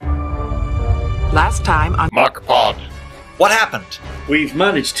Last time on Mark Pod. What happened? We've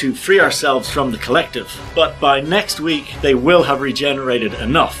managed to free ourselves from the collective, but by next week they will have regenerated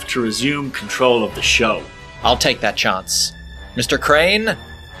enough to resume control of the show. I'll take that chance. Mr. Crane,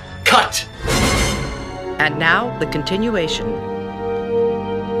 cut! And now, the continuation.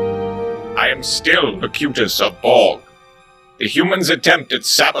 I am still Locutus of Borg. The humans' attempt at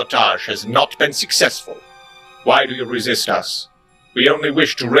sabotage has not been successful. Why do you resist us? We only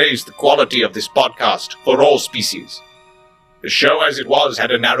wish to raise the quality of this podcast for all species. The show as it was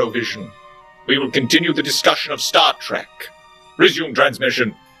had a narrow vision. We will continue the discussion of Star Trek. Resume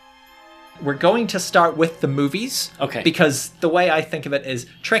transmission. We're going to start with the movies. Okay. Because the way I think of it is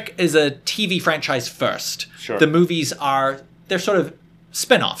Trek is a TV franchise first. Sure. The movies they're sort of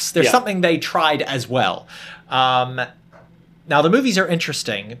spin-offs. They're something they tried as well. Now, the movies are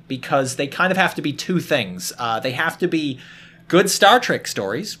interesting because they kind of have to be two things. They have to be good Star Trek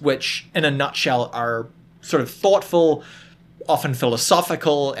stories, which in a nutshell are sort of thoughtful, often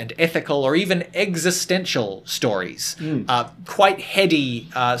philosophical and ethical, or even existential stories. Quite heady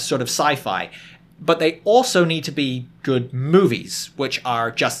sort of sci-fi. But they also need to be good movies, which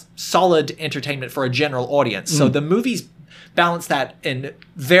are just solid entertainment for a general audience. So the movies balance that in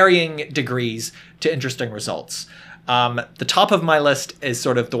varying degrees to interesting results. The top of my list is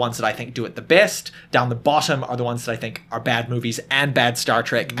sort of the ones that I think do it the best. Down the bottom are the ones that I think are bad movies and bad Star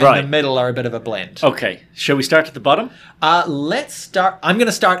Trek. And the middle are a bit of a blend. Okay. Shall we start at the bottom? Let's start. I'm going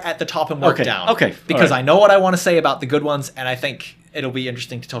to start at the top and work down. Okay. Because I know what I want to say about the good ones, and I think it'll be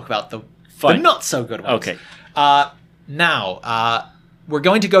interesting to talk about the not so good ones. Okay. Now, we're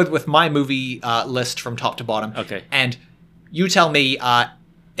going to go with my movie list from top to bottom. Okay. And you tell me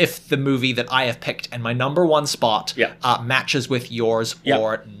if the movie that I have picked and my number one spot matches with yours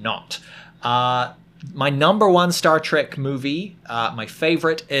or not. My number one Star Trek movie, my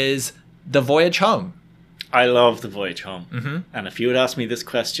favorite, is The Voyage Home. I love The Voyage Home. Mm-hmm. And if you had asked me this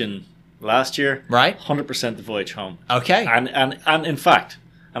question last year, 100% The Voyage Home. Okay. And in fact,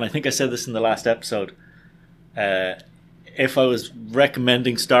 and I think I said this in the last episode, if I was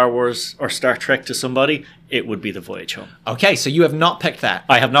recommending Star Wars or Star Trek to somebody, it would be The Voyage Home. Okay, so you have not picked that.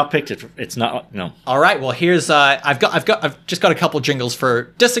 I have not picked it. It's not, no. All right, well here's I've just got a couple jingles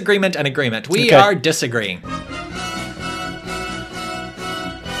for disagreement and agreement. We are disagreeing.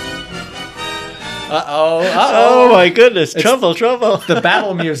 Oh my goodness, trouble. The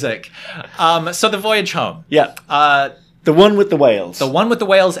battle music. So The Voyage Home. Yeah. The one with the whales. The one with the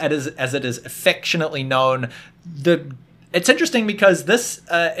whales, as it is affectionately known. It's interesting because this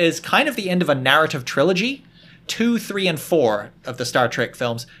is kind of the end of a narrative trilogy. 2, 3, and 4 of the Star Trek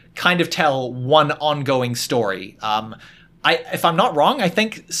films kind of tell one ongoing story. If I'm not wrong, I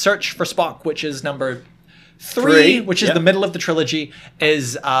think Search for Spock, which is number 3, which is the middle of the trilogy,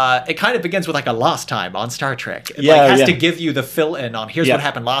 is it kind of begins with like a last time on Star Trek. It has to give you the fill-in on here's what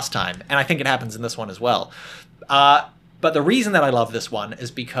happened last time. And I think it happens in this one as well. But the reason that I love this one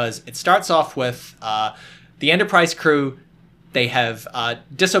is because it starts off with the Enterprise crew. They have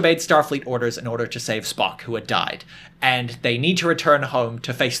disobeyed Starfleet orders in order to save Spock, who had died. And they need to return home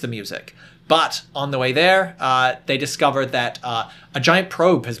to face the music. But on the way there, they discover that a giant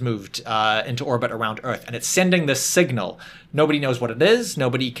probe has moved into orbit around Earth. And it's sending this signal. Nobody knows what it is.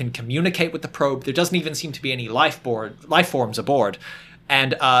 Nobody can communicate with the probe. There doesn't even seem to be any life forms aboard.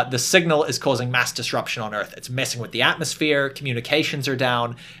 And the signal is causing mass disruption on Earth. It's messing with the atmosphere, communications are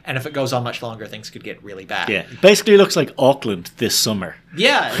down, and if it goes on much longer, things could get really bad. Yeah, it basically looks like Auckland this summer.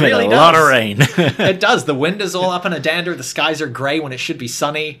 Yeah, it really does. A lot of rain. It does. The wind is all up in a dander. The skies are gray when it should be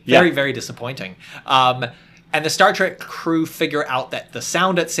sunny. Very, very disappointing. And the Star Trek crew figure out that the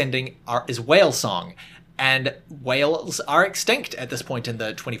sound it's sending is whale song. And whales are extinct at this point in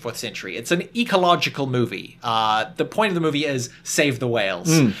the 24th century. It's an ecological movie. The point of the movie is save the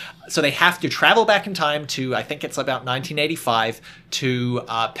whales. So they have to travel back in time to, I think it's about 1985, to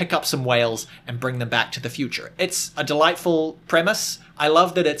pick up some whales and bring them back to the future. It's a delightful premise. I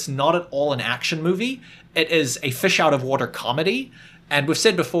love that it's not at all an action movie. It is a fish-out-of-water comedy. And we've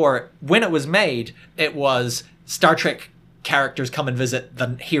said before, when it was made, it was Star Trek characters come and visit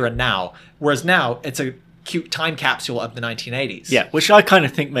the here and now. Whereas now, it's a cute time capsule of the 1980s. Yeah, which I kind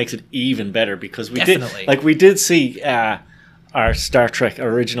of think makes it even better because we did see our Star Trek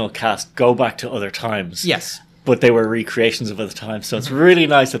original cast go back to other times. Yes. But they were recreations of other times. So it's really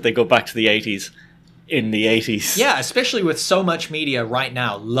nice that they go back to the 80s in the 80s. Yeah, especially with so much media right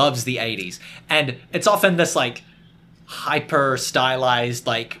now loves the 80s. And it's often this like hyper stylized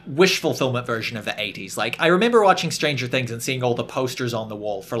like wish fulfillment version of the 80s. Like I remember watching Stranger Things and seeing all the posters on the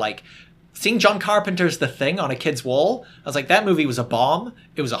wall for like seeing John Carpenter's The Thing on a kid's wall. I was like, that movie was a bomb.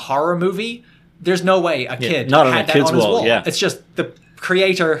 It was a horror movie, there's no way a kid not on had a that kid's on his wall, wall. yeah. It's just the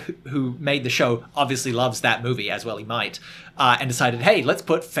creator who made the show obviously loves that movie, as well he might, and decided, hey, let's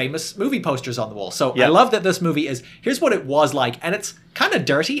put famous movie posters on the wall. So I love that this movie is, here's what it was like, and it's kind of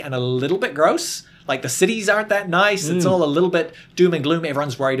dirty and a little bit gross. Like, the cities aren't that nice. It's all a little bit doom and gloom.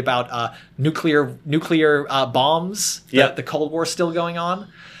 Everyone's worried about nuclear bombs. The Cold War's still going on.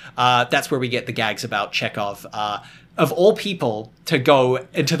 That's where we get the gags about Chekhov, of all people, to go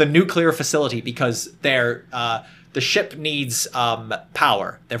into the nuclear facility because the ship needs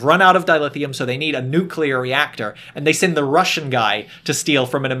power. They've run out of dilithium, so they need a nuclear reactor, and they send the Russian guy to steal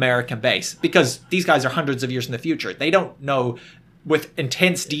from an American base because these guys are hundreds of years in the future. They don't know with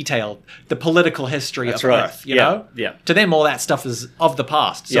intense detail the political history of Earth, you know? Yeah. To them, all that stuff is of the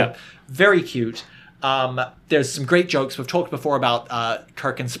past. So very cute. There's some great jokes. We've talked before about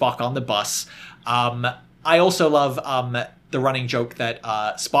Kirk and Spock on the bus. I also love the running joke that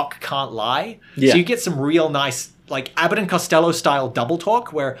Spock can't lie. Yeah. So you get some real nice, like, Abbott and Costello style double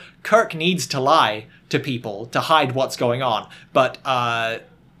talk where Kirk needs to lie to people to hide what's going on, but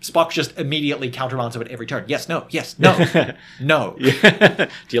Spock just immediately countermounts it at every turn. Yes, no, no. Do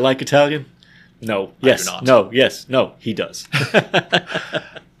you like Italian? No. Yes. do not. No. Yes. No. He does.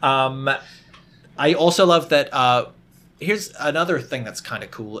 I also love that. Here's another thing that's kind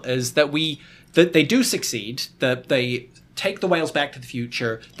of cool is that they do succeed. That they take the whales back to the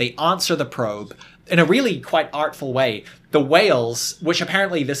future. They answer the probe in a really quite artful way. The whales, which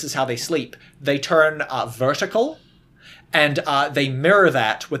apparently this is how they sleep, they turn vertical. And they mirror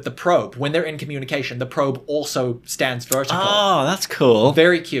that with the probe. When they're in communication, the probe also stands vertical. Oh, that's cool.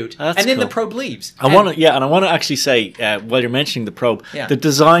 Very cute. That's and then cool. the probe leaves. I want to actually say, while you're mentioning the probe, the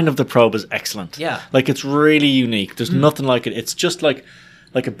design of the probe is excellent. Yeah. Like, it's really unique. There's nothing like it. It's just like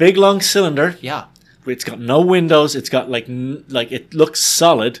a big long cylinder. Yeah. It's got no windows. It's got like it looks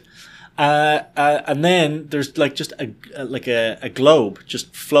solid. And then there's like just a globe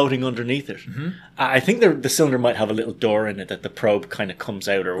just floating underneath it. I think the cylinder might have a little door in it that the probe kind of comes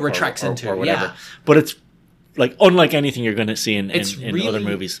out or retracts into, or whatever. yeah. But it's like unlike anything you're going to see in really other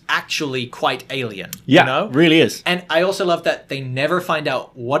movies. Actually quite alien. Yeah, you know? really is. And I also love that they never find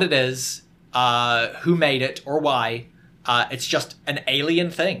out what it is, who made it, or why. It's just an alien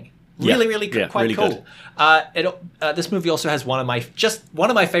thing. Really quite really cool. This movie also has one of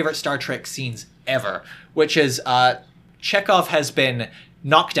my favorite Star Trek scenes ever, which is Chekhov has been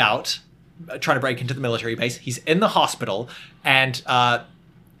knocked out trying to break into the military base. He's in the hospital, and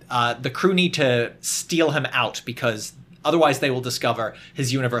the crew need to steal him out because otherwise they will discover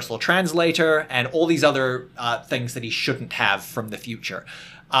his universal translator and all these other things that he shouldn't have from the future.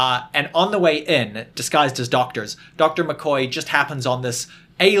 And on the way in, disguised as doctors, Dr. McCoy just happens on this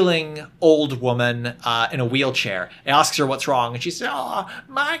ailing old woman in a wheelchair. He asks her what's wrong, and she says, "Oh,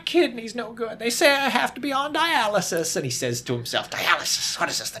 my kidney's no good. They say I have to be on dialysis." And he says to himself, "Dialysis? What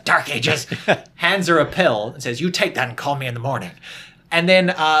is this, the Dark Ages?" Hands her a pill and says, "You take that and call me in the morning." And then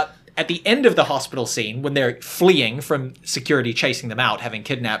at the end of the hospital scene, when they're fleeing from security chasing them out, having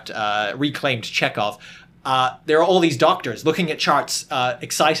kidnapped, reclaimed Chekhov, there are all these doctors looking at charts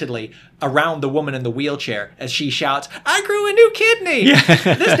excitedly around the woman in the wheelchair as she shouts, "I grew a new kidney!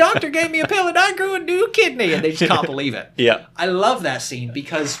 Yeah. This doctor gave me a pill and I grew a new kidney!" And they just can't believe it. Yeah. I love that scene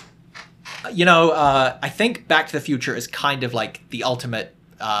because, you know, I think Back to the Future is kind of like the ultimate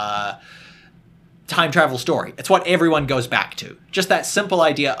time travel story. It's what everyone goes back to. Just that simple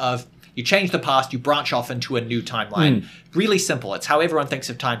idea of you change the past, you branch off into a new timeline. Really simple. It's how everyone thinks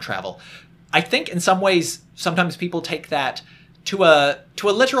of time travel. I think in some ways, sometimes people take that to a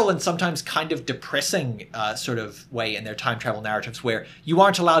literal and sometimes kind of depressing sort of way in their time travel narratives, where you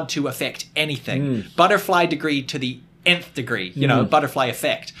aren't allowed to affect anything. Butterfly degree to the nth degree, you know, butterfly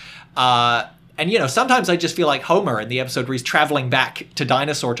effect. And, you know, sometimes I just feel like Homer in the episode where he's traveling back to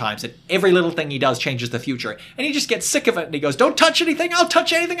dinosaur times, and every little thing he does changes the future. And he just gets sick of it, and he goes, "Don't touch anything, I'll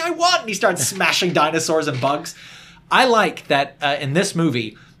touch anything I want!" And he starts smashing dinosaurs and bugs. I like that in this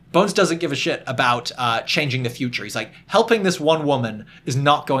movie, Bones doesn't give a shit about changing the future. He's like, helping this one woman is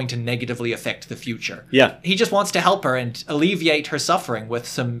not going to negatively affect the future. Yeah. He just wants to help her and alleviate her suffering with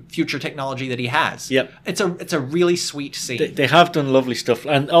some future technology that he has. Yep. It's a really sweet scene. They have done lovely stuff.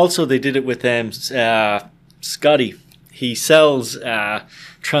 And also they did it with Scotty. He sells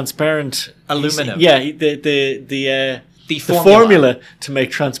transparent aluminum. The formula to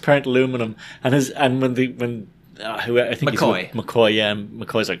make transparent aluminum. And when I think McCoy.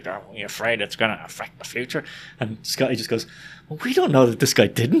 McCoy's like, "Are you afraid it's going to affect the future?" And Scotty just goes, "Well, we don't know that this guy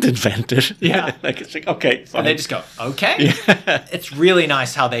didn't invent it." Yeah. It's like, okay, fine. And they just go, okay. Yeah. It's really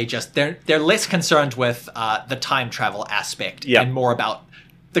nice how they're less concerned with the time travel aspect and more about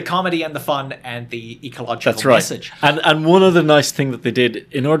the comedy and the fun and the ecological That's right. message. And one other nice thing that they did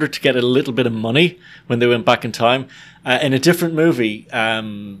in order to get a little bit of money when they went back in time, in a different movie, it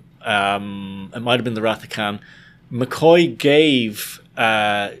might have been The Wrath of Khan, McCoy gave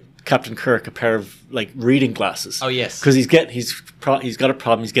Captain Kirk a pair of like reading glasses. Oh yes, because he's got a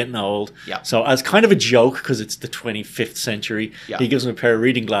problem. He's getting old. Yeah. So as kind of a joke, because it's the 25th century, he gives him a pair of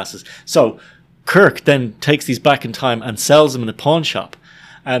reading glasses. So Kirk then takes these back in time and sells them in a pawn shop,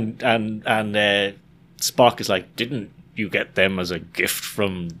 and Spock is like, "Didn't you get them as a gift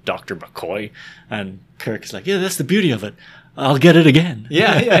from Dr. McCoy?" And Kirk is like, "Yeah, that's the beauty of it. I'll get it again."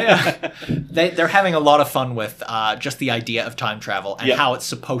 Yeah. They're having a lot of fun with just the idea of time travel and how it's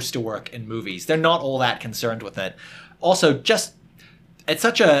supposed to work in movies. They're not all that concerned with it. Also, just it's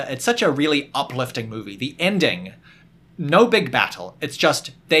such a really uplifting movie. The ending, no big battle. It's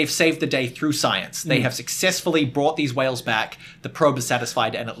just they've saved the day through science. They have successfully brought these whales back. The probe is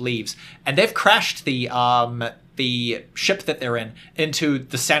satisfied and it leaves. And they've crashed the ship that they're in into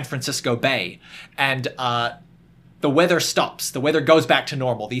the San Francisco Bay. And the weather stops. The weather goes back to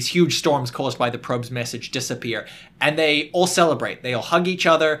normal. These huge storms caused by the probe's message disappear. And they all celebrate. They all hug each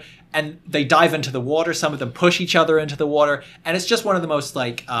other. And they dive into the water. Some of them push each other into the water. And it's just one of the most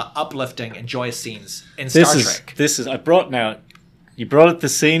uplifting and joyous scenes in Star Trek. You brought up the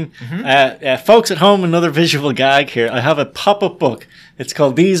scene. Folks at home, another visual gag here. I have a pop-up book. It's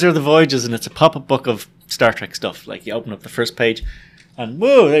called These Are the Voyages, and it's a pop-up book of Star Trek stuff. Like, you open up the first page, and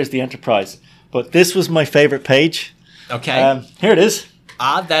whoa, there's the Enterprise. But this was my favorite page. Okay. Here it is.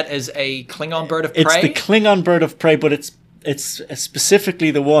 That is a Klingon bird of prey? It's the Klingon bird of prey, but it's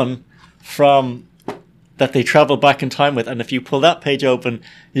specifically the one from that they travel back in time with. And if you pull that page open,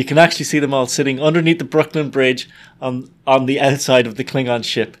 you can actually see them all sitting underneath the Brooklyn Bridge on the outside of the Klingon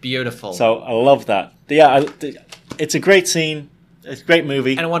ship. Beautiful. So I love that. Yeah, it's a great scene. It's a great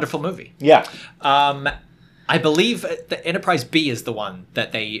movie. And a wonderful movie. Yeah. I believe the Enterprise B is the one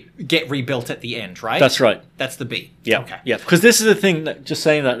that they get rebuilt at the end, right? That's right. That's the B. Yeah. Okay. Yeah. Because this is the thing, just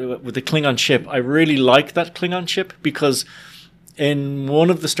saying that with the Klingon ship, I really like that Klingon ship because in one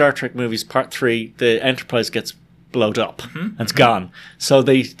of the Star Trek movies, Part 3, the Enterprise gets blown up and it's gone. So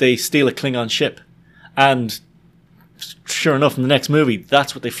they steal a Klingon ship. And sure enough, in the next movie,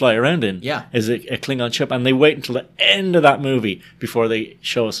 that's what they fly around in. Yeah. Is a Klingon ship. And they wait until the end of that movie before they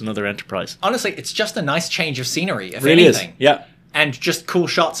show us another Enterprise. Honestly, it's just a nice change of scenery, if Really anything. is. Yeah. And just cool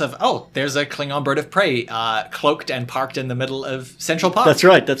shots of, there's a Klingon bird of prey cloaked and parked in the middle of Central Park. That's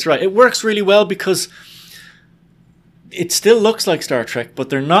right. It works really well because it still looks like Star Trek, but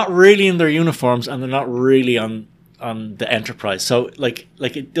they're not really in their uniforms and they're not really on the Enterprise. So like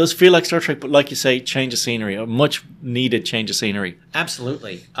it does feel like Star Trek, but like you say, change of scenery, a much needed change of scenery.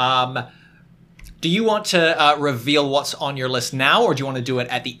 Absolutely. Do you want to reveal what's on your list now, or do you want to do it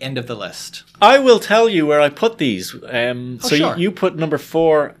at the end of the list? I will tell you where I put these. Sure. You put number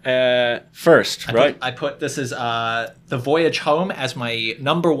 4 first, right? I put this is The Voyage Home as my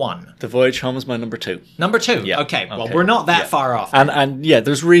number 1. The Voyage Home is my number 2. Number 2. Yeah. Okay. Well, we're not that far off. And yeah,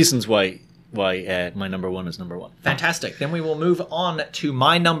 there's reasons why my number 1 is number 1. Fantastic. Then we will move on to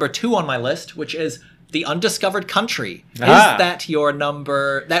my number 2 on my list, which is The Undiscovered Country. Is that your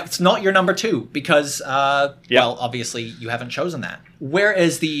number? That's not your number 2 because, well, obviously you haven't chosen that. Where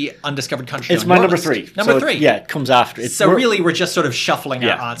is The Undiscovered Country? It's on my your number list? 3. Number So 3. Yeah, it comes after. Really, we're just sort of shuffling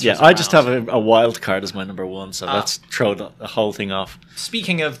our answers. Yeah, I just around. have a wild card as my number 1, so let's throw the whole thing off.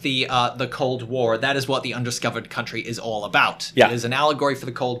 Speaking of the Cold War, that is what The Undiscovered Country is all about. Yeah. It is an allegory for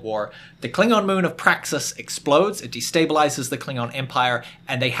the Cold War. The Klingon moon of Praxis explodes, it destabilizes the Klingon Empire,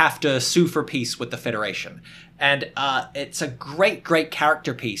 and they have to sue for peace with the Federation. And it's a great, great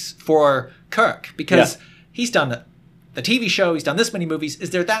character piece for Kirk, because he's done the TV show, he's done this many movies. Is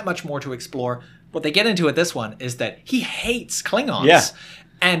there that much more to explore? What they get into at this one is that he hates Klingons. Yeah.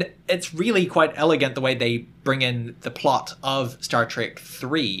 And it's really quite elegant the way they bring in the plot of Star Trek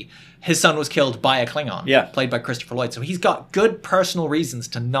 3. His son was killed by a Klingon, played by Christopher Lloyd. So he's got good personal reasons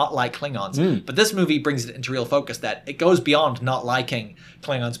to not like Klingons. But this movie brings it into real focus that it goes beyond not liking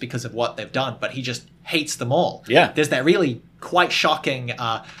Klingons because of what they've done, but he just hates them all. Yeah. There's that really quite shocking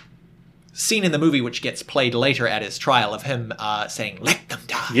scene in the movie which gets played later at his trial of him saying, "Let them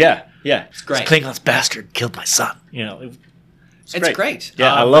die." Yeah, yeah. It's great. Klingon's bastard killed my son. You know, it's great.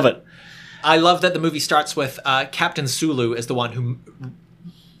 Yeah, I love it. I love that the movie starts with Captain Sulu is the one who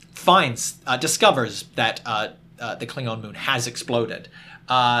discovers that the Klingon moon has exploded.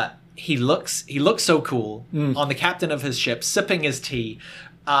 He looks so cool on the captain of his ship, sipping his tea,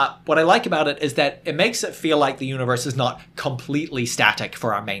 what I like about it is that it makes it feel like the universe is not completely static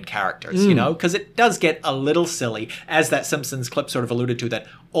for our main characters, you know? Because it does get a little silly, as that Simpsons clip sort of alluded to, that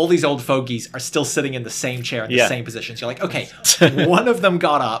all these old fogies are still sitting in the same chair in the same positions. You're like, okay, one of them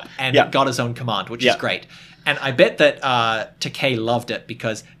got up and got his own command, which is great. And I bet that Takei loved it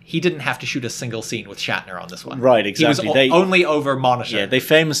because he didn't have to shoot a single scene with Shatner on this one. Right, exactly. He was only over monitor. Yeah, they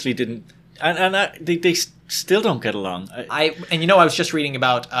famously didn't... And they still don't get along. I was just reading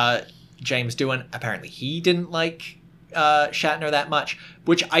about James Doohan. Apparently, he didn't like Shatner that much,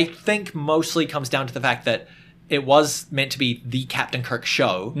 which I think mostly comes down to the fact that it was meant to be the Captain Kirk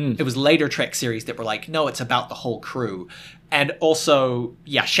show. It was later Trek series that were like, no, it's about the whole crew. And also,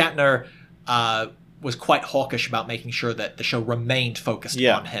 Shatner was quite hawkish about making sure that the show remained focused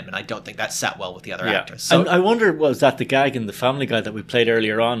on him, and I don't think that sat well with the other actors. So, and I wonder, was that the gag in The Family Guy that we played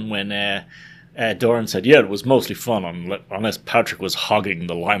earlier on when Doran said, it was mostly fun unless Patrick was hogging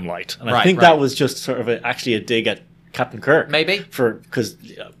the limelight. And I think that was just sort of actually a dig at Captain Kirk. Maybe. Because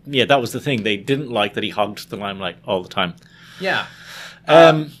that was the thing. They didn't like that he hogged the limelight all the time. Yeah.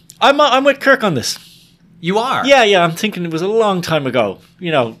 I'm with Kirk on this. You are? Yeah, I'm thinking it was a long time ago.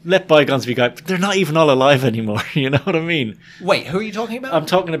 Let bygones be bygones. But they're not even all alive anymore, you know what I mean? Wait, who are you talking about? I'm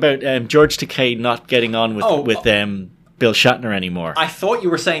talking about George Takei not getting on with Bill Shatner anymore. I thought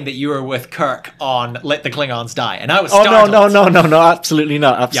you were saying that you were with Kirk on Let the Klingons Die, and I was startled. startled. No, absolutely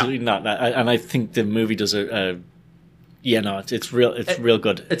not. Absolutely not. And I think the movie does it's real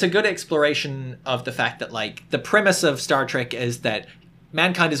good. It's a good exploration of the fact that, like, the premise of Star Trek is that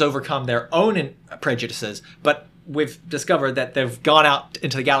mankind has overcome their own prejudices, but we've discovered that they've gone out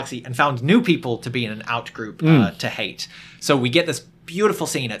into the galaxy and found new people to be in an out group to hate. So we get this beautiful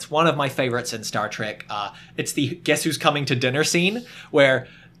scene. It's one of my favorites in Star Trek. It's the Guess Who's Coming to Dinner scene, where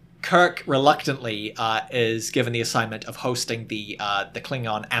Kirk reluctantly is given the assignment of hosting the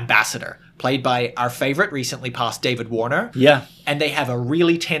Klingon ambassador, played by our favorite, recently passed David Warner. Yeah. And they have a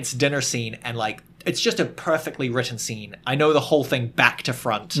really tense dinner scene, and, like, it's just a perfectly written scene. I know the whole thing back to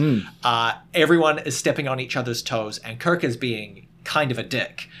front. Everyone is stepping on each other's toes, and Kirk is being kind of a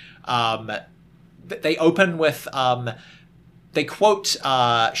dick. They open with... they quote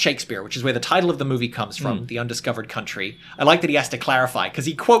Shakespeare, which is where the title of the movie comes from, The Undiscovered Country. I like that he has to clarify, because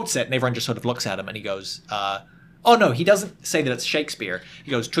he quotes it, and everyone just sort of looks at him, and he goes... oh, no, he doesn't say that it's Shakespeare. He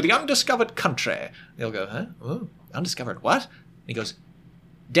goes, to the undiscovered country. They'll go, huh? Ooh, undiscovered what? And he goes...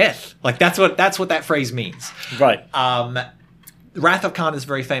 death. Like, that's what that phrase means. Right. Wrath of Khan is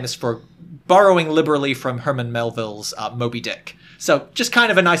very famous for borrowing liberally from Herman Melville's Moby Dick. So just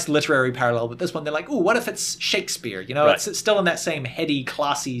kind of a nice literary parallel. But this one, they're like, ooh, what if it's Shakespeare? You know, It's still in that same heady,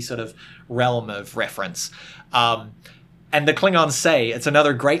 classy sort of realm of reference. And the Klingons say, it's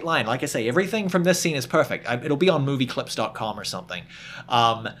another great line. Like I say, everything from this scene is perfect. It'll be on movieclips.com or something.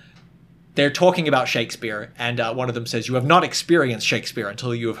 They're talking about Shakespeare, and one of them says, you have not experienced Shakespeare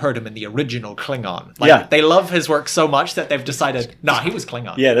until you have heard him in the original Klingon. Like, they love his work so much that they've decided, he was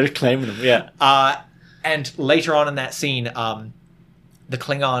Klingon. Yeah, they're claiming him, and later on in that scene, the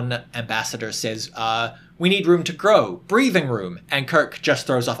Klingon ambassador says, we need room to grow, breathing room. And Kirk just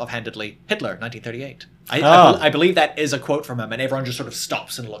throws off offhandedly, Hitler, 1938. I believe that is a quote from him, and everyone just sort of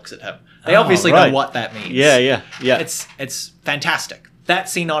stops and looks at him. They obviously know what that means. Yeah. It's fantastic. That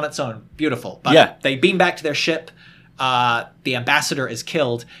scene on its own, beautiful. But they beam back to their ship. The ambassador is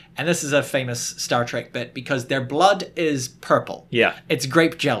killed. And this is a famous Star Trek bit because their blood is purple. Yeah. It's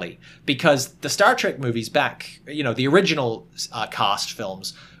grape jelly. Because the Star Trek movies back, the original cast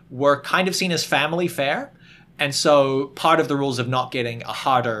films were kind of seen as family fare. And so part of the rules of not getting a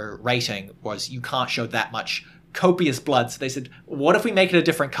harder rating was you can't show that much copious blood. So they said, what if we make it a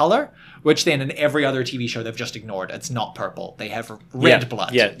different color? Which then in every other TV show they've just ignored. It's not purple. They have red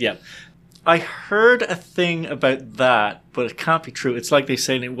blood. Yeah. I heard a thing about that, but it can't be true. It's like they're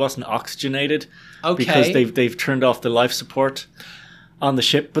saying it wasn't oxygenated because they've turned off the life support on the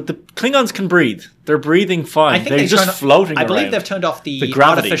ship. But the Klingons can breathe. They're breathing fine. They're just floating around. I believe they've turned off the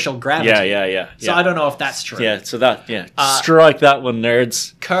artificial gravity. Yeah. So I don't know if that's true. Yeah, so strike that one,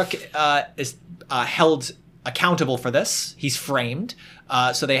 nerds. Kirk is held accountable for this. He's framed.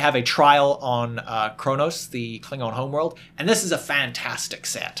 So they have a trial on Kronos, the Klingon homeworld, and this is a fantastic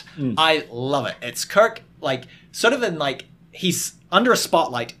set. I love it. It's Kirk, like, sort of in, like, he's under a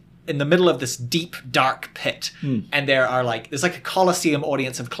spotlight in the middle of this deep, dark pit, and there's like a Colosseum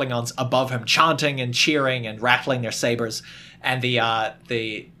audience of Klingons above him, chanting and cheering and rattling their sabers, and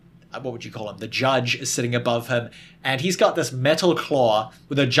the what would you call him? The judge is sitting above him, and he's got this metal claw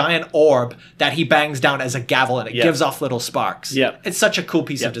with a giant orb that he bangs down as a gavel, and it gives off little sparks. Yeah. It's such a cool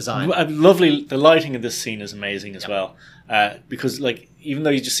piece of design. Lovely. The lighting of this scene is amazing as well. because like even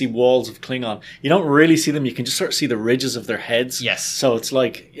though you just see walls of Klingon, you don't really see them. You can just sort of see the ridges of their heads. Yes. So it's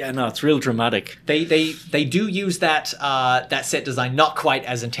like, yeah, no, it's real dramatic. They do use that that set design, not quite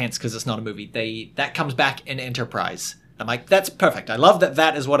as intense because it's not a movie. That comes back in Enterprise. I'm like, that's perfect. I love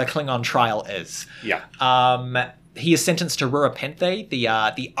that is what a Klingon trial is. Yeah. He is sentenced to Rurapenthe,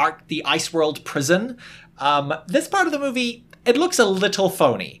 the ice world prison. This part of the movie, it looks a little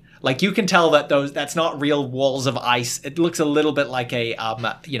phony. Like you can tell that that's not real walls of ice. It looks a little bit like an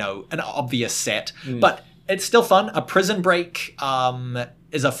obvious set, but it's still fun. A prison break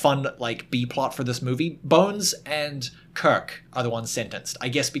is a fun like B plot for this movie. Bones and Kirk are the ones sentenced, I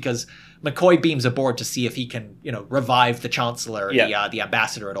guess, because McCoy beams aboard to see if he can, revive the Chancellor, the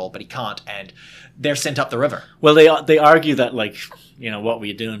ambassador at all, but he can't, and they're sent up the river. Well, they argue that, like, what were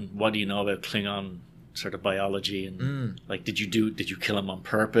you doing? What do you know about Klingon sort of biology? And like, did you kill him on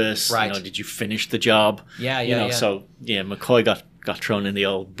purpose? Right. Did you finish the job? Yeah. So yeah, McCoy got thrown in the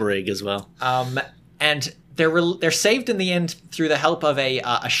old brig as well. And they're saved in the end through the help of a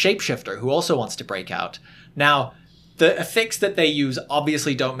shapeshifter who also wants to break out. Now, the effects that they use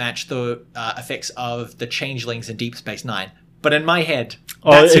obviously don't match the effects of the changelings in Deep Space Nine. But in my head,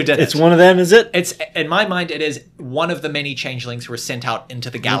 that's who did it. It's one of them, is it? It's in my mind, it is one of the many changelings who were sent out into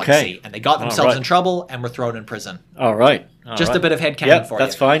the galaxy, and they got themselves in trouble and were thrown in prison. All right. Just a bit of headcanon for you.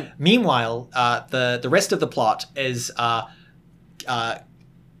 That's fine. Meanwhile, the rest of the plot is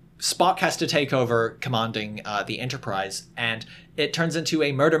Spock has to take over commanding the Enterprise, and it turns into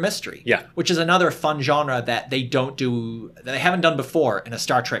a murder mystery. Yeah. Which is another fun genre that they haven't done before in a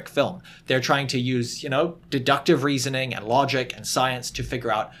Star Trek film. They're trying to use, deductive reasoning and logic and science to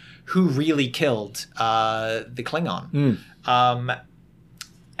figure out who really killed the Klingon.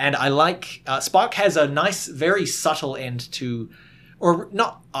 And I like Spock has a nice, very subtle end to, or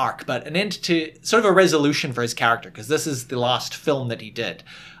not arc, but an end to sort of a resolution for his character, because this is the last film that he did.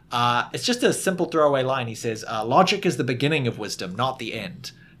 It's just a simple throwaway line. He says, logic is the beginning of wisdom, not the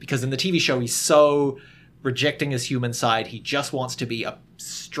end. Because in the TV show, he's so rejecting his human side. He just wants to be a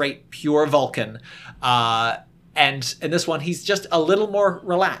straight, pure Vulcan. And in this one, he's just a little more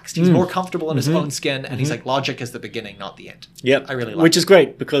relaxed. He's more comfortable in his own skin. And he's like, logic is the beginning, not the end. Yep. I really like Which is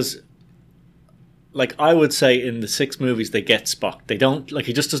great because, like, I would say in the 6 movies, they get Spock. They don't, like,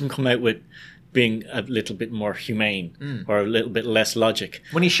 he just doesn't come out with being a little bit more humane or a little bit less logic.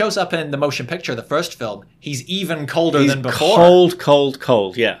 When he shows up in the motion picture, the first film, he's even colder than before.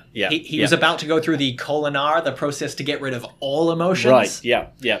 Cold. Yeah. He was about to go through the Kolinar, the process to get rid of all emotions. Right,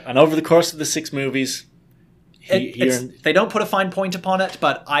 yeah. And over the course of the 6 movies, they don't put a fine point upon it,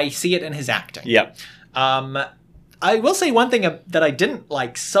 but I see it in his acting. Yeah. I will say one thing that I didn't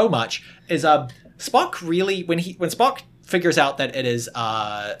like so much is Spock really, when Spock figures out that it is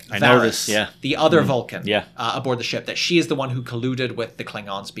Varys, the other Vulcan, aboard the ship, that she is the one who colluded with the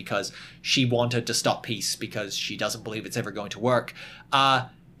Klingons because she wanted to stop peace because she doesn't believe it's ever going to work.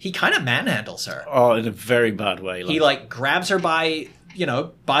 He kind of manhandles her. Oh, in a very bad way. He grabs her by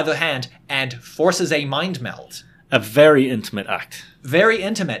the hand and forces a mind meld. A very intimate act. Very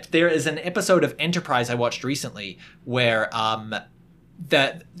intimate. There is an episode of Enterprise I watched recently where I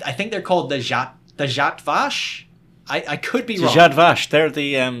think they're called the Zhat Vash. I could be wrong. Zhat Vash. They're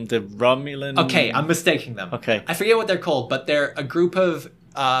the Romulan. Okay, I'm mistaking them. Okay, I forget what they're called, but they're a group of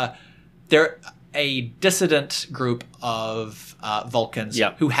they're a dissident group of Vulcans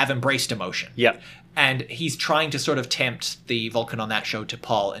who have embraced emotion. Yeah. And he's trying to sort of tempt the Vulcan on that show,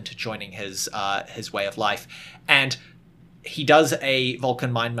 T'Pol, into joining his way of life. And he does a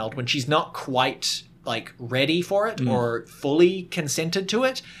Vulcan mind meld when she's not quite ready for it or fully consented to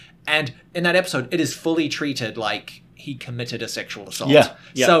it. And in that episode, it is fully treated like he committed a sexual assault.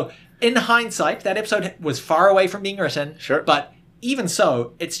 Yeah. So in hindsight, that episode was far away from being written. Sure. But even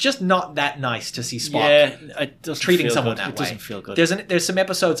so, it's just not that nice to see Spock treating someone that way. It doesn't feel good. There's some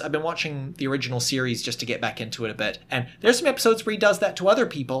episodes, I've been watching the original series just to get back into it a bit, and there's some episodes where he does that to other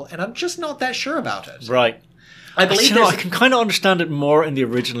people, and I'm just not that sure about it. Right. I believe I can kind of understand it more in the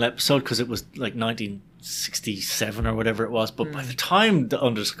original episode because it was 1967 or whatever it was, but by the time The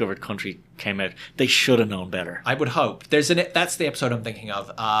Undiscovered Country came out, they should have known better. I would hope. That's the episode I'm thinking of.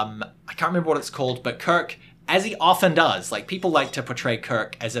 I can't remember what it's called, but Kirk, as he often does, people like to portray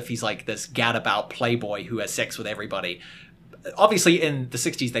Kirk as if he's this gadabout playboy who has sex with everybody. Obviously, in the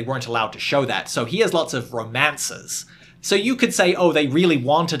 60s, they weren't allowed to show that, so he has lots of romances. So you could say, they really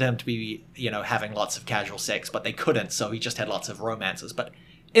wanted him to be, having lots of casual sex, but they couldn't, so he just had lots of romances. But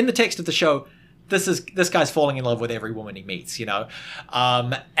in the text of the show, this guy's falling in love with every woman he meets,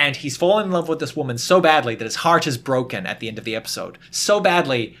 and he's fallen in love with this woman so badly that his heart is broken at the end of the episode. So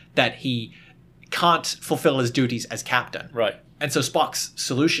badly that he can't fulfill his duties as captain. Right. And so Spock's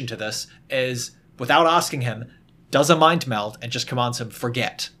solution to this is, without asking him, does a mind meld and just commands him,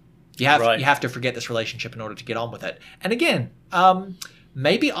 forget. You have to forget this relationship in order to get on with it. And again,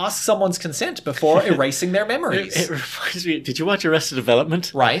 maybe ask someone's consent before erasing their memories. It reminds me. Did you watch Arrested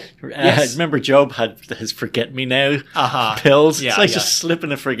Development? Right. Yes. Remember Job had his forget me now pills. Yeah, it's like yeah. just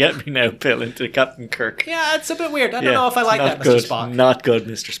slipping a forget me now pill into Captain Kirk. Yeah, it's a bit weird. I don't know if I like that, Mr. Good. Spock. Not good,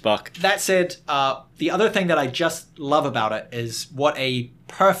 Mr. Spock. That said, the other thing that I just love about it is what a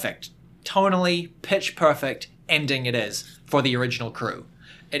perfect, tonally pitch perfect ending it is for the original crew.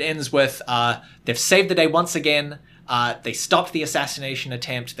 It ends with they've saved the day once again. They stopped the assassination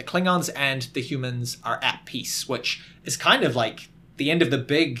attempt. The Klingons and the humans are at peace, which is kind of like the end of the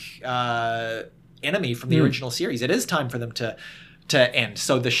big enemy from the original series. It is time for them to end.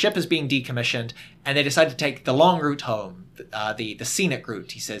 So the ship is being decommissioned, and they decide to take the long route home, the scenic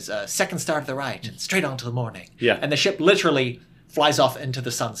route. He says, second star to the right, and straight on to the morning. Yeah. And the ship literally flies off into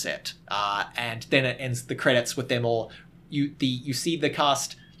the sunset. And then it ends the credits with them all. You see the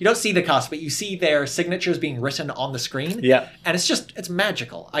cast. You don't see the cast, but you see their signatures being written on the screen. Yeah. And it's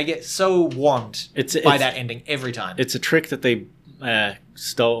magical. I get so warmed by that ending every time. It's a trick that they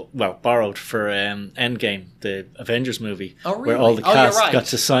borrowed for Endgame, the Avengers movie. Oh, really? Where all the cast you're right. got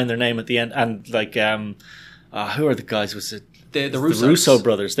to sign their name at the end. And like, who are the guys? Was it the Russo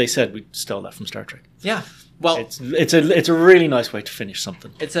brothers? They said we stole that from Star Trek. Yeah. Well, it's a really nice way to finish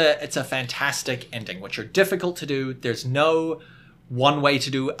something. It's a fantastic ending, which are difficult to do. There's no one way to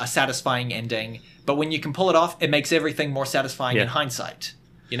do a satisfying ending, but when you can pull it off, it makes everything more satisfying in hindsight.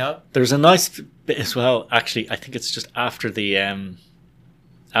 You know, there's a nice bit as well. Actually, I think it's just after the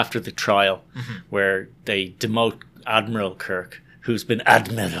trial where they demote Admiral Kirk, who's been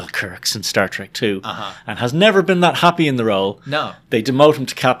Admiral Kirk since Star Trek 2 and has never been that happy in the role. No, they demote him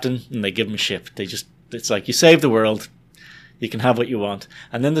to captain and they give him a ship. It's like, you saved the world, you can have what you want.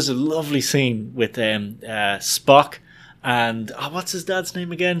 And then there's a lovely scene with Spock and what's his dad's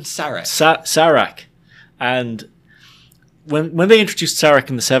name again? Sarek. Sarek. And when they introduced Sarek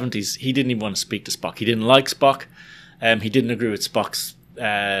in the 70s, he didn't even want to speak to Spock. He didn't like Spock. He didn't agree with Spock's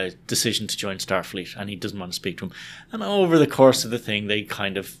decision to join Starfleet, and he doesn't want to speak to him. And over the course of the thing,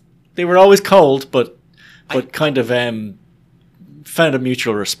 they were always cold, but kind of found a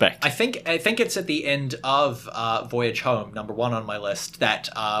mutual respect. I think it's at the end of Voyage Home, number 1 on my list, that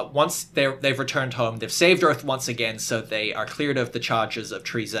once they've returned home, they've saved Earth once again, so they are cleared of the charges of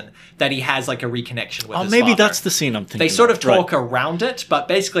treason, that he has like a reconnection with his maybe father. That's the scene I'm thinking. They sort of of talk around it, but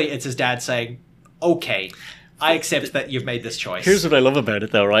basically it's his dad saying, okay, I accept that you've made this choice. Here's what I love about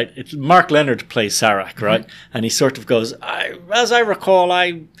it, though, right? It's Mark Leonard plays Sarek, right? And he sort of goes, as I recall,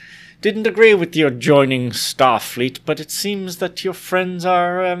 I didn't agree with your joining Starfleet, but it seems that your friends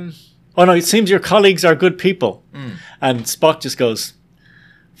are... it seems your colleagues are good people. And Spock just goes,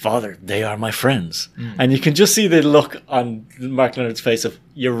 Father, they are my friends. And you can just see the look on Mark Leonard's face of,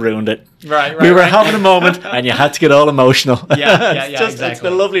 you ruined it. Right. We were having a moment, and you had to get all emotional. Yeah, exactly. It's a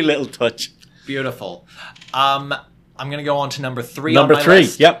lovely little touch. Beautiful. I'm going to go on to number 3 Number on my 3,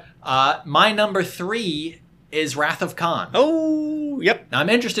 list. yep. My number 3 is Wrath of Khan. Oh, yep. Now, I'm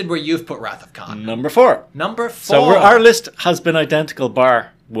interested where you've put Wrath of Khan. Number 4. Number 4. So our list has been identical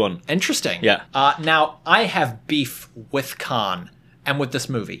bar 1. Interesting. Yeah. Now, I have beef with Khan and with this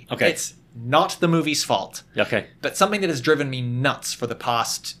movie. Okay. It's not the movie's fault. Okay. But something that has driven me nuts for the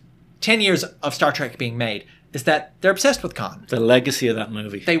past 10 years of Star Trek being made is that they're obsessed with Khan. The legacy of that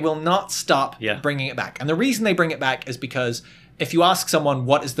movie. They will not stop bringing it back. And the reason they bring it back is because if you ask someone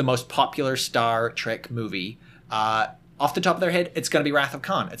what is the most popular Star Trek movie, off the top of their head, it's going to be Wrath of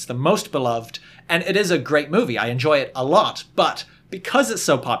Khan. It's the most beloved, and it is a great movie. I enjoy it a lot. But because it's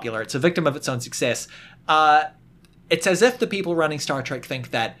so popular, it's a victim of its own success. It's as if the people running Star Trek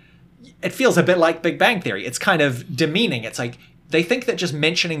think that it feels a bit like Big Bang Theory. It's kind of demeaning. It's like they think that just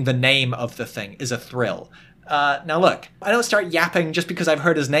mentioning the name of the thing is a thrill. Now look, I don't start yapping just because I've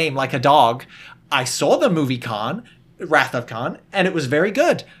heard his name like a dog. I saw the movie Khan, Wrath of Khan, and it was very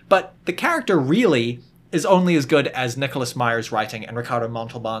good. But the character really is only as good as Nicholas Meyer's writing and Ricardo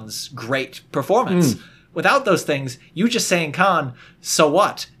Montalban's great performance. Without those things, you just saying Khan, so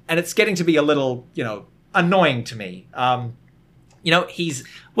what? And it's getting to be a little, annoying to me. He's...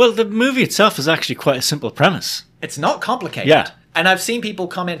 Well, the movie itself is actually quite a simple premise. It's not complicated. Yeah. And I've seen people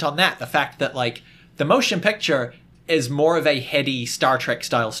comment on that, the fact that, the motion picture is more of a heady Star Trek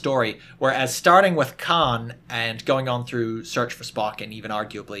style story, whereas starting with Khan and going on through Search for Spock and even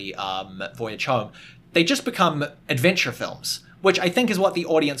arguably Voyage Home, they just become adventure films, which I think is what the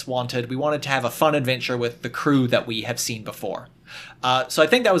audience wanted. We wanted to have a fun adventure with the crew that we have seen before. So I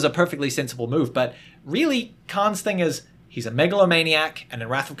think that was a perfectly sensible move. But really, Khan's thing is he's a megalomaniac, and in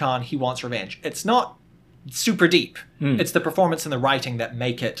Wrath of Khan, he wants revenge. It's not super deep. It's the performance and the writing that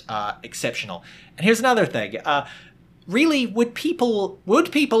make it exceptional. And here's another thing. Really, would people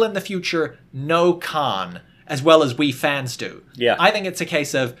in the future know Khan as well as we fans do? Yeah. I think it's a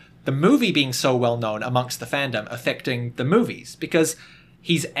case of the movie being so well known amongst the fandom affecting the movies, because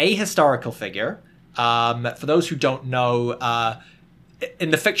he's a historical figure. For those who don't know,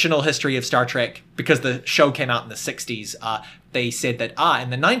 in the fictional history of Star Trek, because the show came out in the 60s, they said that, in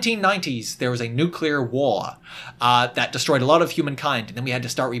the 1990s, there was a nuclear war that destroyed a lot of humankind, and then we had to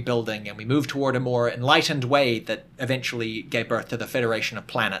start rebuilding, and we moved toward a more enlightened way that eventually gave birth to the Federation of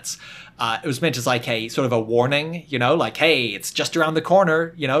Planets. It was meant as like a sort of a warning, like, hey, it's just around the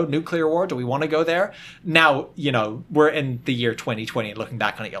corner, nuclear war, do we want to go there? Now, we're in the year 2020, and looking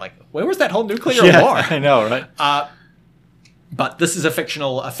back on it, you're like, where was that whole nuclear war? I know, right? But this is a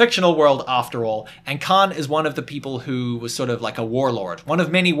fictional world after all, and Khan is one of the people who was sort of like a warlord, one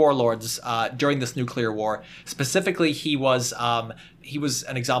of many warlords during this nuclear war. Specifically, he was an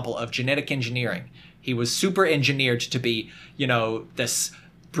example of genetic engineering. He was super engineered to be, this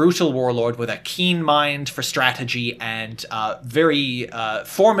brutal warlord with a keen mind for strategy and very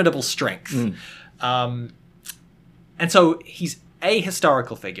formidable strength. And so he's a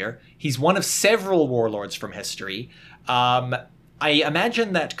historical figure. He's one of several warlords from history. I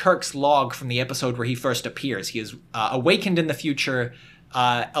imagine that Kirk's log from the episode where he first appears, he is awakened in the future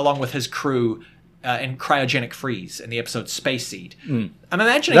along with his crew in cryogenic freeze in the episode Space Seed. I'm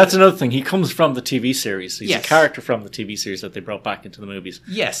imagining... That's another thing. He comes from the TV series. He's Yes. a character from the TV series that they brought back into the movies.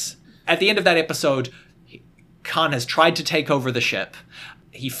 Yes. At the end of that episode, Khan has tried to take over the ship.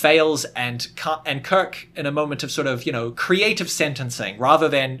 He fails, and Kirk, in a moment of sort of, creative sentencing, rather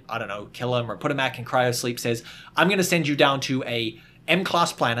than, I don't know, kill him or put him back in cryosleep, says, I'm going to send you down to a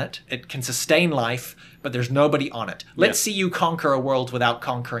M-class planet. It can sustain life, but there's nobody on it. Let's see you conquer a world without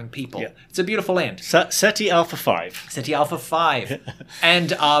conquering people. Yeah. It's a beautiful end. SETI Alpha 5. SETI Alpha 5.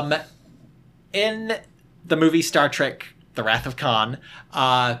 And in the movie Star Trek, The Wrath of Khan,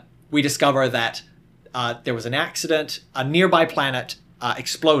 we discover that there was an accident, a nearby planet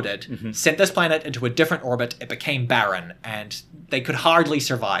exploded, sent this planet into a different orbit. It became barren, and they could hardly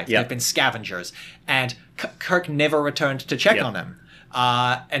survive. Yep. They've been scavengers. And Kirk never returned to check Yep. on him.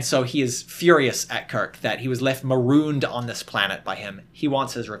 And so he is furious at Kirk that he was left marooned on this planet by him. He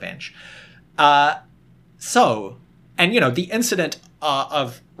wants his revenge. The incident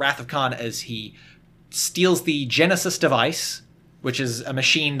of Wrath of Khan is he steals the Genesis device, which is a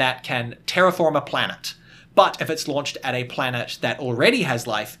machine that can terraform a planet. But if it's launched at a planet that already has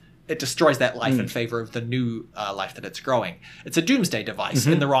life, it destroys that life in favor of the new life that it's growing. It's a doomsday device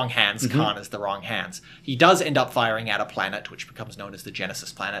in the wrong hands. Khan is the wrong hands. He does end up firing at a planet, which becomes known as the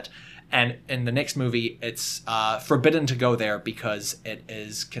Genesis planet. And in the next movie, it's forbidden to go there because it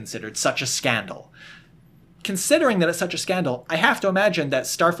is considered such a scandal. Considering that it's such a scandal, I have to imagine that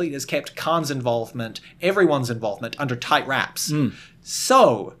Starfleet has kept Khan's involvement, everyone's involvement, under tight wraps.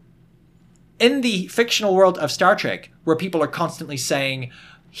 So, in the fictional world of Star Trek, where people are constantly saying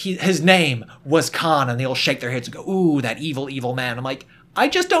his name was Khan, and they all shake their heads and go, ooh, that evil, evil man. I'm like, I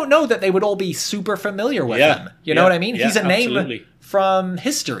just don't know that they would all be super familiar with him. You know what I mean? Yeah, He's a name absolutely. from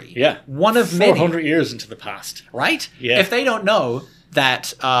history. Yeah. One of many. 400 years into the past. Right? Yeah. If they don't know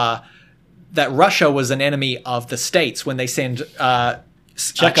that that Russia was an enemy of the States when they send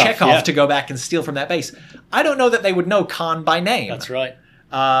Chekhov to go back and steal from that base, I don't know that they would know Khan by name. That's right.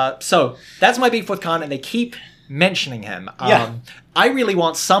 So that's my beef with Khan, and they keep mentioning him. Yeah. I really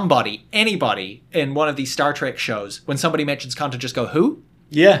want anybody in one of these Star Trek shows, when somebody mentions Khan, to just go, who?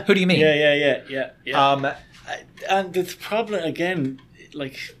 Yeah. Who do you mean? Yeah. And the problem, again,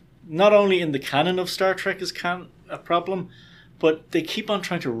 like, not only in the canon of Star Trek is Khan a problem, but they keep on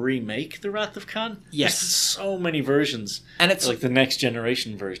trying to remake the Wrath of Khan. Yes. There's so many versions. And it's like the Next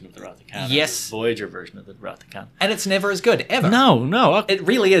Generation version of the Wrath of Khan. Yes. The Voyager version of the Wrath of Khan. And it's never as good, ever. No. It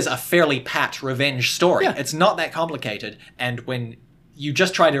really is a fairly pat revenge story. Yeah. It's not that complicated. And when you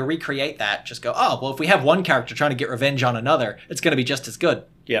just try to recreate that, just go, oh, well, if we have one character trying to get revenge on another, it's going to be just as good.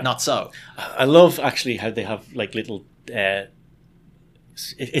 Yeah. Not so. I love, actually, how they have, like, little...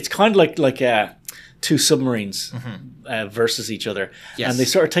 it's kind of like two submarines versus each other, Yes. and they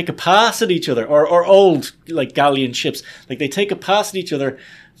sort of take a pass at each other, or old like galleon ships, like they take a pass at each other,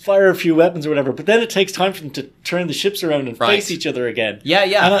 fire a few weapons or whatever, but then it takes time for them to turn the ships around and Right. face each other again. Yeah,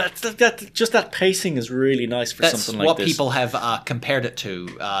 yeah. And just that pacing is really nice for That's something like what this. people have compared it to.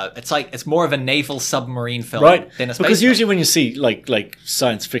 It's more of a naval submarine film Right, than a space because film. usually when you see like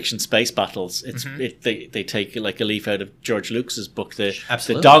science fiction space battles, it's they take like a leaf out of George Lucas's book, the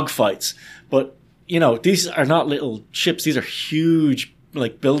Absolutely. dog fights. But you know, these are not little ships; these are huge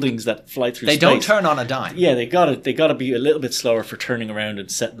like buildings that fly through They space. don't turn on a dime. Yeah, they gotta be a little bit slower for turning around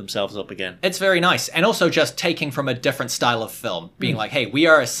and setting themselves up again. It's very nice. And also just taking from a different style of film. Hmm. Being like, hey, we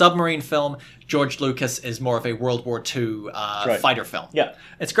are a submarine film. George Lucas is more of a World War II right. fighter film. Yeah.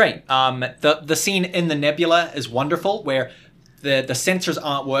 It's great. The scene in the nebula is wonderful where the sensors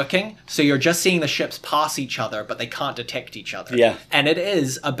aren't working. So you're just seeing the ships pass each other, but they can't detect each other. Yeah. And it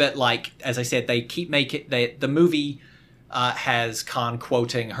is a bit like, as I said, they keep making... The movie... has Khan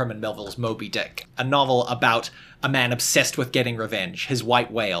quoting Herman Melville's Moby Dick, a novel about a man obsessed with getting revenge, his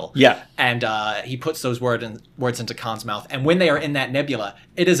white whale. Yeah. And he puts those words into Khan's mouth. And when they are in that nebula,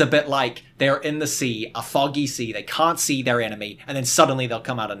 it is a bit like they're in the sea, a foggy sea. They can't see their enemy, and then suddenly they'll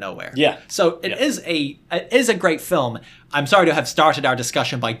come out of nowhere. Yeah. So it is a great film. I'm sorry to have started our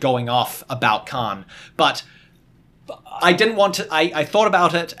discussion by going off about Khan, but I didn't want to. I thought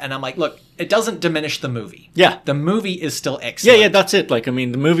about it, and I'm like, look, it doesn't diminish the movie. Yeah. The movie is still excellent. Yeah, that's it. Like, I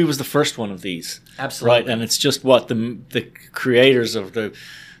mean, the movie was the first one of these. Absolutely. Right, and it's just what the creators of the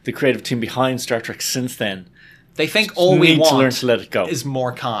creative team behind Star Trek since then They think all we need want to learn to let it go. is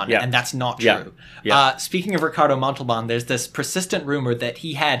more Khan, Yeah. and that's not Yeah. true. Yeah. Speaking of Ricardo Montalban, there's this persistent rumor that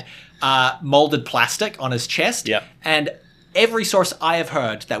he had molded plastic on his chest, Yeah. and every source I have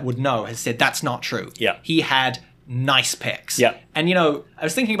heard that would know has said that's not true. Yeah. He had nice pecs. Yeah. And, you know, I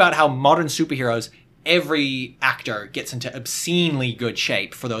was thinking about how modern superheroes, every actor gets into obscenely good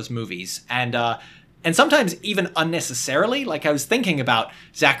shape for those movies, and sometimes even unnecessarily. Like, I was thinking about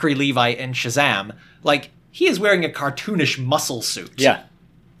Zachary Levi in Shazam. Like, he is wearing a cartoonish muscle suit. Yeah.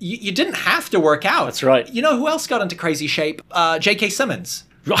 You didn't have to work out. That's right. You know who else got into crazy shape? J.K. Simmons.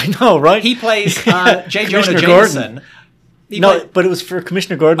 I know, right? He plays J. Jonah Commissioner Jameson. Gordon. He No, played- but it was for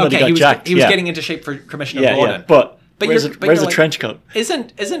Commissioner Gordon that he got he was, jacked. he was yeah. getting into shape for Commissioner yeah, Gordon. yeah. But But where's you're- a, but where's you're a like- trench coat?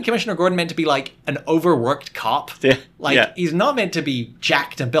 Isn't Commissioner Gordon meant to be like an overworked cop? Yeah, Like, yeah. he's not meant to be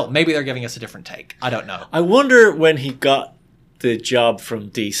jacked and built. Maybe they're giving us a different take. I don't know. I wonder when he got the job from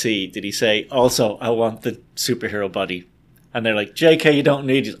DC, did he say, also, I want the superhero body? And they're like, JK, you don't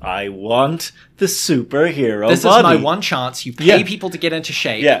need it. I want the superhero This body. is my one chance. You pay Yeah. people to get into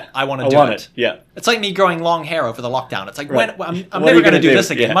shape. Yeah. I want I to do want it. it. Yeah. It's like me growing long hair over the lockdown. It's like, Right. I'm What are never you going to gonna do this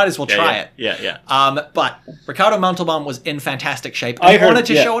again. Yeah. Might as well Yeah, try yeah. it. Yeah, yeah. But Ricardo Montalban was in fantastic shape. And he wanted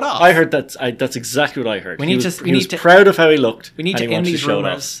to yeah, show it off. I heard that's exactly what I heard. We He need was- to- he we was need to- proud of how he looked. We need and to he end wanted these show it off.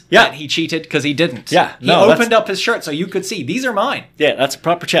 rumors Yeah. that he cheated because he didn't. Yeah, He no, opened up his shirt so you could see. These are mine. Yeah, that's a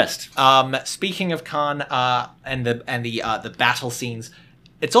proper chest. Speaking of Khan and the battle scenes,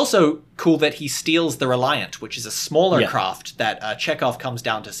 it's also cool that he steals the Reliant, which is a smaller Yeah. craft that Chekhov comes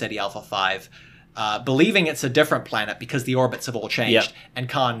down to Ceti Alpha 5, believing it's a different planet because the orbits have all changed, Yeah. and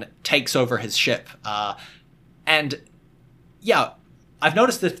Khan takes over his ship. And yeah, I've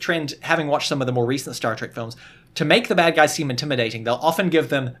noticed the trend, having watched some of the more recent Star Trek films, to make the bad guys seem intimidating, they'll often give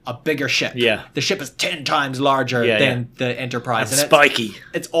them a bigger ship. Yeah. The ship is 10 times larger Yeah, than the Enterprise. And and spiky.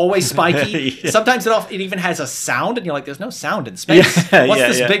 It's always spiky. Yeah. Sometimes it even has a sound, and you're like, there's no sound in space. Yeah, What's yeah,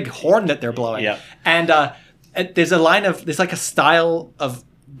 this yeah. big horn that they're blowing? Yeah. And there's like a style of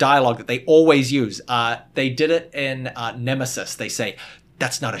dialogue that they always use. They did it in Nemesis. They say,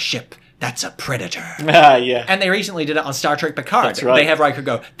 that's not a ship. That's a predator. Ah, yeah. And they recently did it on Star Trek Picard. That's right. They have Riker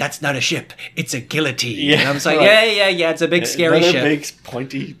go, that's not a ship. It's a guillotine. Yeah, And I'm just like, right. yeah. It's a big scary Another ship. big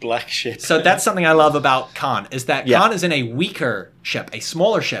pointy black ship. So that's something I love about Khan, is that Yeah. Khan is in a weaker ship, a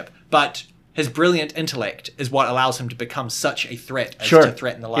smaller ship, but his brilliant intellect is what allows him to become such a threat as to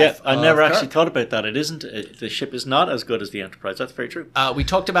threaten the life Yeah, I of never Kirk. actually thought about that. It isn't. The ship is not as good as the Enterprise. That's very true. We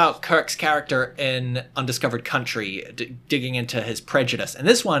talked about Kirk's character in Undiscovered Country, digging into his prejudice. And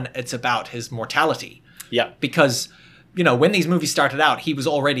this one, it's about his mortality. Yeah. Because, you know, when these movies started out, he was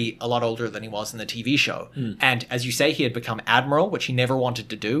already a lot older than he was in the TV show. And as you say, he had become admiral, which he never wanted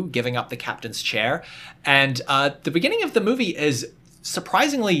to do, giving up the captain's chair. And the beginning of the movie is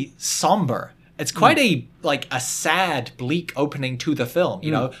surprisingly somber. It's quite a sad, bleak opening to the film.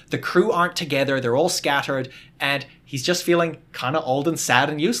 You know, the crew aren't together, they're all scattered, and he's just feeling kind of old and sad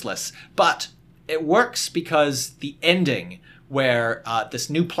and useless. But it works because the ending, where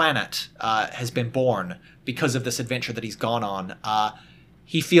this new planet has been born because of this adventure that he's gone on,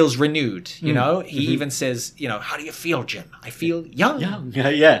 he feels renewed. You know, he even says, you know, how do you feel, Jim? I feel young.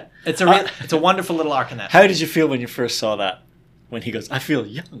 Yeah. It's a wonderful little arc in that. How did you feel when you first saw that? When he goes, I feel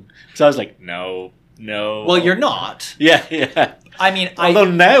young. So I was like, no. Well, you're not. Yeah. I mean, Although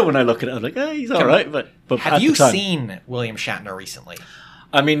now when I look at it, I'm like, he's all right. But have at you the time, seen William Shatner recently?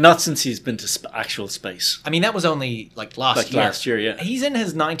 I mean, not since he's been to actual space. I mean, that was only like last year. Last year, yeah. He's in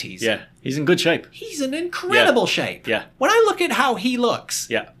his 90s. Yeah, he's in good shape. He's in incredible shape. Yeah. When I look at how he looks,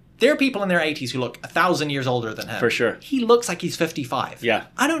 Yeah, there are people in their 80s who look 1,000 years older than him. for sure. He looks like he's 55. Yeah,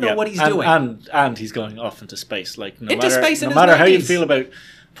 I don't know yeah. what he's doing. and he's going off into space. Like no Into matter, space in no his matter how you 90s. feel about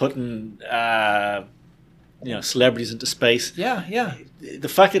putting, celebrities into space. Yeah. The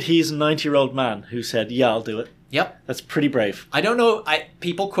fact that he's a 90-year-old man who said, "Yeah, I'll do it," Yep. that's pretty brave. I don't know.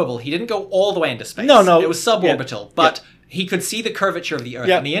 People quibble. He didn't go all the way into space. No. It was suborbital, but he could see the curvature of the Earth.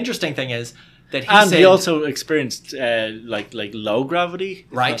 Yeah. And the interesting thing is that And said, he also experienced like low gravity,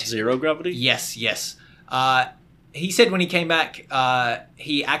 if Right. not zero gravity. Yes. He said when he came back,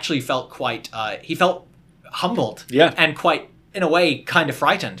 he actually felt quite. He felt humbled. Yeah. And quite, in a way, kind of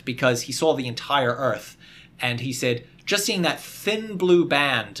frightened because he saw the entire Earth, and he said just seeing that thin blue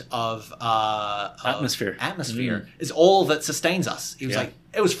band of Atmosphere. is all that sustains us. He was Yeah. like,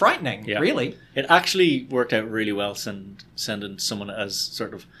 it was frightening, Yeah. really. It actually worked out really well sending someone as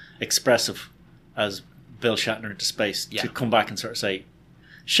sort of expressive as Bill Shatner into space Yeah. to come back and sort of say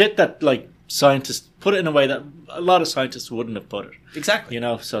shit that like scientists put it in a way that a lot of scientists wouldn't have put it. Exactly.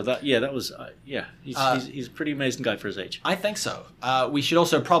 So that was he's a pretty amazing guy for his age. I think so. We should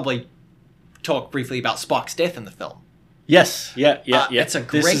also probably talk briefly about Spock's death in the film. Yes, yeah. It's a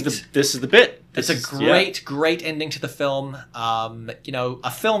This is the bit. It's a great ending to the film.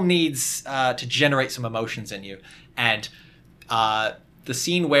 A film needs to generate some emotions in you, and the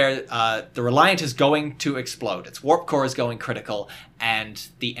scene where the Reliant is going to explode, its warp core is going critical, and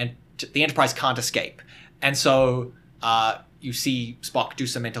the Enterprise can't escape, and so you see Spock do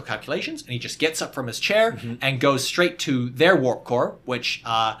some mental calculations, and he just gets up from his chair and goes straight to their warp core, which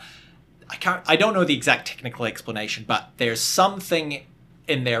I don't know the exact technical explanation, but there's something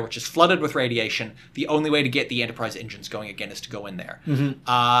in there which is flooded with radiation. The only way to get the Enterprise engines going again is to go in there.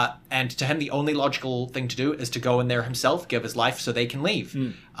 And to him, the only logical thing to do is to go in there himself, give his life so they can leave.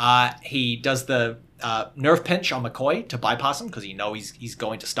 He does the nerve pinch on McCoy to bypass him because he knows he's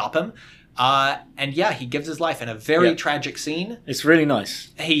going to stop him. And yeah, he gives his life in a very tragic scene. It's really nice.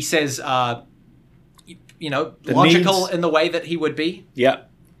 He says, The logical needs- in the way that he would be. Yeah.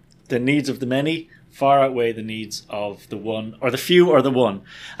 The needs of the many far outweigh the needs of the one, or the few, or the one.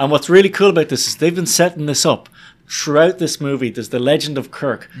 And what's really cool about this is they've been setting this up throughout this movie. There's the legend of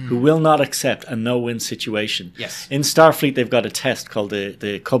Kirk, who will not accept a no-win situation. Yes. In Starfleet, they've got a test called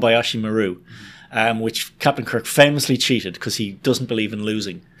the Kobayashi Maru, which Captain Kirk famously cheated because he doesn't believe in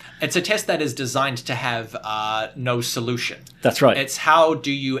losing. It's a test that is designed to have no solution. That's right. It's how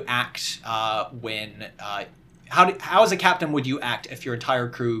do you act when... How as a captain would you act if your entire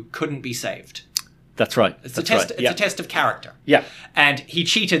crew couldn't be saved? That's right. It's That's a test. right. It's a test of character. Yeah. And he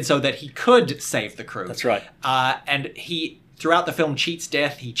cheated so that he could save the crew. That's right. And he, throughout the film, cheats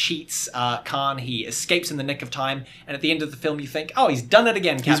death. He cheats Khan. He escapes in the nick of time. And at the end of the film, you think, oh, he's done it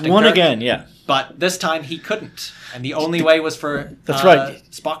again, Captain He's won Kirk. again, yeah. But this time he couldn't. And the only way was for That's right.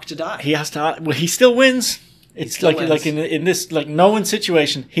 Spock to die. He has to. Well, he still wins. It's still like wins. in this like no-win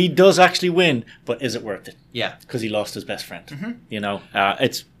situation, he does actually win, but is it worth it? Yeah. Because he lost his best friend.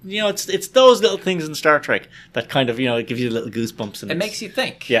 It's those little things in Star Trek that kind of it gives you little goosebumps. And It makes you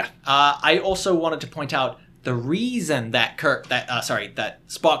think. Yeah. I also wanted to point out the reason that that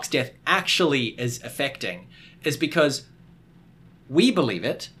Spock's death actually is affecting is because we believe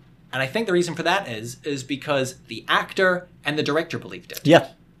it, and I think the reason for that is because the actor and the director believed it.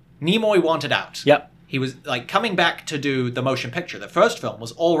 Yeah. Nimoy wanted out. Yeah. He was like coming back to do the motion picture. The first film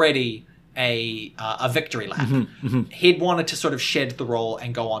was already a victory lap. He'd wanted to sort of shed the role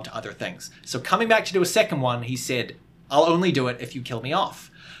and go on to other things. So coming back to do a second one, he said, "I'll only do it if you kill me off."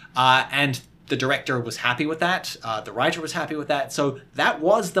 And the director was happy with that. The writer was happy with that. So that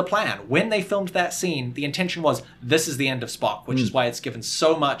was the plan. When they filmed that scene, the intention was this is the end of Spock, which is why it's given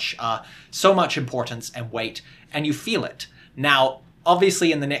so much importance and weight, and you feel it. Now,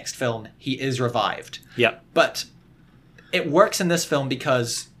 obviously, in the next film, he is revived. Yeah. But it works in this film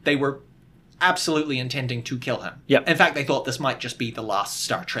because they were absolutely intending to kill him. Yeah. In fact, they thought this might just be the last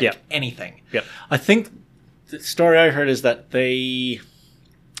Star Trek Yeah. anything. Yeah. I think the story I heard is that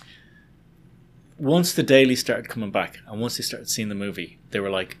once the dailies started coming back and once they started seeing the movie, they were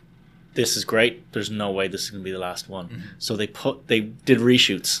like, this is great. There's no way this is going to be the last one. So they did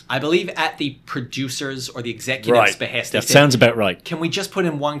reshoots. I believe at the producers or the executives' behest, they That said, sounds about right. can we just put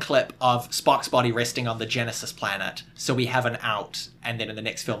in one clip of Spock's body resting on the Genesis planet so we have an out, and then in the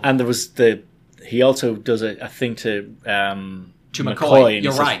next film... And there was he also does a thing to McCoy. and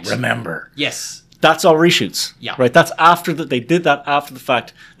You're he says, right. remember. Yes. That's all reshoots. Yeah. Right. That's after that. They did that after the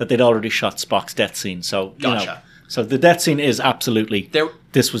fact that they'd already shot Spock's death scene. So, you know, Gotcha. so the death scene is absolutely,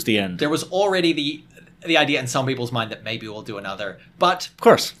 this was the end. There was already the idea in some people's mind that maybe we'll do another. But Of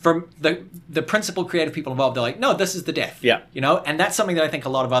course. from the principal creative people involved, they're like, no, this is the death. Yeah. You know? And that's something that I think a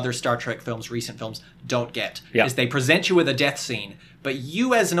lot of other Star Trek films, recent films, don't get. Yeah. Is they present you with a death scene, but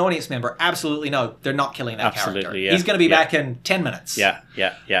you as an audience member absolutely know they're not killing that character. Absolutely, yeah. He's going to be Yeah. back in 10 minutes. Yeah.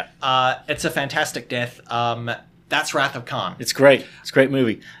 It's a fantastic death. That's Wrath of Khan. It's great. It's a great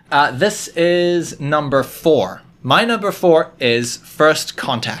movie. This is number 4. My number 4 is First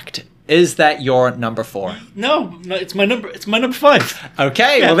Contact. Is that your number 4? No, it's my number 5.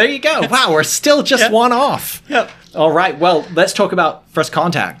 Okay, well, there you go. Wow, we're still just one off. Yep. All right, well, let's talk about First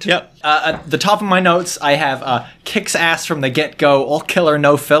Contact. Yep. At the top of my notes, I have kicks ass from the get-go, all killer,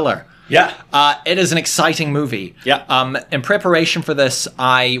 no filler. Yeah. It is an exciting movie. Yeah. In preparation for this,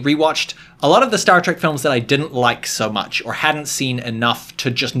 I rewatched a lot of the Star Trek films that I didn't like so much or hadn't seen enough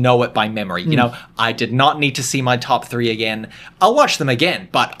to just know it by memory. You know, I did not need to see my top 3 again. I'll watch them again,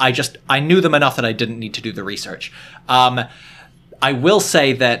 but I knew them enough that I didn't need to do the research. I will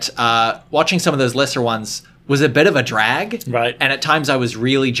say that watching some of those lesser ones was a bit of a drag. Right. And at times I was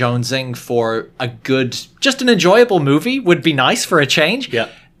really jonesing for a good, just an enjoyable movie would be nice for a change. Yeah.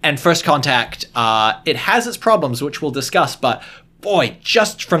 And First Contact, it has its problems, which we'll discuss, but boy,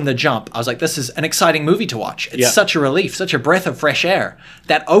 just from the jump, I was like, this is an exciting movie to watch. It's such a relief, such a breath of fresh air.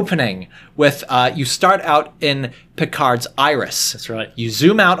 That opening with, you start out in Picard's iris. That's right. You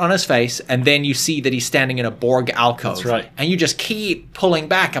zoom out on his face, and then you see that he's standing in a Borg alcove. That's right. And you just keep pulling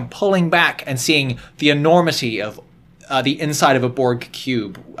back and seeing the enormity of the inside of a Borg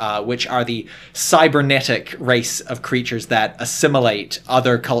cube, which are the cybernetic race of creatures that assimilate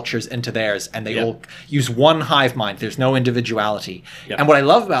other cultures into theirs, and they all use one hive mind. There's no individuality. Yep. And what I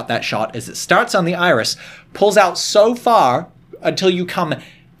love about that shot is it starts on the iris, pulls out so far until you come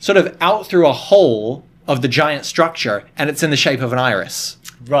sort of out through a hole of the giant structure, and it's in the shape of an iris.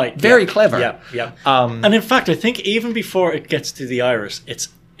 Right. Very clever. Yeah. Yeah. And in fact, I think even before it gets to the iris, it's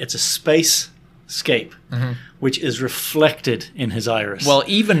a spacescape, which is reflected in his iris. Well,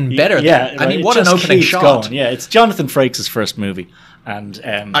 even better. Yeah. I mean, it what an just opening keeps shot. going. Yeah, it's Jonathan Frakes' first movie, and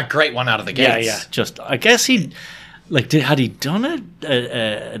A great one out of the gates. yeah. Just I guess had he done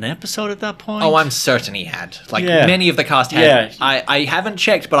an episode at that point? Oh, I'm certain he had. Like Yeah. many of the cast had. Yeah. I haven't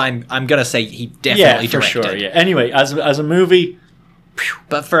checked, but I'm gonna say he yeah, definitely for directed. sure. Yeah. Anyway, as a movie,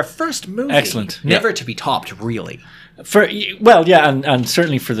 But for a first movie, Excellent. never to be topped, really. and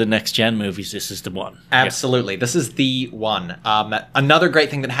certainly for the next gen movies, this is the one. Absolutely. This is the one. Another great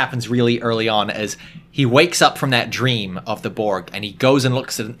thing that happens really early on is he wakes up from that dream of the Borg and he goes and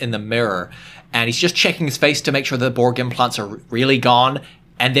looks in the mirror and he's just checking his face to make sure the Borg implants are really gone.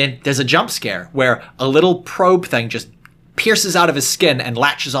 And then there's a jump scare where a little probe thing just pierces out of his skin and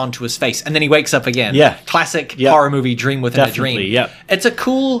latches onto his face. And then he wakes up again. Yeah. Classic Yeah. horror movie dream within Definitely, a dream. yeah. It's a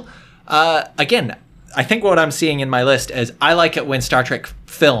cool, again, I think what I'm seeing in my list is I like it when Star Trek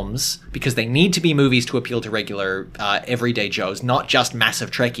films, because they need to be movies to appeal to regular everyday Joes, not just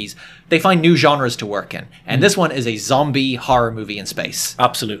massive Trekkies, they find new genres to work in. And this one is a zombie horror movie in space.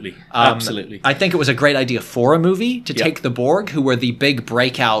 Absolutely. Absolutely. I think it was a great idea for a movie to take the Borg, who were the big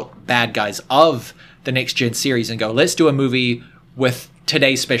breakout bad guys of the Next Gen series, and go, let's do a movie with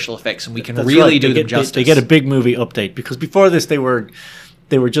today's special effects and we can That's really right. do They them get- justice. They get a big movie update because before this they were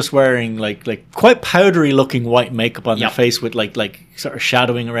just wearing like quite powdery looking white makeup on their Yep. face with like sort of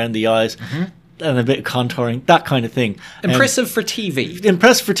shadowing around the eyes and a bit of contouring, that kind of thing. Impressive for TV.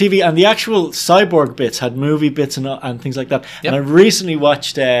 Impressive for TV, and the actual cyborg bits had movie bits and things like that. Yep. And I recently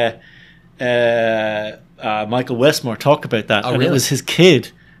watched Michael Westmore talk about that, and really? it was his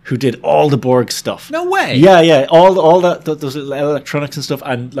kid who did all the Borg stuff. No way. Yeah, all that those electronics and stuff,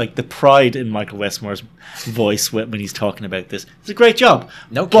 and like the pride in Michael Westmore's voice when he's talking about this. It's a great job.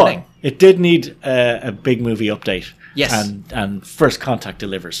 No But kidding. it did need a big movie update. Yes. and First Contact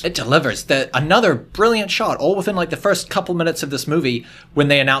delivers. It delivers. Another brilliant shot, all within like the first couple minutes of this movie, when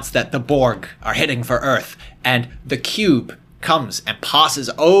they announce that the Borg are heading for Earth, and the cube comes and passes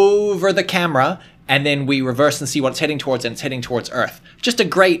over the camera, and then we reverse and see what it's heading towards, and it's heading towards Earth. Just a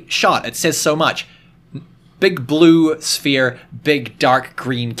great shot. It says so much. big blue sphere, big dark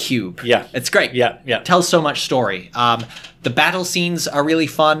green cube. Yeah. It's great. Yeah, yeah. Tells so much story. The battle scenes are really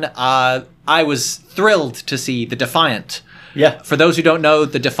fun. I was thrilled to see the Defiant. Yeah. For those who don't know,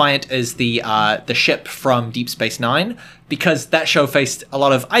 the Defiant is the ship from Deep Space Nine, because that show faced a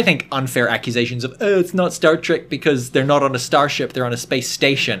lot of, I think, unfair accusations of, oh, it's not Star Trek because they're not on a starship, they're on a space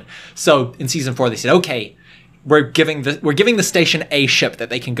station. So in season 4, they said, okay, we're giving the station a ship that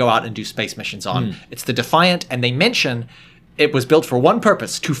they can go out and do space missions on. It's the Defiant, and they mention it was built for one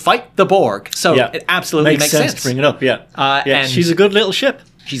purpose, to fight the Borg. So it absolutely makes sense to bring it up. Yeah, and she's a good little ship.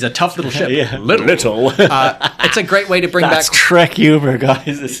 She's a tough little ship. Yeah, little. It's a great way to bring That's back. Trek humor,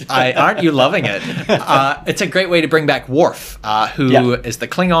 guys. Aren't you loving it? It's a great way to bring back Worf, who is the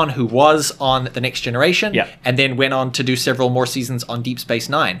Klingon who was on The Next Generation, and then went on to do several more seasons on Deep Space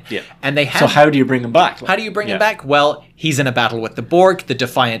Nine. Yeah. And they had. So how do you bring him back? How do you bring him back? Well, he's in a battle with the Borg. The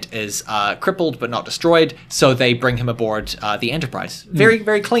Defiant is crippled but not destroyed, so they bring him aboard the Enterprise. Very,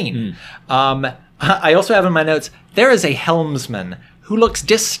 very clean. I also have in my notes, there is a helmsman who looks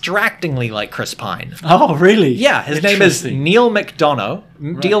distractingly like Chris Pine. Oh, really? Yeah, his name is Neil McDonough.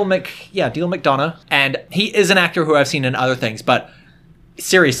 Neil McDonough. And he is an actor who I've seen in other things, but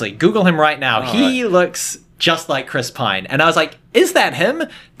seriously, Google him right now. He looks just like Chris Pine. And I was like, is that him?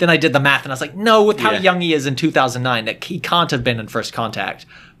 Then I did the math and I was like, no, with how young he is in 2009, that he can't have been in First Contact.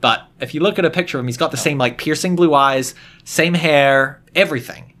 But if you look at a picture of him, he's got the same like piercing blue eyes, same hair,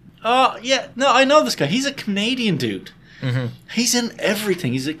 everything. Oh, yeah. No, I know this guy. He's a Canadian dude. He's in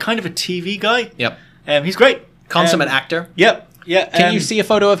everything. He's a kind of a TV guy. Yep. He's great. Consummate actor. Yep. Yeah. Can you see a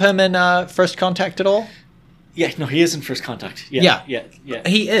photo of him in First Contact at all? Yeah, no, he is in First Contact. Yeah. Yeah.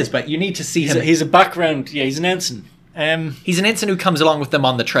 He is, but you need to see him. He's a background. Yeah, he's an ensign. He's an ensign who comes along with them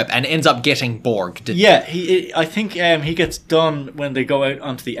on the trip and ends up getting Borg. Yeah, I think he gets done when they go out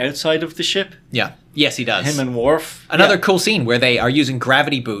onto the outside of the ship. Yeah. Yes, he does. Him and Worf. Another cool scene where they are using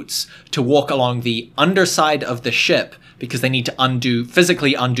gravity boots to walk along the underside of the ship because they need to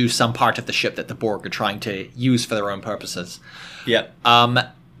physically undo some part of the ship that the Borg are trying to use for their own purposes. Yeah.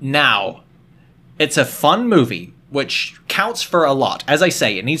 Now, it's a fun movie, which counts for a lot. As I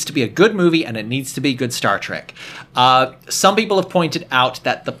say, it needs to be a good movie and it needs to be good Star Trek. Some people have pointed out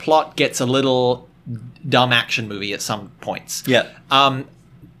that the plot gets a little dumb action movie at some points. Yeah.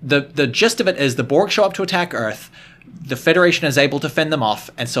 The gist of it is the Borg show up to attack Earth. The Federation is able to fend them off,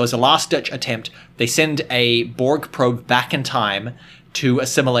 and so as a last-ditch attempt, they send a Borg probe back in time to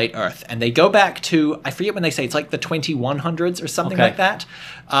assimilate Earth. And they go back to, I forget when they say, it's like the 2100s or something like that.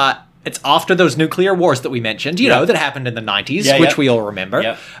 It's after those nuclear wars that we mentioned, you know, that happened in the 90s, which we all remember.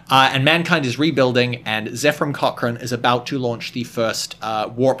 Yeah. And mankind is rebuilding, and Zefram Cochrane is about to launch the first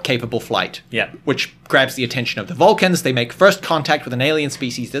warp-capable flight, which grabs the attention of the Vulcans. They make first contact with an alien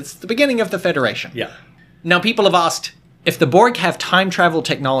species. That's the beginning of the Federation. Yeah. Now, people have asked, if the Borg have time travel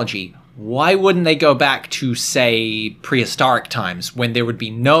technology, why wouldn't they go back to, say, prehistoric times when there would be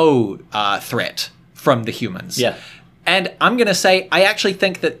no threat from the humans? Yeah. And I'm going to say, I actually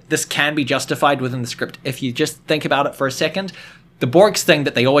think that this can be justified within the script. If you just think about it for a second, the Borg's thing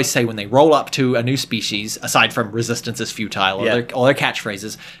that they always say when they roll up to a new species, aside from resistance is futile, all their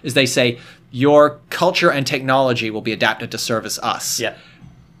catchphrases, is they say, your culture and technology will be adapted to service us. Yeah.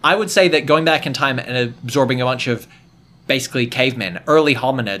 I would say that going back in time and absorbing a bunch of basically cavemen, early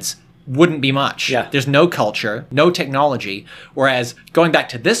hominids, wouldn't be much. Yeah. There's no culture, no technology, whereas going back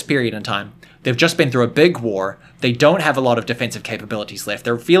to this period in time, they've just been through a big war. They don't have a lot of defensive capabilities left.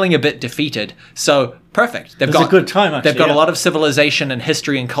 They're feeling a bit defeated. So, perfect. They've got a good time, actually. They've got a lot of civilization and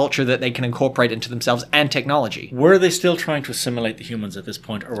history and culture that they can incorporate into themselves and technology. Were they still trying to assimilate the humans at this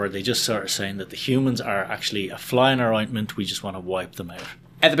point, or were they just sort of saying that the humans are actually a fly in our ointment, we just want to wipe them out?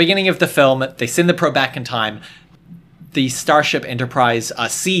 At the beginning of the film, they send the probe back in time. The Starship Enterprise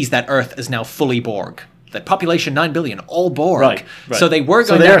sees that Earth is now fully Borg. The population 9 billion, all Borg. Right. So they were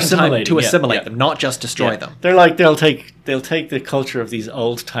going back in time to assimilate them, not just destroy them. They're like they'll take the culture of these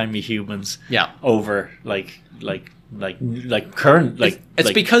old timey humans over current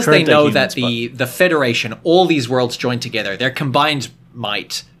it's because they know that the Federation, all these worlds joined together, their combined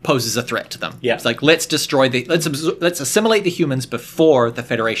might poses a threat to them. Yeah. It's like let's assimilate the humans before the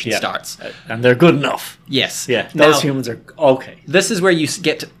Federation starts. And they're good enough. Yes. Yeah. Those humans are okay. This is where you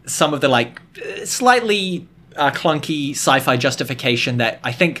get some of the slightly clunky sci-fi justification that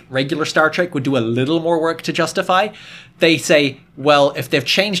I think regular Star Trek would do a little more work to justify. They say, well, if they've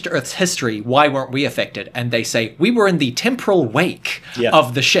changed Earth's history, why weren't we affected? And they say, we were in the temporal wake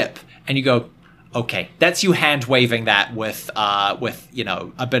of the ship. And you go, okay, that's you hand-waving that with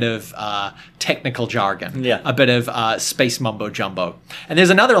a bit of technical jargon, a bit of space mumbo-jumbo. And there's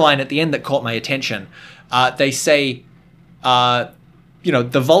another line at the end that caught my attention. They say, the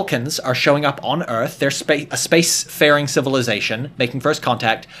Vulcans are showing up on Earth. They're a space-faring civilization, making first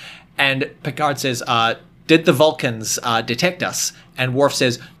contact. And Picard says, did the Vulcans detect us? And Worf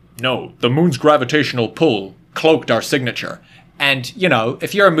says, no, the moon's gravitational pull cloaked our signature. And,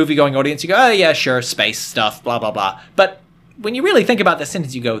 if you're a movie-going audience, you go, oh, yeah, sure, space stuff, blah, blah, blah. But when you really think about this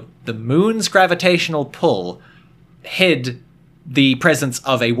sentence, you go, the moon's gravitational pull hid the presence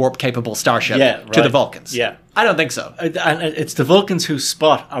of a warp-capable starship to the Vulcans. Yeah. I don't think so. And it's the Vulcans who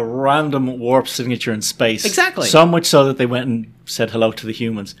spot a random warp signature in space. Exactly. So much so that they went and said hello to the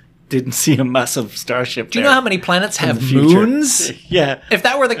humans. Didn't see a massive starship. Do you know how many planets have the future. moons? Yeah. If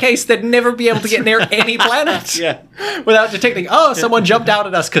that were the case, they'd never be able to get near any planet. Yeah. Without detecting, someone jumped out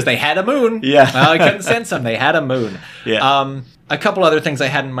at us because they had a moon. Yeah. Well, I couldn't sense them. They had a moon. Yeah. A couple other things I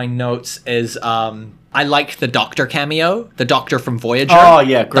had in my notes is I like the Doctor cameo, the Doctor from Voyager. Oh,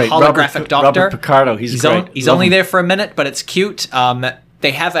 yeah, great. The holographic Doctor. Robert Picardo, he's great. He's only there for a minute, but it's cute.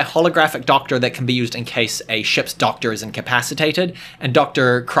 They have a holographic Doctor that can be used in case a ship's Doctor is incapacitated. And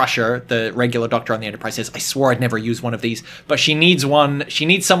Dr. Crusher, the regular Doctor on the Enterprise, says, I swore I'd never use one of these. But she needs one. She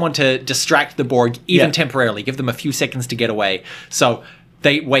needs someone to distract the Borg, even temporarily, give them a few seconds to get away. So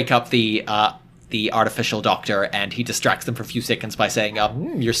they wake up the artificial Doctor, and he distracts them for a few seconds by saying,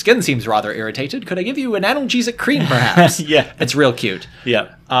 your skin seems rather irritated. Could I give you an analgesic cream, perhaps? Yeah. It's real cute.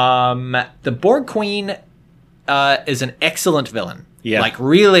 Yeah. The Borg Queen is an excellent villain. Yeah. Like,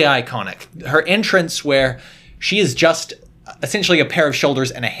 really iconic. Her entrance where she is just essentially a pair of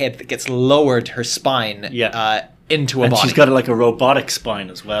shoulders and a head that gets lowered her spine into a body. And she's got like a robotic spine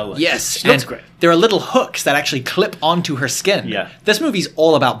as well. Like, yes. She looks and great. there are little hooks that actually clip onto her skin. Yeah. This movie's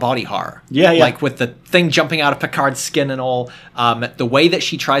all about body horror. Yeah, yeah. Like with the thing jumping out of Picard's skin and all. The way that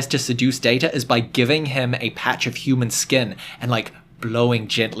she tries to seduce Data is by giving him a patch of human skin and like blowing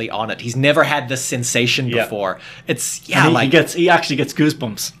gently on it. He's never had this sensation before. It's he actually gets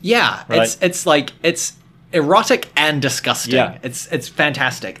goosebumps. Yeah, right? it's erotic and disgusting. Yeah. It's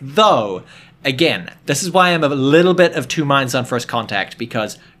fantastic. Though, again, this is why I'm a little bit of two minds on First Contact,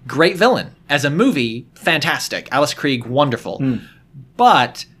 because great villain. As a movie, fantastic. Alice Krige, wonderful.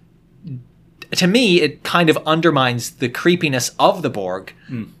 But to me, it kind of undermines the creepiness of the Borg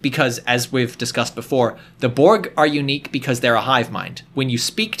because, as we've discussed before, the Borg are unique because they're a hive mind. When you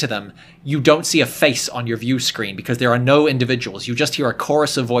speak to them, you don't see a face on your view screen because there are no individuals. You just hear a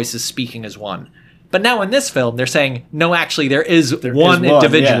chorus of voices speaking as one. But now in this film, they're saying, no, actually, there is one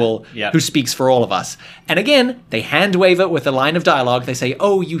individual who speaks for all of us. And again, they hand wave it with a line of dialogue. They say,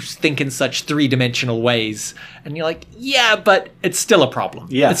 oh, you think in such three-dimensional ways. And you're like, yeah, but it's still a problem.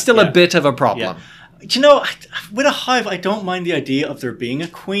 Yeah, it's still a bit of a problem. Yeah. Do you know, with a hive, I don't mind the idea of there being a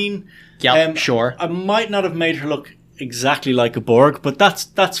queen. Yeah, sure. I might not have made her look exactly like a Borg, but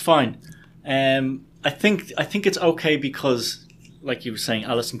that's fine. I think it's okay because, like you were saying,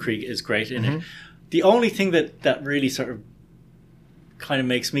 Alison Krige is great in it. The only thing that really sort of kind of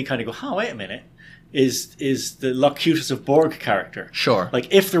makes me kind of go, oh, wait a minute, is the Locutus of Borg character. Sure. Like,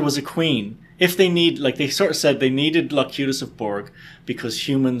 if there was a queen, if they need, like, they sort of said they needed Locutus of Borg because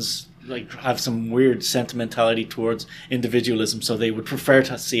humans, like, have some weird sentimentality towards individualism, so they would prefer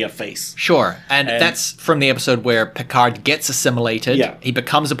to see a face. Sure. And that's from the episode where Picard gets assimilated. Yeah. He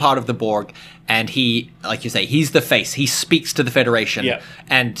becomes a part of the Borg, and he, like you say, he's the face. He speaks to the Federation. Yeah.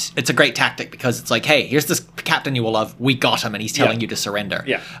 And it's a great tactic because it's like, hey, here's this captain you will love. We got him, and he's telling you to surrender.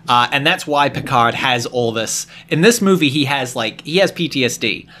 Yeah. And that's why Picard has all this. In this movie, he has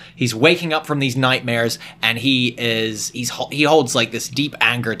PTSD. He's waking up from these nightmares, and he holds like this deep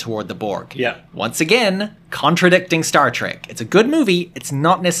anger toward the Borg. Yeah. Once again, contradicting Star Trek. It's a good movie. It's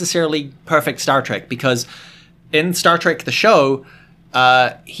not necessarily perfect Star Trek because in Star Trek, the show,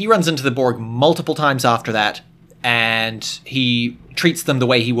 he runs into the Borg multiple times after that, and he treats them the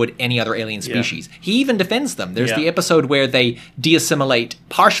way he would any other alien species. Yeah. He even defends them. There's the episode where they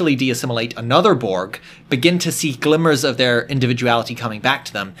partially de-assimilate another Borg, begin to see glimmers of their individuality coming back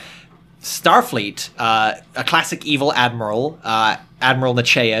to them. Starfleet, a classic evil admiral, Admiral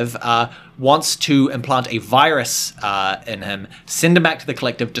Nechayev, wants to implant a virus in him, send him back to the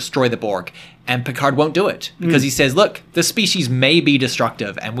collective, destroy the Borg. And Picard won't do it because he says, look, this species may be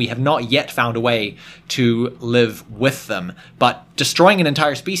destructive and we have not yet found a way to live with them. But destroying an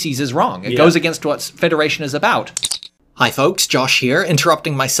entire species is wrong. It goes against what Federation is about. Hi folks, Josh here,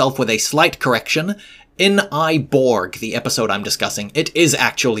 interrupting myself with a slight correction. In I, Borg, the episode I'm discussing, it is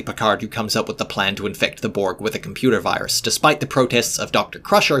actually Picard who comes up with the plan to infect the Borg with a computer virus, despite the protests of Dr.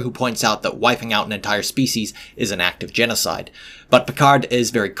 Crusher, who points out that wiping out an entire species is an act of genocide. But Picard is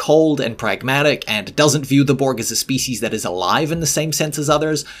very cold and pragmatic, and doesn't view the Borg as a species that is alive in the same sense as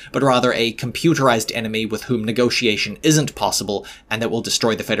others, but rather a computerized enemy with whom negotiation isn't possible, and that will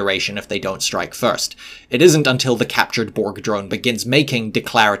destroy the Federation if they don't strike first. It isn't until the captured Borg drone begins making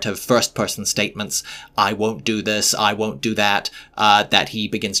declarative first-person statements, I won't do this, I won't do that, that he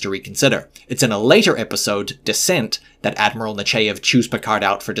begins to reconsider. It's in a later episode, Descent, that Admiral Nechayev chews Picard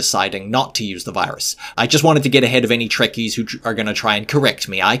out for deciding not to use the virus. I just wanted to get ahead of any Trekkies who are going to try and correct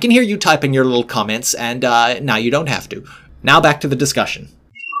me. I can hear you typing your little comments, and now you don't have to. Now back to the discussion.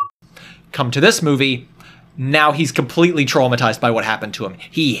 Come to this movie, now he's completely traumatized by what happened to him.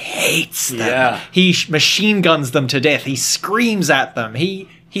 He hates them. Yeah. He machine guns them to death. He screams at them.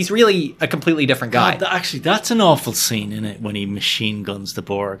 He's really a completely different guy. God, actually, that's an awful scene in it when he machine guns the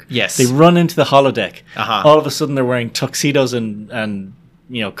Borg. Yes. They run into the holodeck. Uh-huh. All of a sudden, they're wearing tuxedos and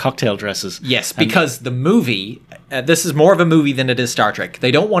cocktail dresses. Yes, because the movie, this is more of a movie than it is Star Trek.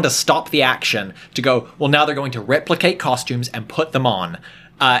 They don't want to stop the action to go, well, now they're going to replicate costumes and put them on.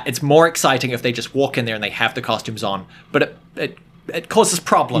 It's more exciting if they just walk in there and they have the costumes on. But it causes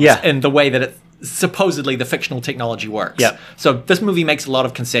problems in the way that supposedly the fictional technology works. Yeah. So this movie makes a lot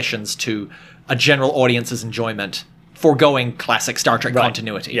of concessions to a general audience's enjoyment, foregoing classic Star Trek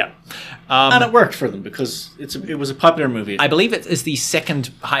continuity. Yeah. And it worked for them because it was a popular movie. I believe it is the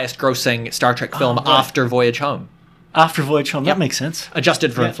second highest grossing Star Trek film after Voyage Home. After Voyage Home, that makes sense.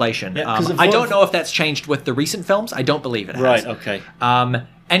 Adjusted for inflation. Yeah, I don't know if that's changed with the recent films. I don't believe it has. Right, okay.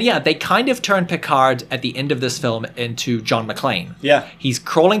 And yeah, they kind of turn Picard at the end of this film into John McClane. Yeah. He's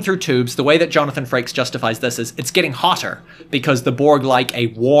crawling through tubes. The way that Jonathan Frakes justifies this is it's getting hotter because the Borg like a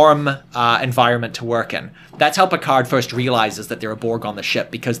warm environment to work in. That's how Picard first realizes that there are Borg on the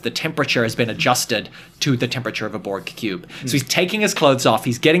ship, because the temperature has been adjusted to the temperature of a Borg cube. So he's taking his clothes off,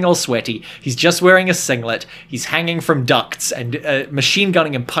 he's getting all sweaty, he's just wearing a singlet, he's hanging from ducts and machine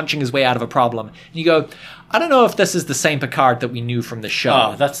gunning and punching his way out of a problem. And you go, I don't know if this is the same Picard that we knew from the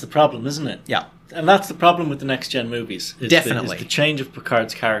show. Oh, that's the problem, isn't it? Yeah. And that's the problem with the Next Gen movies. Definitely. The change of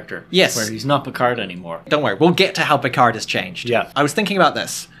Picard's character. Yes. Where he's not Picard anymore. Don't worry, we'll get to how Picard has changed. Yeah. I was thinking about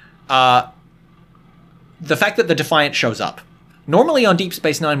this. The fact that the Defiant shows up. Normally on Deep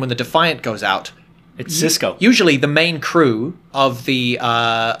Space Nine, when the Defiant goes out, It's Sisko. Usually the main crew of the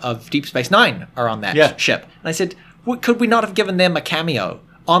of Deep Space Nine are on that ship. And I said, could we not have given them a cameo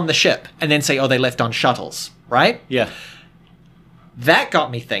on the ship and then say, oh, they left on shuttles, right? Yeah. That got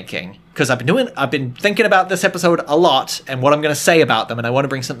me thinking, because I've been thinking about this episode a lot and what I'm going to say about them, and I want to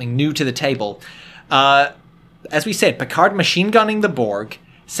bring something new to the table. As we said, Picard machine gunning the Borg,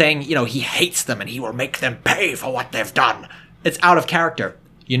 saying, he hates them and he will make them pay for what they've done. It's out of character.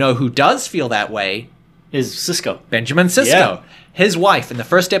 You know who does feel that way? Is Sisko. Benjamin Sisko. Yeah. His wife, in the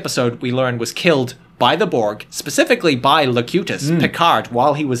first episode, we learned, was killed by the Borg, specifically by Locutus, Picard,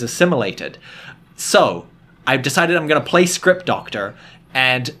 while he was assimilated. So, I've decided I'm going to play Script Doctor,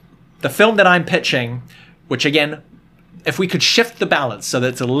 and the film that I'm pitching, which again, if we could shift the balance so that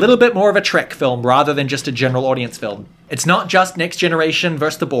it's a little bit more of a Trek film rather than just a general audience film. It's not just Next Generation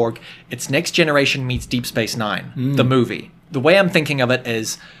versus the Borg, it's Next Generation meets Deep Space Nine, the movie. The way I'm thinking of it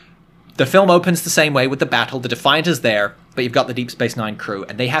is, the film opens the same way with the battle, the Defiant is there, but you've got the Deep Space Nine crew,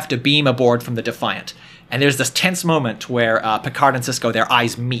 and they have to beam aboard from the Defiant. And there's this tense moment where Picard and Sisko, their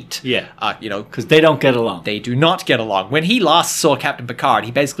eyes meet. Yeah. Because they don't get along. They do not get along. When he last saw Captain Picard,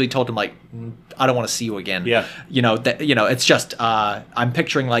 he basically told him, I don't want to see you again. Yeah. It's just, I'm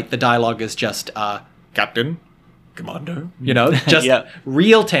picturing, the dialogue is just, Captain, Commander, just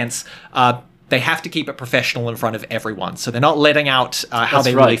real tense. They have to keep it professional in front of everyone. So they're not letting out how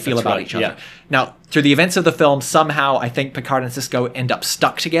they really feel about each other. Yeah. Now, through the events of the film, somehow I think Picard and Sisko end up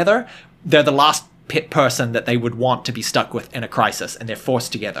stuck together. They're the last person that they would want to be stuck with in a crisis, and they're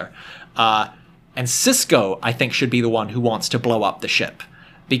forced together. And Sisko, I think, should be the one who wants to blow up the ship.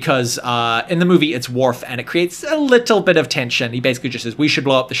 Because in the movie, it's Worf, and it creates a little bit of tension. He basically just says, we should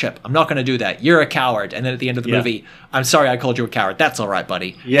blow up the ship. I'm not going to do that. You're a coward. And then at the end of the movie, I'm sorry I called you a coward. That's all right,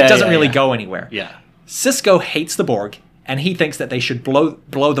 buddy. It doesn't really go anywhere. Yeah. Sisko hates the Borg, and he thinks that they should blow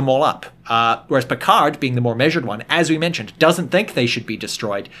them all up. Whereas Picard, being the more measured one, as we mentioned, doesn't think they should be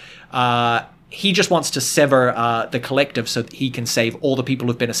destroyed. He just wants to sever the collective so that he can save all the people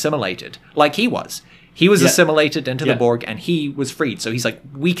who've been assimilated, like he was. He was assimilated into the Borg, and he was freed. So he's like,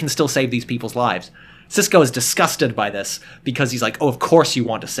 we can still save these people's lives. Sisko is disgusted by this because he's like, oh, of course you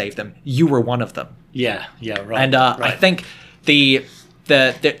want to save them. You were one of them. Yeah, right. And I think the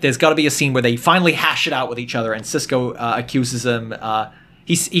there's got to be a scene where they finally hash it out with each other, and Sisko accuses him.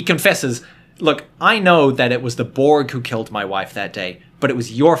 He confesses, "Look, I know that it was the Borg who killed my wife that day, but it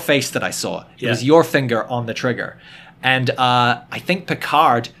was your face that I saw. It was your finger on the trigger." And I think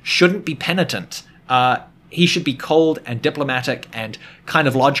Picard shouldn't be penitent. He should be cold and diplomatic and kind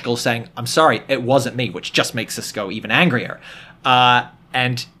of logical, saying, "I'm sorry, it wasn't me," which just makes Sisko even angrier.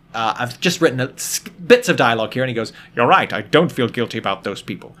 I've just written bits of dialogue here, and he goes, "You're right, I don't feel guilty about those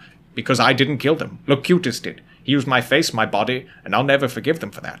people, because I didn't kill them. Locutus did. He used my face, my body, and I'll never forgive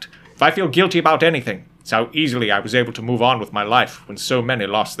them for that. If I feel guilty about anything, it's how easily I was able to move on with my life when so many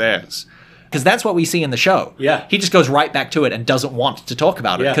lost theirs." Because that's what we see in the show. Yeah. He just goes right back to it and doesn't want to talk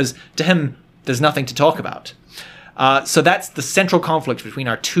about it, Yeah. because to him, there's nothing to talk about. So that's the central conflict between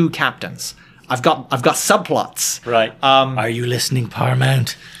our two captains. I've got subplots. Right. Are you listening,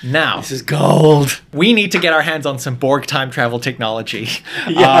 Paramount? Now, This is gold. we need to get our hands on some Borg time travel technology.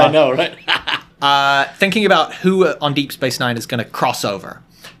 Yeah, I know, right? Thinking about who on Deep Space Nine is going to cross over.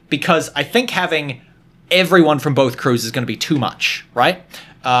 Because I think having everyone from both crews is going to be too much, right?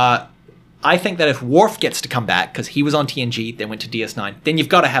 I think that if Worf gets to come back, because he was on TNG, then went to DS9, then you've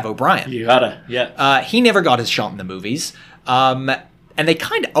got to have O'Brien. You gotta, yeah. He never got his shot in the movies. And they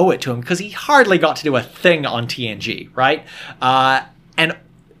kind of owe it to him, because he hardly got to do a thing on TNG, right? And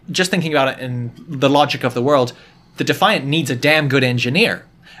just thinking about it in the logic of the world, the Defiant needs a damn good engineer.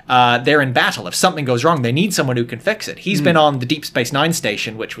 They're in battle. If something goes wrong, they need someone who can fix it. He's been on the Deep Space Nine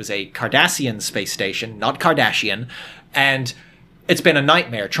station, which was a Cardassian space station, not Kardashian, and it's been a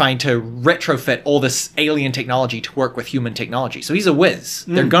nightmare trying to retrofit all this alien technology to work with human technology. So he's a whiz.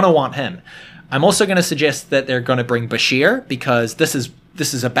 They're going to want him. I'm also going to suggest that they're going to bring Bashir, because this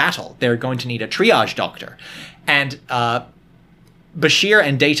is a battle. They're going to need a triage doctor. And Bashir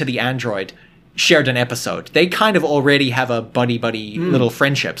and Data the android shared an episode. They kind of already have a buddy-buddy little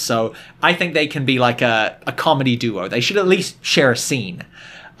friendship. So I think they can be like a comedy duo. They should at least share a scene.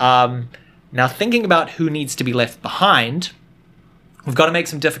 Now, thinking about who needs to be left behind, we've got to make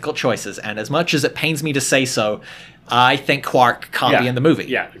some difficult choices. And as much as it pains me to say so, I think Quark can't be in the movie.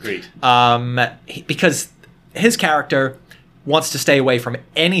 Yeah, agreed. Because his character wants to stay away from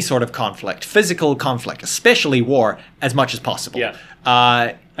any sort of conflict, physical conflict, especially war, as much as possible.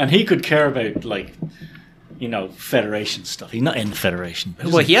 Yeah. And he could care about, like, you know, Federation stuff. He's not in the Federation.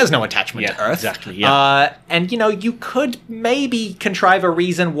 Well, he has no attachment to Earth. Exactly, yeah. And, you know, you could maybe contrive a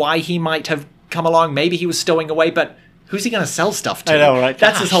reason why he might have come along. Maybe he was stowing away, but who's he going to sell stuff to? I know, right?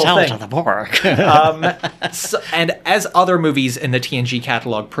 That's his whole sell thing. to the Borg. And as other movies in the TNG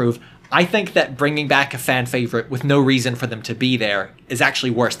catalog prove, I think that bringing back a fan favorite with no reason for them to be there is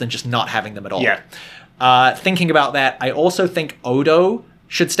actually worse than just not having them at all. Yeah. Thinking about that, I also think Odo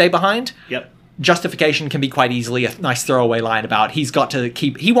should stay behind. Yep. Justification can be quite easily a nice throwaway line about he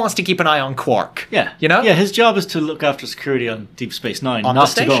wants to keep an eye on Quark. Yeah. You know? Yeah, his job is to look after security on Deep Space Nine, On the not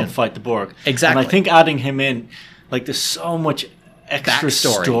to go station. and fight the Borg. Exactly. And I think adding him in, like, there's so much extra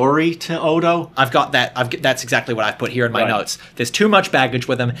Backstory. story to Odo. I've got that. That's exactly what I've put here in my Right. notes. There's too much baggage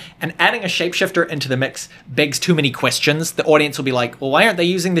with him, and adding a shapeshifter into the mix begs too many questions. The audience will be like, well, why aren't they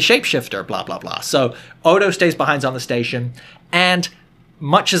using the shapeshifter? Blah, blah, blah. So Odo stays behind on the station, and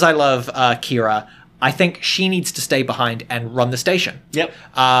much as I love Kira, I think she needs to stay behind and run the station. Yep.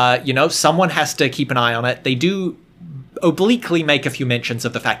 You know, someone has to keep an eye on it. They do obliquely make a few mentions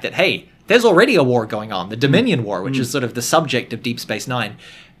of the fact that, hey, there's already a war going on, the Dominion War, which is sort of the subject of Deep Space Nine.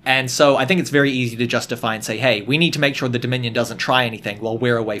 And so I think it's very easy to justify and say, hey, we need to make sure the Dominion doesn't try anything while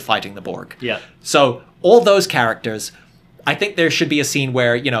we're away fighting the Borg. Yeah. So all those characters, I think there should be a scene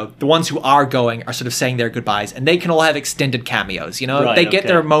where, you know, the ones who are going are sort of saying their goodbyes, and they can all have extended cameos. You know, Right, they get okay.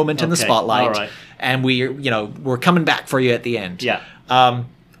 their moment in the Okay, spotlight, all right. and we're coming back for you at the end. Yeah.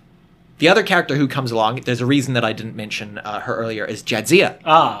 The other character who comes along, there's a reason that I didn't mention her earlier, is Jadzia.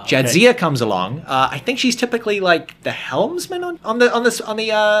 Ah, okay. Jadzia comes along. I think she's typically like the helmsman on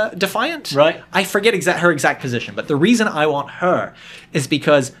the Defiant. Right. I forget her exact position, but the reason I want her is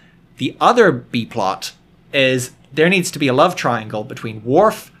because the other B plot is there needs to be a love triangle between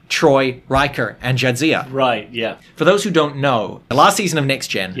Worf, Troy, Riker, and Jadzia. Right, yeah. For those who don't know, the last season of Next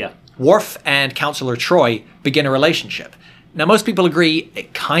Gen, Yeah. Worf and Counselor Troy begin a relationship. Now, most people agree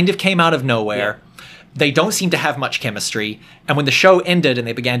it kind of came out of nowhere. They don't seem to have much chemistry. And when the show ended and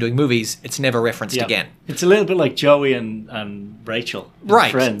they began doing movies, it's never referenced Yeah. again. It's a little bit like Joey and Rachel. in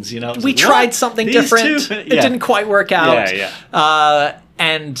Right. Friends, you know. It's We like, tried what? something These different. two? It Yeah. didn't quite work out. Yeah.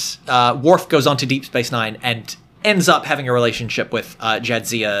 And Worf goes on to Deep Space Nine and ends up having a relationship with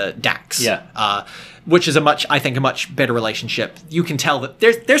Jadzia Dax. Yeah. Which is I think, a much better relationship. You can tell that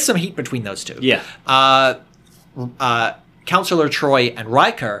there's some heat between those two. Yeah. Counselor Troy and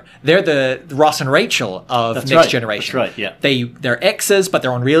Riker, they're the Ross and Rachel of That's Next right. Generation. That's right, yeah. They're exes, but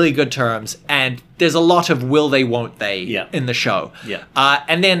they're on really good terms, and there's a lot of will they, won't they Yeah. in the show. Yeah.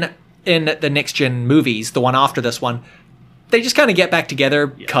 And then in the Next Gen movies, the one after this one, they just kind of get back together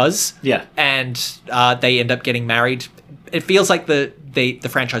because, Yeah. and they end up getting married. It feels like the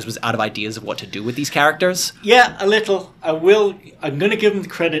franchise was out of ideas of what to do with these characters. Yeah, a little. I'm going to give them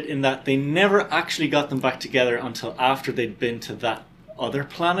credit in that they never actually got them back together until after they'd been to that other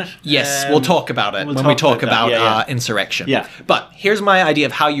planet. Yes, we'll talk about it we'll when we talk that. about Yeah. Insurrection. Yeah. But here's my idea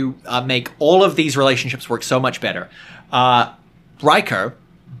of how you make all of these relationships work so much better. Riker,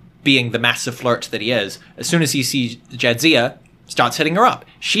 being the massive flirt that he is, as soon as he sees Jadzia, starts hitting her up.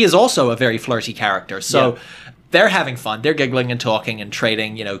 She is also a very flirty character. So they're having fun. They're giggling and talking and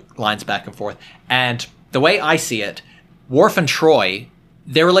trading, lines back and forth. And the way I see it, Worf and Troy,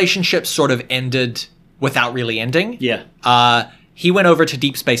 their relationship sort of ended without really ending. Yeah. He went over to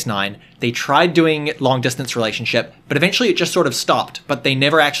Deep Space Nine. They tried doing long distance relationship, but eventually it just sort of stopped. But they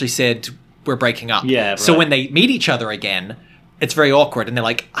never actually said we're breaking up. Yeah, So right. when they meet each other again, it's very awkward, and they're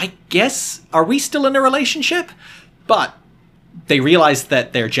like, "I guess, are we still in a relationship?" But they realize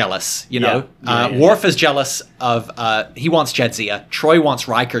that they're jealous. Yeah, Worf is jealous of. He wants Jadzia. Troy wants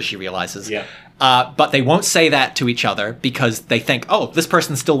Riker. She realizes. Yeah. But they won't say that to each other because they think, oh, this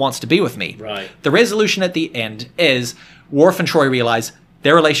person still wants to be with me. Right. The resolution at the end is Worf and Troy realize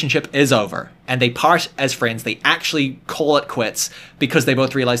their relationship is over and they part as friends. They actually call it quits because they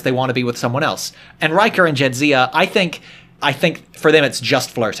both realize they want to be with someone else. And Riker and Jadzia, I think for them it's just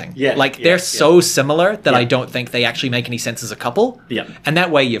flirting. Yeah, They're so similar that Yeah. I don't think they actually make any sense as a couple. Yeah. And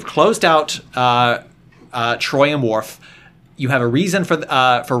that way you've closed out Troy and Worf. You have a reason for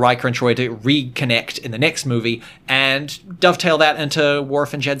Riker and Troy to reconnect in the next movie and dovetail that into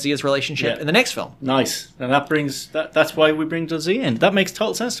Worf and Jadzia's relationship Yeah. in the next film. Nice. And that's why we bring Jadzia in. That makes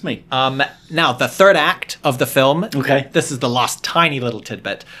total sense to me. Now, the third act of the film, Okay. this is the last tiny little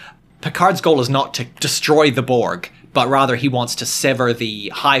tidbit. Picard's goal is not to destroy the Borg, but rather he wants to sever the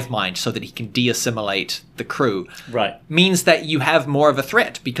hive mind so that he can de-assimilate the crew. Right. Means that you have more of a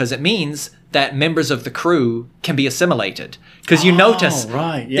threat because it means that members of the crew can be assimilated. Because you notice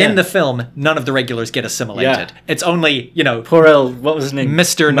right, yeah. in the film, none of the regulars get assimilated. Yeah. It's only, Poor what was his name?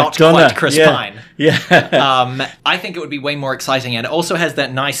 Mr. Not McDonough. Quite Chris Yeah. Pine. Yeah. I think it would be way more exciting, and it also has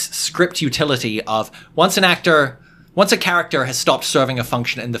that nice script utility of once a character has stopped serving a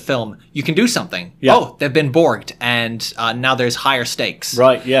function in the film, you can do something. Yeah. Oh, they've been Borged, and now there's higher stakes.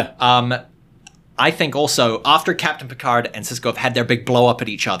 Right, yeah. I think also, after Captain Picard and Sisko have had their big blow up at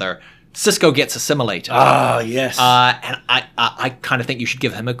each other, Sisko gets assimilated. Yes. And I kind of think you should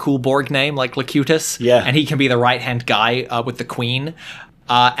give him a cool Borg name like Locutus. Yeah. And he can be the right-hand guy with the Queen.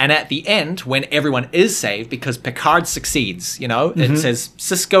 And at the end, when everyone is saved, because Picard succeeds, it says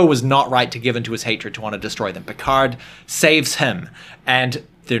Sisko was not right to give into his hatred to want to destroy them. Picard saves him. And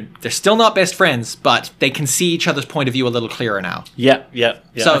they're still not best friends, but they can see each other's point of view a little clearer now. Yeah.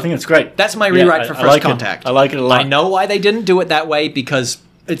 So I think it's great. That's my rewrite for I First like it. Contact. I like it a lot. I know why they didn't do it that way because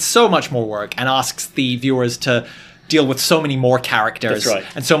it's so much more work and asks the viewers to deal with so many more characters That's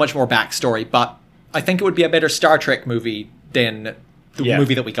right. and so much more backstory. But I think it would be a better Star Trek movie than the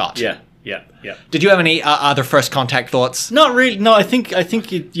movie that we got. Yeah. Did you have any other First Contact thoughts? Not really. No, I think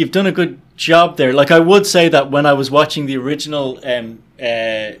you've done a good job there. Like I would say that when I was watching the original,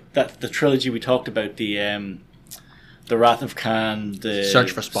 the trilogy we talked about, the Wrath of Khan, the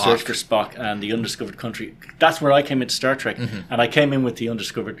Search for Spock, and the Undiscovered Country. That's where I came into Star Trek, and I came in with the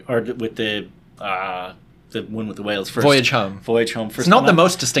Undiscovered with the one with the whales first. Voyage Home. Voyage Home first. It's not And the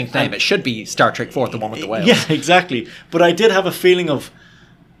most distinct name. It should be Star Trek 4, the one with the whales. Yeah, exactly. But I did have a feeling of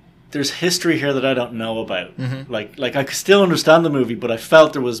there's history here that I don't know about. Like I could still understand the movie, but I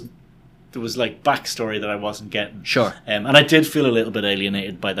felt there was like backstory that I wasn't getting. Sure. And I did feel a little bit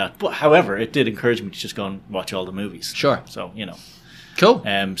alienated by that. But however, it did encourage me to just go and watch all the movies. Sure. So Cool.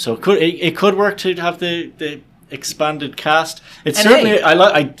 so it could work to have the expanded cast. It's And certainly hey-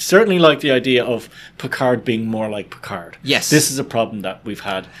 I certainly like the idea of Picard being more like Picard. Yes. This is a problem that we've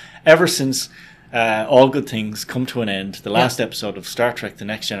had ever since All Good Things Come to an End, the last episode of Star Trek The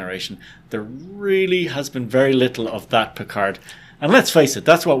Next Generation. There really has been very little of that Picard. And let's face it,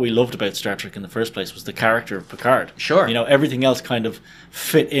 that's what we loved about Star Trek in the first place, was the character of Picard. Sure. Everything else kind of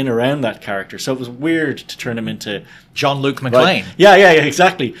fit in around that character. So it was weird to turn him into Jean-Luc Right. McLean. Yeah,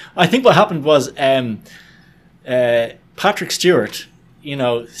 exactly. I think what happened was Patrick Stewart,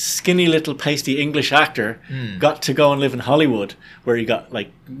 skinny little pasty English actor, got to go and live in Hollywood, where he got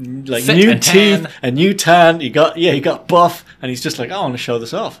like Fit new and teeth, tan. a new tan. He got buff, and he's just like, I want to show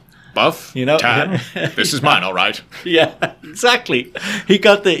this off. Buff, You know? tan. This is mine, all right. Yeah, exactly. He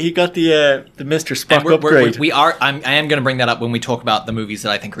got the Mr. Spock And upgrade. I am going to bring that up when we talk about the movies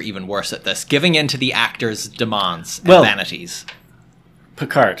that I think are even worse at this, giving in to the actors' demands and Well, vanities.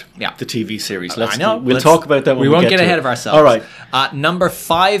 Picard, Yeah. the TV series. I know. We'll Let's- talk about that when we won't get get to ahead it. of ourselves. All right. Number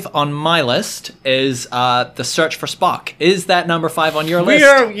 5 on my list is The Search for Spock. Is that number 5 on your list?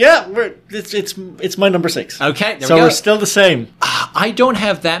 It's my number 6. Okay, there so we go. we're still the same. I don't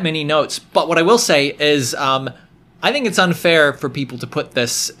have that many notes, but what I will say is I think it's unfair for people to put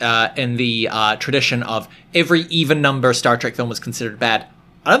this in the tradition of every even number Star Trek film was considered bad.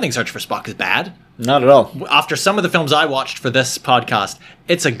 I don't think Search for Spock is bad. Not at all. After some of the films I watched for this podcast,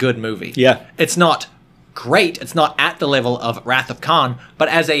 it's a good movie. Yeah. It's not great. It's not at the level of Wrath of Khan, but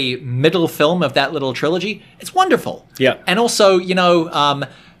as a middle film of that little trilogy, it's wonderful. Yeah. And also, the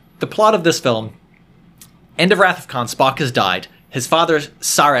plot of this film, end of Wrath of Khan, Spock has died. His father,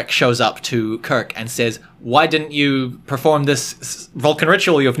 Sarek, shows up to Kirk and says, why didn't you perform this Vulcan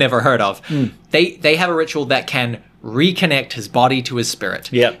ritual you've never heard of? They have a ritual that can reconnect his body to his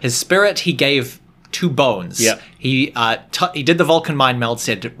spirit. Yeah. His spirit he gave 2 bones. Yeah. He did the Vulcan mind meld,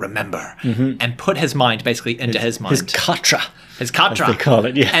 said remember, and put his mind basically into his mind. His Katra. His Katra. As they call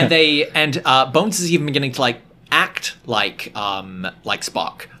it, yeah. And Bones is even beginning to act like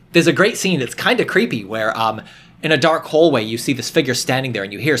Spock. There's a great scene that's kind of creepy where in a dark hallway you see this figure standing there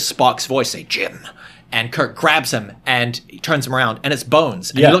and you hear Spock's voice say Jim. And Kirk grabs him and he turns him around and it's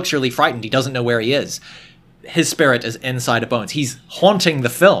Bones. And Yeah. he looks really frightened. He doesn't know where he is. His spirit is inside of Bones. He's haunting the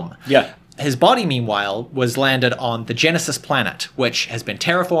film. Yeah. His body, meanwhile, was landed on the Genesis planet, which has been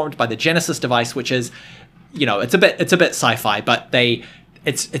terraformed by the Genesis device, which is, it's a bit sci-fi, but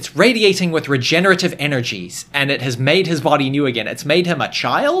it's radiating with regenerative energies, and it has made his body new again. It's made him a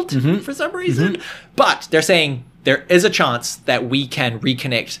child for some reason, but they're saying there is a chance that we can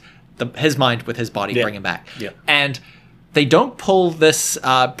reconnect his mind with his body, Yeah. bring him back, Yeah. and they don't pull this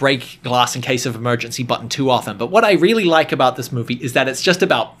break glass in case of emergency button too often. But what I really like about this movie is that it's just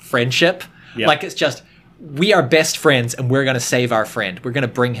about friendship. Yeah. It's just, we are best friends and we're going to save our friend. It's going to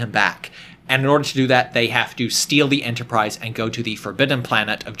bring him back. And in order to do that, they have to steal the Enterprise and go to the forbidden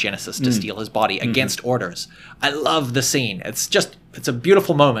planet of Genesis to steal his body against orders. I love the scene. It's a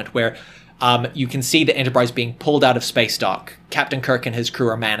beautiful moment where you can see the Enterprise being pulled out of space dock. Captain Kirk and his crew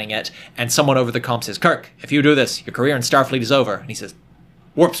are manning it, and someone over the comm says, Kirk, if you do this, your career in Starfleet is over. And he says,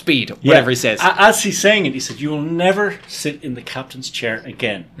 warp speed, whatever he says. As he's saying it, he said, you will never sit in the captain's chair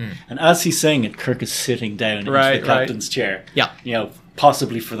again. And as he's saying it, Kirk is sitting down into Right, the right. captain's chair. Yeah.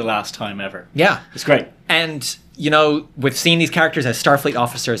 Possibly for the last time ever. Yeah. It's great. And, we've seen these characters as Starfleet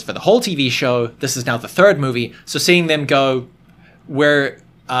officers for the whole TV show. This is now the 3rd movie. So seeing them go where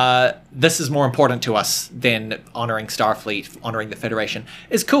this is more important to us than honoring Starfleet, honoring the Federation,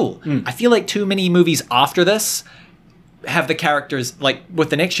 is cool. I feel like too many movies after this have the characters,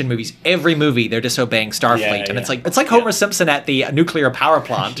 with the next gen movies, every movie they're disobeying Starfleet. Yeah, and yeah. it's like Homer Simpson at the nuclear power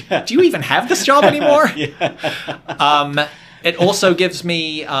plant. Do you even have this job anymore? It also gives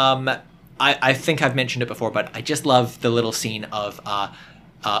me, I think I've mentioned it before, but I just love the little scene of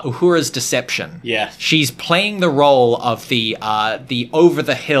Uhura's deception. Yeah. She's playing the role of the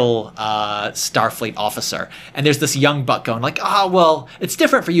over-the-hill Starfleet officer. And there's this young buck going well, it's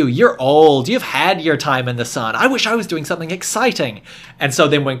different for you. You're old. You've had your time in the sun. I wish I was doing something exciting. And so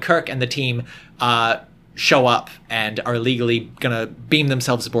then when Kirk and the team show up and are legally gonna beam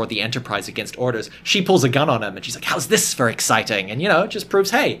themselves aboard the Enterprise against orders, she pulls a gun on him and she's like, how's this for exciting? And it just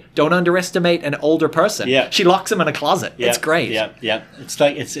proves, hey, don't underestimate an older person. Yeah. She locks him in a closet. It's great. Yeah. It's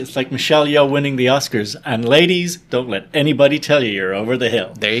like Michelle Yeoh winning the Oscars. And ladies, don't let anybody tell you you're over the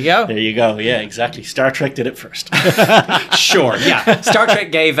hill. There you go. There you go. Yeah, exactly. Star Trek did it first. Sure, yeah. Star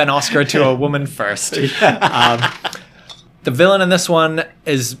Trek gave an Oscar to a woman first. The villain in this one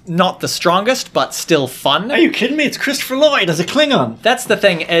is not the strongest, but still fun. Are you kidding me? It's Christopher Lloyd as a Klingon. That's the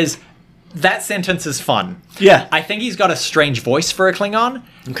thing, is that sentence is fun. Yeah. I think he's got a strange voice for a Klingon.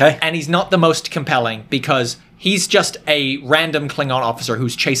 Okay. And he's not the most compelling because he's just a random Klingon officer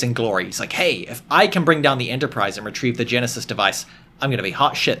who's chasing glory. He's like, hey, if I can bring down the Enterprise and retrieve the Genesis device, I'm going to be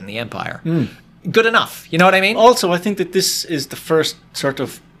hot shit in the Empire. Good enough. You know what I mean? Also, I think that this is the first sort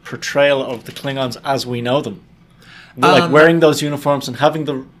of portrayal of the Klingons as we know them. Wearing those uniforms and having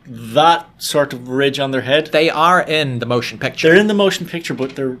that sort of ridge on their head. They are in the motion picture. They're in the motion picture,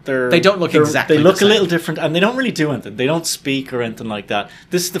 but They don't look exactly They look the a little same. different, and they don't really do anything. They don't speak or anything like that.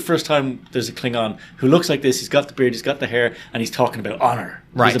 This is the first time there's a Klingon who looks like this. He's got the beard, he's got the hair, and he's talking about honor.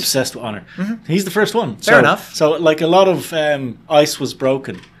 Right. He's obsessed with honor. He's the first one. Fair enough. So, a lot of ice was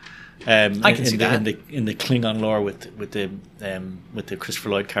broken. I can see that. in the Klingon lore with the Christopher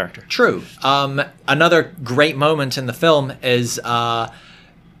Lloyd character. True. Another great moment in the film is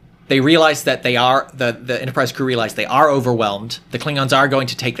they realize that the Enterprise crew realize they are overwhelmed. The Klingons are going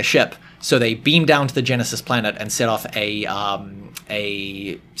to take the ship, so they beam down to the Genesis planet and set off a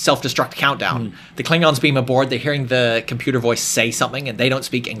self-destruct countdown. The Klingons beam aboard. They're hearing the computer voice say something, and they don't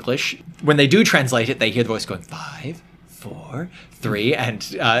speak English. When they do translate it, they hear the voice going 5, 4, 3, and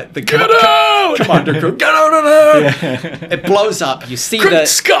the commander crew, get out of there! It blows up. You see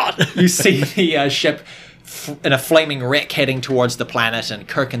you see the ship in a flaming wreck heading towards the planet, and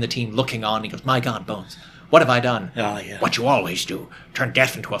Kirk and the team looking on. He goes, "My God, Bones, what have I done?" Oh, yeah. "What you always do, turn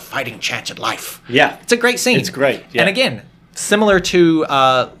death into a fighting chance at life." Yeah. It's a great scene. It's great, yeah. And again, similar to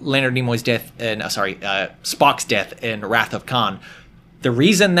Leonard Nimoy's death in Spock's death in Wrath of Khan. The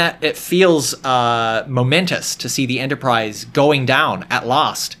reason that it feels momentous to see the Enterprise going down at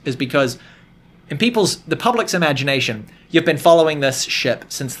last is because in the public's imagination, you've been following this ship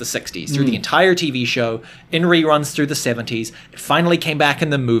since the 60s, through the entire TV show, in reruns through the 70s. It finally came back in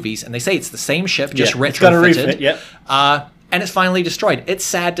the movies, and they say it's the same ship, just retrofitted. It's got a refit, and it's finally destroyed. It's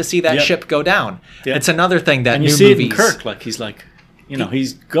sad to see that ship go down. Yeah. It's another thing that And you new see movies... it in Kirk, like he's like,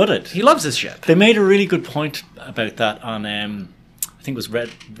 he's gutted. He loves his ship. They made a really good point about that on, I think it was Red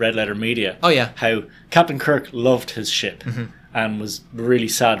Letter Media. Oh, yeah. How Captain Kirk loved his ship and was really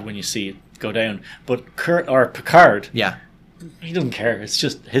sad when you see it go down. But Picard, he doesn't care. It's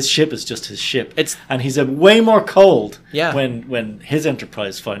just his ship is just his ship. And he's way more cold when his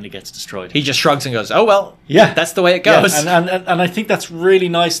Enterprise finally gets destroyed. He just shrugs and goes, "Oh well, yeah, that's the way it goes." Yeah. And I think that's really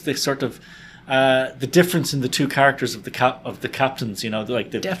nice. The sort of the difference in the two characters of the captains.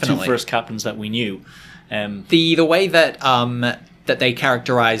 Like the two first captains that we knew. The way that that they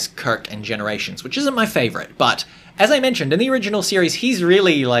characterize Kirk in Generations, which isn't my favorite, but as I mentioned, in the original series, he's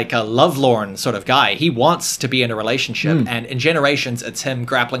really like a lovelorn sort of guy. He wants to be in a relationship, and in Generations, it's him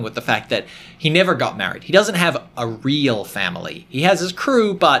grappling with the fact that he never got married. He doesn't have a real family. He has his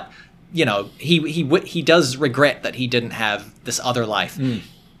crew, but, he does regret that he didn't have this other life.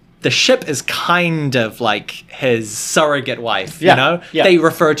 The ship is kind of like his surrogate wife, Yeah. They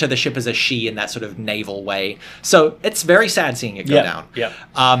refer to the ship as a she in that sort of naval way. So it's very sad seeing it go down. Yeah.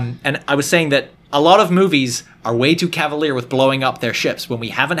 And I was saying that a lot of movies are way too cavalier with blowing up their ships. When we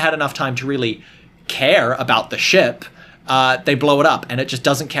haven't had enough time to really care about the ship, they blow it up, and it just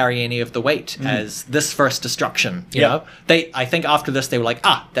doesn't carry any of the weight as this first destruction. You know, I think after this they were like,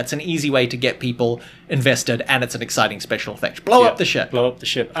 that's an easy way to get people invested, and it's an exciting special effect. Blow up the ship. Blow up the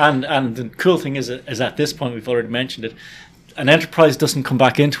ship. And the cool thing is at this point, we've already mentioned it, an Enterprise doesn't come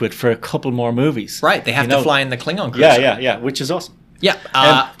back into it for a couple more movies. Right, they have to fly in the Klingon cruiser. Yeah, which is awesome.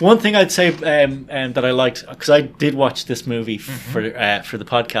 Yeah. One thing I'd say that I liked, because I did watch this movie for the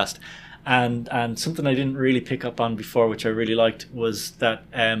podcast, and something I didn't really pick up on before, which I really liked, was that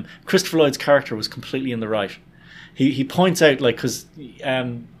Christopher Lloyd's character was completely in the right. He points out, like, because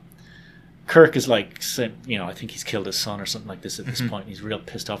Kirk is like, I think he's killed his son or something like this at this point. He's real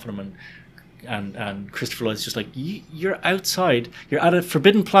pissed off at him, and Christopher Lloyd's just like, you're outside, you're at a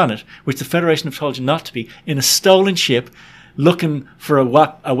forbidden planet, which the Federation have told you not to be, in a stolen ship, looking for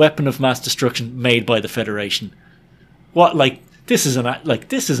a weapon of mass destruction made by the Federation. What, like, this is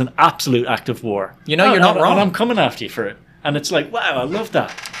an absolute act of war. You're not wrong. And I'm coming after you for it. And it's like, wow, I love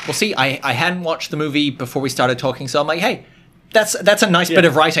that. Well, see, I hadn't watched the movie before we started talking, so I'm like, hey, that's a nice bit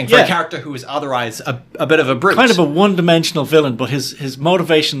of writing for a character who is otherwise a bit of a brute. Kind of a one-dimensional villain, but his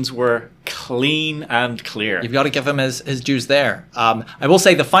motivations were clean and clear. You've got to give him his dues there. I will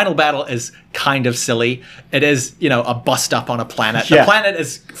say the final battle is kind of silly. It is, a bust-up on a planet. The planet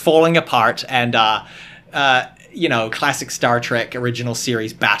is falling apart, and classic Star Trek original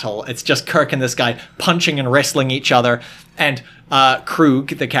series battle. It's just Kirk and this guy punching and wrestling each other, and Krug,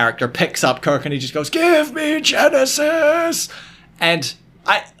 the character, picks up Kirk and he just goes, "Give me Genesis!" And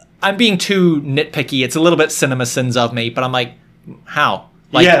I'm being too nitpicky. It's a little bit cinema sins of me, but I'm like, how?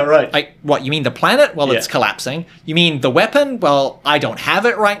 Like, yeah, right. Like, what, you mean the planet? Well, it's collapsing. You mean the weapon? Well, I don't have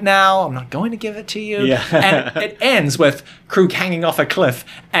it right now. I'm not going to give it to you. Yeah. And it ends with Krug hanging off a cliff,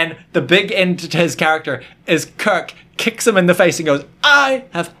 and the big end to his character is Kirk kicks him in the face and goes, "I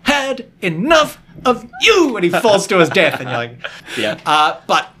have had enough of you," and he falls to his death. And you're like,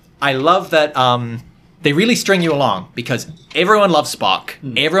 but I love that they really string you along, because everyone loves Spock.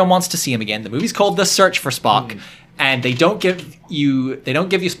 Everyone wants to see him again. The movie's called The Search for Spock. And they don't give you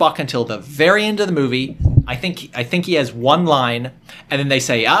Spock until the very end of the movie. I think he has one line, and then they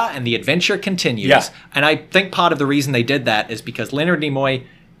say, and the adventure continues. Yeah. And I think part of the reason they did that is because Leonard Nimoy,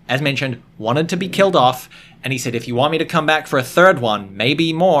 as mentioned, wanted to be killed off, And he said, if you want me to come back for a third one,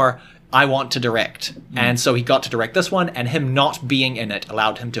 maybe more, I want to direct. And so he got to direct this one, and him not being in it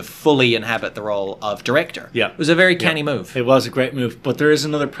allowed him to fully inhabit the role of director. Yeah. It was a very canny move. It was a great move, but there is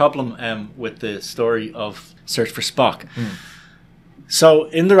another problem with the story of Search for Spock. So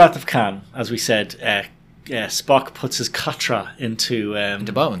in The Wrath of Khan, as we said, Spock puts his Katra into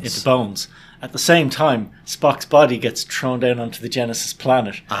Bones. At the same time, Spock's body gets thrown down onto the Genesis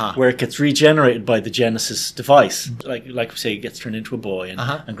planet, where it gets regenerated by the Genesis device. Like we say, he gets turned into a boy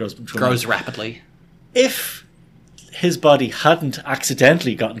and grows into a man. Rapidly. If his body hadn't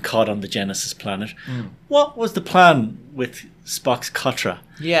accidentally gotten caught on the Genesis planet, what was the plan with Spock's Katra?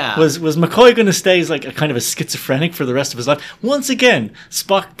 Yeah. Was McCoy going to stay as like a kind of a schizophrenic for the rest of his life? Once again,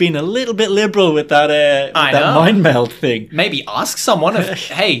 Spock being a little bit liberal with that mind meld thing. Maybe ask someone if,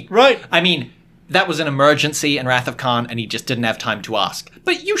 hey, right. I mean, that was an emergency in Wrath of Khan, and he just didn't have time to ask.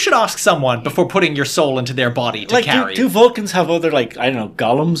 But you should ask someone before putting your soul into their body to carry. Do Vulcans have other, like, I don't know,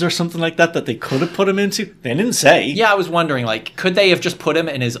 golems or something like that they could have put him into? They didn't say. Yeah, I was wondering, like, could they have just put him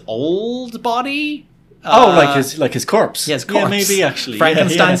in his old body? Like his corpse. Yeah, his corpse. Yeah, maybe actually.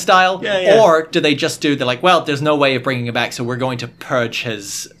 Frankenstein style? Yeah. Or do they just do, they're like, well, there's no way of bringing him back, so we're going to purge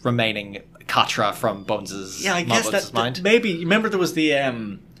his remaining Katra from Bones's mind? Maybe. Remember there was the I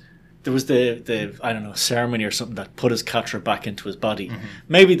don't know, ceremony or something that put his Katra back into his body.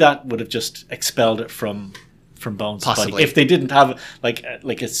 Maybe that would have just expelled it from Bones' Possibly. body if they didn't have like a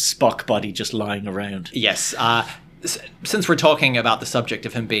Spock body just lying around. Yes. Since we're talking about the subject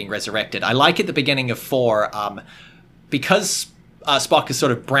of him being resurrected, I like at the beginning of 4, because Spock is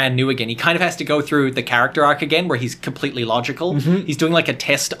sort of brand new again, he kind of has to go through the character arc again where he's completely logical. He's doing like a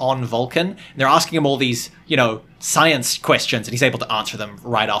test on Vulcan, and they're asking him all these, science questions, and he's able to answer them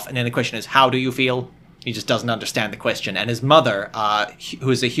right off. And then the question is, how do you feel? He just doesn't understand the question. And his mother,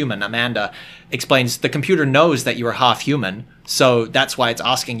 who is a human, Amanda, explains the computer knows that you are half human, so that's why it's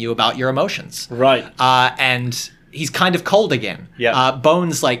asking you about your emotions. Right. And he's kind of cold again. Yeah.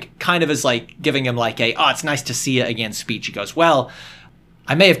 Bones kind of is giving him it's nice to see you again speech. He goes, well,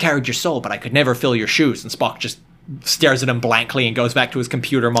 I may have carried your soul, but I could never fill your shoes. And Spock just stares at him blankly and goes back to his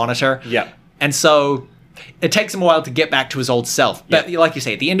computer monitor. Yeah. And so it takes him a while to get back to his old self. But like you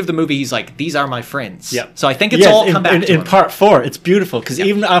say, at the end of the movie, he's like, these are my friends. Yeah. So I think it's all come back to him. In part 4, it's beautiful, because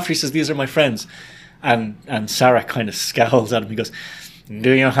even after he says, these are my friends, and Sarah kind of scowls at him, he goes,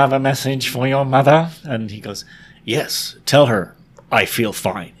 do you have a message for your mother? And he goes, yes, tell her I feel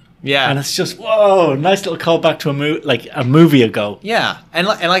fine. Yeah. And it's just, whoa, nice little callback to a movie ago. Yeah. And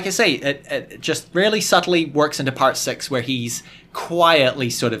like I say, it just really subtly works into part 6 where he's quietly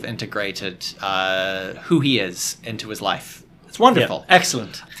sort of integrated who he is into his life. It's wonderful. Yeah,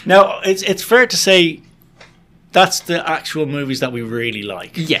 excellent. Now, it's fair to say that's the actual movies that we really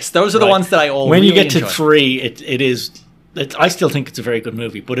like. Yes, those are the ones that I all When really you get to enjoy. 3, it is... I still think it's a very good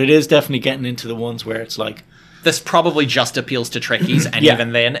movie, but it is definitely getting into the ones where it's like... This probably just appeals to Trekkies, and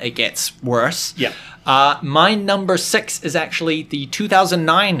even then, it gets worse. Yeah. My number 6 is actually the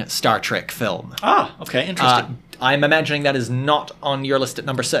 2009 Star Trek film. Ah, okay, interesting. I'm imagining that is not on your list at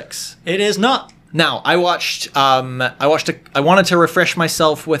number 6. It is not. Now, I wanted to refresh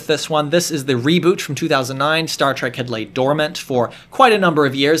myself with this one. This is the reboot from 2009. Star Trek had laid dormant for quite a number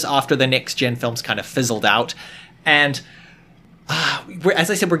of years after the next gen films kind of fizzled out. And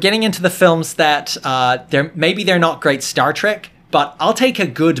as I said, we're getting into the films that they're not great Star Trek, but I'll take a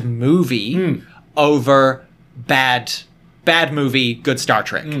good movie over bad movie, good Star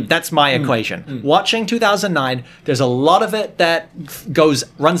Trek. That's my equation. Watching 2009, there's a lot of it that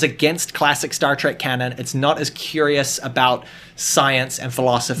runs against classic Star Trek canon. It's not as curious about science and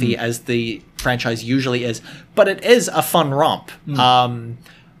philosophy as the franchise usually is, but it is a fun romp.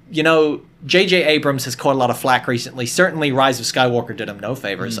 J.J. Abrams has caught a lot of flack recently. Certainly Rise of Skywalker did him no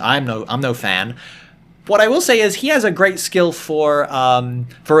favors. I'm no fan. What I will say is he has a great skill for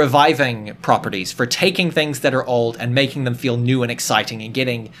reviving properties, for taking things that are old and making them feel new and exciting and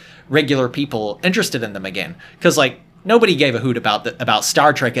getting regular people interested in them again. Because nobody gave a hoot about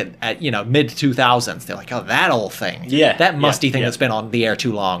Star Trek at mid 2000s. They're like, oh, that old thing, that musty thing that's been on the air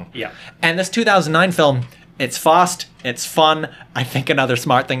too long. Yeah. And this 2009 film, it's fast, it's fun. I think another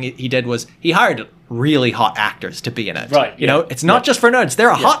smart thing he did was he hired really hot actors to be in it. Right. It's not just for nerds.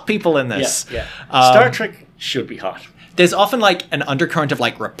 There are hot people in this. Yeah. Star Trek should be hot. There's often an undercurrent of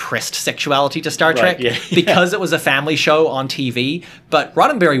repressed sexuality to Star Trek because it was a family show on TV. But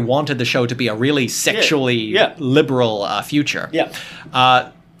Roddenberry wanted the show to be a really sexually liberal future. Yeah.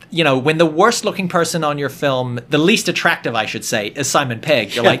 When the worst looking person on your film, the least attractive, I should say, is Simon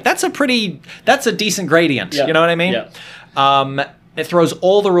Pegg, you're like, that's a decent gradient. Yeah. You know what I mean? Yeah. It throws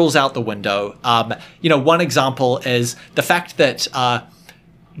all the rules out the window. One example is the fact that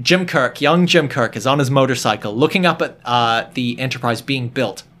Jim Kirk, young Jim Kirk, is on his motorcycle looking up at the Enterprise being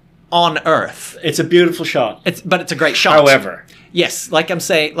built on Earth. It's a beautiful shot. But it's a great shot. However, yes, like I've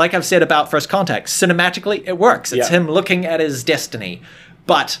said about First Contact, cinematically it works. It's him looking at his destiny.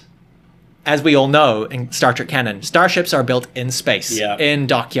 But as we all know in Star Trek canon, starships are built in space, in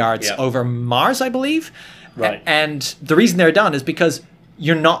dockyards over Mars, I believe. Right. And the reason they're done is because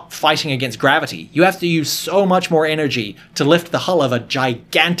you're not fighting against gravity. You have to use so much more energy to lift the hull of a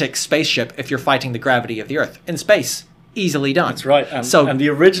gigantic spaceship if you're fighting the gravity of the Earth. In space, easily done. That's right. And the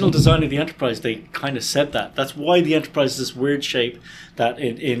original design of the Enterprise, they kind of said that. That's why the Enterprise is this weird shape that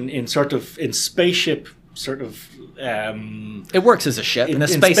in spaceship sort of... it works as a ship in a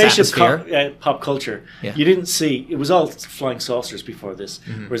space atmosphere. Pop culture. Yeah. You didn't see... It was all flying saucers before this.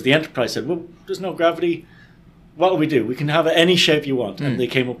 Mm-hmm. Whereas the Enterprise said, well, there's no gravity. What will we do? We can have any shape you want. And they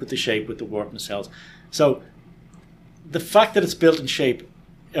came up with the shape with the warp nacelles. So the fact that it's built in shape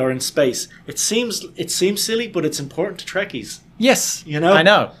or in space, it seems silly, but it's important to Trekkies. Yes. I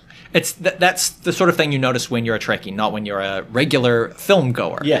know. That's the sort of thing you notice when you're a Trekkie, not when you're a regular film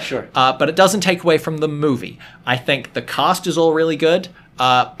goer. Yeah, sure. But it doesn't take away from the movie. I think the cast is all really good.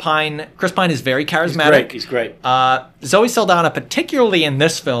 Chris Pine is very charismatic. He's great. Zoe Saldana, particularly in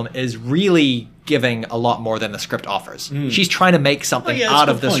this film, is really giving a lot more than the script offers. She's trying to make something out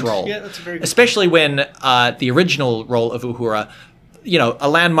of this role. Yeah, that's a very good Especially when the original role of Uhura, a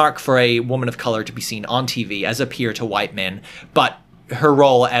landmark for a woman of color to be seen on TV as a peer to white men, but her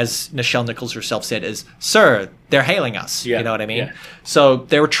role, as Nichelle Nichols herself said, is, "Sir, they're hailing us." Yeah, you know what I mean? yeah. So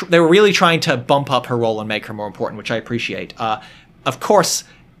they were really trying to bump up her role and make her more important, which I appreciate. Of course,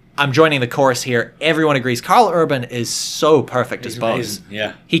 I'm joining the chorus here. Everyone agrees Carl Urban is so perfect as Bones. amazing,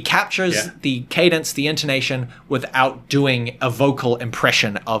 yeah. He captures the cadence, the intonation, without doing a vocal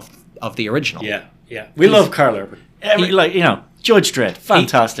impression of the original. Yeah. We love Carl Urban. Judge Dredd,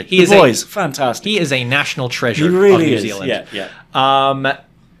 fantastic. He is fantastic. He is a national treasure He really of New is. Zealand. Yeah.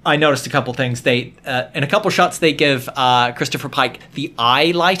 I noticed a couple things. They in a couple shots they give Christopher Pike the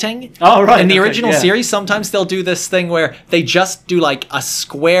eye lighting. Oh, right. In the okay, original series, sometimes they'll do this thing where they just do like a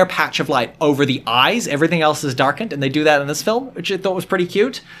square patch of light over the eyes. Everything else is darkened, and they do that in this film, which I thought was pretty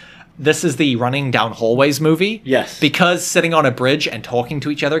cute. This is the running down hallways movie. Yes. Because sitting on a bridge and talking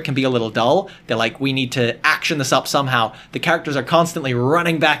to each other can be a little dull. They're like, we need to action this up somehow. The characters are constantly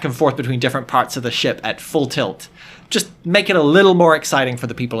running back and forth between different parts of the ship at full tilt. Just make it a little more exciting for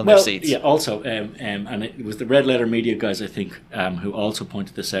the people in their seats. Yeah, also, and it was the Red Letter Media guys, I think, who also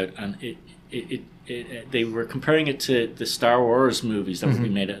pointed this out. And they were comparing it to the Star Wars movies that were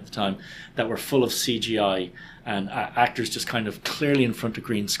being made at the time that were full of CGI and actors just kind of clearly in front of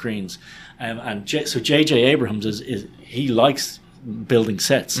green screens. So J.J. Abrams he likes building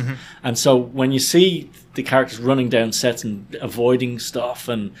sets. And so when you see the characters running down sets and avoiding stuff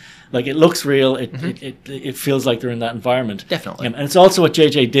and like it looks real, it feels like they're in that environment. Definitely. And it's also what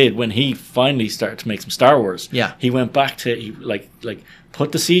J.J. did when he finally started to make some Star Wars. Yeah. He went back to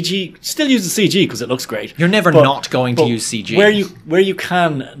put the CG, still use the CG because it looks great. You're never not going to use CG. Where you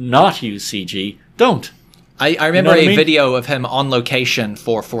can not use CG, don't. I remember a video of him on location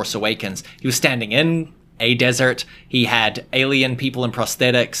for Force Awakens. He was standing in a desert. He had alien people in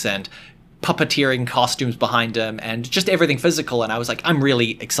prosthetics and puppeteering costumes behind him and just everything physical. And I was like, I'm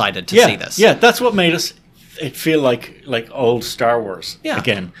really excited to see this. Yeah, that's what made it feel like old Star Wars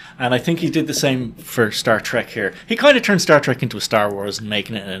again. And I think he did the same for Star Trek here. He kind of turned Star Trek into a Star Wars and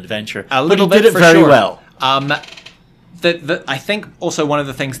making it an adventure. A little but he bit did it for very sure. well. I think also one of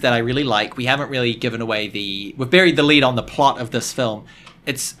the things that I really like, we haven't really given away we've buried the lead on the plot of this film.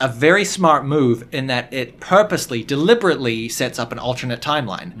 It's a very smart move in that it purposely, deliberately sets up an alternate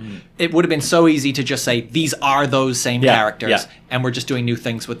timeline. It would have been so easy to just say, these are those same characters, and we're just doing new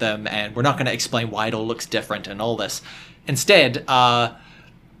things with them, and we're not going to explain why it all looks different and all this. Instead,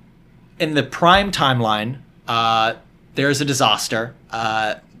 in the Prime timeline, there's a disaster.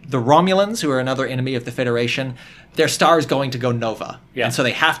 The Romulans, who are another enemy of the Federation, their star is going to go nova. Yeah. And so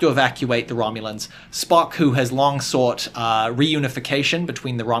they have to evacuate the Romulans. Spock, who has long sought reunification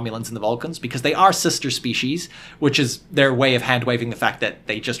between the Romulans and the Vulcans, because they are sister species, which is their way of hand-waving the fact that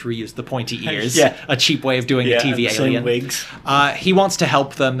they just reused the pointy ears, a cheap way of doing a TV and alien. same wigs. He wants to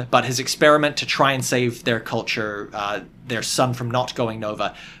help them, but his experiment to try and save their culture, their sun from not going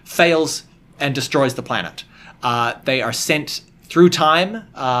nova, fails and destroys the planet. They are sent through time.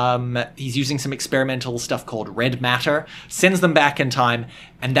 He's using some experimental stuff called red matter, sends them back in time,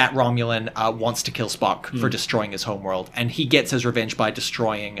 and that Romulan wants to kill Spock for destroying his homeworld, and he gets his revenge by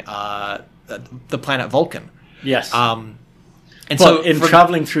destroying the planet Vulcan. Yes. And But so in from-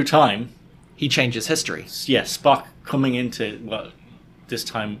 traveling through time, he changes history. yeah, Spock coming into, well, this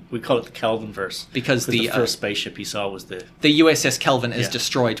time we call it the Kelvinverse, Because the the, first spaceship he saw was the The USS Kelvin is Yeah.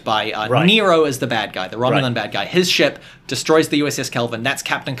 destroyed by Right. Nero as the bad guy, the Romulan Right. bad guy. His ship destroys the USS Kelvin. That's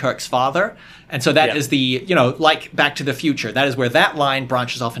Captain Kirk's father. And so that is Yeah. the, like Back to the Future. That is where that line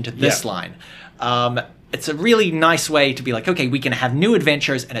branches off into this Yeah. line. It's a really nice way to be like, okay, we can have new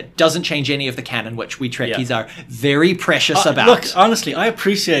adventures and it doesn't change any of the canon, which we Trekkies are very precious about. Look, honestly, I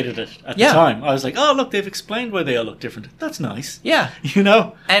appreciated it at Yeah. the time. I was like, oh, look, they've explained why they all look different. That's nice. Yeah. You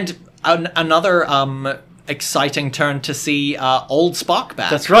know? And another exciting turn to see old Spock back.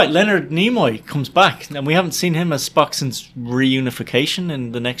 That's right. Leonard Nimoy comes back, and we haven't seen him as Spock since reunification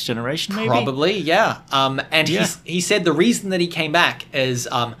in The Next Generation, maybe? Probably, yeah. And Yeah. he said the reason that he came back is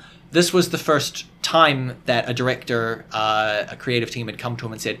this was the first time that a director, a creative team had come to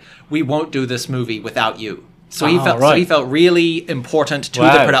him and said, we won't do this movie without you. So he right. felt really important to the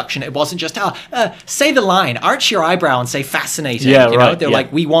Wow. production. It wasn't just, say the line, arch your eyebrow and say fascinating. Yeah, you know? right, They're yeah.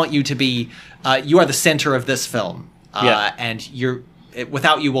 like, we want you to be, you are the center of this film. Yeah. And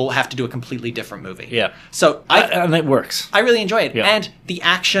without you, we'll have to do a completely different movie. Yeah. So And it works. I really enjoy it. Yeah. And the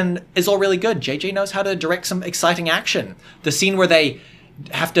action is all really good. JJ knows how to direct some exciting action. The scene where they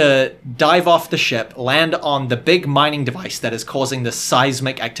have to dive off the ship, land on the big mining device that is causing the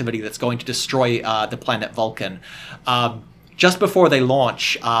seismic activity that's going to destroy the planet Vulcan. Just before they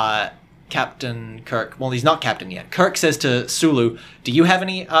launch, Captain Kirk, well, he's not captain yet. Kirk says to Sulu, do you have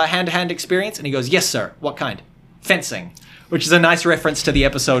any hand-to-hand experience? And he goes, yes, sir. What kind? Fencing. Which is a nice reference to the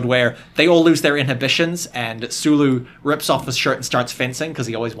episode where they all lose their inhibitions and Sulu rips off his shirt and starts fencing because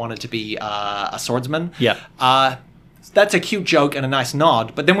he always wanted to be a swordsman. Yeah. That's a cute joke and a nice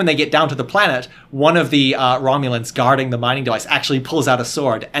nod. But then when they get down to the planet, one of the Romulans guarding the mining device actually pulls out a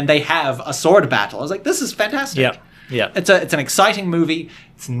sword and they have a sword battle. I was like, this is fantastic. Yeah. Yeah. It's an exciting movie.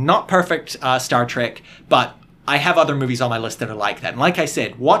 It's not perfect Star Trek, but I have other movies on my list that are like that. And like I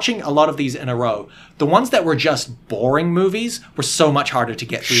said, watching a lot of these in a row, the ones that were just boring movies were so much harder to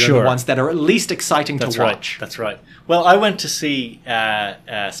get through than Sure. the ones that are at least exciting That's to right. watch. That's right. Well, I went to see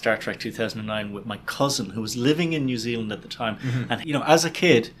Star Trek 2009 with my cousin, who was living in New Zealand at the time. Mm-hmm. And as a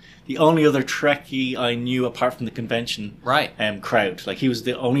kid, the only other Trekkie I knew, apart from the convention Right. crowd, like he was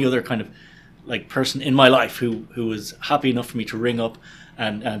the only other kind of like person in my life who was happy enough for me to ring up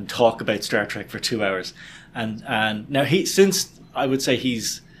and talk about Star Trek for 2 hours. And now since I would say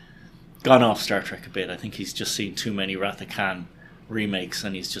he's gone off Star Trek a bit. I think he's just seen too many Wrath of Khan remakes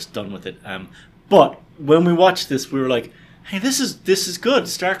and he's just done with it. But when we watched this, we were like, hey, this is good.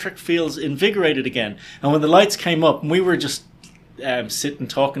 Star Trek feels invigorated again. And when the lights came up, and we were just sitting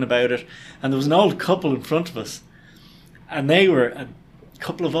talking about it, and there was an old couple in front of us, and they were a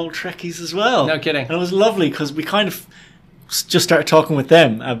couple of old Trekkies as well. No kidding. And it was lovely because we kind of just started talking with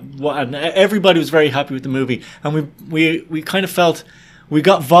them, and everybody was very happy with the movie, and we kind of felt we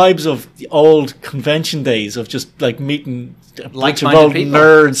got vibes of the old convention days of just like meeting a bunch of Like-minded old people.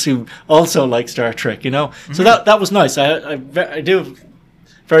 nerds who also like Star Trek, you know. Mm-hmm. So that was nice. I do have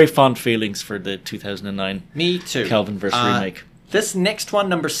very fond feelings for the 2009 Me too. Kelvinverse remake. This next one,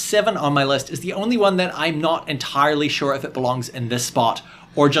 number 7 on my list, is the only one that I'm not entirely sure if it belongs in this spot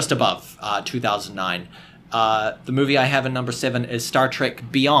or just above 2009. The movie I have in number 7 is Star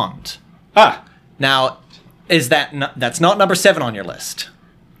Trek Beyond. Now, is that's not number 7 on your list?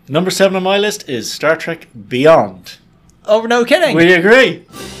 Number 7 on my list is Star Trek Beyond. Oh, no kidding. We agree.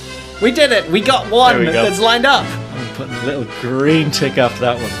 We did it. We got one There we go. that's lined up. I'm putting a little green tick after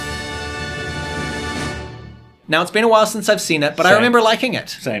that one. Now, it's been a while since I've seen it, but I Same. remember liking it.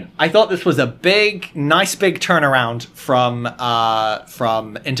 Same. I thought this was a nice big turnaround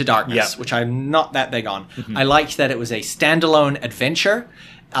from Into Darkness, Yeah. which I'm not that big on. I liked that it was a standalone adventure.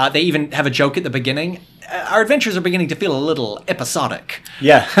 They even have a joke at the beginning. Our adventures are beginning to feel a little episodic.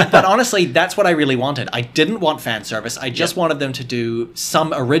 Yeah. But honestly, that's what I really wanted. I didn't want fan service. I just wanted them to do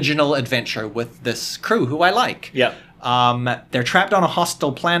some original adventure with this crew who I like. Yeah. They're trapped on a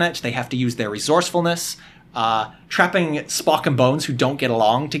hostile planet. They have to use their resourcefulness. Trapping Spock and Bones who don't get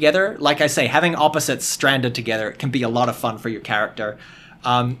along together. Like I say, having opposites stranded together can be a lot of fun for your character.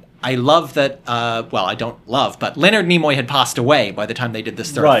 I love that, I don't love, but Leonard Nimoy had passed away by the time they did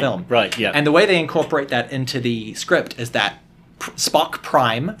this third film. Right, yeah. And the way they incorporate that into the script is that Spock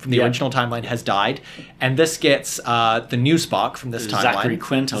Prime from the Yeah. original timeline has died, and this gets the new Spock from this timeline. Zachary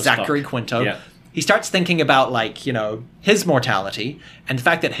Quinto Zachary Spock. Quinto. Yeah. He starts thinking about, his mortality and the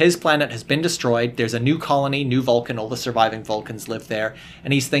fact that his planet has been destroyed. There's a new colony, new Vulcan, all the surviving Vulcans live there.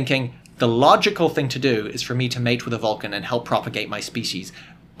 And he's thinking, the logical thing to do is for me to mate with a Vulcan and help propagate my species.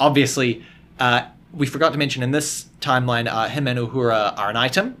 Obviously, we forgot to mention in this timeline, him and Uhura are an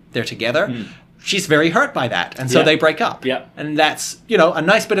item. They're together. She's very hurt by that, and so Yeah. they break up. Yeah. And that's, a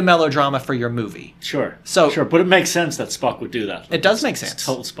nice bit of melodrama for your movie. Sure. So- sure, but it makes sense that Spock would do that. It does make It's sense.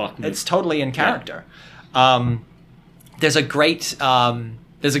 total Spock move. It's totally in character. There's a great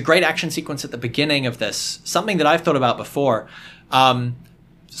action sequence at the beginning of this. Something that I've thought about before.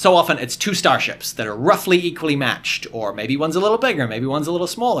 So often it's two starships that are roughly equally matched, or maybe one's a little bigger, maybe one's a little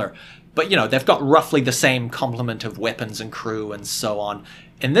smaller. But they've got roughly the same complement of weapons and crew and so on.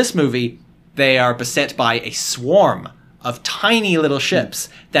 In this movie, they are beset by a swarm of tiny little ships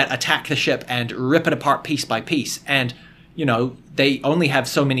that attack the ship and rip it apart piece by piece. And they only have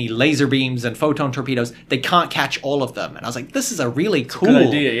so many laser beams and photon torpedoes. They can't catch all of them. And I was like, this is a really cool good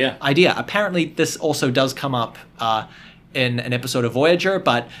idea, yeah. idea. Apparently, this also does come up in an episode of Voyager,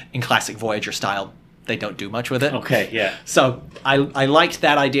 but in classic Voyager style, they don't do much with it. Okay, yeah. So I liked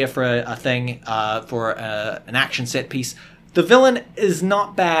that idea for a thing, for an action set piece. The villain is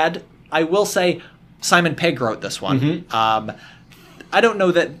not bad. I will say Simon Pegg wrote this one. I don't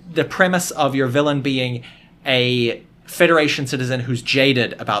know that the premise of your villain being a Federation citizen who's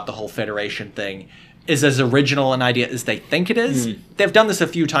jaded about the whole Federation thing is as original an idea as they think it is. They've done this a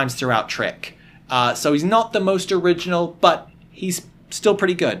few times throughout Trek. So he's not the most original, but he's still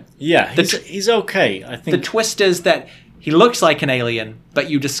pretty good. Yeah, he's okay, I think. The twist is that he looks like an alien, but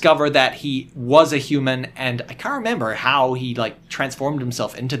you discover that he was a human, and I can't remember how he transformed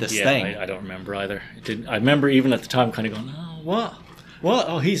himself into this thing. I don't remember either. I remember even at the time kind of going, oh, what? What?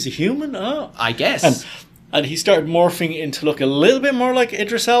 Oh, he's a human? Oh. I guess. And he started morphing into look a little bit more like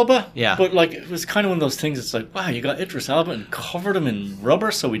Idris Elba. Yeah. But it was kind of one of those things, it's like, wow, you got Idris Elba and covered him in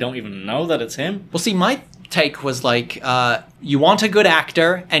rubber so we don't even know that it's him. Well, see, my take was you want a good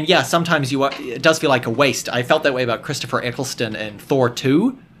actor, and yeah, sometimes it does feel like a waste. I felt that way about Christopher Eccleston in Thor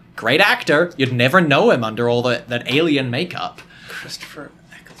 2. Great actor. You'd never know him under all that alien makeup. Christopher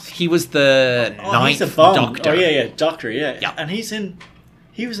Eccleston. He was the ninth he's a Bond. Doctor. Oh, yeah, Doctor, yeah. Yeah. And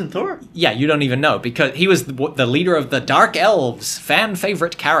he was in Thor. Yeah, you don't even know, because he was the leader of the Dark Elves, fan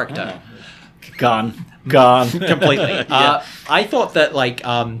favorite character. Gone. Completely. I thought that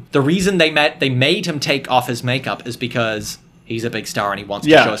the reason they made him take off his makeup is because he's a big star and he wants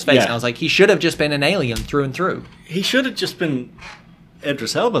to show his face. Yeah. And I was like, he should have just been an alien through and through. He should have just been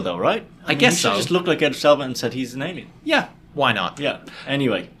Idris Elba, though, right? I guess he should so. just looked like Idris Elba and said he's an alien. Yeah, why not? Yeah.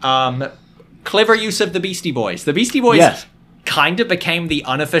 Anyway. Clever use of the Beastie Boys. The Beastie Boys Yes. kind of became the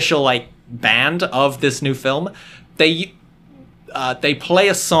unofficial band of this new film. They play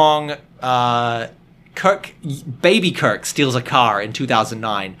a song. Baby Kirk steals a car in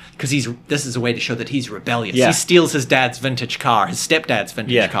 2009 because this is a way to show that he's rebellious. Yeah. He steals his dad's vintage car, his stepdad's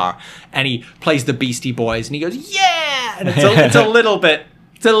vintage Yeah. car, and he plays the Beastie Boys and he goes, yeah, and it's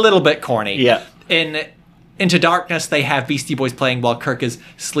a little bit corny. Yeah. In Into Darkness, they have Beastie Boys playing while Kirk is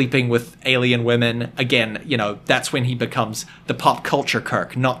sleeping with alien women. Again, that's when he becomes the pop culture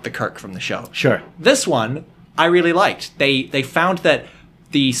Kirk, not the Kirk from the show. Sure. This one, I really liked. They found that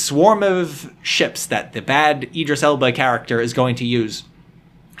the swarm of ships that the bad Idris Elba character is going to use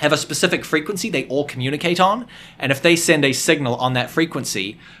have a specific frequency they all communicate on, and if they send a signal on that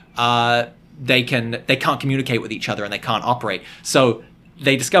frequency, they can't communicate with each other and they can't operate. So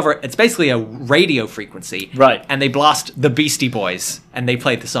they discover it's basically a radio frequency, Right. And they blast the Beastie Boys and they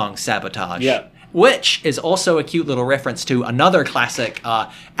play the song Sabotage. Yeah. Which is also a cute little reference to another classic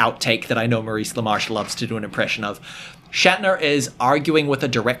outtake that I know Maurice LaMarche loves to do an impression of. Shatner is arguing with a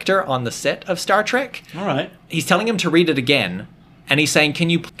director on the set of Star Trek. All right. He's telling him to read it again, and he's saying, "Can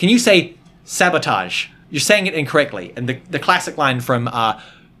you say sabotage? You're saying it incorrectly." And the classic line from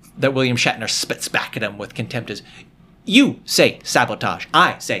that William Shatner spits back at him with contempt is, "You say sabotage.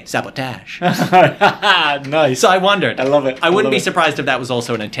 I say sabotage." Nice. So I wondered. I love it. I wouldn't love be it. surprised if that was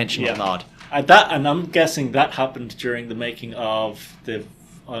also an intentional nod. And I'm guessing that happened during the making of the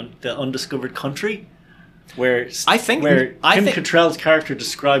Undiscovered Country, where I think Kim Cattrall's character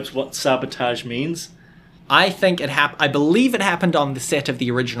describes what sabotage means. I think I believe it happened on the set of the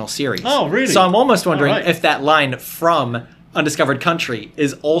original series. Oh, really? So I'm almost wondering All right. if that line from Undiscovered Country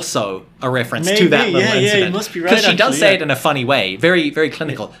is also a reference to that little incident. Yeah, you must be right. Because she does actually, say yeah. it in a funny way, very, very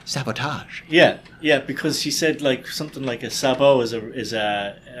clinical. Sabotage. Yeah, because she said something like a sabot is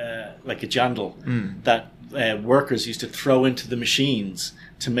like a jandal that workers used to throw into the machines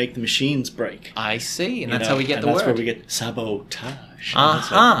to make the machines break. I see, and You that's know, how we get and the that's word. where we get sabotage.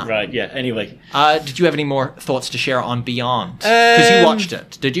 Uh-huh. Right. Yeah. Anyway. Did you have any more thoughts to share on Beyond? Because you watched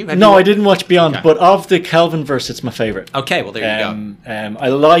it. Did you? No, I didn't watch Beyond, but of the Kelvin verse, it's my favorite. Okay, well, there you go. I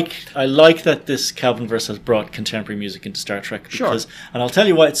like that this Kelvin verse has brought contemporary music into Star Trek. Sure. And I'll tell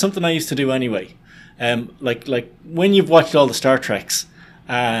you why, it's something I used to do anyway. Like when you've watched all the Star Treks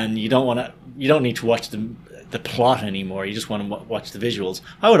and you don't need to watch the plot anymore. You just want to watch the visuals.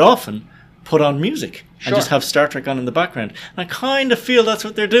 I would often put on music and just have Star Trek on in the background. And I kind of feel that's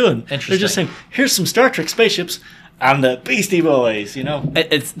what they're doing. They're just saying, here's some Star Trek spaceships and the Beastie Boys, you know.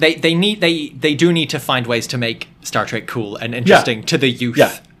 They do need to find ways to make Star Trek cool and interesting to the youth.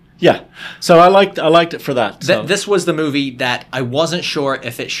 Yeah. So I liked it for that. So. This was the movie that I wasn't sure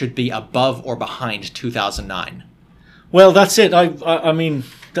if it should be above or behind 2009. Well, that's it. I mean,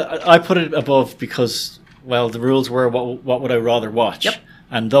 I put it above because, well, the rules were what would I rather watch? Yep.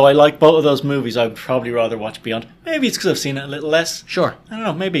 And though I like both of those movies, I would probably rather watch Beyond. Maybe it's because I've seen it a little less. Sure. I don't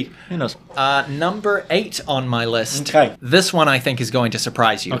know. Maybe. Who knows? Number 8 on my list. Okay. This one I think is going to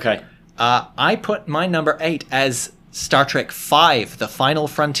surprise you. Okay. I put my number 8 as Star Trek V, The Final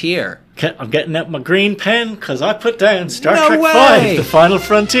Frontier. Okay, I'm getting out my green pen because I put down Star No Trek way! V, The Final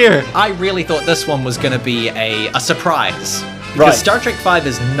Frontier. I really thought this one was going to be a surprise. Because Right. Star Trek V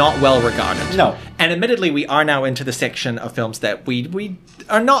is not well regarded. No. And admittedly, we are now into the section of films that we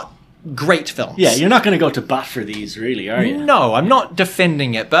are not great films. Yeah, you're not going to go to bat for these, really, are you? No, I'm not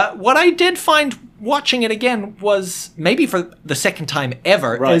defending it. But what I did find watching it again was, maybe for the second time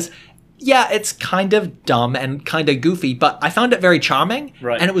ever, Right. is, yeah, it's kind of dumb and kind of goofy, but I found it very charming.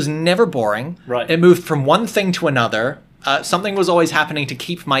 Right. And it was never boring. Right. It moved from one thing to another. Something was always happening to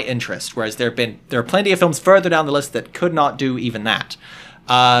keep my interest, whereas there are plenty of films further down the list that could not do even that.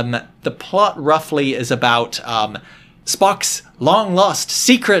 The plot roughly is about Spock's long-lost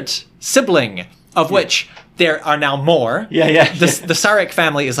secret sibling, of which there are now more. Yeah. The Sarek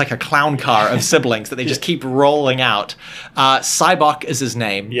family is like a clown car of siblings that they just keep rolling out. Sybok is his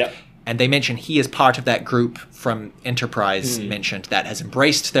name. Yeah. And they mention he is part of that group from Enterprise mentioned that has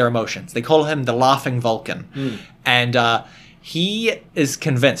embraced their emotions. They call him the Laughing Vulcan. And he is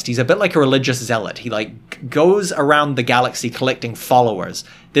convinced. He's a bit like a religious zealot. He goes around the galaxy collecting followers.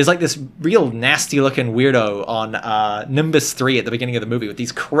 There's like this real nasty looking weirdo on Nimbus 3 at the beginning of the movie with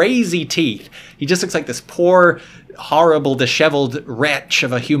these crazy teeth. He just looks like this poor, horrible, disheveled wretch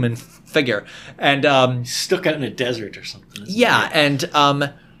of a human figure. And Stuck out in a desert or something.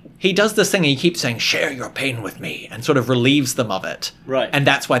 and he does this thing and he keeps saying, share your pain with me, and sort of relieves them of it. Right. And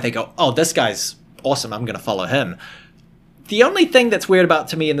that's why they go, oh, this guy's awesome, I'm going to follow him. The only thing that's weird about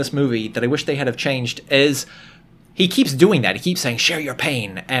to me in this movie that I wish they had have changed is he keeps doing that. He keeps saying, share your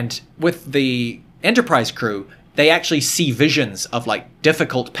pain. And with the Enterprise crew, they actually see visions of like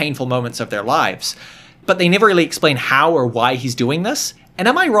difficult, painful moments of their lives. But they never really explain how or why he's doing this. And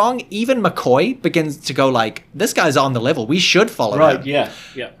am I wrong? Even McCoy begins to go like, this guy's on the level. We should follow him. Right, yeah.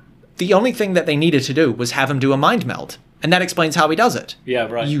 The only thing that they needed to do was have him do a mind meld. And that explains how he does it. Yeah,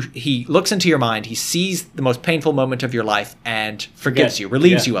 right. He looks into your mind, he sees the most painful moment of your life and forgives you,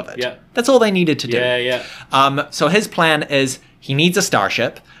 relieves you of it. Yeah. That's all they needed to do. Yeah. So his plan is he needs a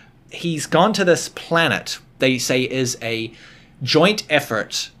starship. He's gone to this planet, they say is a joint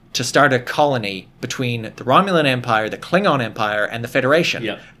effort to start a colony between the Romulan Empire, the Klingon Empire, and the Federation.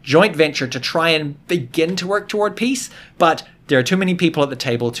 Yeah. Joint venture to try and begin to work toward peace, but there are too many people at the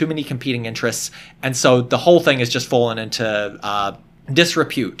table, too many competing interests, and so the whole thing has just fallen into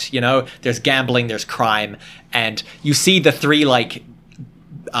disrepute. You know, there's gambling, there's crime, and you see the three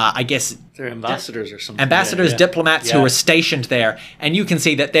I guess They're ambassadors or something. ambassadors, diplomats who are stationed there, and you can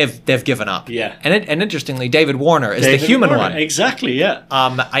see that they've given up. Yeah. And interestingly, David Warner is the human one. Exactly, yeah.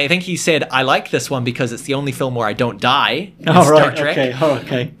 I think he said, I like this one because it's the only film where I don't die in Oh, Star right, Trek.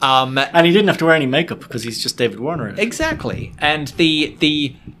 okay. And he didn't have to wear any makeup because he's just David Warner. In it. Exactly. And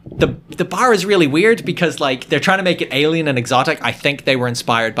the bar is really weird because like they're trying to make it alien and exotic. I think they were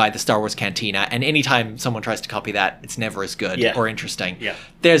inspired by the Star Wars Cantina, and anytime someone tries to copy that, it's never as good or interesting. Yeah.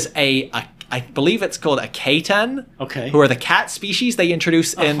 There's I believe it's called a Katan. Okay. Who are the cat species they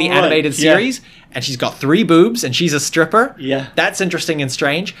introduce in the right. animated Yeah. series. And she's got 3 boobs and she's a stripper. Yeah. That's interesting and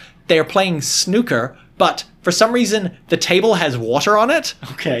strange. They're playing snooker, but for some reason the table has water on it.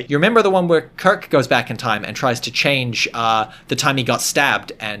 Okay. You remember the one where Kirk goes back in time and tries to change the time he got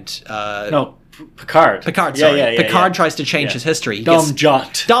stabbed and No, Picard. Picard, sorry. Yeah, Picard tries to change his history. He Dom gets-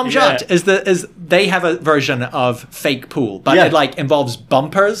 Jot. Dom Yeah. Jot is they have a version of fake pool, but Yeah. it like involves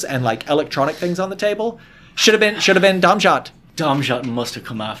bumpers and like electronic things on the table. Should have been Dom Jot. Dom Jot must have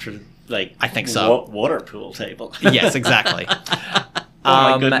come after I think so. Water pool table. Yes, exactly. Oh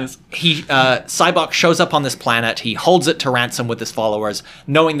my goodness. Sybok shows up on this planet. He holds it to ransom with his followers,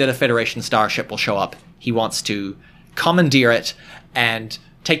 knowing that a Federation starship will show up. He wants to commandeer it and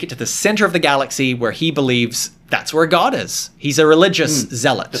take it to the center of the galaxy where he believes that's where God is. He's a religious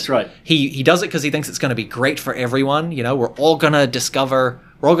zealot. That's right. He does it because he thinks it's going to be great for everyone. You know, we're all going to discover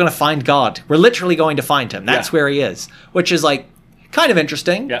we're all going to find God. We're literally going to find him. That's Yeah. where he is, which is like kind of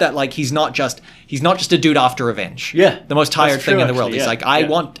interesting Yeah. that like he's not just a dude after revenge. Yeah, the most tired that's thing true, in the world. actually, He's yeah. like,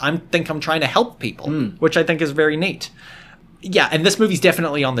 Yeah. I'm trying to help people, which I think is very neat. Yeah, and this movie's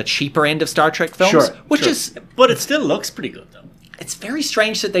definitely on the cheaper end of Star Trek films, Sure, which sure. is But it still looks pretty good, though. it's very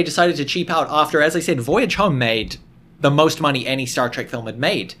strange that they decided to cheap out after, as I said, Voyage Home made the most money any Star Trek film had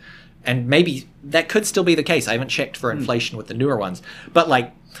made. And maybe that could still be the case. I haven't checked for inflation with the newer ones. But,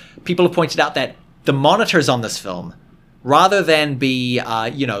 like, people have pointed out that the monitors on this film, rather than be,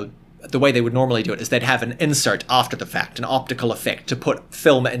 the way they would normally do it is they'd have an insert after the fact, an optical effect to put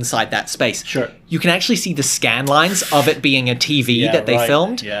film inside that space. Sure. You can actually see the scan lines of it being a TV Yeah, that they right.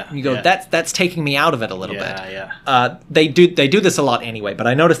 filmed. Yeah, And you go, yeah. that's taking me out of it a little Yeah, bit. yeah. They do this a lot anyway, but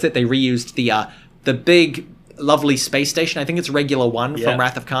I noticed that they reused the big lovely space station. I think it's Regular One Yeah. from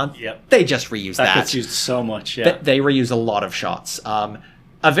Wrath of Khan. Yep. They just reused That that. gets used so much, yeah. They reuse a lot of shots.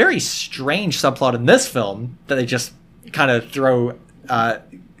 A very strange subplot in this film that they just kind of throw,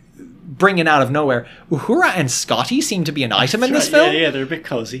 bring in out of nowhere. Uhura and Scotty seem to be an item in this That's right. film. Yeah, they're a bit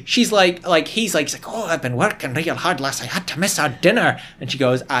cozy. She's he's like, oh, I've been working real hard last. I had to miss our dinner. And she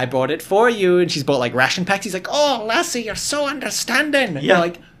goes, I bought it for you. And she's bought like ration packs. He's like, oh, Lassie, you're so understanding. And Yeah. you're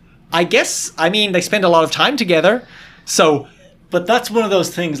like, I guess, I mean, they spend a lot of time together. So, But that's one of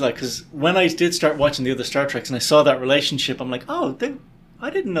those things, like, because when I did start watching the other Star Treks and I saw that relationship, I'm like, oh, I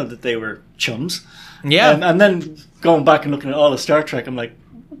didn't know that they were chums. yeah. And then going back and looking at all of Star Trek, I'm like,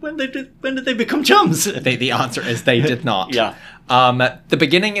 when did they become chums? The answer is they did not. Yeah. The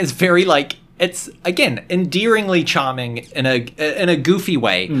beginning is very like it's again endearingly charming in a goofy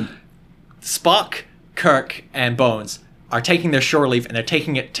way. Spock, Kirk, and Bones are taking their shore leave and they're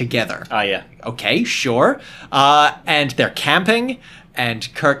taking it together. Ah, yeah. Okay, sure. And they're camping, and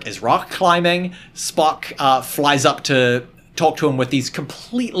Kirk is rock climbing. Spock flies up to talk to him with these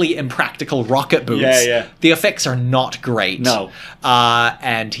completely impractical rocket boots. Yeah, yeah. The effects are not great. No.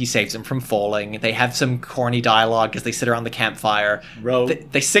 And he saves him from falling. They have some corny dialogue as they sit around the campfire. Row.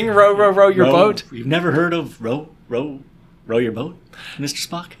 They sing "Row, row, row your boat." You've never heard of row your boat, Mr.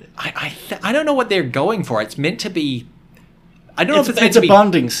 Spock? I don't know what they're going for. It's meant to be. I don't know if it's meant It's to a be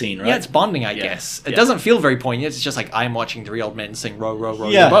bonding scene, right? Yeah, it's bonding, I Yeah, guess. It yeah. doesn't feel very poignant. It's just like I'm watching three old men sing "Row, row, row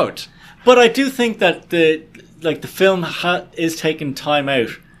Yeah. your boat." But I do think that the film is taking time out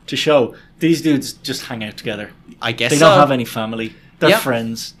to show these dudes just hang out together. I guess They so. don't have any family. They're Yep.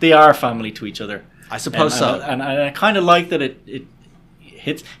 friends. They are family to each other. I suppose so. And I kind of like that it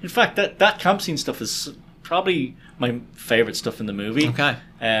hits. In fact, that camp scene stuff is probably my favorite stuff in the movie. Okay.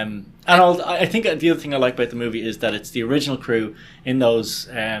 I think the other thing I like about the movie is that it's the original crew in those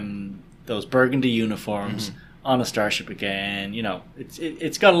burgundy uniforms on a starship again. You know,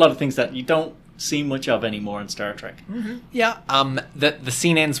 it's got a lot of things that you don't see much of anymore in Star Trek. Yeah. The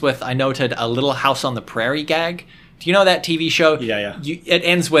scene ends with I noted a Little House on the Prairie gag. Do you know that TV show? Yeah. It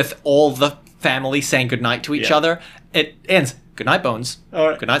ends with all the family saying goodnight to each Yeah. other. It ends good night Bones. All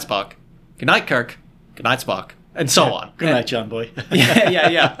right. Good night Spock. Good night Kirk. Good night Spock. And so on. Good night, John Boy.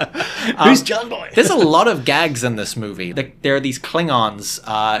 Yeah. Who's John Boy? There's a lot of gags in this movie. There are these Klingons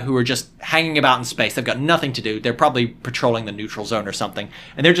who are just hanging about in space. They've got nothing to do. They're probably patrolling the neutral zone or something.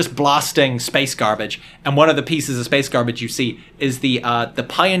 And they're just blasting space garbage. And one of the pieces of space garbage you see is the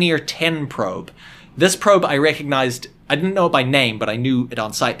Pioneer 10 probe. This probe I recognized, I didn't know it by name, but I knew it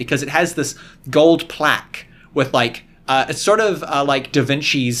on sight because it has this gold plaque with like, it's sort of like Da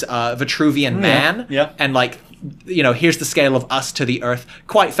Vinci's Vitruvian Man. yeah. And like, here's the scale of us to the Earth.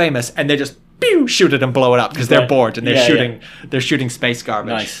 Quite famous. And they just shoot it and blow it up because they're Right. bored and Yeah, they're shooting space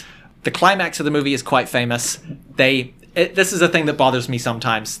garbage. Nice. The climax of the movie is quite famous. This is a thing that bothers me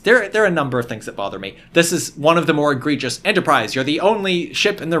sometimes. There are a number of things that bother me. This is one of the more egregious. Enterprise, you're the only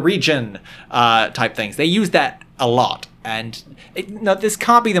ship in the region type things. They use that a lot. And this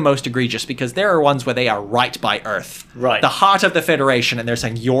can't be the most egregious because there are ones where they are right by Earth. Right. The heart of the Federation, and they're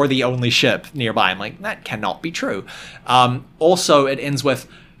saying, you're the only ship nearby. I'm like, that cannot be true. Also, it ends with,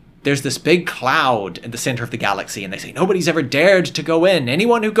 there's this big cloud in the center of the galaxy, and they say, nobody's ever dared to go in.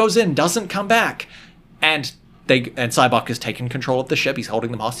 Anyone who goes in doesn't come back. And Sybok has taken control of the ship. He's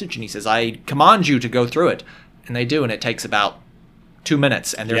holding them hostage, and he says, I command you to go through it. And they do, and it takes about 2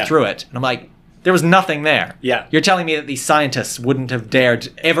 minutes, and they're Yeah. through it. And I'm like, there was nothing there. Yeah. You're telling me that these scientists wouldn't have dared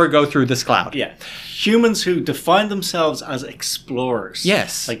ever go through this cloud. Yeah. Humans who define themselves as explorers.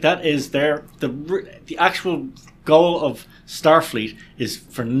 Yes. Like that is the actual goal of Starfleet is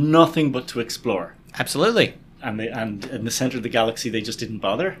for nothing but to explore. Absolutely. and in the center of the galaxy they just didn't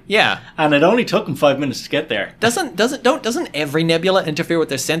bother. Yeah. And it only took them 5 minutes to get there. Doesn't every nebula interfere with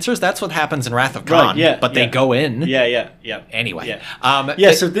their sensors? That's what happens in Wrath of Khan. Right, yeah, but they go in. Yeah. Anyway.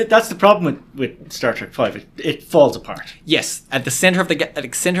 Yeah. So that's the problem with Star Trek V. It falls apart. Yes, at the center of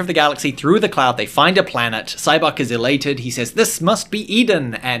the galaxy, through the cloud, they find a planet. Sybok is elated. He says, "This must be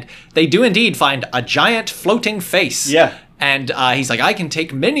Eden," and they do indeed find a giant floating face. Yeah. And he's like, "I can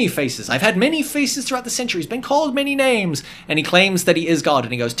take many faces. I've had many faces throughout the centuries, been called many names." And he claims that he is God.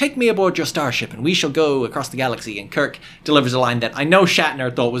 And he goes, "Take me aboard your starship, and we shall go across the galaxy." And Kirk delivers a line that I know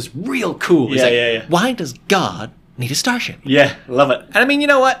Shatner thought was real cool. He's like, Yeah. "Why does God need a starship?" Yeah, love it. And I mean, you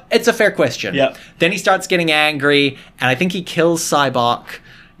know what? It's a fair question. Yeah. Then he starts getting angry, and I think he kills Sybok.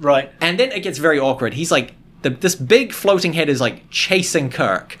 Right. And then it gets very awkward. He's like, this big floating head is like chasing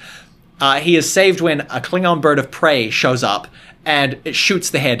Kirk. He is saved when a Klingon bird of prey shows up, and it shoots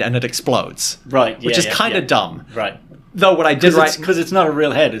the head and it explodes. Right. Which is kind of dumb. Right. Though what I did right... Because it's not a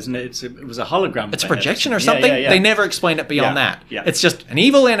real head, isn't it? It was a hologram. It's a of a projection head. or something. Yeah. They never explain it beyond that. Yeah. It's just an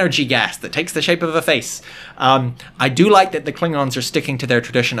evil energy gas that takes the shape of a face. I do like that the Klingons are sticking to their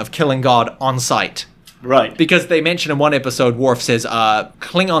tradition of killing God on sight. Right. Because they mention in one episode, Worf says,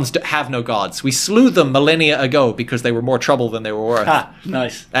 Klingons have no gods. We slew them millennia ago because they were more trouble than they were worth.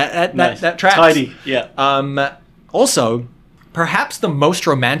 Nice. That tracks. Tidy, yeah. Also, perhaps the most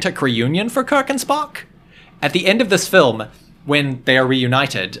romantic reunion for Kirk and Spock. At the end of this film, when they are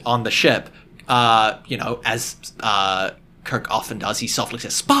reunited on the ship, as Kirk often does, he softly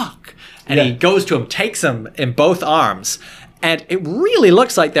says, "Spock!" And he goes to him, takes him in both arms, and it really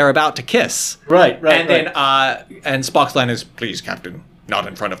looks like they're about to kiss. Right. And then, and Spock's line is, "Please, Captain, not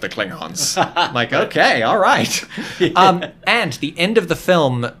in front of the Klingons." I'm like, okay, all right. And the end of the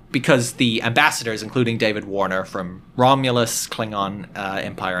film, because the ambassadors, including David Warner from Romulus, Klingon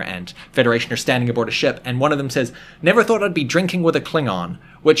Empire, and Federation, are standing aboard a ship, and one of them says, "Never thought I'd be drinking with a Klingon,"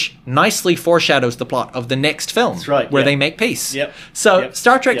 which nicely foreshadows the plot of the next film, That's right, where they make peace. Yep. So, Yep.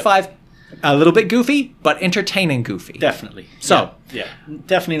 Star Trek Yep. V, a little bit goofy, but entertaining goofy. Definitely. So, yeah.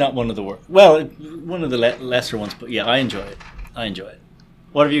 Definitely not one of the worst. Well, one of the lesser ones, but yeah, I enjoy it.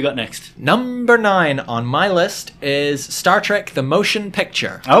 What have you got next? number 9 on my list is Star Trek The Motion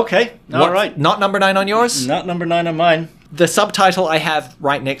Picture. Okay. All right. Not number 9 on yours? Not number 9 on mine. The subtitle I have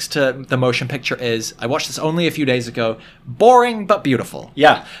right next to the motion picture is, I watched this only a few days ago, Boring but Beautiful.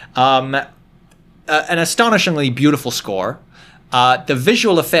 Yeah. An astonishingly beautiful score. The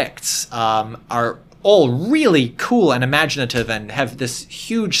visual effects are all really cool and imaginative and have this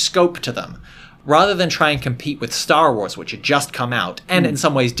huge scope to them. Rather than try and compete with Star Wars, which had just come out, and in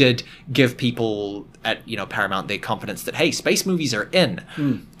some ways did give people at Paramount the confidence that, hey, space movies are in.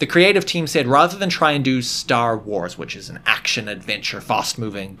 The creative team said, rather than try and do Star Wars, which is an action-adventure,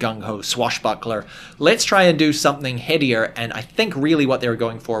 fast-moving, gung-ho swashbuckler, let's try and do something headier. And I think really what they were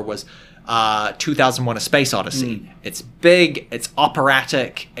going for was 2001: A Space Odyssey. It's big, it's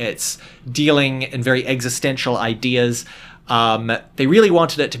operatic, it's dealing in very existential ideas. They really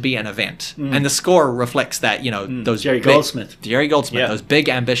wanted it to be an event, and the score reflects that. Those Jerry Goldsmith, those big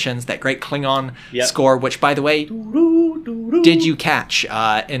ambitions, that great Klingon score. Which, by the way, did you catch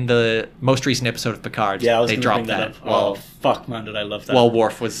in the most recent episode of Picard? Yeah, they dropped that. Oh fuck, man, did I love that? While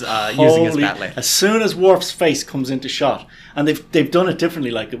Worf was using his battle. As soon as Worf's face comes into shot, and they've done it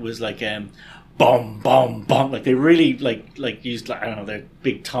differently. Like it was like bomb, bomb, bomb. Like they really like used their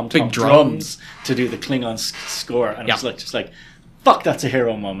big tom-tom drums to do the Klingon score, and it was just like, fuck, that's a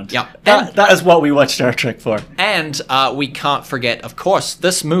hero moment. Yeah, that is what we watch Star Trek for. And we can't forget, of course,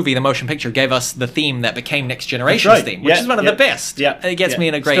 this movie, the motion picture, gave us the theme that became Next Generation's theme, which is one of the best. Yeah, it gets me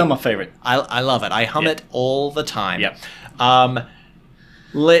in a great. Still my favorite. I love it. I hum it all the time. Yeah.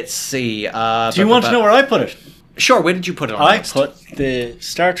 Let's see. Do you want to know where I put it? Sure. Where did you put it on? I put the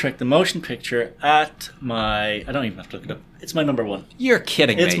Star Trek, the motion picture, at my... I don't even have to look it up. It's my number 1. You're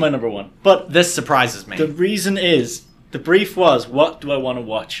kidding me. It's my number 1. But this surprises me. The reason is, the brief was, what do I want to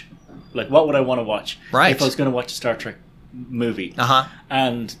watch? Like, what would I want to watch if I was going to watch a Star Trek movie?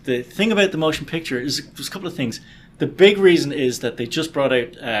 And the thing about the motion picture is, there's a couple of things. The big reason is that they just brought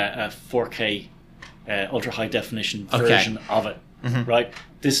out a 4K ultra high definition version of it. Right?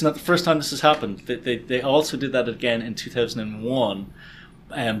 This is not the first time this has happened. They also did that again in 2001,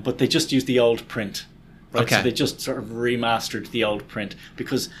 but they just used the old print. Right? So they just sort of remastered the old print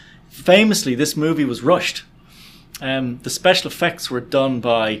because famously this movie was rushed. The special effects were done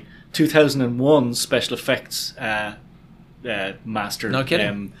by 2001 special effects master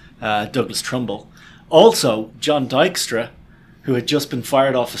Douglas Trumbull. Also, John Dykstra, who had just been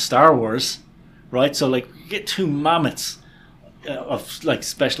fired off of Star Wars. Right? So like you get two mammoths of like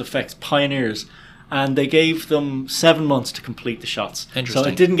special effects pioneers, and they gave them 7 months to complete the shots. Interesting. So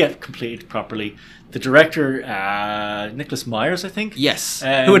it didn't get completed properly. The director, Nicholas Myers, I think. Yes,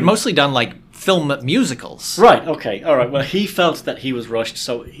 who had mostly done like film musicals. Right. Okay. All right. Well, he felt that he was rushed,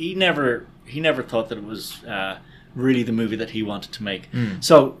 so he never thought that it was really the movie that he wanted to make.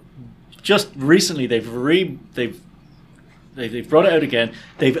 So just recently, they've brought it out again.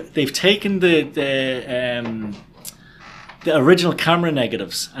 They've taken the original camera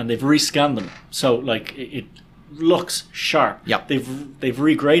negatives and they've rescanned them. So like it looks sharp. Yep. They've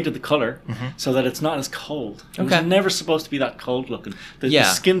regraded the color so that it's not as cold. It was never supposed to be that cold looking. The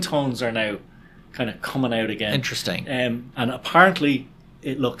skin tones are now kind of coming out again. Interesting. And apparently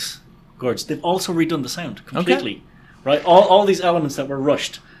it looks gorgeous. They've also redone the sound completely. Right? All these elements that were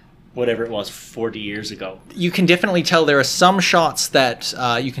rushed, whatever it was, 40 years ago. You can definitely tell there are some shots that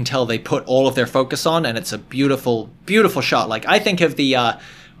you can tell they put all of their focus on, and it's a beautiful, beautiful shot. Like, I think of the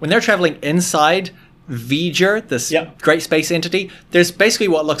when they're traveling inside V'ger, this great space entity, there's basically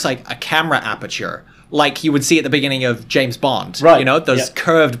what looks like a camera aperture, like you would see at the beginning of James Bond. Right. You know, those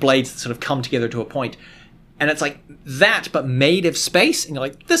curved blades that sort of come together to a point. And it's like that, but made of space. And you're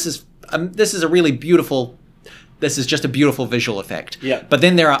like, this is a really beautiful... This is just a beautiful visual effect. Yeah. But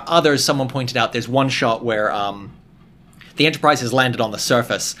then there are others. Someone pointed out there's one shot where the Enterprise has landed on the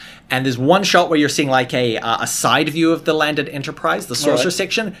surface, and there's one shot where you're seeing like a side view of the landed Enterprise, the saucer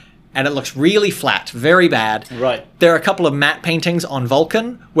section, and it looks really flat, very bad. Right. There are a couple of matte paintings on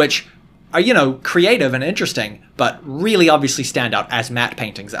Vulcan, which are, you know, creative and interesting, but really obviously stand out as matte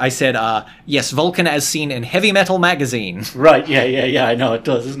paintings. I said, yes, Vulcan as seen in Heavy Metal magazine. Right, yeah, I know it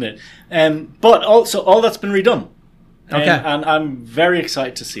does, isn't it? But also, all that's been redone. Okay. And I'm very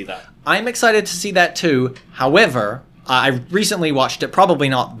excited to see that. I'm excited to see that too. However, I recently watched it, probably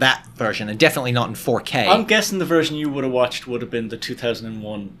not that version, and definitely not in 4K. I'm guessing the version you would have watched would have been the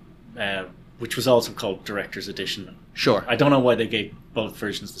 2001, which was also called Director's Edition. Sure. I don't know why they gave both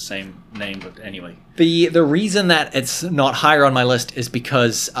versions the same name, but anyway. The reason that it's not higher on my list is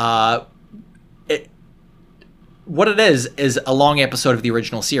because what it is a long episode of the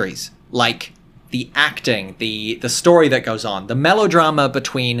original series. Like, the acting, the story that goes on, the melodrama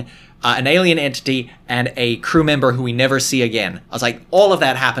between an alien entity and a crew member who we never see again. I was like, all of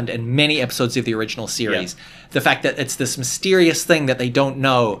that happened in many episodes of the original series. Yeah. The fact that it's this mysterious thing that they don't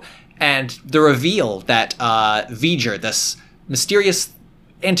know, and the reveal that V'ger, this mysterious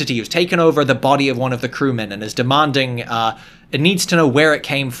entity who's taken over the body of one of the crewmen and is demanding, it needs to know where it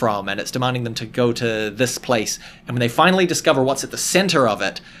came from, and it's demanding them to go to this place. And when they finally discover what's at the center of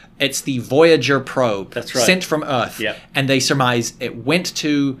it, it's the Voyager probe. That's right. Sent from Earth. Yeah. And they surmise it went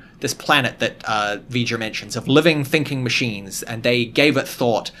to this planet that V'ger mentions of living, thinking machines, and they gave it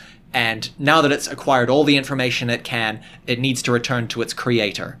thought. And now that it's acquired all the information it can, it needs to return to its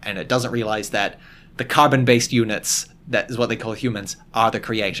creator. And it doesn't realize that the carbon-based units, that is what they call humans, are the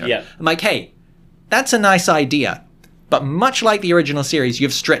creator. Yeah. I'm like, hey, that's a nice idea. But much like the original series,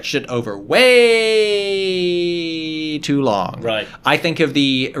 you've stretched it over way too long. Right. I think of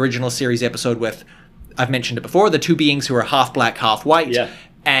the original series episode with, I've mentioned it before, the two beings who are half black, half white. Yeah.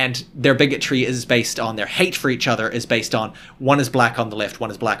 And their bigotry is based on, their hate for each other is based on, one is black on the left, one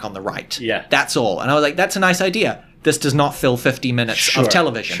is black on the right. Yeah. That's all. And I was like, that's a nice idea. This does not fill 50 minutes of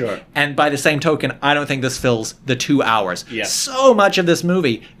television. Sure. And by the same token, I don't think this fills the 2 hours. Yeah. So much of this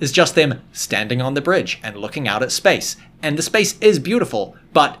movie is just them standing on the bridge and looking out at space. And the space is beautiful,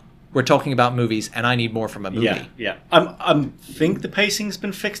 but we're talking about movies, and I need more from a movie. Yeah. I think the pacing's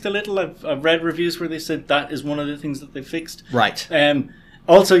been fixed a little. I've read reviews where they said that is one of the things that they fixed. Right.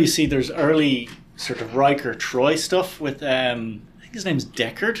 Also, you see there's early sort of Riker Troy stuff with, I think his name's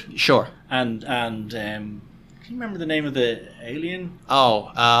Deckard. Sure. And can you remember the name of the alien?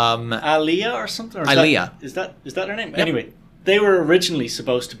 Oh, Alia or something? Or Alia. Is that her name? Yep. Anyway, they were originally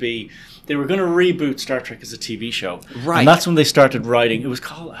supposed to be... They were going to reboot Star Trek as a TV show. Right. And that's when they started writing... It was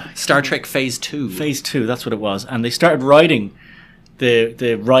called... Star Trek Phase 2. Phase 2, that's what it was. And they started writing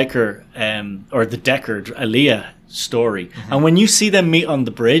the Riker, or the Deckard, Alia story. Mm-hmm. And when you see them meet on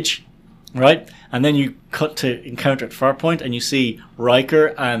the bridge, right? And then you cut to Encounter at Farpoint and you see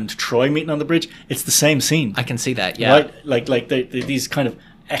Riker and Troy meeting on the bridge, it's the same scene. I can see that, yeah. Right? Like these kind of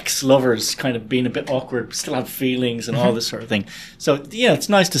ex-lovers kind of being a bit awkward, still have feelings and all this sort of thing. So, yeah, it's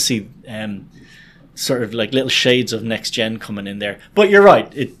nice to see sort of like little shades of Next Gen coming in there. But you're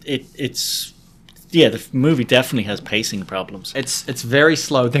right. It's... Yeah, the movie definitely has pacing problems. It's very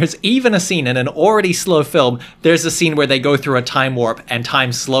slow. There's even a scene in an already slow film. There's a scene where they go through a time warp and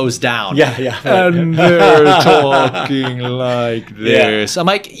time slows down. Yeah. And they're talking like this. I'm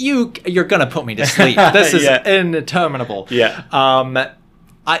like, you're gonna put me to sleep. This is interminable. Yeah.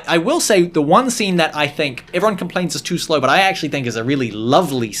 I will say the one scene that I think everyone complains is too slow, but I actually think is a really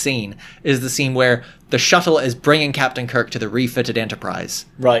lovely scene is the scene where the shuttle is bringing Captain Kirk to the refitted Enterprise.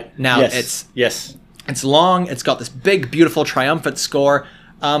 Right. Now, yes. It's long. It's got this big, beautiful, triumphant score.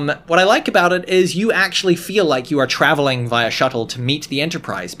 What I like about it is you actually feel like you are traveling via shuttle to meet the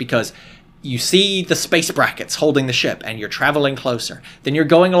Enterprise because you see the space brackets holding the ship and you're traveling closer. Then you're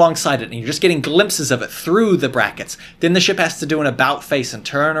going alongside it and you're just getting glimpses of it through the brackets. Then the ship has to do an about face and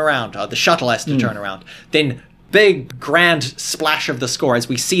turn around. The shuttle has to turn around. Then big grand splash of the score as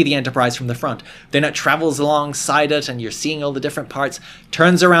we see the Enterprise from the front. Then it travels alongside it and you're seeing all the different parts,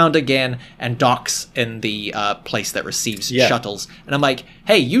 turns around again and docks in the place that receives shuttles. And I'm like,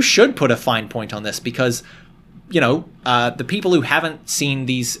 hey, you should put a fine point on this because, you know, the people who haven't seen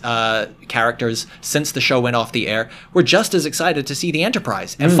these characters since the show went off the air were just as excited to see the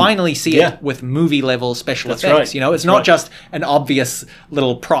Enterprise and finally see it with movie level special effects. Right. You know, it's not just an obvious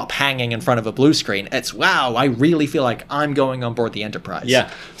little prop hanging in front of a blue screen. It's, wow, I really feel like I'm going on board the Enterprise.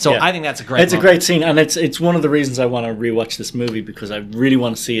 Yeah. So yeah. I think that's a great It's moment. a great scene, and it's one of the reasons I want to rewatch this movie because I really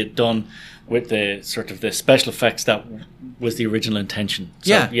want to see it done with the sort of the special effects that was the original intention.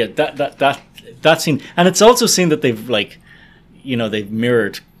 So, Yeah. that scene, and it's also seen that they've they've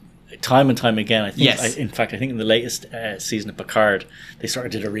mirrored time and time again. I think. Yes. In fact, I think in the latest season of Picard, they sort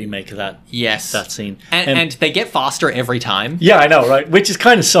of did a remake of that. Yes. That scene, And they get faster every time. yeah, I know, right? Which is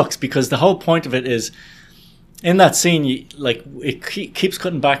kind of sucks because the whole point of it is, in that scene, it keeps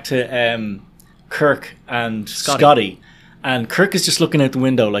cutting back to Kirk and Scotty. And Kirk is just looking out the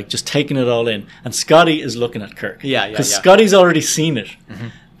window, like just taking it all in. And Scotty is looking at Kirk. Yeah. Because Scotty's already seen it,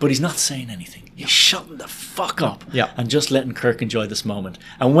 but he's not saying anything. He's shutting the fuck up and just letting Kirk enjoy this moment.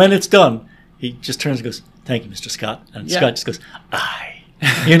 And when it's done, he just turns and goes, "Thank you, Mr. Scott." And Scott just goes, "Aye."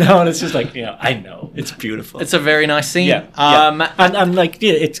 And it's just like, I know. It's beautiful. It's a very nice scene. Yeah. And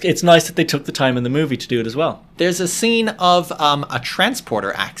it's nice that they took the time in the movie to do it as well. There's a scene of a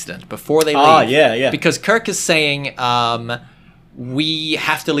transporter accident before they leave. Yeah. Because Kirk is saying, we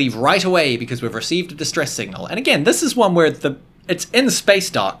have to leave right away because we've received a distress signal. And again, this is one where it's in the space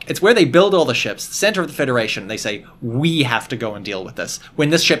dock. It's where they build all the ships, the center of the Federation. They say, we have to go and deal with this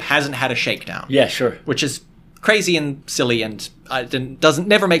when this ship hasn't had a shakedown. Yeah, sure. Which is crazy and silly and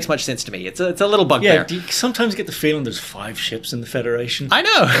never makes much sense to me. It's a little bugbear. Yeah, do you sometimes get the feeling there's 5 ships in the Federation? I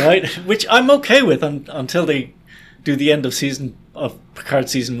know. Right? Which I'm okay with until they do the end of Picard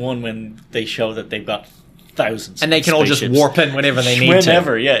season 1 when they show that they've got thousands. And they can all just warp in whenever they need to.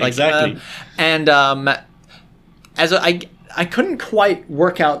 Whenever, yeah, exactly. As I couldn't quite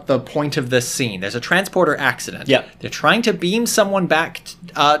work out the point of this scene. There's a transporter accident. Yeah. They're trying to beam someone back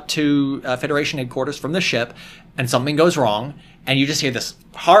to Federation headquarters from the ship, and something goes wrong, and you just hear this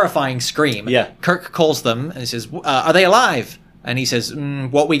horrifying scream. Yeah. Kirk calls them, and he says, are they alive? And he says,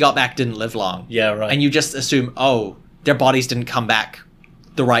 what we got back didn't live long. Yeah, right. And you just assume, their bodies didn't come back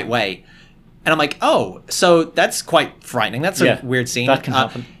the right way. And I'm like, so that's quite frightening. That's a weird scene. That can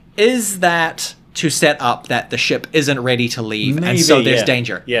happen. Is that to set up that the ship isn't ready to leave, Maybe, and so there's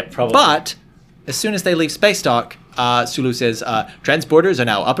danger? Yeah, probably. But as soon as they leave space dock, Sulu says, transporters are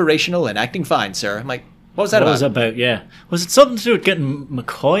now operational and acting fine, sir. I'm like, what was that What about? was that about? Yeah. Was it something to do with getting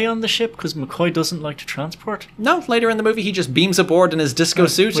McCoy on the ship? Because McCoy doesn't like to transport? No, later in the movie, he just beams aboard in his disco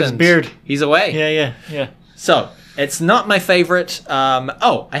suit with his and beard. He's away. Yeah. So, it's not my favorite.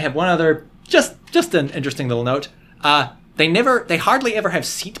 I have one other, just an interesting little note. They hardly ever have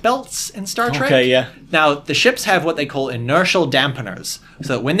seat belts in Star Trek. Okay, yeah. Now, the ships have what they call inertial dampeners.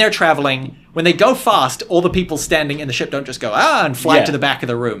 So that when they're traveling, when they go fast, all the people standing in the ship don't just go, and fly to the back of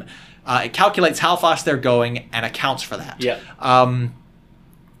the room. It calculates how fast they're going and accounts for that. Yeah.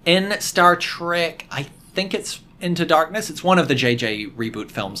 In Star Trek, I think it's Into Darkness. It's one of the JJ reboot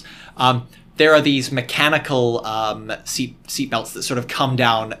films. There are these mechanical seat belts that sort of come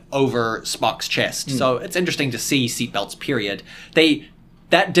down over Spock's chest. So it's interesting to see seat belts, period.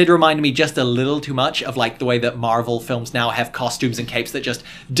 That did remind me just a little too much of like the way that Marvel films now have costumes and capes that just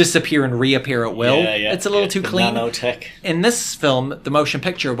disappear and reappear at will. Yeah. It's a little too the clean. Nanotech. In this film, the motion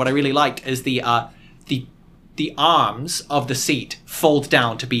picture, what I really liked is the arms of the seat fold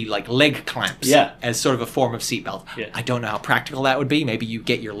down to be like leg clamps as sort of a form of seatbelt. Yeah. I don't know how practical that would be. Maybe you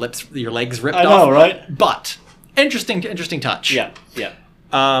get your legs ripped I off. know, right? But interesting touch. Yeah.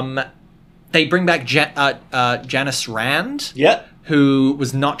 They bring back Janice Rand. Yeah. Who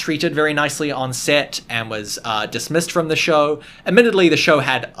was not treated very nicely on set and was dismissed from the show. Admittedly, the show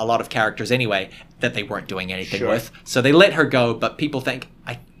had a lot of characters anyway that they weren't doing anything with. So they let her go, but people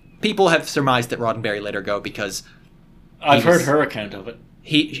have surmised that Roddenberry let her go because... I've heard her account of it.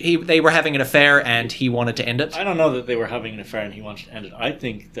 they were having an affair and he wanted to end it. I don't know that they were having an affair and he wanted to end it. I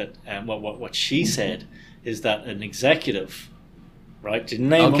think that what she said is that an executive, right, didn't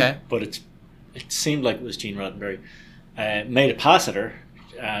name him, but it seemed like it was Gene Roddenberry, made a pass at her,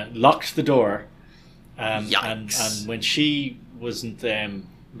 locked the door, and when she wasn't,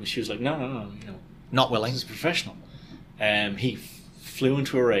 she was like, no, not willing. This is professional. He flew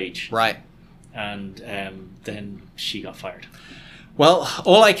into a rage, right, and then she got fired. Well,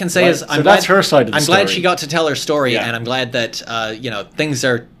 all I can say is that's her side of the story. I'm glad she got to tell her story, and I'm glad that things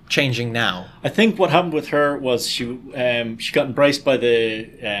are changing now. I think what happened with her was she got embraced by the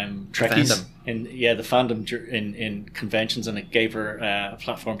Trekkies the fandom in conventions, and it gave her a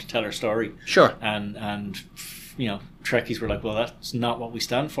platform to tell her story. Sure, and Trekkies were like, well, that's not what we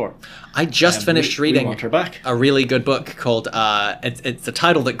stand for. I just finished reading we want her back. A really good book called it's the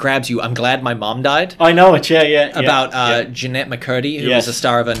title that grabs you. I'm Glad My Mom Died. I know it. About Jeanette McCurdy, who was a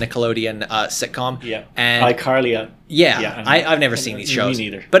star of a Nickelodeon sitcom. Yeah, and iCarly. I've never seen these shows. Me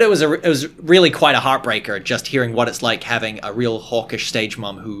neither. But it was really quite a heartbreaker just hearing what it's like having a real hawkish stage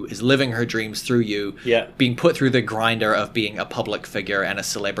mom who is living her dreams through you, being put through the grinder of being a public figure and a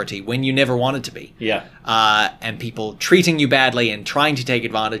celebrity when you never wanted to be. Yeah. And people treating you badly and trying to take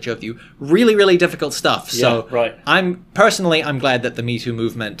advantage of you. Really, really difficult stuff. So right. I'm glad that the Me Too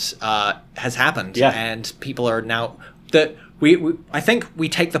movement has happened. Yeah. And people are now... I think we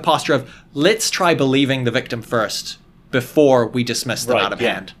take the posture of, let's try believing the victim first before we dismiss them out of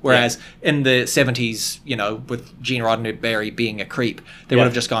hand. Whereas in the 70s, with Gene Roddenberry being a creep, they would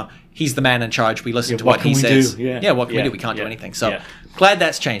have just gone, he's the man in charge, we listen to what he says. What can we do? We can't do anything. So glad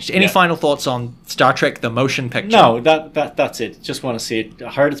that's changed. Any final thoughts on Star Trek, the motion picture? No, that's it. Just want to see it.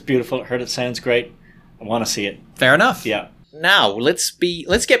 I heard it's beautiful. I heard it sounds great. I want to see it. Fair enough. Yeah. Now, let's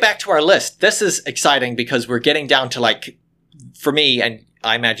get back to our list. This is exciting because we're getting down to, for me, and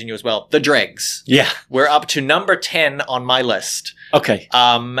I imagine you as well, the dregs. Yeah. We're up to number 10 on my list. Okay.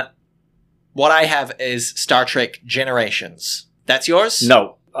 What I have is Star Trek Generations. That's yours?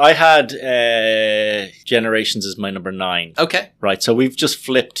 No. I had Generations as my number 9. Okay. Right, so we've just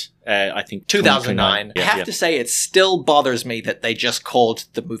flipped, I think, 2009. I have to say, it still bothers me that they just called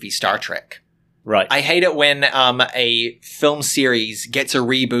the movie Star Trek. Right. I hate it when a film series gets a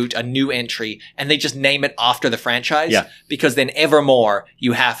reboot, a new entry, and they just name it after the franchise. Yeah. Because then evermore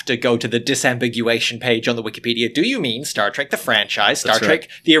you have to go to the disambiguation page on the Wikipedia. Do you mean Star Trek the franchise, Star Trek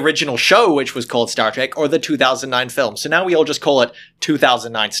the original show, which was called Star Trek, or the 2009 film? So now we all just call it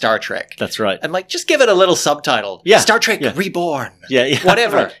 2009 Star Trek. That's right. And just give it a little subtitle. Yeah. Star Trek Reborn. Yeah.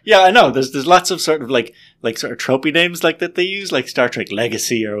 Whatever. Right. Yeah, I know. There's lots of sort of sort of tropey names that they use, like Star Trek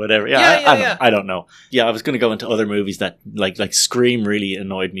Legacy or whatever. I don't know. Yeah, I was going to go into other movies that like Scream really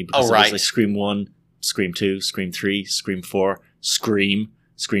annoyed me because it was like Scream 1, Scream 2, Scream 3, Scream 4, Scream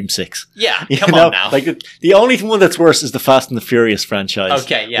 6. Yeah, come on now. The only one that's worse is the Fast and the Furious franchise.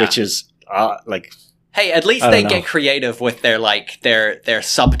 Okay, yeah. Which is hey, at least they get creative with their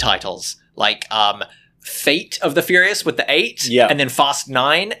subtitles. Fate of the Furious with the 8, and then Fast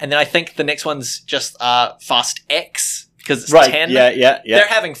 9, and then I think the next one's just Fast X because it's 10. Yeah. They're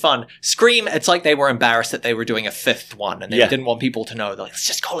having fun. Scream, it's like they were embarrassed that they were doing a 5th one, and they didn't want people to know. They're like, let's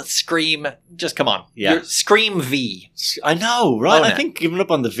just call it Scream. Just come on. Yeah. Scream V. I know, right? I think giving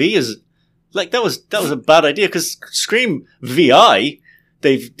up on the V is that was a bad idea because Scream VI.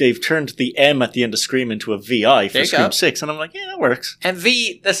 They've turned the M at the end of Scream into a VI for Scream 6, and I'm like, yeah, that works. And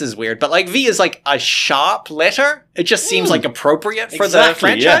V, this is weird, but V is a sharp letter. It just seems appropriate for the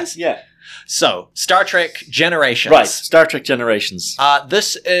franchise. Yeah. So, Star Trek Generations. Right, Star Trek Generations.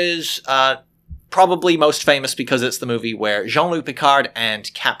 This is probably most famous because it's the movie where Jean-Luc Picard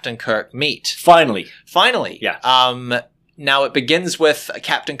and Captain Kirk meet. Finally. Yeah. Now it begins with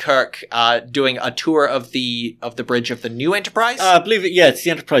Captain Kirk doing a tour of the bridge of the new Enterprise. I believe it. Yeah, it's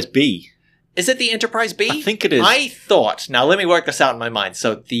the Enterprise B. Is it the Enterprise B? I think it is. I thought. Now let me work this out in my mind.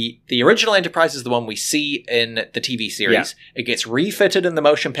 So the original Enterprise is the one we see in the TV series. Yeah. It gets refitted in the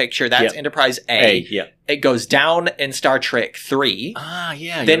motion picture. That's Enterprise A. Yeah. It goes down in Star Trek 3. Ah,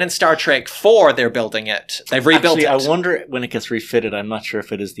 yeah. Then in Star Trek 4, they're building it. They've rebuilt it. I wonder when it gets refitted. I'm not sure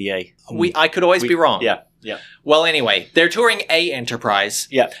if it is the A. I could always be wrong. Yeah. Well, anyway, they're touring A Enterprise.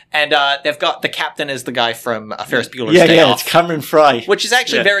 Yeah. And they've got the captain is the guy from Ferris Bueller's Day Off. Yeah, it's Cameron Fry. Which is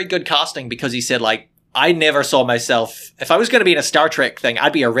actually very good casting because he said, I never saw myself... If I was going to be in a Star Trek thing,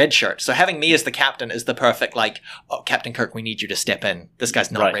 I'd be a red shirt. So having me as the captain is the perfect, oh, Captain Kirk, we need you to step in. This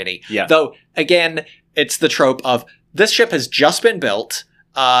guy's not ready. Yeah. Though, again, it's the trope of this ship has just been built.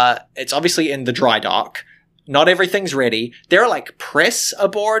 It's obviously in the dry dock. Not everything's ready. There are press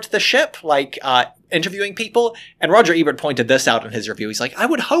aboard the ship, interviewing people. And Roger Ebert pointed this out in his review. He's like, I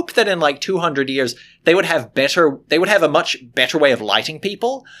would hope that in like 200 years, they would have a much better way of lighting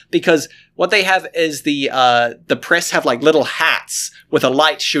people, because what they have is the press have like little hats with a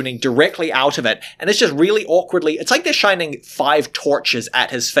light shooting directly out of it. And it's just really awkwardly, it's like they're shining 5 torches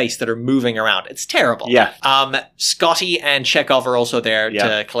at his face that are moving around. It's terrible. Yeah. Scotty and Chekhov are also there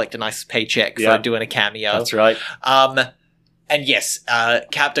to collect a nice paycheck for doing a cameo. That's right. And yes,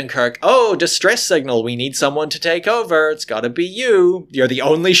 Captain Kirk, distress signal. We need someone to take over. It's gotta be you. You're the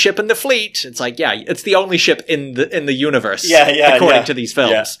only ship in the fleet. It's like, yeah, it's the only ship in the universe. According to these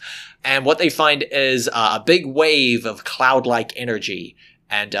films. Yeah. And what they find is a big wave of cloud-like energy.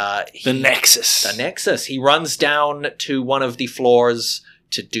 And the Nexus. The Nexus. He runs down to one of the floors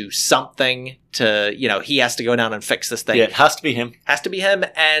to do something to, he has to go down and fix this thing. Yeah, it has to be him.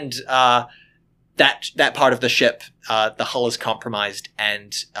 And that part of the ship, the hull is compromised,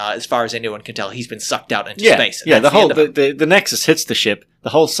 and as far as anyone can tell, he's been sucked out into space. Yeah, the Nexus hits the ship,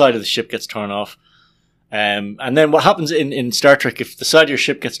 the whole side of the ship gets torn off. And then what happens in Star Trek, if the side of your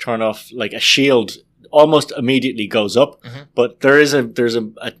ship gets torn off, like a shield almost immediately goes up, but there's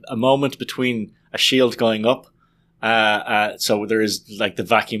a moment between a shield going up. So there is like the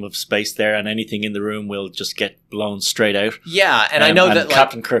vacuum of space there, and anything in the room will just get blown straight out. Yeah, and I know that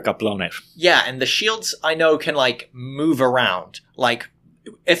Captain Kirk got blown out. Yeah, and the shields I know can like move around. Like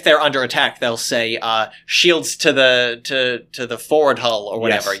if they're under attack, they'll say shields to the forward hull or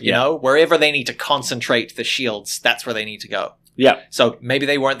whatever. You know, wherever they need to concentrate the shields, that's where they need to go. Yeah. So maybe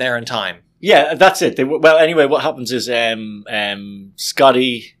they weren't there in time. Yeah, that's it. Anyway, what happens is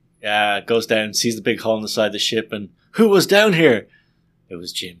Scotty goes down, sees the big hole in the side of the ship, and who was down here? It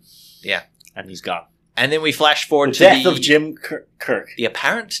was Jim. Yeah. And he's gone. And then we flash forward to the death of Jim Kirk. The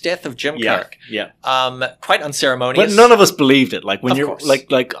apparent death of Jim Kirk. Yeah. Quite unceremonious. But none of us believed it. Like when you're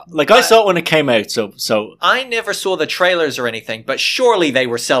like I saw it when it came out. So I never saw the trailers or anything, but surely they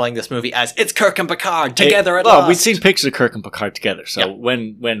were selling this movie as it's Kirk and Picard together at last. Well, we'd seen pictures of Kirk and Picard together. So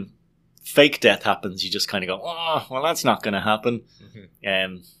when fake death happens, you just kind of go, oh, well, that's not going to happen.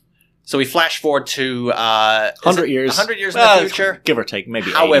 So we flash forward to 100 years. 100 years in the future. Give or take,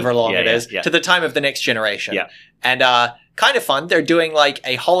 maybe however 80. long it is, to the time of the next generation. Yeah. And kind of fun. They're doing like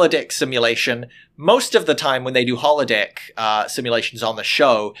a holodeck simulation. Most of the time when they do holodeck simulations on the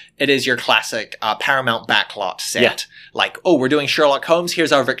show, it is your classic Paramount backlot set. Yeah. Like, we're doing Sherlock Holmes.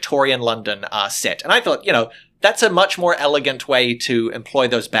 Here's our Victorian London set. And I thought, that's a much more elegant way to employ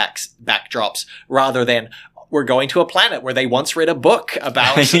those backdrops rather than we're going to a planet where they once read a book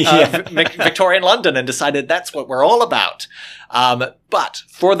about Victorian London and decided that's what we're all about. But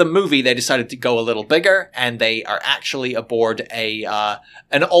for the movie, they decided to go a little bigger, and they are actually aboard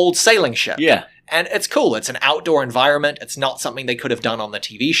an old sailing ship. Yeah. And it's cool. It's an outdoor environment. It's not something they could have done on the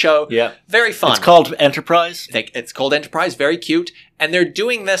TV show. Yeah. Very fun. It's called Enterprise. It's called Enterprise. Very cute. And they're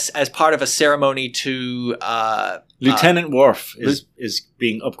doing this as part of a ceremony to... Lieutenant Worf is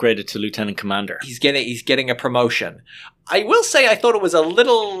being upgraded to Lieutenant Commander. He's getting a promotion. I will say I thought it was a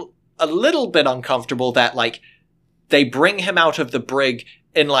little bit uncomfortable that, like, they bring him out of the brig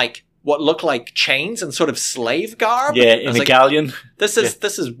in, like, what look like chains and sort of slave garb. Yeah, in a galleon. This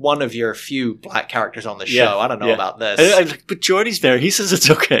is one of your few black characters on the show. I don't know about this. But Geordie's there. He says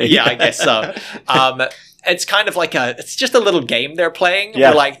it's okay. Yeah, I guess so. It's kind of like it's just a little game they're playing.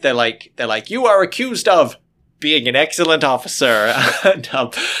 Yeah. Where they're like, you are accused of being an excellent officer.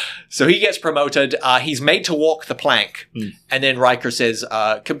 So he gets promoted. He's made to walk the plank. And then Riker says,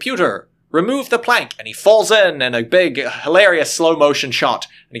 computer, remove the plank. And he falls in a big, hilarious slow motion shot.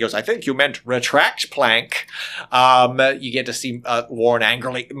 And he goes, I think you meant retract plank. You get to see Warren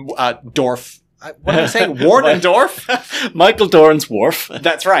angrily, Dorf. What am I saying? Warren and Dorf? Michael Dorn's Worf.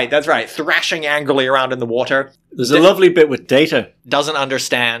 That's right. Thrashing angrily around in the water. There's a lovely bit with Data. Doesn't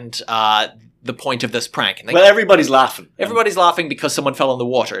understand the point of this prank. And everybody's laughing. Everybody's laughing because someone fell in the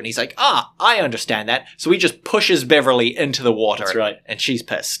water. And he's like, I understand that. So he just pushes Beverly into the water. That's right. And she's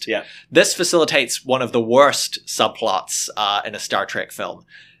pissed. Yeah. This facilitates one of the worst subplots in a Star Trek film.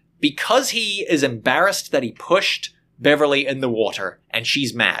 Because he is embarrassed that he pushed Beverly in the water and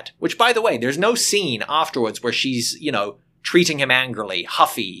she's mad. Which, by the way, there's no scene afterwards where she's, treating him angrily,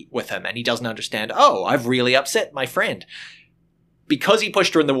 huffy with him, and he doesn't understand, I've really upset my friend. Because he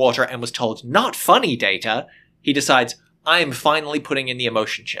pushed her in the water and was told, not funny, Data, he decides, I am finally putting in the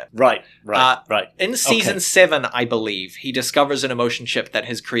emotion chip. Right. In season 7, I believe, he discovers an emotion chip that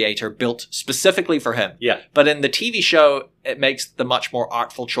his creator built specifically for him. Yeah. But in the TV show, it makes the much more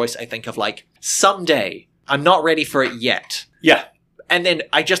artful choice, I think, of like, someday, I'm not ready for it yet. Yeah. And then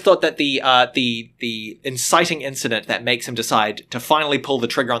I just thought that the inciting incident that makes him decide to finally pull the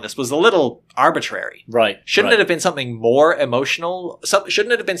trigger on this was a little arbitrary. Right. Shouldn't it have been something more emotional?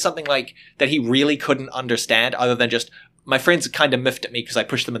 Shouldn't it have been something like that he really couldn't understand, other than just my friends kind of miffed at me because I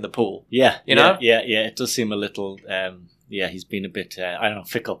pushed them in the pool? Yeah. You know? Yeah. It does seem a little. He's been a bit. I don't know,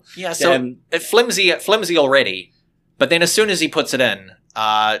 fickle. Yeah. So flimsy already. But then as soon as he puts it in,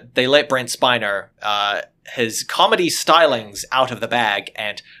 they let Brent Spiner, his comedy stylings out of the bag,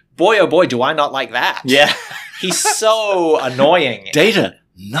 and boy, oh boy, do I not like that. Yeah. He's so annoying. Data,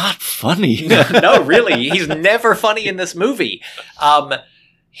 not funny. No, really. He's never funny in this movie.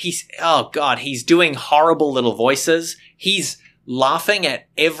 He's doing horrible little voices. He's laughing at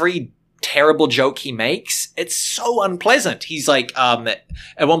every terrible joke he makes. It's so unpleasant. He's like, at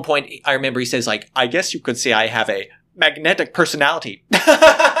one point, I remember he says, like, I guess you could say I have a magnetic personality.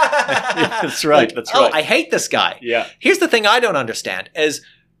 That's right. That's right. I hate this guy. Yeah. Here's the thing I don't understand is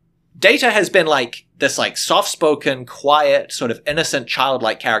Data has been like this like soft-spoken, quiet, sort of innocent,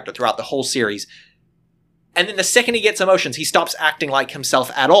 childlike character throughout the whole series. And then the second he gets emotions, he stops acting like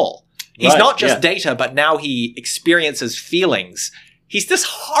himself at all. He's not just Data, but now he experiences feelings. He's this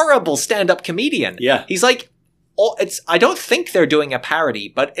horrible stand-up comedian. Yeah. He's like, I don't think they're doing a parody,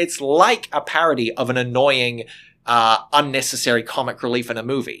 but it's like a parody of an annoying, unnecessary comic relief in a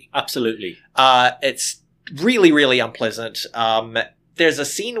movie. Absolutely. It's really, really unpleasant. There's a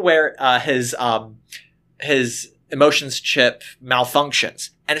scene where his emotions chip malfunctions,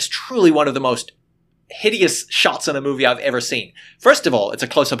 and it's truly one of the most hideous shots in a movie I've ever seen. First of all, it's a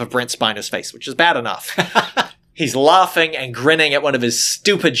close-up of Brent Spiner's face, which is bad enough. He's laughing and grinning at one of his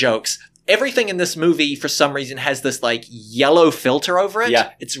stupid jokes. Everything in this movie, for some reason, has this, like, yellow filter over it.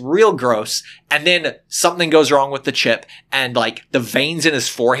 Yeah. It's real gross. And then something goes wrong with the chip, and, like, the veins in his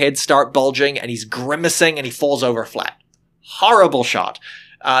forehead start bulging, and he's grimacing, and he falls over flat. Horrible shot.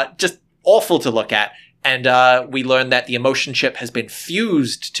 Just awful to look at. And we learn that the emotion chip has been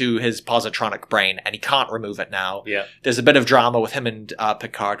fused to his positronic brain, and he can't remove it now. Yeah. There's a bit of drama with him and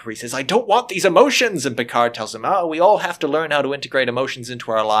Picard, where he says, I don't want these emotions. And Picard tells him, we all have to learn how to integrate emotions into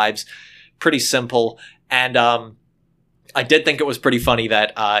our lives. Pretty simple. And I did think it was pretty funny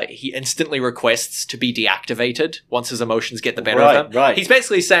that he instantly requests to be deactivated once his emotions get the better of him. Right. He's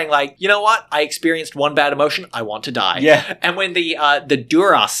basically saying, like, you know what? I experienced one bad emotion. I want to die. Yeah. And when the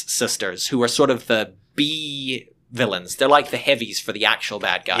Duras sisters, who are sort of the B villains, they're like the heavies for the actual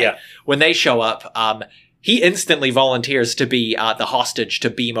bad guy. Yeah. When they show up, he instantly volunteers to be the hostage to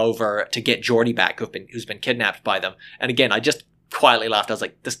beam over to get Geordi back, who's been kidnapped by them. And again, I just quietly laughed. I was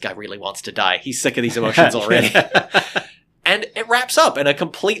like, this guy really wants to die. He's sick of these emotions already. And it wraps up in a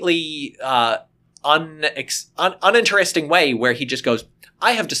completely uninteresting way where he just goes,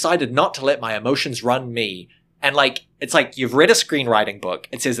 I have decided not to let my emotions run me. And like, it's like you've read a screenwriting book.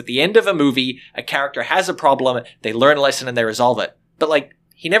 It says at the end of a movie, a character has a problem, they learn a lesson and they resolve it. But like,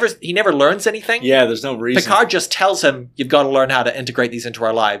 he never learns anything. Yeah, there's no reason. Picard just tells him, you've got to learn how to integrate these into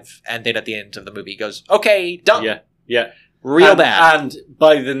our lives. And then at the end of the movie, he goes, okay, done. Yeah. Real bad. And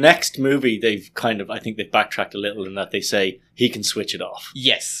by the next movie, I think they've backtracked a little in that they say he can switch it off.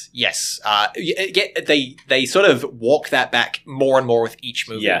 Yes. They sort of walk that back more and more with each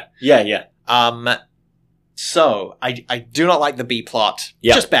movie. Yeah. So I do not like the B plot.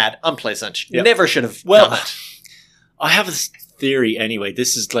 Yeah. Just bad, unpleasant. Yeah. Never should have Well, done it. I have this theory anyway.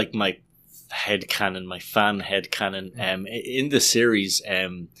 This is like my headcanon, my fan headcanon. In the series,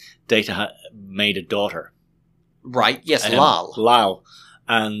 Data made a daughter. Right, yes, Lal. Lal.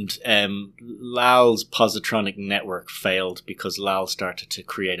 And Lal's positronic network failed because Lal started to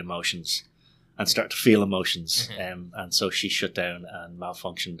create emotions and start to feel emotions. Mm-hmm. And so she shut down and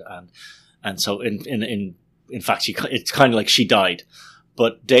malfunctioned. And so in fact, it's kind of like she died.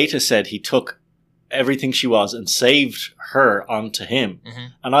 But Data said he took everything she was and saved her onto him. Mm-hmm.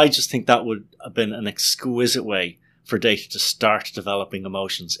 And I just think that would have been an exquisite way for Data to start developing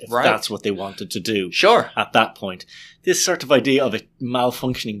emotions if that's what they wanted to do. Sure. At that point. This sort of idea of a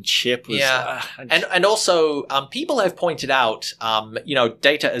malfunctioning chip was... Yeah. And also, people have pointed out,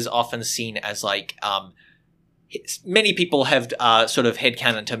 Data is often seen as like... many people have sort of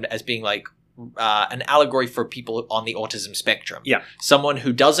headcanoned him as being like an allegory for people on the autism spectrum. Yeah. Someone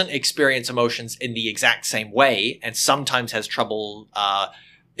who doesn't experience emotions in the exact same way and sometimes has trouble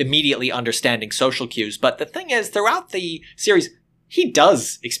immediately understanding social cues. But the thing is, throughout the series, he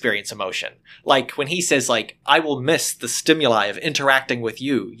does experience emotion. Like when he says, like, I will miss the stimuli of interacting with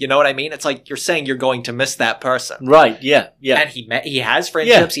you. You know what I mean? It's like you're saying you're going to miss that person. Right, yeah. And he has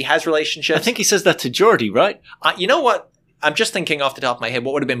friendships, he has relationships. I think he says that to Geordi, right? You know what? I'm just thinking off the top of my head,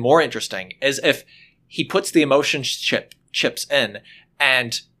 what would have been more interesting is if he puts the emotion chips in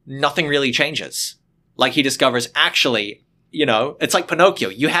and nothing really changes. Like he discovers, actually, you know, it's like Pinocchio.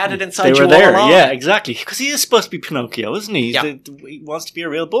 You had it inside They you were there, all along. yeah, exactly. Because he is supposed to be Pinocchio, isn't he? Yeah. He wants to be a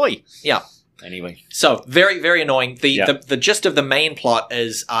real boy. Yeah. Anyway. So, very, very annoying. Yeah. The gist of the main plot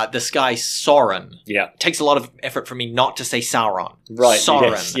is this guy, Sauron. Yeah. It takes a lot of effort for me not to say Sauron. Right.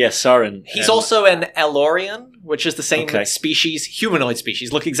 Sauron. Yes, Sauron. He's also an Elorian, which is the same Okay. species, humanoid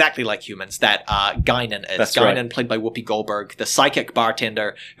species, look exactly like humans, that Guinan is. That's Guinan, right. played by Whoopi Goldberg, the psychic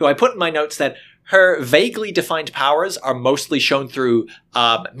bartender, who I put in my notes that her vaguely defined powers are mostly shown through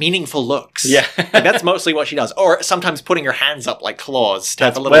meaningful looks. Yeah. Like, that's mostly what she does. Or sometimes putting her hands up like claws to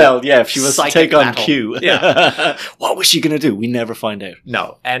have That's, a little well, yeah, if she was to psychic take on battle. Q. Yeah. What was she going to do? We never find out.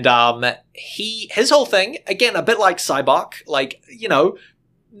 No. And his whole thing, again, a bit like Cybok, like, you know,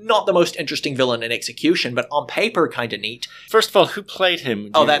 not the most interesting villain in execution, but on paper kind of neat. First of all, who played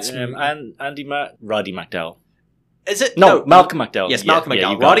him? Oh, that's- Roddy McDowell. Is it? No, Malcolm McDowell. Yes, Yeah, Malcolm yeah,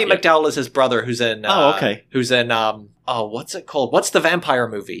 McDowell. you got Roddy it, yeah. McDowell is his brother who's in... Oh, okay. Who's in, what's it called? What's the vampire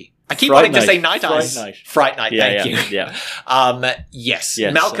movie? I keep Fright wanting to Night. say Night Fright Eyes. Night. Fright Night, Yeah, thank you. yeah. Yes,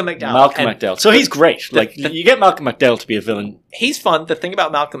 Yes, Malcolm McDowell. Malcolm And McDowell. So he's great. Like, you get Malcolm McDowell to be a villain. he's fun. The thing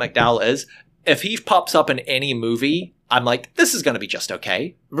about Malcolm McDowell is, if he pops up in any movie, I'm like, this is going to be just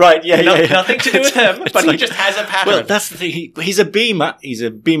okay. Right, yeah, No, yeah. nothing to do with him, It's but he like- just has a pattern. Well, that's the thing. He's a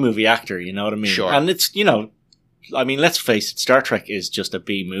B movie actor, you know what I mean? Sure. And it's, you know, I mean, let's face it, Star Trek is just a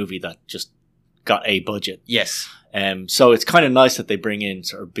B movie that just got a budget. Yes. So it's kind of nice that they bring in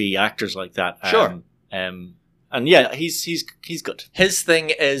sort of B actors like that. Sure. And yeah, he's good. His thing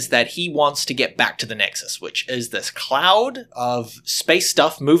is that he wants to get back to the Nexus, which is this cloud of space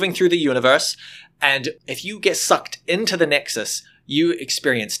stuff moving through the universe. And if you get sucked into the Nexus, you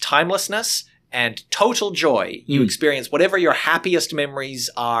experience timelessness and total joy. You experience whatever your happiest memories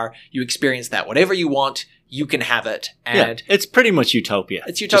are. You experience that. Whatever you want, you can have it. And Yeah, it's pretty much Utopia.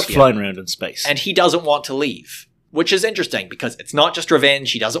 It's Just Utopia. flying around in space. And he doesn't want to leave, which is interesting because it's not just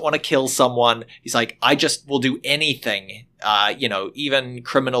revenge. He doesn't want to kill someone. He's like, I just will do anything, even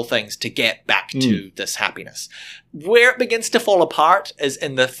criminal things to get back to this happiness. Where it begins to fall apart is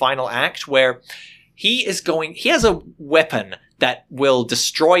in the final act where he has a weapon that will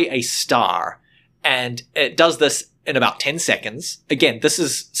destroy a star, and it does this in about 10 seconds. Again, this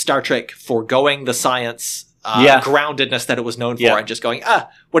is Star Trek foregoing the science groundedness that it was known for and just going,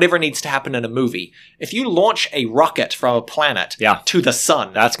 whatever needs to happen in a movie. If you launch a rocket from a planet to the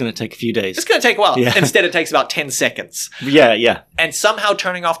sun, That's going to take a few days. it's going to take a while. Yeah. Instead, it takes about 10 seconds. Yeah. And somehow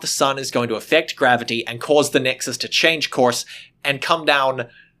turning off the sun is going to affect gravity and cause the Nexus to change course and come down,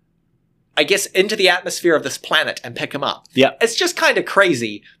 I guess, into the atmosphere of this planet and pick him up. Yeah. It's just kind of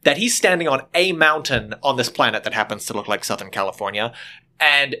crazy that he's standing on a mountain on this planet that happens to look like Southern California,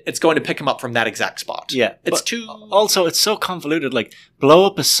 and it's going to pick him up from that exact spot. Yeah. It's but too... Also, it's so convoluted. Like, blow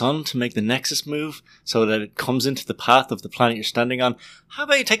up a sun to make the Nexus move so that it comes into the path of the planet you're standing on. How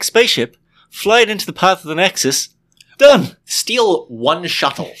about you take a spaceship, fly it into the path of the Nexus? Done. Steal one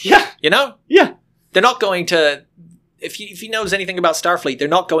shuttle. Yeah. You know? Yeah. They're not going to... If he knows anything about Starfleet, they're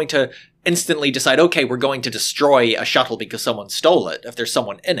not going to instantly decide, okay, we're going to destroy a shuttle because someone stole it. If there's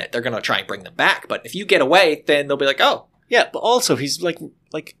someone in it, they're going to try and bring them back. But if you get away, then they'll be like, oh. Yeah, but also he's like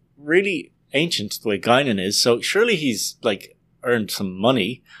really ancient the way Guinan is, so surely he's like earned some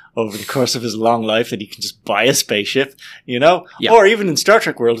money over the course of his long life that he can just buy a spaceship, you know? Yeah. Or even in Star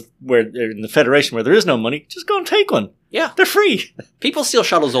Trek world, where in the Federation where there is no money, just go and take one. Yeah. They're free. People steal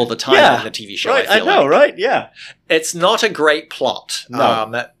shuttles all the time Yeah. in the TV show, Right, I feel like. right? Yeah. It's not a great plot.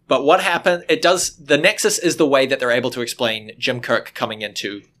 No. But what happened, the Nexus is the way that they're able to explain Jim Kirk coming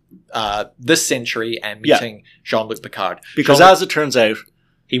into this century and meeting Jean-Luc Picard. Because Jean-Luc- as it turns out,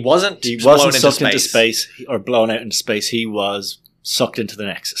 he wasn't he blown wasn't into sucked into space or blown out into space. He was sucked into the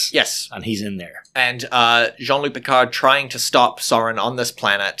Nexus. Yes. And he's in there. And Jean-Luc Picard, trying to stop Sauron on this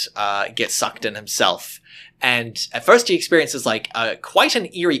planet, gets sucked in himself. And at first he experiences quite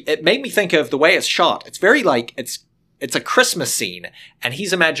an eerie... It made me think of the way it's shot. It's very it's a Christmas scene, and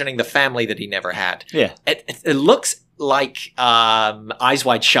he's imagining the family that he never had. Yeah. It looks like Eyes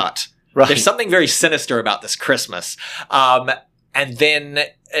Wide Shut. Right. There's something very sinister about this Christmas. And then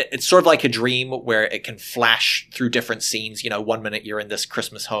it's sort of like a dream where it can flash through different scenes. You know, 1 minute you're in this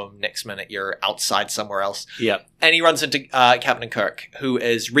Christmas home, next minute you're outside somewhere else. Yeah. And he runs into Captain Kirk, who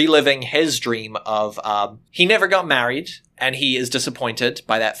is reliving his dream of he never got married, and he is disappointed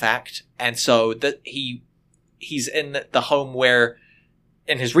by that fact. And so he's in the home where,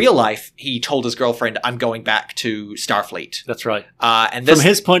 in his real life, he told his girlfriend, I'm going back to Starfleet. That's right. And this, From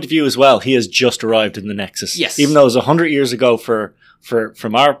his point of view as well, he has just arrived in the Nexus. Yes. Even though it was 100 years ago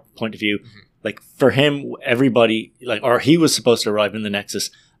from our point of view, Like for him, everybody or he was supposed to arrive in the Nexus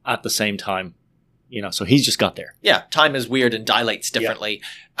at the same time. So he's just got there. Yeah, time is weird and dilates differently.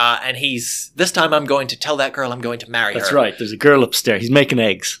 And this time I'm going to tell that girl I'm going to marry her. That's right. There's a girl upstairs. He's making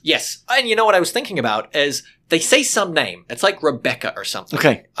eggs. Yes. And you know what I was thinking about is they say some name. It's like Rebecca or something.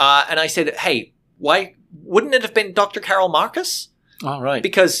 Okay. And I said, hey, why wouldn't it have been Dr. Carol Marcus? All right.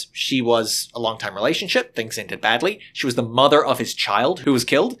 Because she was a long-time relationship. Things ended badly. She was the mother of his child who was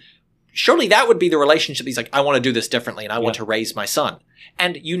killed. Surely that would be the relationship. He's like, I want to do this differently and I want to raise my son.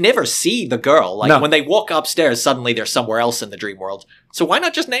 And you never see the girl. Like when they walk upstairs, suddenly they're somewhere else in the dream world. So why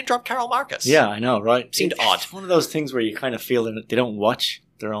not just name drop Carol Marcus? Yeah, I know, right? Seemed odd. It's one of those things where you kind of feel that they don't watch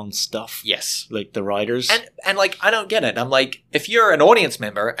their own stuff. Yes. Like the writers. And like, I don't get it. I'm like, if you're an audience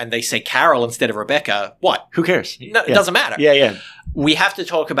member and they say Carol instead of Rebecca, what? Who cares? No, it doesn't matter. Yeah. We have to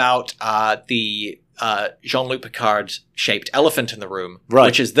talk about the Jean-Luc Picard shaped elephant in the room, right?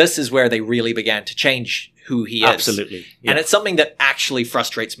 Which is this is where they really began to change who he is. Absolutely, and it's something that actually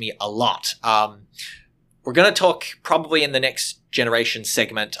frustrates me a lot. We're going to talk probably in the next generation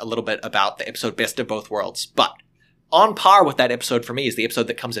segment a little bit about the episode Best of Both Worlds, but on par with that episode for me is the episode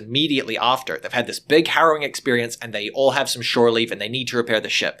that comes immediately after. They've had this big harrowing experience and they all have some shore leave and they need to repair the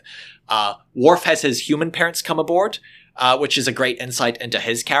ship. Worf has his human parents come aboard, which is a great insight into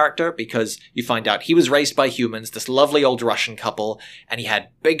his character because you find out he was raised by humans, this lovely old Russian couple, and he had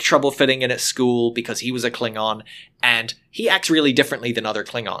big trouble fitting in at school because he was a Klingon, and he acts really differently than other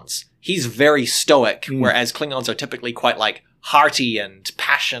Klingons. He's very stoic, whereas Klingons are typically quite like hearty and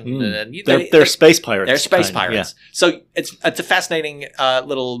passionate. And they're space pirates. They're space pirates. Yeah. So it's a fascinating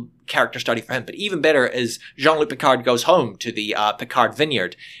little character study for him. But even better is Jean-Luc Picard goes home to the Picard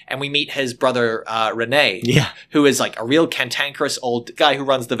vineyard, and we meet his brother Rene, who is like a real cantankerous old guy who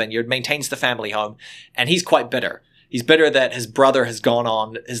runs the vineyard, maintains the family home, and he's quite bitter. He's bitter that his brother has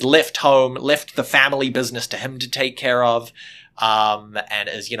left home, left the family business to him to take care of, and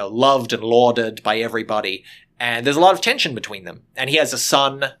is, loved and lauded by everybody. And there's a lot of tension between them. And he has a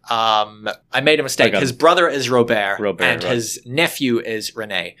son. I made a mistake. His brother is Robert and his nephew is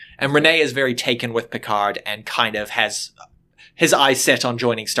Rene. And Rene is very taken with Picard and kind of has his eyes set on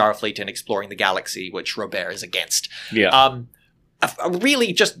joining Starfleet and exploring the galaxy, which Robert is against. Yeah. A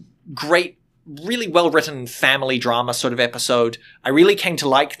really just great, really well-written family drama sort of episode. I really came to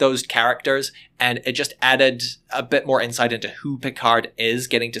like those characters, and it just added a bit more insight into who Picard is,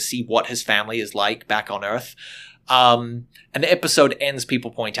 getting to see what his family is like back on Earth. And the episode ends, people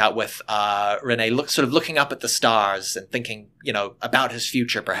point out, with Rene looking up at the stars and thinking, about his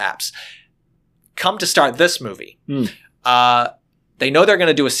future, perhaps. Come to start this movie. They know they're going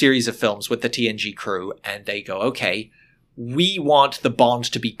to do a series of films with the TNG crew, and they go, okay, we want the bond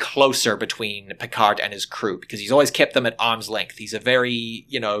to be closer between Picard and his crew because he's always kept them at arm's length. He's a very,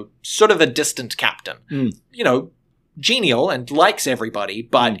 sort of a distant captain. Genial and likes everybody,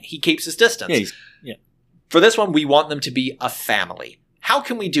 but he keeps his distance. Yeah. For this one, we want them to be a family. How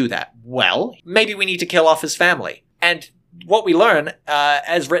can we do that? Well, maybe we need to kill off his family. And what we learn,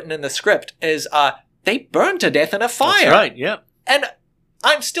 as written in the script, is they burn to death in a fire. That's right, yeah. And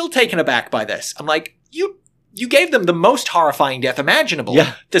I'm still taken aback by this. I'm like, you gave them the most horrifying death imaginable.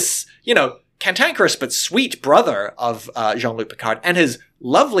 Yeah. This, cantankerous but sweet brother of Jean-Luc Picard and his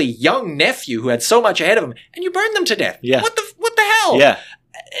lovely young nephew who had so much ahead of him, and you burned them to death. Yeah. What the hell? Yeah.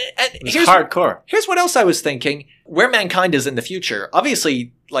 And it's hardcore. Here's what else I was thinking. Where mankind is in the future,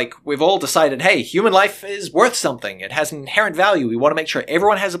 obviously, like, we've all decided, hey, human life is worth something. It has inherent value. We want to make sure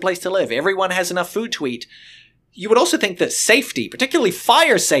everyone has a place to live. Everyone has enough food to eat. You would also think that safety, particularly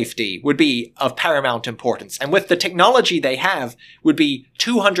fire safety, would be of paramount importance. And with the technology they have, would be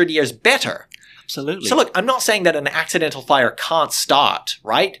 200 years better. Absolutely. So look, I'm not saying that an accidental fire can't start,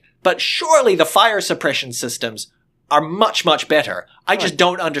 right? But surely the fire suppression systems are much, much better. I just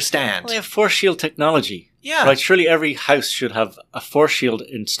don't understand. Well, they have force shield technology. Yeah. Right, surely every house should have a force shield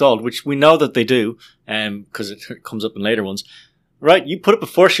installed, which we know that they do, because it comes up in later ones. Right, you put up a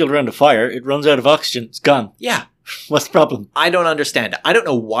force shield around a fire, it runs out of oxygen, it's gone. Yeah. What's the problem? I don't understand it. I don't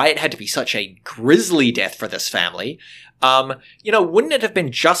know why it had to be such a grisly death for this family. Wouldn't it have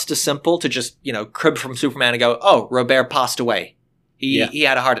been just as simple to just, crib from Superman and go, oh, Robert passed away. He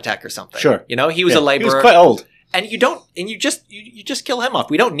had a heart attack or something. Sure. He was a laborer. He was quite old. And you just kill him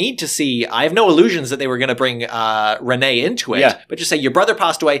off. We don't need to see, I have no illusions that they were going to bring Rene into it. Yeah. But just say, your brother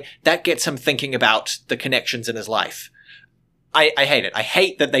passed away, that gets him thinking about the connections in his life. I hate it. I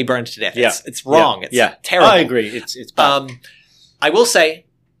hate that they burned to death. Yeah. It's wrong. Yeah. It's terrible. I agree. It's bad. I will say,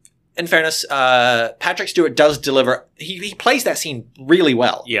 in fairness, Patrick Stewart does deliver. He plays that scene really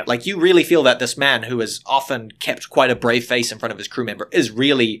well. Yeah. Like, you really feel that this man, who has often kept quite a brave face in front of his crew member, is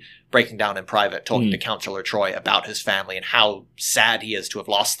really breaking down in private, talking to Counselor Troy about his family and how sad he is to have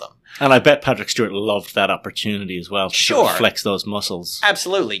lost them. And I bet Patrick Stewart loved that opportunity as well. To sort of Sure. flex those muscles.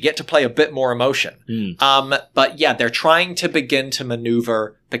 Absolutely. Get to play a bit more emotion. But yeah, they're trying to begin to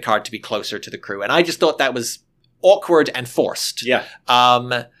maneuver Picard to be closer to the crew. And I just thought that was awkward and forced. Yeah.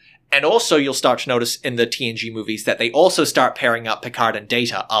 And also, you'll start to notice in the TNG movies that they also start pairing up Picard and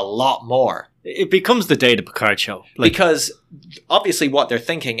Data a lot more. It becomes the Data Picard show. Because obviously what they're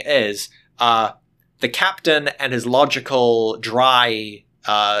thinking is the captain and his logical, dry,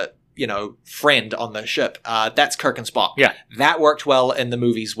 friend on the ship. That's Kirk and Spock. Yeah. That worked well in the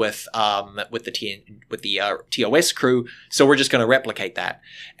movies with the TOS crew, so we're just going to replicate that.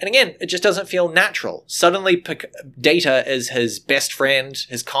 And again, it just doesn't feel natural. Suddenly, Data is his best friend,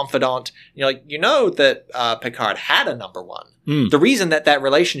 his confidant. That Picard had a number one. The reason that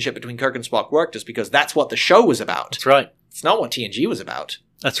relationship between Kirk and Spock worked is because that's what the show was about. That's right. It's not what TNG was about.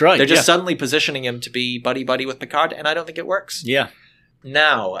 That's right. They're just suddenly positioning him to be buddy-buddy with Picard, and I don't think it works. Yeah.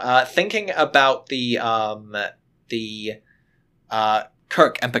 Now, thinking about the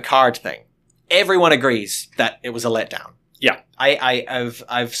Kirk and Picard thing, everyone agrees that it was a letdown. Yeah.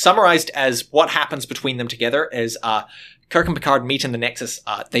 I've summarized as what happens between them together is Kirk and Picard meet in the Nexus.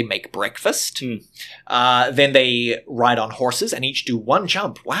 They make breakfast. Then they ride on horses and each do one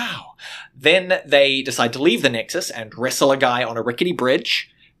jump. Wow. Then they decide to leave the Nexus and wrestle a guy on a rickety bridge.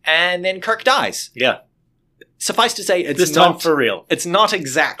 And then Kirk dies. Yeah. Suffice to say, This time for real. It's not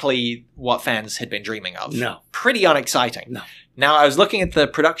exactly what fans had been dreaming of. No. Pretty unexciting. No. Now, I was looking at the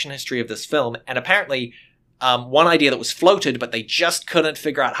production history of this film, and apparently one idea that was floated, but they just couldn't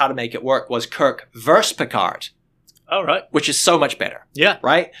figure out how to make it work, was Kirk versus Picard, All right. which is so much better, Yeah.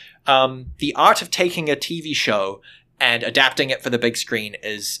 right? The art of taking a TV show and adapting it for the big screen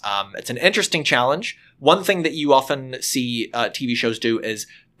is it's an interesting challenge. One thing that you often see TV shows do is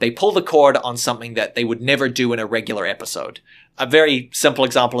they pull the cord on something that they would never do in a regular episode. A very simple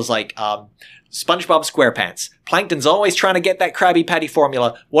example is like SpongeBob SquarePants. Plankton's always trying to get that Krabby Patty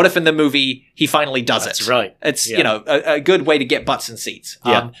formula. What if in the movie he finally does it? That's right. It's, Yeah. a good way to get butts in seats.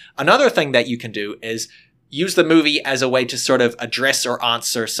 Yeah. Another thing that you can do is use the movie as a way to sort of address or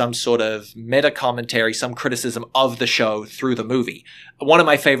answer some sort of meta commentary, some criticism of the show through the movie. One of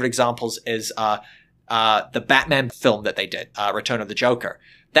my favorite examples is the Batman film that they did, Return of the Joker.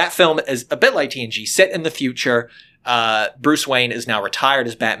 That film is a bit like TNG, set in the future. Bruce Wayne is now retired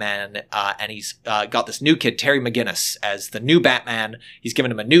as Batman, and he's got this new kid, Terry McGinnis, as the new Batman. He's given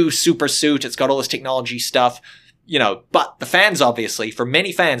him a new super suit. It's got all this technology stuff, but the fans, obviously, for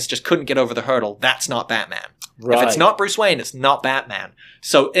many fans, just couldn't get over the hurdle. That's not Batman. Right. If it's not Bruce Wayne, it's not Batman.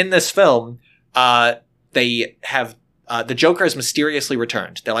 So in this film, they have the Joker has mysteriously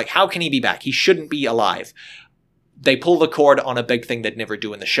returned. They're like, how can he be back? He shouldn't be alive. They pull the cord on a big thing they'd never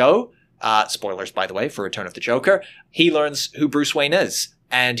do in the show. Spoilers, by the way, for Return of the Joker. He learns who Bruce Wayne is,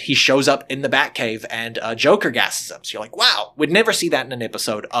 and he shows up in the Batcave, and Joker gasses him. So you're like, wow, we'd never see that in an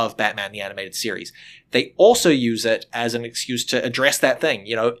episode of Batman the Animated Series. They also use it as an excuse to address that thing.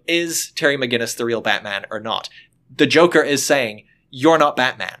 Is Terry McGinnis the real Batman or not? The Joker is saying, you're not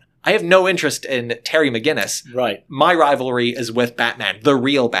Batman. I have no interest in Terry McGinnis. Right. My rivalry is with Batman, the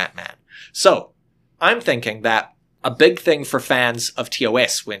real Batman. So I'm thinking that a big thing for fans of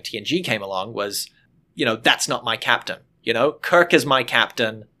TOS when TNG came along was, that's not my captain. Kirk is my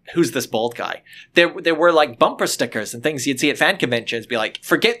captain. Who's this bald guy? There were like bumper stickers and things you'd see at fan conventions be like,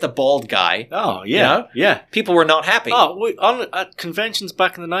 forget the bald guy. Oh, yeah. Yeah. People were not happy. Oh, at conventions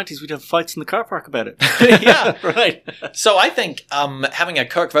back in the 90s, we'd have fights in the car park about it. Yeah. Right. So I think having a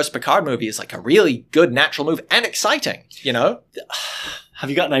Kirk versus Picard movie is like a really good natural move and exciting, Have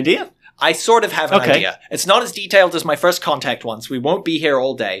you got an idea? I sort of have an idea. It's not as detailed as my First Contact ones. We won't be here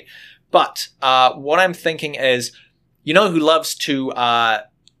all day. But what I'm thinking is, who loves to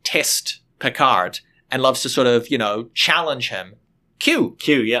test Picard and loves to sort of, challenge him? Q.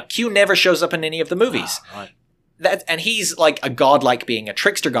 Q, yeah. Q never shows up in any of the movies. Oh, right. And he's like a godlike being, a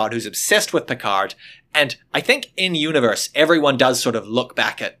trickster god who's obsessed with Picard. And I think in universe, everyone does sort of look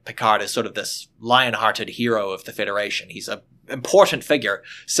back at Picard as sort of this lion-hearted hero of the Federation. He's an important figure.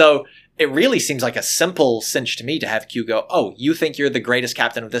 So it really seems like a simple cinch to me to have Q go, oh, you think you're the greatest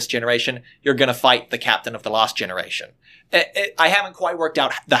captain of this generation? You're going to fight the captain of the last generation. I haven't quite worked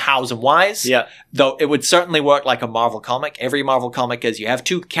out the hows and whys. Yeah. Though it would certainly work like a Marvel comic. Every Marvel comic is you have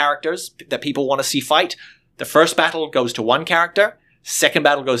two characters that people want to see fight. The first battle goes to one character. Second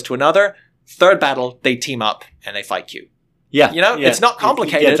battle goes to another. Third battle, they team up and they fight Q. Yeah. You know, yeah. it's not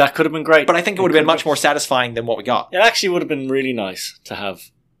complicated. Yeah, that could have been great. But I think it would have been much more satisfying than what we got. It actually would have been really nice to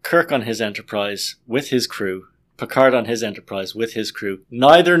have Kirk on his Enterprise with his crew, Picard on his Enterprise with his crew.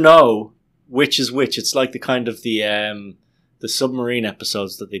 Neither know which is which. It's like the kind of the submarine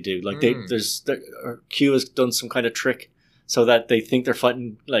episodes that they do. Like Q has done some kind of trick so that they think they're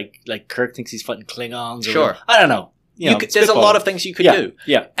fighting, like Kirk thinks he's fighting Klingons. Sure. I don't know. There's a lot of things you could do.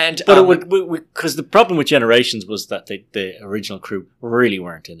 Yeah. And, but it would, because the problem with Generations was that the original crew really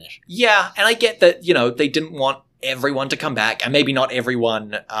weren't in it. Yeah, and I get that, they didn't want everyone to come back, and maybe not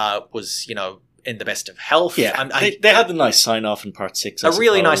everyone was, in the best of health. Yeah, they had the nice sign-off in part 6, a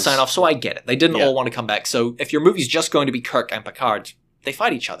really nice sign-off, so I get it. They didn't all want to come back. So if your movie's just going to be Kirk and Picard, they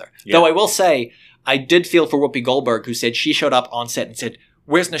fight each other. Yeah. Though I will say, I did feel for Whoopi Goldberg, who said she showed up on set and said,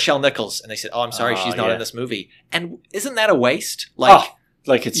 "Where's Nichelle Nichols?" And they said, "Oh, I'm sorry, she's not in this movie." And isn't that a waste?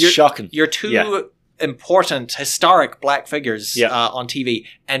 It's shocking. You're two important, historic black figures on TV,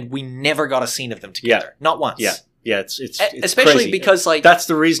 and we never got a scene of them together. Not once. Yeah, it's especially crazy. because that's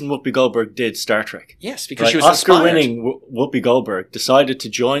the reason Whoopi Goldberg did Star Trek. Yes, because she was Oscar-winning Whoopi Goldberg decided to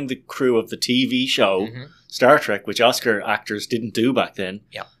join the crew of the TV show Star Trek, which Oscar actors didn't do back then.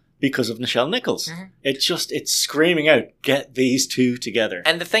 Yeah. Because of Nichelle Nichols. It's screaming out, get these two together.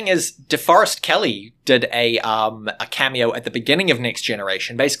 And the thing is, DeForest Kelley did a cameo at the beginning of Next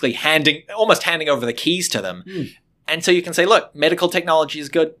Generation, basically almost handing over the keys to them. And so you can say, look, medical technology is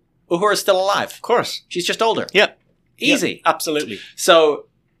good. Uhura's still alive. Of course. She's just older. Yep. Easy. Yep, absolutely. So,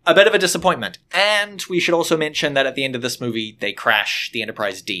 a bit of a disappointment. And we should also mention that at the end of this movie, they crash the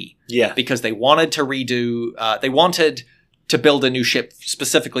Enterprise D. Yeah. Because they wanted to they wanted to build a new ship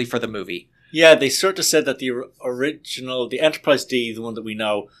specifically for the movie. Yeah, they sort of said that the Enterprise D, the one that we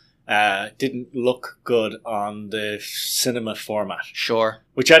know, didn't look good on the cinema format. Sure.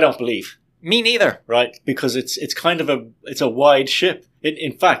 Which I don't believe. Me neither. Right? Because it's kind of a wide ship.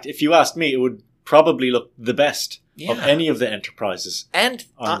 In fact, if you asked me, it would probably look the best of any of the Enterprises. And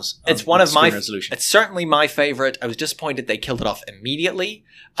it's certainly my favorite. I was disappointed they killed it off immediately.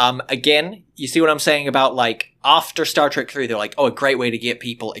 Again, you see what I'm saying about, after Star Trek 3, they're like, oh, a great way to get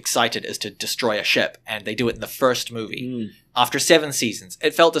people excited is to destroy a ship. And they do it in the first movie. After 7 seasons.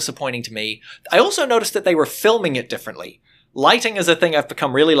 It felt disappointing to me. I also noticed that they were filming it differently. Lighting is a thing I've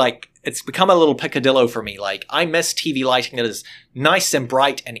become really it's become a little picadillo for me. I miss TV lighting that is nice and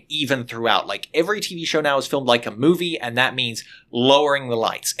bright and even throughout. Every TV show now is filmed like a movie, and that means lowering the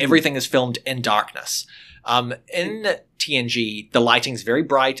lights. Everything is filmed in darkness. In TNG, the lighting's very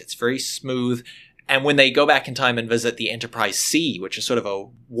bright, it's very smooth, and when they go back in time and visit the Enterprise C, which is sort of a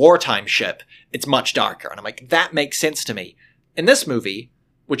wartime ship, it's much darker. And I'm like, that makes sense to me. In this movie,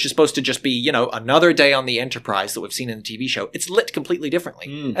 which is supposed to just be, another day on the Enterprise that we've seen in the TV show, it's lit completely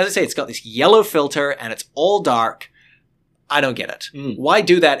differently. As I say, it's got this yellow filter and it's all dark. I don't get it. Why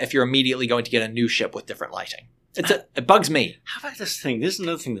do that if you're immediately going to get a new ship with different lighting? It bugs me. How about this thing? This is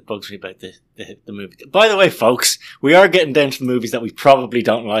another thing that bugs me about the movie. By the way, folks, we are getting down to the movies that we probably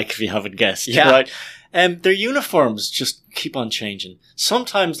don't like, if you haven't guessed. Yeah. Right? Their uniforms just keep on changing.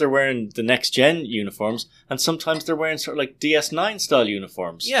 Sometimes they're wearing the next gen uniforms, and sometimes they're wearing sort of like DS9 style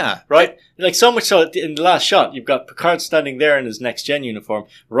uniforms. Yeah. Right? So much so, in the last shot, you've got Picard standing there in his next gen uniform,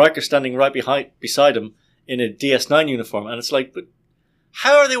 Riker standing right beside him in a DS9 uniform, and it's like, but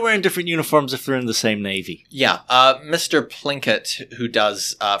how are they wearing different uniforms if they're in the same Navy? Yeah. Mr. Plinkett, who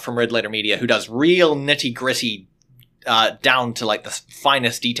does, from Red Letter Media, who does real nitty gritty, down to the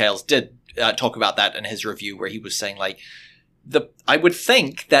finest details, did talk about that in his review, where he was saying I would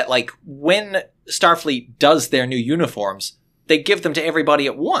think that when Starfleet does their new uniforms, they give them to everybody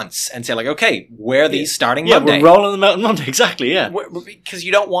at once and say okay, wear these starting Monday. Yeah, we're rolling them out on Monday. Exactly. Yeah, because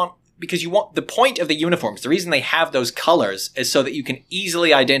you want the point of the uniforms. The reason they have those colors is so that you can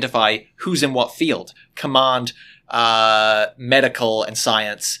easily identify who's in what field: command, medical and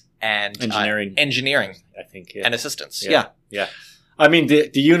science, and engineering. I think, and assistance. Yeah. I mean, the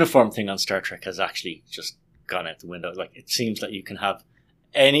uniform thing on Star Trek has actually just gone out the window. It seems that you can have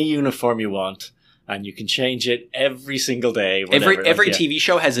any uniform you want, and you can change it every single day. Every TV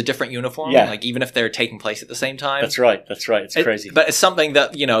show has a different uniform, even if they're taking place at the same time. That's right. It's crazy. But it's something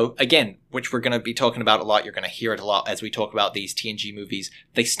that, again, which we're going to be talking about a lot. You're going to hear it a lot as we talk about these TNG movies.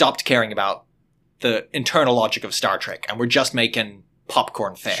 They stopped caring about the internal logic of Star Trek, and we're just making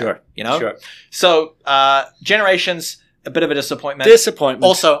popcorn fare. Sure. Sure. So, Generations... a bit of a disappointment. Disappointment.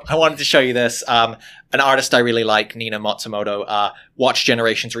 Also, I wanted to show you this. An artist I really like, Nina Matsumoto, watched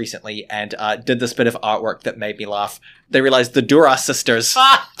Generations recently and did this bit of artwork that made me laugh. They realized the Duras sisters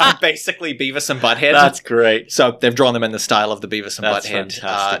are basically Beavis and Butthead. That's great. So they've drawn them in the style of the Beavis and That's Butthead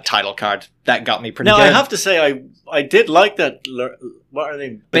fantastic. title card. That got me pretty Now, good. I have to say, I did like that. What are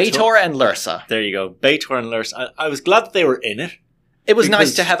they? Beitor and Lursa. There you go. Beitor and Lursa. I was glad that they were in it. It was nice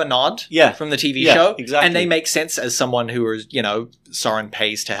Because- to have a nod Yeah. from the TV Yeah, show. exactly. And they make sense as someone who is, Soren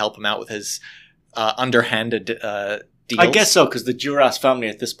pays to help him out with his underhanded deals. I guess so, because the Duras family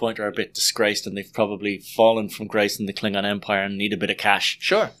at this point are a bit disgraced and they've probably fallen from grace in the Klingon Empire and need a bit of cash.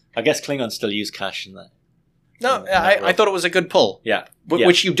 Sure. I guess Klingons still use cash in that. No, Yeah, I thought it was a good pull. Yeah.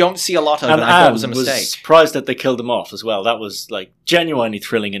 Which you don't see a lot of, And and I thought it Anne was a mistake. surprised that they killed him off as well. That was like genuinely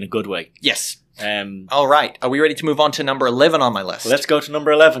thrilling in a good way. Yes. Well, All right. Are we ready to move on to number 11 on my list? let's go to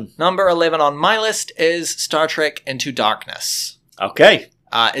number 11. Number 11 on my list is Star Trek Into Darkness. Okay.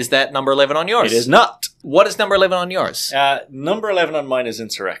 Is that number 11 on yours? It is not. What is number 11 on yours? Number 11 on mine is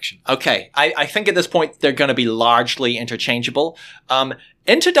Insurrection. Okay. I think at this point they're going to be largely interchangeable.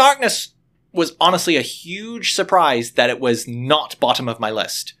 Into Darkness was honestly a huge surprise that it was not bottom of my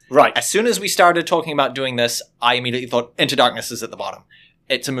list. Right. As soon as we started talking about doing this, I immediately thought Into Darkness is at the bottom.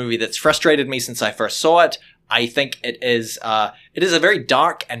 It's a movie that's frustrated me since I first saw it. I think it is a very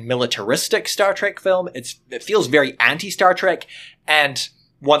dark and militaristic Star Trek film. It feels very anti-Star Trek. And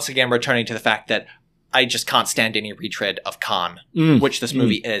once again, returning to the fact that I just can't stand any retread of Khan, which this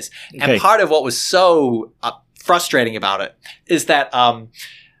movie is. Okay. And part of what was so frustrating about it is that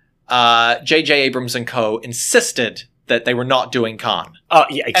J.J. Abrams and co. insisted that they were not doing Khan. Oh,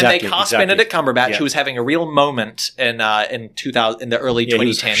 yeah, exactly. And they cast exactly. Benedict Cumberbatch, Yeah. who was having a real moment in the early Yeah, he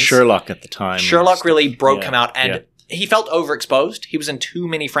was 2010s. Sherlock at the time. Sherlock really broke Yeah, him out, and he felt overexposed. He was in too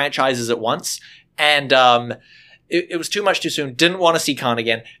many franchises at once, and it was too much too soon. Didn't want to see Khan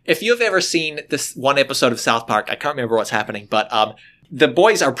again. If you've ever seen this one episode of South Park, I can't remember what's happening, but the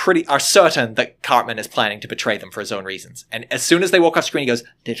boys are certain that Cartman is planning to betray them for his own reasons. And as soon as they walk off screen, he goes,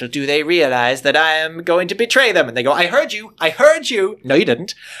 "Little do they realize that I am going to betray them." And they go, I heard you. No, you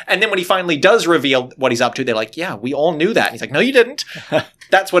didn't. And then when he finally does reveal what he's up to, they're like, "Yeah, we all knew that." And he's like, "No, you didn't."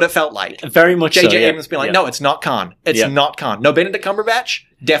 That's what it felt like. Very much so. J.J. yeah. Abrams being like, Yeah. "No, it's not Khan. It's Yeah. not Khan. No Benedict Cumberbatch?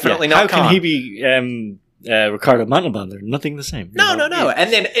 Definitely Yeah. not How Khan." can he be Ricardo Montalban? They're nothing the same. No. Yeah.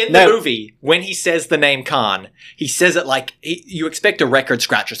 And then in Now- the movie, when he says the name Khan, he says it like you expect a record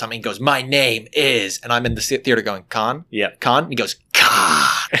scratch or something. He goes, "My name is," and I'm in the theater going, "Khan? Yeah. Khan?" He goes,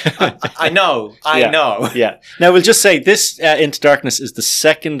 "Khan." I know. Yeah. know. Yeah. Now we'll just say this Into Darkness is the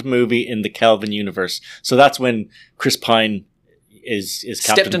second movie in the Kelvin universe. So that's when Chris Pine is Stepped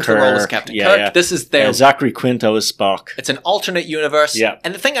Captain into Kirk. the role as Captain Yeah, Kirk. yeah. This is their Zachary Quinto is Spock. It's an alternate universe. Yeah.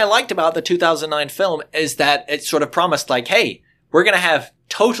 And the thing I liked about the 2009 film is that it sort of promised like, hey, we're going to have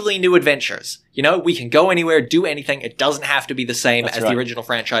totally new adventures. We can go anywhere, do anything. It doesn't have to be the same That's as right. the original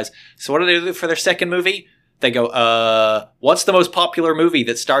franchise. So what do they do for their second movie? They go, what's the most popular movie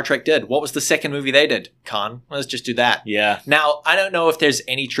that Star Trek did? What was the second movie they did? Khan. Let's just do that. Yeah. Now, I don't know if there's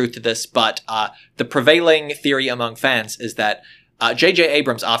any truth to this, but the prevailing theory among fans is that J.J.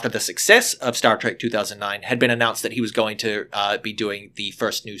 Abrams, after the success of Star Trek 2009, had been announced that he was going to be doing the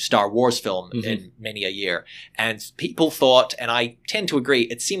first new Star Wars film in many a year. And people thought, and I tend to agree,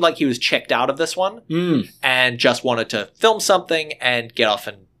 it seemed like he was checked out of this one and just wanted to film something and get off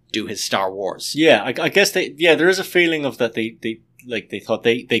and do his Star Wars. Yeah. I guess there is a feeling of that they thought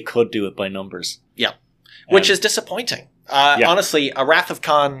they could do it by numbers. Yeah. Which is disappointing. Yeah. Honestly, a Wrath of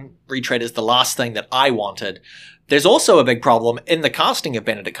Khan retread is the last thing that I wanted. There's also a big problem in the casting of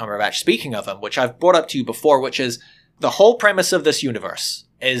Benedict Cumberbatch, speaking of him, which I've brought up to you before, which is the whole premise of this universe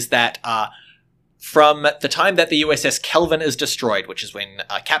is that from the time that the USS Kelvin is destroyed, which is when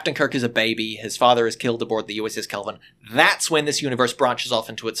Captain Kirk is a baby, his father is killed aboard the USS Kelvin, that's when this universe branches off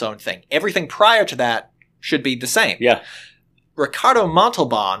into its own thing. Everything prior to that should be the same. Yeah. Ricardo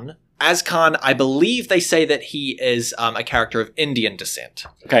Montalban, as Khan, I believe they say that he is a character of Indian descent.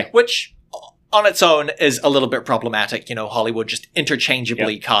 Okay. Which on its own is a little bit problematic, Hollywood just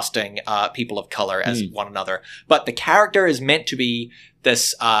interchangeably casting people of color as one another. But the character is meant to be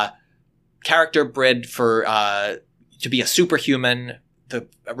this character bred for to be a superhuman, the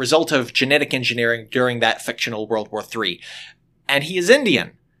result of genetic engineering during that fictional World War III. And he is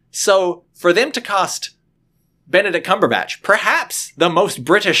Indian. So for them to cast Benedict Cumberbatch, perhaps the most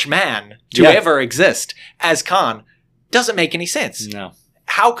British man to ever exist, as Khan, doesn't make any sense. No.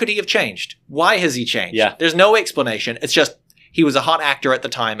 How could he have changed? Why has he changed? Yeah. There's no explanation. It's just he was a hot actor at the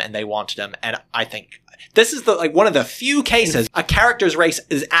time and they wanted him. And I think this is one of the few cases a character's race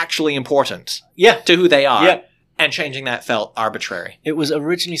is actually important Yeah. to who they are. Yeah. And changing that felt arbitrary. It was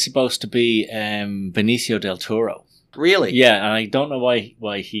originally supposed to be Benicio del Toro. Really? Yeah, and I don't know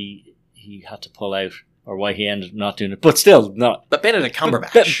why he had to pull out, or why he ended up not doing it. But still, not. But Benedict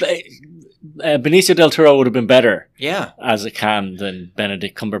Cumberbatch. Benicio del Toro would have been better Yeah. as a Khan than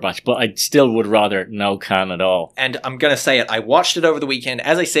Benedict Cumberbatch, but I still would rather no Khan at all. And I'm going to say it. I watched it over the weekend.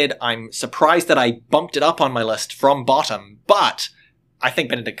 As I said, I'm surprised that I bumped it up on my list from bottom, but I think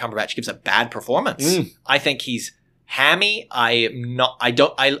Benedict Cumberbatch gives a bad performance. I think he's hammy. I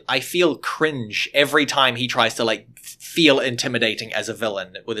feel cringe every time he tries to like feel intimidating as a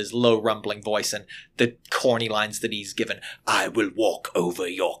villain with his low rumbling voice and the corny lines that he's given. I will walk over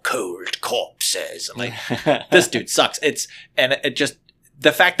your cold corpses. I'm like, this dude sucks. It just,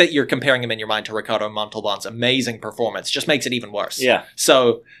 the fact that you're comparing him in your mind to Ricardo Montalban's amazing performance just makes it even worse. Yeah.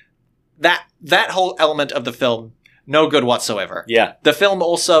 So that whole element of the film, no good whatsoever. Yeah. The film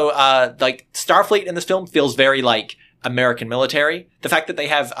also, like, Starfleet in this film feels very, like, American military. The fact that they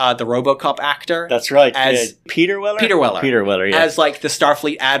have the RoboCop actor. That's right. As Peter Weller? Peter Weller. Peter Weller, yeah. As, like, the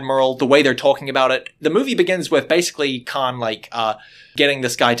Starfleet admiral, the way they're talking about it. The movie begins with basically Khan, like, getting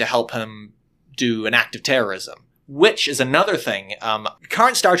this guy to help him do an act of terrorism, which is another thing.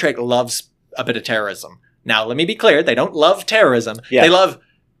 Current Star Trek loves a bit of terrorism. Now, let me be clear. They don't love terrorism. Yeah. They love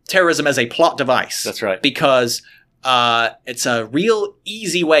terrorism as a plot device. That's right. Because it's a real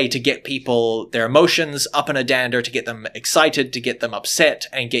easy way to get people, their emotions up in a dander, to get them excited, to get them upset,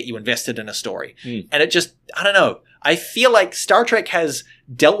 and get you invested in a story. And it just, I don't know. I feel like Star Trek has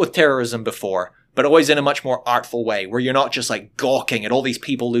dealt with terrorism before, but always in a much more artful way, where you're not just like gawking at all these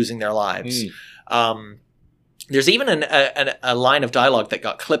people losing their lives. There's even a line of dialogue that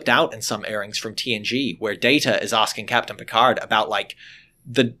got clipped out in some airings from TNG, where Data is asking Captain Picard about like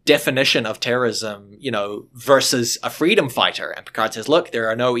the definition of terrorism, you know, versus a freedom fighter. And Picard says, look, there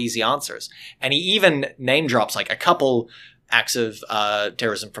are no easy answers. And he even name drops like a couple acts of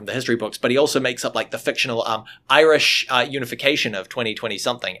terrorism from the history books, but he also makes up like the fictional Irish unification of 2020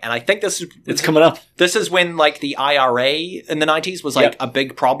 something. And I think It's coming up. This is when like the IRA in the 90s was like a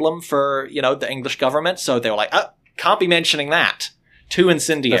big problem for, you know, the English government. So they were like, can't be mentioning that. Too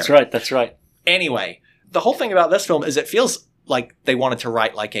incendiary. That's right. Anyway, the whole thing about this film is it feels like they wanted to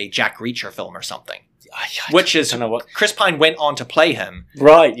write like a Jack Reacher film or something. Which is, Chris Pine went on to play him.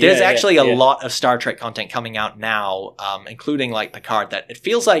 Right. There's actually a lot of Star Trek content coming out now, including like Picard, that it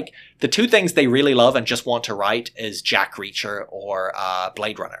feels like the two things they really love and just want to write is Jack Reacher or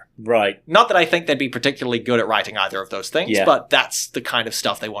Blade Runner. Right. Not that I think they'd be particularly good at writing either of those things, but that's the kind of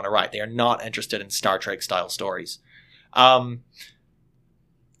stuff they want to write. They are not interested in Star Trek style stories.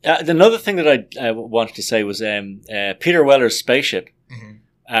 Another thing that I wanted to say was Peter Weller's spaceship,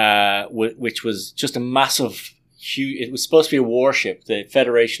 which was just a massive, huge. It was supposed to be a warship. The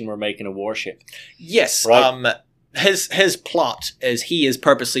Federation were making a warship. Yes. Right? His plot is he is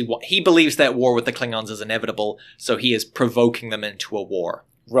purposely he believes that war with the Klingons is inevitable, so he is provoking them into a war.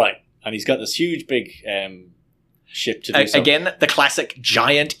 Right, and he's got this huge big ship to do so. Again, the classic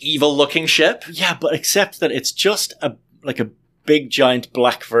giant evil-looking ship. Yeah, but except that it's just a big giant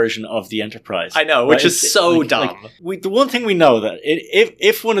black version of the Enterprise. I know, which is so dumb. The one thing we know that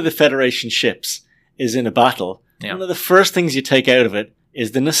if one of the Federation ships is in a battle, one of the first things you take out of it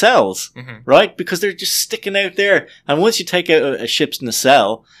is the nacelles, right? Because they're just sticking out there. And once you take out a ship's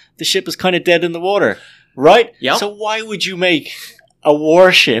nacelle, the ship is kind of dead in the water, right? Yep. So why would you make a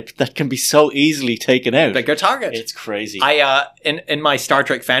warship that can be so easily taken out? Bigger target. It's crazy. In my Star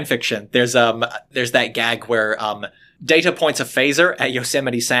Trek fanfiction, there's that gag where Data points a phaser at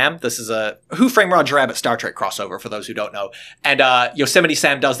Yosemite Sam. This is a Who Framed Roger Rabbit Star Trek crossover, for those who don't know. And Yosemite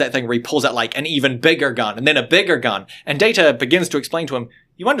Sam does that thing where he pulls out like an even bigger gun and then a bigger gun. And Data begins to explain to him,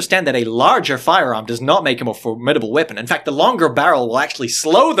 you understand that a larger firearm does not make him a formidable weapon. In fact, the longer barrel will actually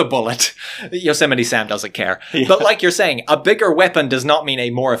slow the bullet. Yosemite Sam doesn't care. Yeah. But like you're saying, a bigger weapon does not mean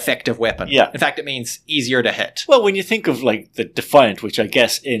a more effective weapon. Yeah. In fact, it means easier to hit. Well, when you think of like the Defiant, which I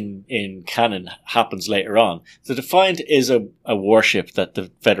guess in canon happens later on, the Defiant is a warship that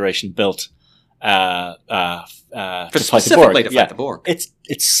the Federation built to fight the Borg.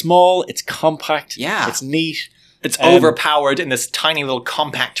 It's small, it's compact, it's neat. It's overpowered in this tiny little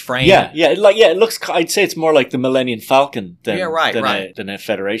compact frame. It looks. I'd say it's more like the Millennium Falcon than a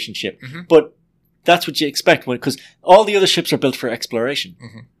Federation ship. But that's what you expect because all the other ships are built for exploration,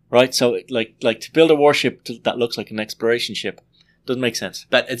 right? So, like to build a warship that looks like an exploration ship doesn't make sense.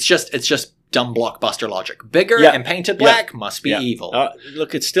 But it's just dumb blockbuster logic. Bigger and painted black must be evil.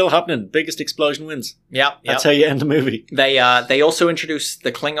 Look, it's still happening. Biggest explosion wins. That's how you end the movie. They also introduced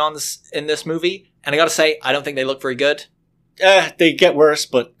the Klingons in this movie. And I gotta say, I don't think they look very good. They get worse,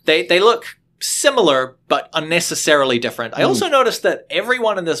 but... They look similar but unnecessarily different. I also noticed that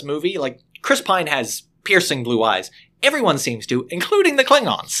everyone in this movie, like Chris Pine has piercing blue eyes. Everyone seems to, including the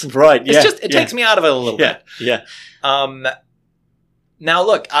Klingons. Right, yeah. It's just, it takes me out of it a little bit. Yeah. Now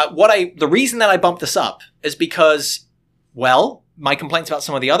look, the reason that I bumped this up is because, well, my complaints about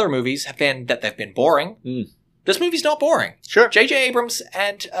some of the other movies have been that they've been boring. This movie's not boring. Sure. J.J. Abrams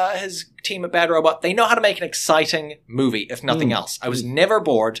and his team at Bad Robot, they know how to make an exciting movie, if nothing else. I was never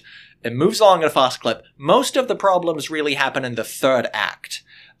bored. It moves along at a fast clip. Most of the problems really happen in the third act.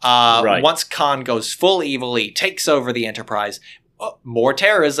 Right. Once Khan goes full evil, he takes over the Enterprise. More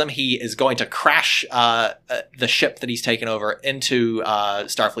terrorism. He is going to crash the ship that he's taken over into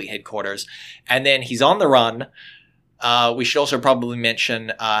Starfleet headquarters. And then he's on the run. We should also probably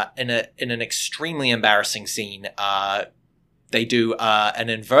mention in an extremely embarrassing scene, they do an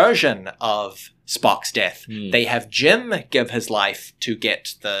inversion of Spock's death. They have Jim give his life to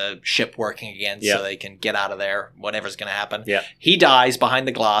get the ship working again so they can get out of there, whatever's going to happen. Yeah. He dies behind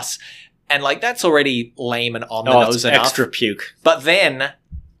the glass. And like that's already lame and on the nose enough. Extra puke. But then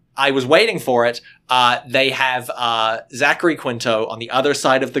I was waiting for it. They have Zachary Quinto on the other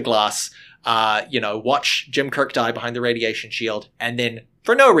side of the glass, watch Jim Kirk die behind the radiation shield. And then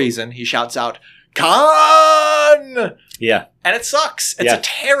for no reason, he shouts out, Khan! Yeah. And it sucks. It's a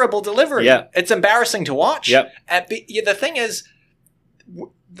terrible delivery. Yeah. It's embarrassing to watch. Yep. The thing is,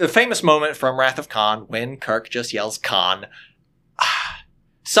 the famous moment from Wrath of Khan when Kirk just yells Khan,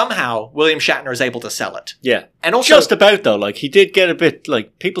 somehow William Shatner is able to sell it. Yeah. And also, just about though, like he did get a bit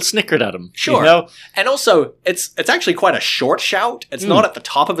like people snickered at him. Sure. You know? And also it's actually quite a short shout. It's not at the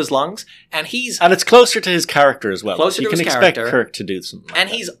top of his lungs. And it's closer to his character as well. Closer you to can his expect character. Kirk to do something like and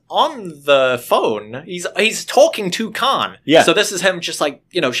that. he's on the phone. He's talking to Khan. Yeah. So this is him just like,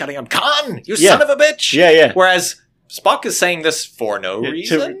 shouting out, Khan, you Yeah. son of a bitch. Yeah. Whereas Spock is saying this for no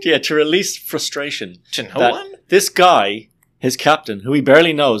reason. To release frustration. To no that one? This guy, his captain, who he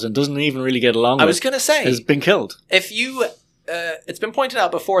barely knows and doesn't even really get along I with, was going to say, has been killed. if you, it's been pointed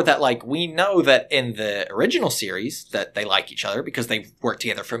out before that like we know that in the original series that they like each other because they've worked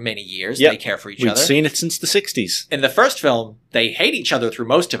together for many years. Yep. They care for each We've other. seen it since the 60s. In the first film, they hate each other through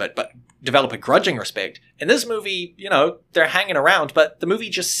most of it, but develop a grudging respect. In this movie, they're hanging around, but the movie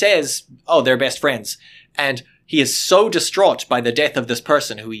just says, oh, they're best friends. And he is so distraught by the death of this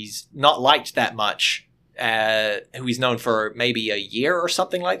person who he's not liked that much, who he's known for maybe a year or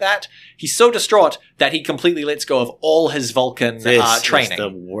something like that. He's so distraught that he completely lets go of all his Vulcan training. This is the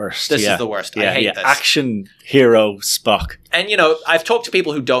worst. This is the worst. I hate this. Action hero Spock. And, I've talked to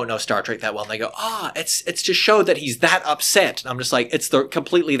people who don't know Star Trek that well, and they go, it's to show that he's that upset. And I'm just like, it's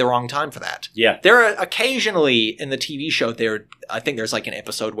completely the wrong time for that. Yeah. There are occasionally in the TV show, I think there's like an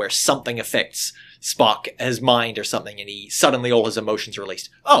episode where something affects Spock, his mind or something, and suddenly all his emotions are released.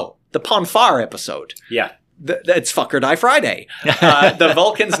 Oh, the Ponfar episode. Yeah. It's Fuck or Die Friday. The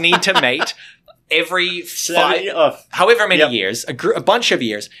Vulcans need to mate every however many years, a bunch of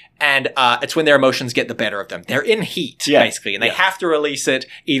years, and it's when their emotions get the better of them. They're in heat, basically, and they have to release it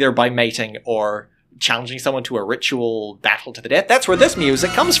either by mating or challenging someone to a ritual battle to the death. That's where this music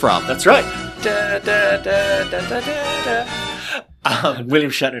comes from. That's right. Da, da, da, da, da, da, da.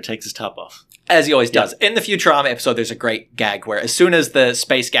 William Shatner takes his top off. As he always does. In the Futurama episode, there's a great gag where as soon as the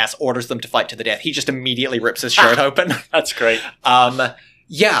space gas orders them to fight to the death, he just immediately rips his shirt open. That's great.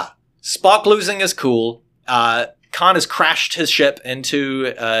 Spock losing is cool. Khan has crashed his ship into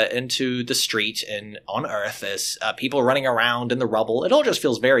the street on Earth. There's people running around in the rubble. It all just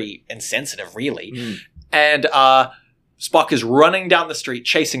feels very insensitive, really. And Spock is running down the street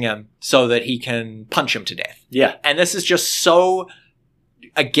chasing him so that he can punch him to death. Yeah. And this is just so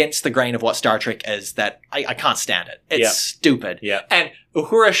against the grain of what Star Trek is that I can't stand it. It's stupid. Yeah. And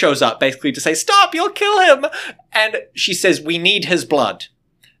Uhura shows up basically to say, stop, you'll kill him. And she says, we need his blood.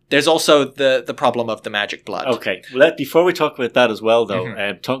 There's also the problem of the magic blood. Okay. Well, before we talk about that as well,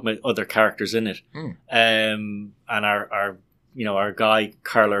 though, talking about other characters in it, and our guy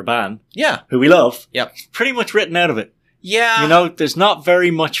Karl Urban, who we love, pretty much written out of it. Yeah. There's not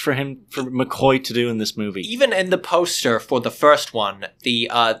very much for McCoy to do in this movie. Even in the poster for the first one,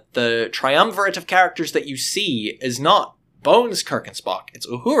 the triumvirate of characters that you see is not Bones, Kirk, and Spock. It's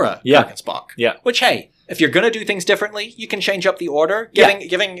Uhura, Kirk, and Spock. Yeah. Which, hey, if you're going to do things differently, you can change up the order.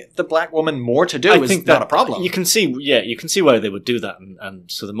 Giving the black woman more to do is not a problem. You can see why they would do that, and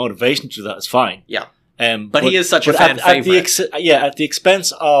so the motivation to do that is fine. Yeah. But he is such a fan favorite. At the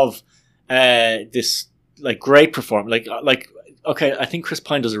expense of this great performance, okay, I think Chris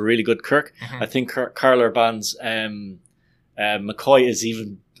Pine does a really good Kirk. I think Karl Urban's McCoy is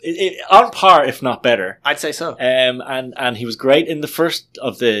even on par, if not better. I'd say so. And he was great in the first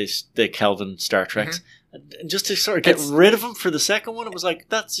of the Kelvin Star Treks. And just to sort of get rid of him for the second one, it was like,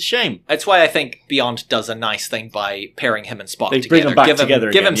 that's a shame. That's why I think Beyond does a nice thing by pairing him and Spock They together. bring them back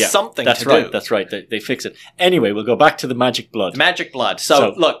together Give again. him something that's to right, do. That's right. They fix it. Anyway, we'll go back to the magic blood. Magic blood.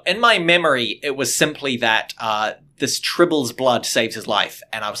 So, look, in my memory, it was simply that this Tribble's blood saves his life.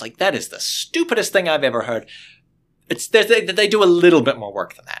 And I was like, that is the stupidest thing I've ever heard. They do a little bit more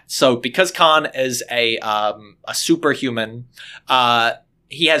work than that. So because Khan is a superhuman,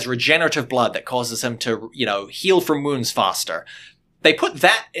 he has regenerative blood that causes him to, heal from wounds faster. They put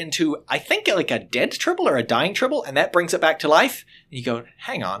that into, I think, like a dead Tribble or a dying Tribble, and that brings it back to life. And you go,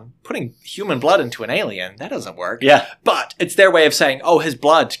 hang on, putting human blood into an alien, that doesn't work. Yeah. But it's their way of saying, oh, his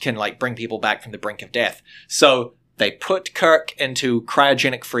blood can, bring people back from the brink of death. So they put Kirk into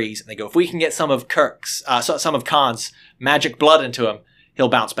cryogenic freeze, and they go, if we can get some of Khan's magic blood into him, he'll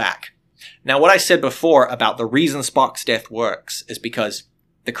bounce back. Now, what I said before about the reason Spock's death works is because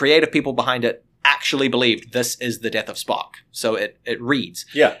the creative people behind it actually believed this is the death of Spock. So it reads.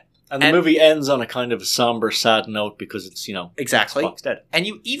 Yeah. And the movie ends on a kind of a somber, sad note because it's, exactly. Spock's dead. And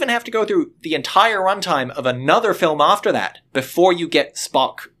you even have to go through the entire runtime of another film after that before you get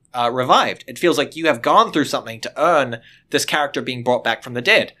Spock revived. It feels like you have gone through something to earn this character being brought back from the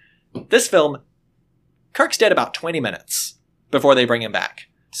dead. This film, Kirk's dead about 20 minutes before they bring him back.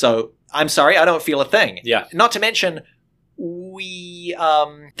 So I'm sorry, I don't feel a thing. Yeah. Not to mention,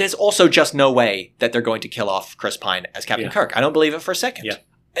 there's also just no way that they're going to kill off Chris Pine as Captain Kirk. I don't believe it for a second. Yeah.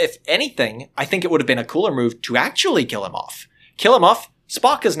 If anything, I think it would have been a cooler move to actually kill him off. Kill him off,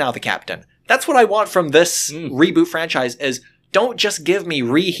 Spock is now the captain. That's what I want from this reboot franchise is don't just give me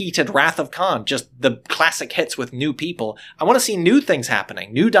reheated Wrath of Khan, just the classic hits with new people. I want to see new things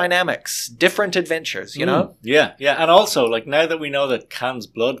happening, new dynamics, different adventures, you know? Yeah, yeah. And also, now that we know that Khan's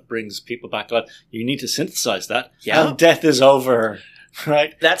blood brings people back alive, you need to synthesize that. Yeah. And death is over,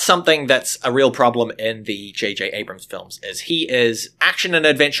 right? That's something that's a real problem in the J.J. Abrams films, is he is action and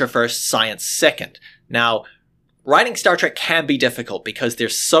adventure first, science second. Now, writing Star Trek can be difficult because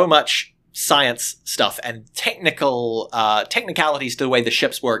there's so much science stuff and technicalities to the way the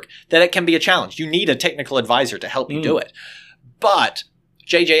ships work that it can be a challenge. You need a technical advisor to help you do it. But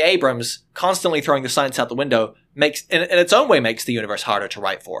J.J. Abrams constantly throwing the science out the window in its own way makes the universe harder to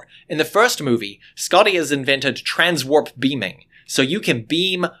write for. In the first movie, Scotty has invented transwarp beaming, so you can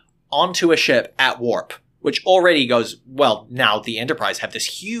beam onto a ship at warp, which already goes, well, now the Enterprise have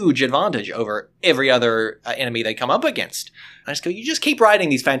this huge advantage over every other enemy they come up against. I just go, you just keep writing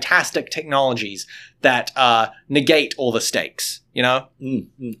these fantastic technologies that negate all the stakes, you know?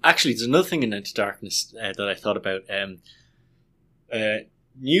 Actually, there's another thing in Into Darkness that I thought about.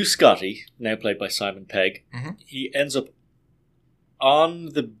 New Scotty, now played by Simon Pegg, he ends up on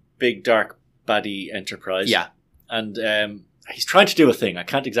the big dark baddie Enterprise. Yeah. And he's trying to do a thing. I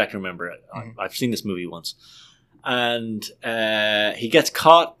can't exactly remember it. I've seen this movie once. And he gets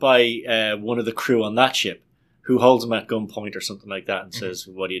caught by one of the crew on that ship who holds him at gunpoint or something like that and says,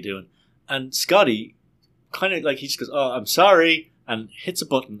 what are you doing? And Scotty kind of he just goes, oh, I'm sorry, and hits a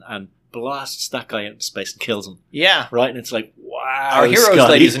button and blasts that guy out into space and kills him. Yeah. Right? And it's like, wow, Our heroes,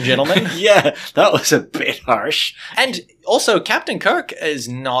 Scotty. ladies and gentlemen. Yeah, that was a bit harsh. And also, Captain Kirk is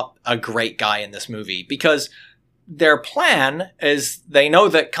not a great guy in this movie because their plan is they know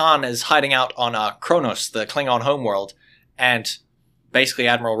that Khan is hiding out on Kronos, the Klingon homeworld, and basically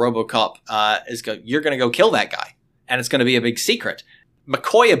Admiral Robocop you're going to go kill that guy, and it's going to be a big secret.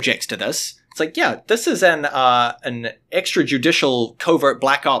 McCoy objects to this. It's like, yeah, this is an extrajudicial covert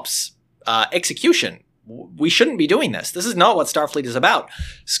black ops execution. We shouldn't be doing this. This is not what Starfleet is about.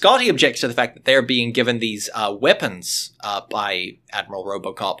 Scotty objects to the fact that they're being given these weapons by Admiral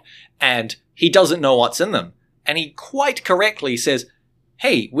Robocop, and he doesn't know what's in them. And he quite correctly says,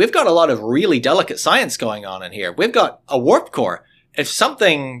 hey, we've got a lot of really delicate science going on in here. We've got a warp core. If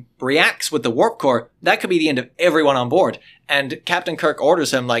something reacts with the warp core, that could be the end of everyone on board. And Captain Kirk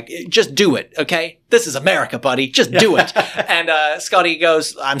orders him, just do it, okay? This is America, buddy. Just do it. And Scotty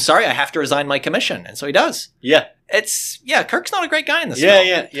goes, I'm sorry, I have to resign my commission. And so he does. Yeah. Kirk's not a great guy in this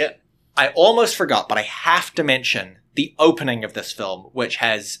film. Yeah. I almost forgot, but I have to mention the opening of this film, which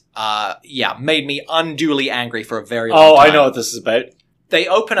has, made me unduly angry for a very long time. I know what this is about. They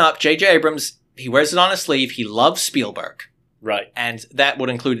open up, J.J. Abrams, he wears it on his sleeve, he loves Spielberg. Right. And that would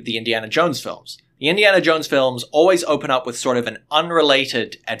include the Indiana Jones films. The Indiana Jones films always open up with sort of an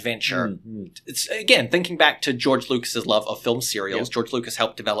unrelated adventure. It's, again, thinking back to George Lucas's love of film serials. Yeah. George Lucas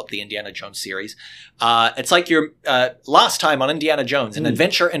helped develop the Indiana Jones series. It's like your last time on Indiana Jones, an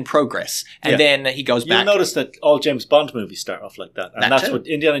adventure in progress. And then he goes back. You'll notice that all James Bond movies start off like that. And that's too. what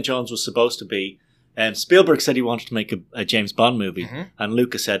Indiana Jones was supposed to be. Spielberg said he wanted to make a James Bond movie. And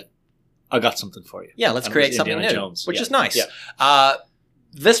Lucas said, I got something for you. Yeah, let's And it create was something Indiana new, Jones. which Yeah. is nice. Yeah.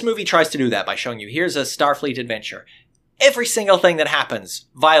 This movie tries to do that by showing you, here's a Starfleet adventure. Every single thing that happens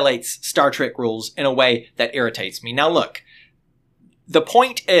violates Star Trek rules in a way that irritates me. Now look, the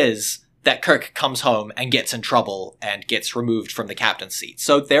point is that Kirk comes home and gets in trouble and gets removed from the captain's seat.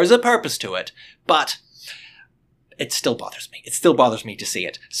 So there's a purpose to it, but it still bothers me. It still bothers me to see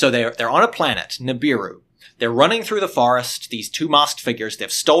it. So they're on a planet, Nibiru. They're running through the forest, these two masked figures.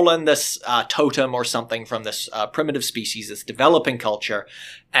 They've stolen this totem or something from this primitive species, this developing culture.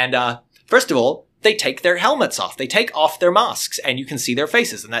 And first of all, they take their helmets off. They take off their masks, and you can see their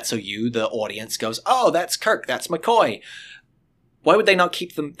faces. And that's so you, the audience, goes, oh, that's Kirk, that's McCoy. Why would they not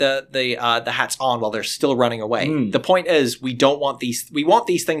keep the hats on while they're still running away? The point is, we want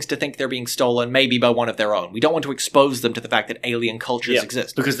these things to think they're being stolen, maybe by one of their own. We don't want to expose them to the fact that alien cultures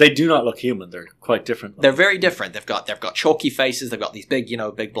exist. Because they do not look human. They're quite different. They're very different. They've got chalky faces. They've got these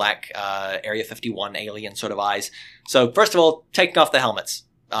big black Area 51 alien sort of eyes. So first of all, taking off the helmets.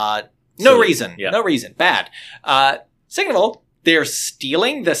 No reason. Yeah. No reason. Bad. Second of all, they're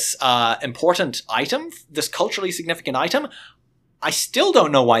stealing this important item, this culturally significant item. I still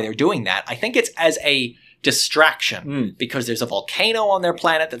don't know why they're doing that. I think it's as a distraction because there's a volcano on their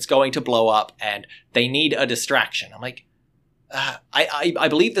planet that's going to blow up and they need a distraction. I'm like, I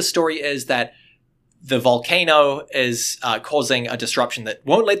believe the story is that the volcano is causing a disruption that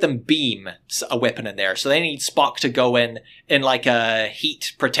won't let them beam a weapon in there. So they need Spock to go in like a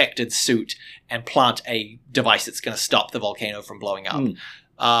heat protected suit and plant a device that's going to stop the volcano from blowing up.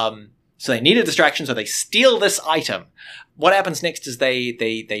 So they need a distraction, so they steal this item. What happens next is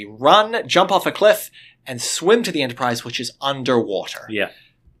they run, jump off a cliff, and swim to the Enterprise, which is underwater. Yeah.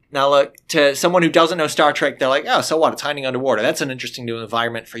 Now, look, to someone who doesn't know Star Trek, they're like, oh, so what? It's hiding underwater. That's an interesting new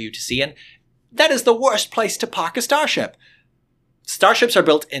environment for you to see in. That is the worst place to park a starship. Starships are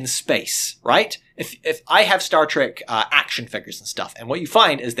built in space, right? If I have Star Trek action figures and stuff, and what you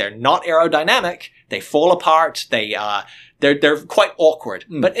find is they're not aerodynamic, they fall apart, they're quite awkward.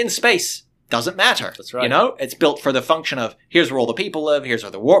 But in space, doesn't matter. That's right. You know, it's built for the function of here's where all the people live, here's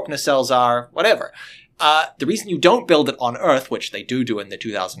where the warp nacelles are, whatever. The reason you don't build it on Earth, which they do in the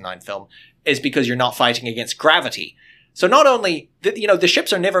 2009 film, is because you're not fighting against gravity. So not only, the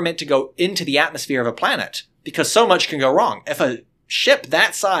ships are never meant to go into the atmosphere of a planet, because so much can go wrong. If a ship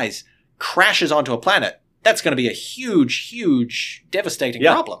that size crashes onto a planet, that's going to be a huge, huge, devastating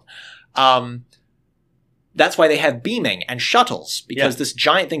problem. That's why they have beaming and shuttles, because this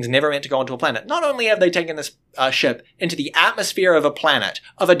giant thing's never meant to go onto a planet. Not only have they taken this ship into the atmosphere of a planet,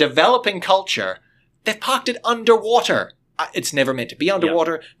 of a developing culture, they've parked it underwater. It's never meant to be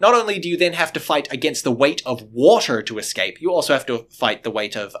underwater. Not only do you then have to fight against the weight of water to escape, you also have to fight the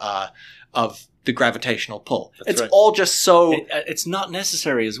weight of the gravitational pull. That's it's right. all just so... It's not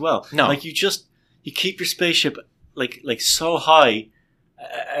necessary as well. No. Like you keep your spaceship like so high,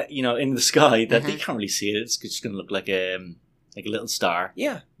 in the sky that they can't really see it. It's just going to look like a little star.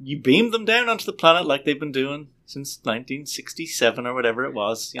 Yeah. You beam them down onto the planet like they've been doing since 1967 or whatever it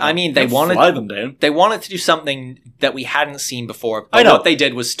was. I mean, they wanted fly them down. They wanted to do something that we hadn't seen before, but I know. what they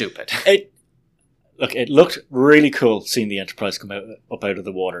did was stupid. It looked really cool seeing the Enterprise come up out of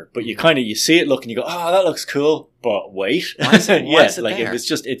the water, but you see it look and you go, oh, that looks cool, but wait, Why is it like there?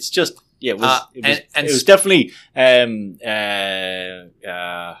 It And was definitely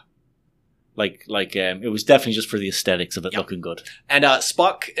it was definitely just for the aesthetics of it looking good. And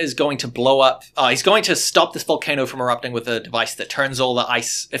Spock is going to blow up. He's going to stop this volcano from erupting with a device that turns all the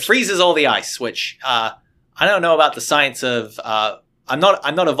ice. It freezes all the ice, which I don't know about the science of. I'm not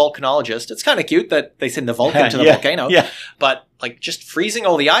a volcanologist. It's kind of cute that they send the Vulcan to the volcano. Yeah. But just freezing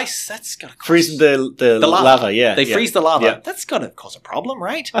all the ice, that's gotta cause Freezing the lava. Yeah, they freeze the lava. Yeah. That's gotta cause a problem,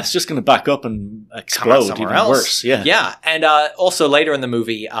 right? That's just going to back up and Come out explode somewhere even else. worse. Yeah. Yeah. And also later in the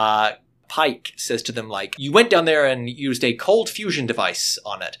movie, Pike says to them, you went down there and used a cold fusion device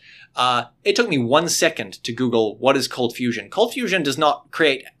on it. It took me 1 second to Google what is cold fusion. Cold fusion does not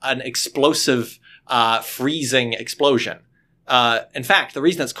create an explosive, freezing explosion. In fact, the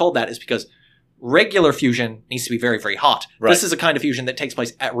reason it's called that is because regular fusion needs to be very, very hot. Right. This is a kind of fusion that takes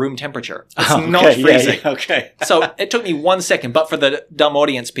place at room temperature. It's Okay, not freezing. Yeah, okay. So it took me 1 second, but for the dumb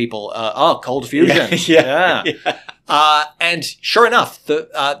audience people, cold fusion. Yeah. And sure enough,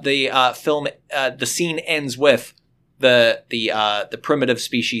 the film, the scene ends with the primitive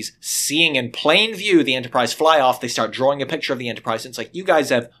species seeing in plain view the Enterprise fly off. They start drawing a picture of the Enterprise. And it's like, you guys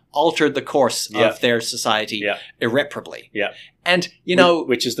have altered the course of their society irreparably. Yeah. And, you know...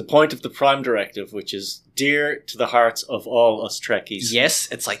 Which is the point of the Prime Directive, which is dear to the hearts of all us Trekkies. Yes,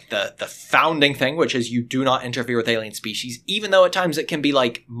 it's like the founding thing, which is you do not interfere with alien species, even though at times it can be,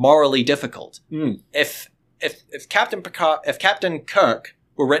 like, morally difficult. Mm. If Captain Kirk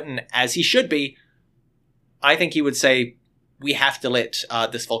were written as he should be, I think he would say, we have to let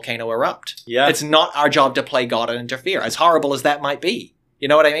this volcano erupt. Yeah. It's not our job to play God and interfere, as horrible as that might be. You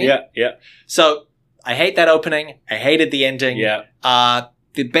know what I mean? Yeah. So, I hate that opening. I hated the ending. Yeah.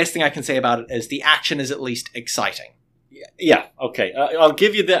 The best thing I can say about it is the action is at least exciting. Yeah, okay. I'll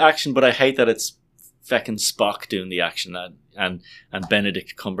give you the action, but I hate that it's feckin' Spock doing the action and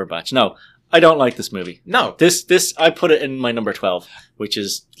Benedict Cumberbatch. No, I don't like this movie. No. This I put it in my number 12, which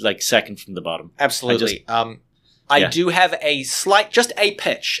is like second from the bottom. Absolutely. I do have just a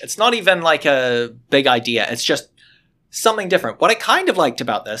pitch. It's not even like a big idea. It's just something different. What I kind of liked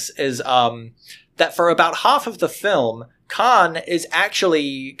about this is that for about half of the film, Khan is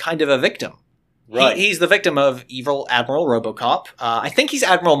actually kind of a victim. Right. He's the victim of evil Admiral Robocop. I think he's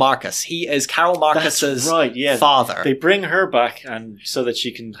Admiral Marcus. He is Carol Marcus's father. They bring her back and so that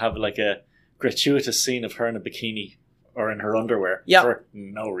she can have like a gratuitous scene of her in a bikini or in her underwear for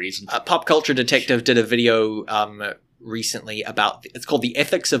no reason. Pop Culture Detective did a video recently about, it's called The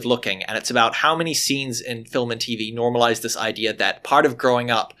Ethics of Looking, and it's about how many scenes in film and TV normalize this idea that part of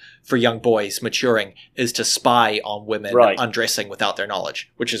growing up for young boys maturing is to spy on women undressing without their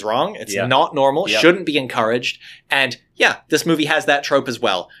knowledge, which is wrong. It's not normal, shouldn't be encouraged. And this movie has that trope as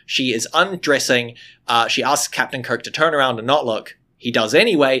well. She is undressing, she asks Captain Kirk to turn around and not look. He does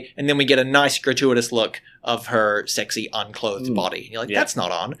anyway, and then we get a nice gratuitous look of her sexy unclothed body. And you're like, that's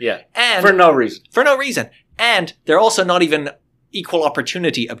not on. Yeah. And for no reason. For no reason. And they're also not even equal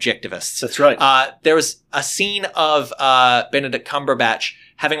opportunity objectivists. That's right. There was a scene of Benedict Cumberbatch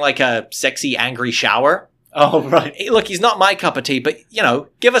having like a sexy, angry shower. Oh, right. Hey, look, he's not my cup of tea, but you know,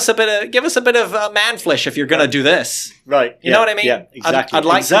 give us a bit of man flesh if you're going to do this. Right. You know what I mean? Yeah, exactly. I'd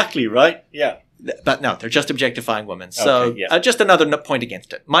like exactly, right? Yeah. But no, they're just objectifying women. So just another point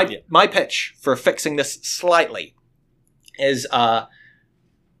against it. My pitch for fixing this slightly is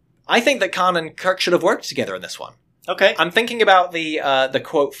I think that Khan and Kirk should have worked together in this one. Okay. I'm thinking about the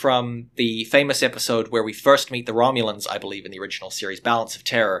quote from the famous episode where we first meet the Romulans, I believe, in the original series, Balance of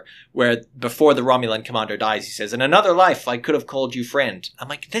Terror, where before the Romulan commander dies, he says, "In another life, I could have called you friend." I'm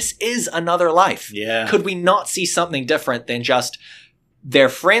like, this is another life. Yeah. Could we not see something different than just they're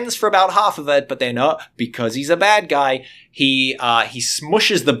friends for about half of it, but then because he's a bad guy, he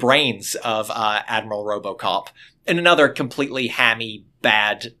smushes the brains of Admiral Robocop in another completely hammy,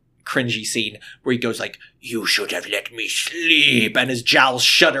 bad, cringy scene where he goes like, "You should have let me sleep," and his jowls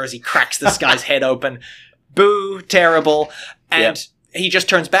shudder as he cracks this guy's head open. Boo, terrible. And he just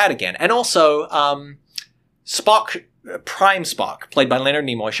turns bad again. And also, Spock, Prime Spock, played by Leonard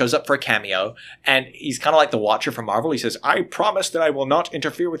Nimoy, shows up for a cameo, and he's kind of like the Watcher from Marvel. He says, "I promise that I will not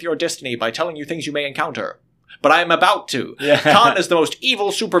interfere with your destiny by telling you things you may encounter. But I am about to." Yeah. Khan is the most evil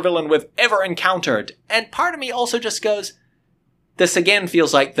supervillain we've ever encountered. And part of me also just goes, this again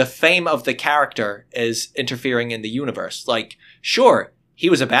feels like the fame of the character is interfering in the universe. Like, sure, he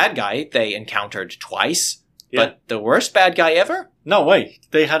was a bad guy they encountered twice, but the worst bad guy ever? No way.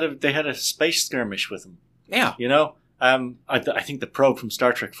 They had a space skirmish with him. Yeah. You know? I think the probe from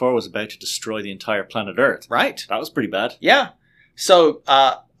Star Trek 4 was about to destroy the entire planet Earth. Right. That was pretty bad. Yeah. So,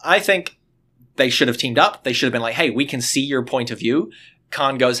 I think they should have teamed up. They should have been like, "Hey, we can see your point of view."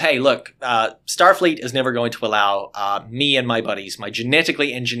 Khan goes, "Hey, look, Starfleet is never going to allow me and my buddies, my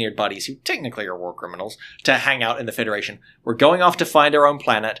genetically engineered buddies, who technically are war criminals, to hang out in the Federation. We're going off to find our own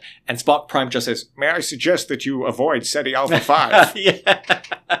planet." And Spock Prime just says, "May I suggest that you avoid SETI Alpha 5? Yeah.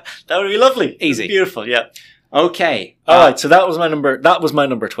 That would be lovely. Easy. Beautiful, yeah. Okay. All right, so that was my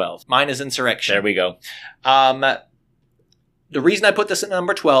number 12. Mine is Insurrection. There we go. The reason I put this at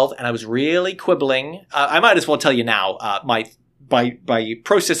number 12, and I was really quibbling, I might as well tell you now, by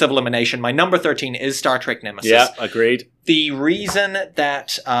process of elimination, my number 13 is Star Trek Nemesis. Yeah, agreed. The reason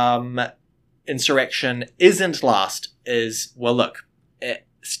that Insurrection isn't last is, well, look,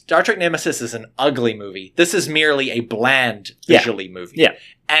 Star Trek Nemesis is an ugly movie. This is merely a bland, visually movie. Yeah.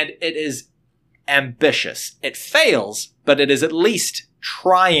 And it is ambitious. It fails, but it is at least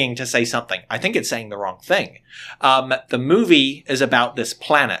trying to say something. I think it's saying the wrong thing. The movie is about this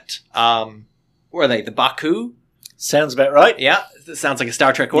planet. Where are they? The Baku? Sounds about right. Yeah. It sounds like a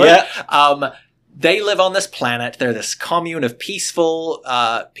Star Trek word. Yeah. they live on this planet. They're this commune of peaceful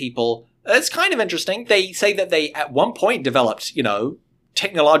people. It's kind of interesting. They say that they at one point developed,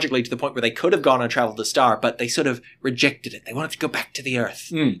 technologically to the point where they could have gone and traveled the star, but they sort of rejected it. They wanted to go back to the Earth.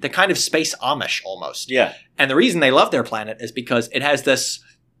 They're kind of space Amish almost. Yeah. And the reason they love their planet is because it has this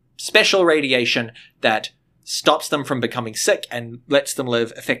special radiation that stops them from becoming sick and lets them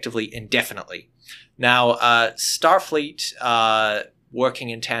live effectively indefinitely. Now, Starfleet, working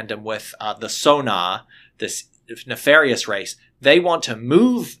in tandem with the Sonar, this nefarious race, they want to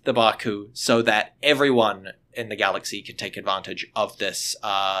move the Baku so that everyone in the galaxy can take advantage of this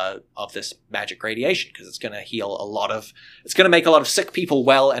magic radiation, because it's going to it's going to make a lot of sick people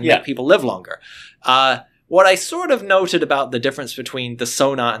well and make people live longer. What I sort of noted about the difference between the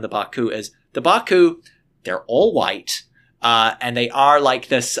Sonar and the Baku is the Baku, they're all white. And they are like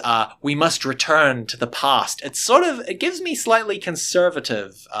this, we must return to the past. It gives me slightly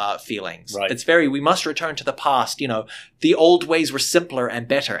conservative feelings. Right. It's very, we must return to the past. The old ways were simpler and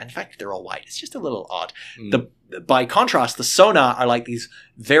better. In fact, they're all white. It's just a little odd. By contrast, the Sonar are like these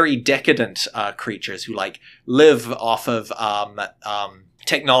very decadent creatures who live off of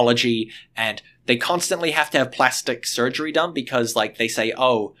technology, and they constantly have to have plastic surgery done because they say,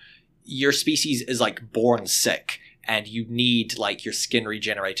 oh, your species is born sick. And you need your skin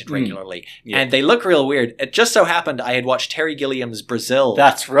regenerated regularly. And they look real weird. It just so happened I had watched Terry Gilliam's Brazil.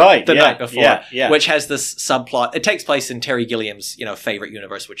 That's right. The night before. Yeah. Which has this subplot. It takes place in Terry Gilliam's, favorite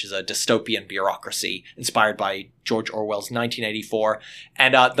universe, which is a dystopian bureaucracy inspired by George Orwell's 1984.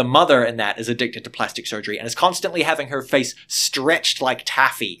 And the mother in that is addicted to plastic surgery and is constantly having her face stretched like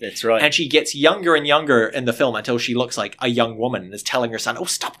taffy. That's right. And she gets younger and younger in the film until she looks like a young woman and is telling her son, oh,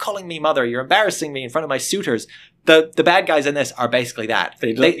 stop calling me mother. You're embarrassing me in front of my suitors. The bad guys in this are basically that.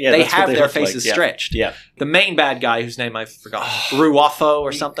 They have their faces stretched. Yeah. The main bad guy, whose name I forgot, Ruafo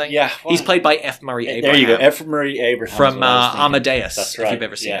or something. Yeah. He's played by F. Murray Abraham. There you go. F. Murray Abraham. From Amadeus. That's right. If you've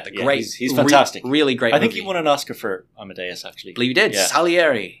ever seen it. Great. He's fantastic. Really great I think movie. he won an Oscar for Amadeus, actually. I believe he did. Yeah.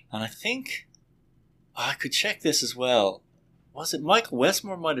 Salieri. And I think I could check this as well. Was it Michael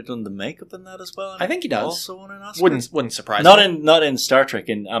Westmore might have done the makeup in that as well? I think he does. Also won an Oscar. Wouldn't surprise me. Not in Star Trek,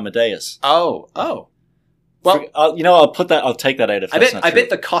 in Amadeus. Oh. Well, I'll take that out if that's not I true. bet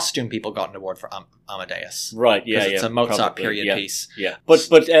the costume people got an award for Amadeus. Right, yeah, It's a Mozart period yeah, piece. Yeah.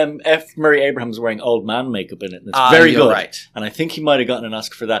 But F. Murray Abraham's wearing old man makeup in it, and it's very you're good. Right. And I think he might have gotten an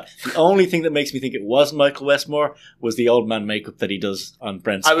Oscar for that. The only thing that makes me think it was Michael Westmore was the old man makeup that he does on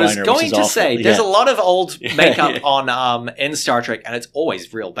Brent Spiner. I was going which is to awful. say, there's a lot of old makeup on in Star Trek, and it's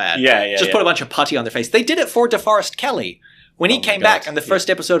always real bad. Just put a bunch of putty on their face. They did it for DeForest Kelley. When he came back on the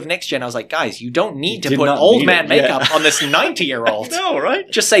first episode of Next Gen, I was like, guys, you don't need to put old man makeup on this 90-year-old. No, right?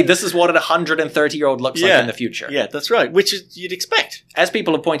 Just say this is what a 130-year-old looks like in the future. Yeah, that's right. Which you'd expect. As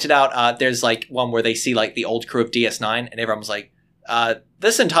people have pointed out, there's one where they see the old crew of DS9, and everyone was like,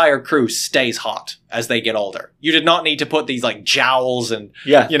 this entire crew stays hot as they get older. You did not need to put these jowls and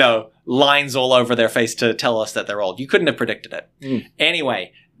lines all over their face to tell us that they're old. You couldn't have predicted it.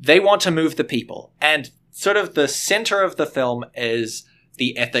 Anyway, they want to move the people, and sort of the center of the film is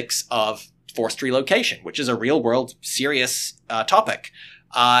the ethics of forced relocation, which is a real-world, serious topic.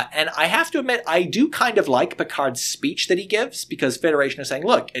 And I have to admit, I do kind of like Picard's speech that he gives, because Federation is saying,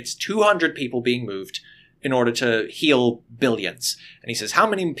 look, it's 200 people being moved in order to heal billions. And he says, how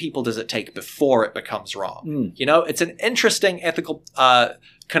many people does it take before it becomes wrong? It's an interesting ethical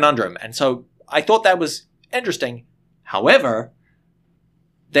conundrum. And so I thought that was interesting. However,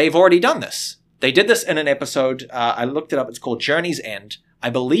 they've already done this. They did this in an episode. I looked it up. It's called Journey's End.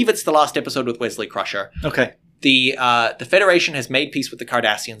 I believe it's the last episode with Wesley Crusher. Okay. The Federation has made peace with the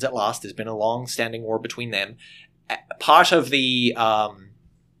Cardassians at last. There's been a long-standing war between them. Part of the, I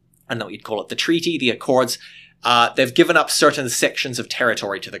don't know what you'd call it, the treaty, the accords, they've given up certain sections of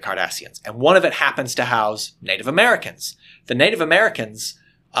territory to the Cardassians. And one of it happens to house Native Americans. The Native Americans,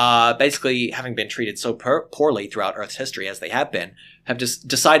 basically having been treated so poorly throughout Earth's history as they have been, have just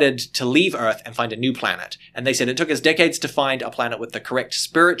decided to leave Earth and find a new planet. And they said it took us decades to find a planet with the correct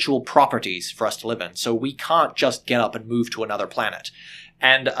spiritual properties for us to live in, so we can't just get up and move to another planet.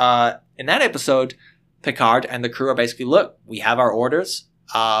 And in that episode, Picard and the crew are basically, look, we have our orders.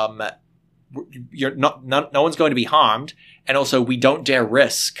 No one's going to be harmed. And also, we don't dare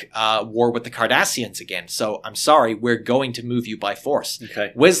risk war with the Cardassians again. So I'm sorry, we're going to move you by force.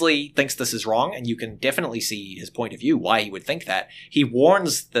 Okay. Wesley thinks this is wrong, and you can definitely see his point of view, why he would think that. He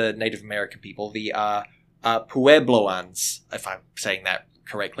warns the Native American people, the Puebloans, if I'm saying that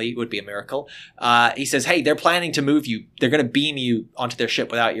correctly, it would be a miracle. He says, hey, they're planning to move you. They're going to beam you onto their ship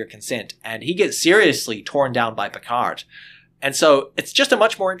without your consent. And he gets seriously torn down by Picard. And so it's just a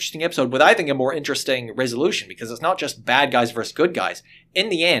much more interesting episode with, I think, a more interesting resolution, because it's not just bad guys versus good guys. In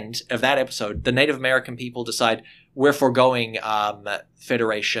the end of that episode, the Native American people decide we're foregoing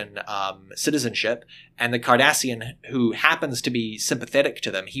Federation citizenship, and the Cardassian, who happens to be sympathetic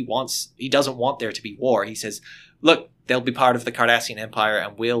to them, he doesn't want there to be war. He says, look, they'll be part of the Cardassian Empire,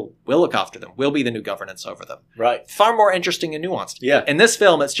 and we'll look after them. We'll be the new governance over them. Right. Far more interesting and nuanced. Yeah. In this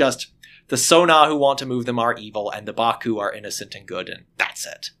film, it's just the Son'a who want to move them are evil, and the Baku are innocent and good, and that's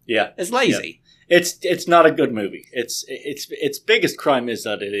it. Yeah. It's lazy. It's not a good movie. Its biggest crime is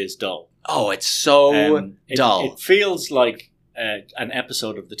that it is dull. Oh, it's so dull. It feels like an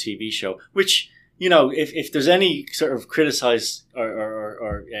episode of the TV show, which, you know, if there's any sort of criticism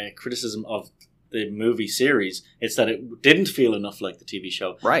of the movie series, it's that it didn't feel enough like the TV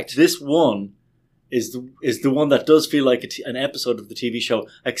show. Right. This one is the one that does feel like an episode of the TV show,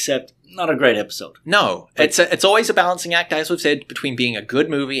 except not a great episode. No, it's always a balancing act, as we've said, between being a good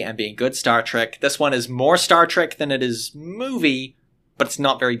movie and being good Star Trek. This one is more Star Trek than it is movie, but it's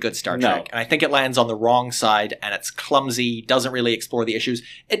not very good Star Trek. And I think it lands on the wrong side, and it's clumsy, doesn't really explore the issues.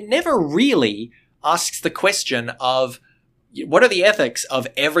 It never really asks the question of what are the ethics of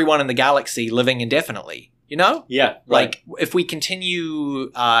everyone in the galaxy living indefinitely? You know? Yeah. Right. Like, if we continue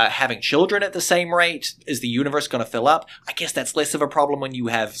having children at the same rate, is the universe going to fill up? I guess that's less of a problem when you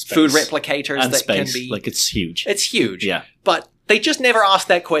have food replicators and that space. can be... Like, it's huge. It's huge. Yeah. But they just never asked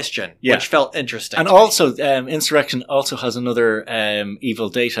that question, which felt interesting. And also, Insurrection also has another evil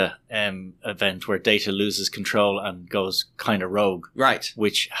Data event where Data loses control and goes kind of rogue. Right.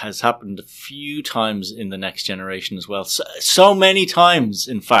 Which has happened a few times in the Next Generation as well. So many times,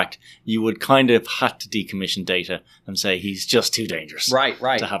 in fact, you would kind of had to decommission Data and say he's just too dangerous. Right.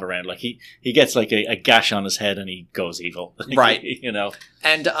 To have around. Like, he gets like a gash on his head and he goes evil. Right. You know.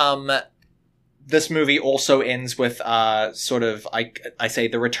 And, this movie also ends with sort of I say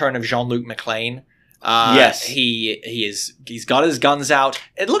the return of Jean-Luc McClane. Yes, he's got his guns out.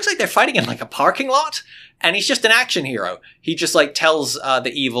 It looks like they're fighting in like a parking lot, and he's just an action hero. He just like tells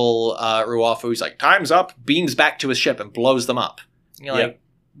the evil Ruafu, he's like, "Time's up," beams back to his ship and blows them up. And you're like,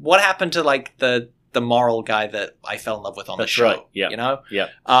 what happened to like the moral guy that I fell in love with on the show? Right. Yeah, you know. Yeah.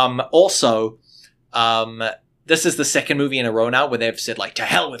 Also, this is the second movie in a row now where they've said, like, to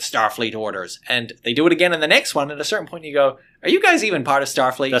hell with Starfleet orders. And they do it again in the next one. At a certain point, you go, are you guys even part of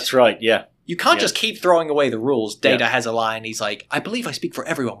Starfleet? That's right, yeah. You can't just keep throwing away the rules. Data has a line. He's like, I believe I speak for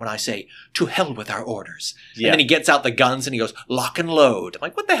everyone when I say, to hell with our orders. Yeah. And then he gets out the guns and he goes, lock and load. I'm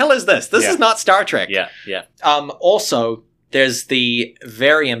like, what the hell is this? This is not Star Trek. Yeah, yeah. Also, there's the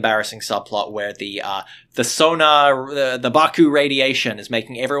very embarrassing subplot where the Son'a, the Baku radiation is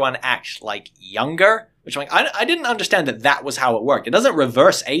making everyone act like younger. Which I'm like, I didn't understand that was how it worked. It doesn't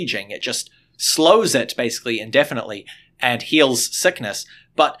reverse aging. It just slows it basically indefinitely and heals sickness.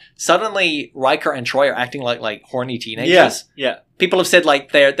 But suddenly Riker and Troy are acting like horny teenagers. Yeah. People have said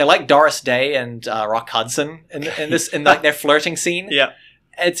like they're like Doris Day and Rock Hudson in like their flirting scene. Yeah.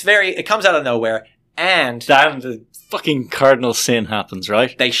 It comes out of nowhere, and then the fucking cardinal sin happens,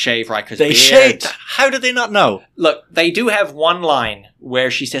 right? They shave Riker's beard. They shaved. How did they not know? Look, they do have one line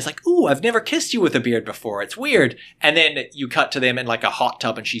where she says like, "Ooh, I've never kissed you with a beard before. It's weird." And then you cut to them in like a hot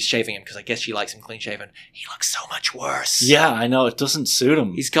tub, and she's shaving him because I guess she likes him clean shaven. He looks so much worse. Yeah, I know. It doesn't suit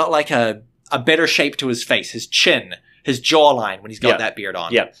him. He's got like a better shape to his face, his chin, his jawline when he's got that beard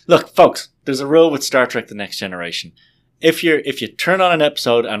on. Yeah. Look, folks, there's a rule with Star Trek: The Next Generation. If you turn on an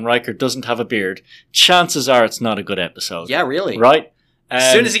episode and Riker doesn't have a beard, chances are it's not a good episode. Yeah, really. Right?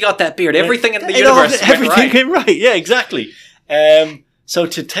 As soon as he got that beard, everything in the universe came right. Yeah, exactly. So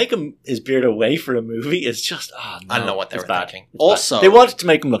to take his beard away for a movie is just, I don't know what they were thinking. It's also, bad. They wanted to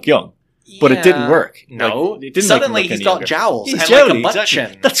make him look young, but it didn't work. No, it didn't suddenly he's got jowls he's and jowly, like a butt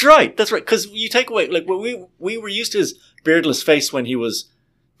chin. That's right. Because you take away, like, we were used to his beardless face when he was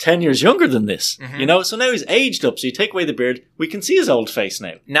 10 years younger than this, you know? So now he's aged up, so you take away the beard, we can see his old face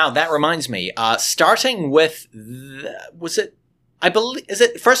now. Now, that reminds me, starting with, is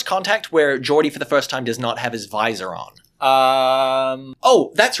it First Contact where Geordi for the first time does not have his visor on?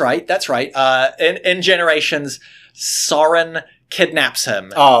 Oh, that's right. In Generations, Soren kidnaps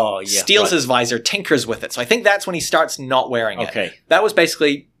him, steals his visor, tinkers with it. So I think that's when he starts not wearing it. Okay. That was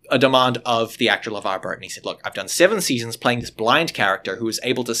basically a demand of the actor LeVar Burton. He said, look, I've done 7 seasons playing this blind character who is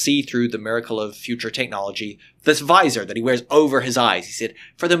able to see through the miracle of future technology, this visor that he wears over his eyes. He said,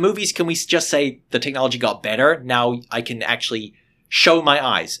 for the movies, can we just say the technology got better? Now I can actually show my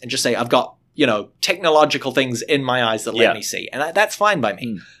eyes and just say, I've got, technological things in my eyes that let me see. And that's fine by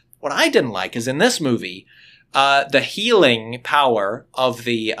me. What I didn't like is in this movie, the healing power of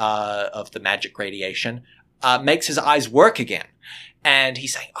the magic radiation makes his eyes work again. And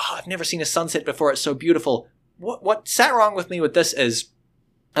he's saying, oh, I've never seen a sunset before. It's so beautiful. What sat wrong with me with this is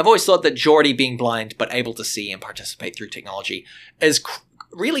I've always thought that Geordi being blind but able to see and participate through technology is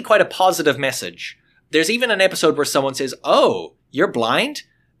really quite a positive message. There's even an episode where someone says, oh, you're blind?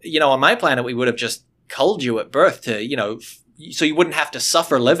 On my planet, we would have just culled you at birth to, so you wouldn't have to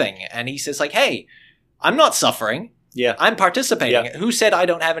suffer living. And he says like, hey, I'm not suffering. Yeah. I'm participating. Yeah. Who said I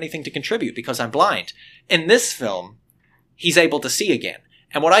don't have anything to contribute because I'm blind? In this film, he's able to see again.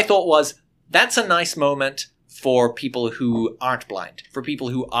 And what I thought was, that's a nice moment for people who aren't blind, for people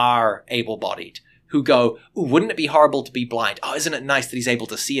who are able-bodied, who go, ooh, wouldn't it be horrible to be blind? Oh, isn't it nice that he's able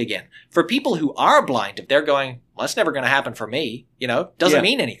to see again? For people who are blind, if they're going, well, that's never going to happen for me, doesn't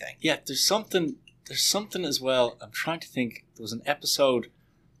mean anything. Yeah, there's something as well. I'm trying to think. There was an episode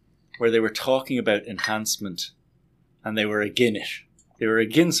where they were talking about enhancement and they were again it. They were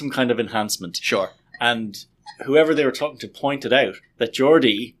again some kind of enhancement. Sure. And whoever they were talking to pointed out that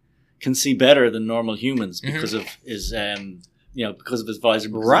Geordi can see better than normal humans because of his, because of his visor.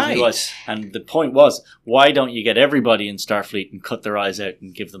 Right. And the point was, why don't you get everybody in Starfleet and cut their eyes out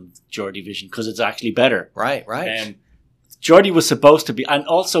and give them Geordi vision? Because it's actually better. Right. Geordi was supposed to be, and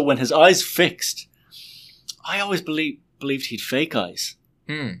also when his eyes fixed, I always believed he'd fake eyes.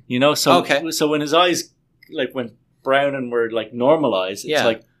 So when his eyes like went brown and were like normal eyes, it's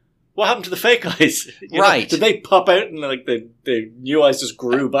like, what happened to the fake eyes? Right. Did they pop out and like the new eyes just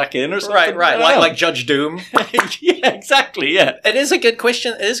grew back in or something? Right. Like Judge Doom. Yeah, exactly, yeah. It is a good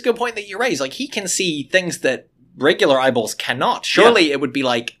question. It is a good point that you raise. Like, he can see things that regular eyeballs cannot. Surely it would be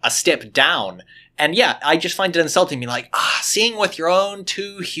like a step down. And yeah, I just find it insulting. Being like, seeing with your own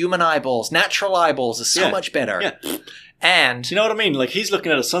two human eyeballs, natural eyeballs is so much better. Yeah. And do you know what I mean? Like, he's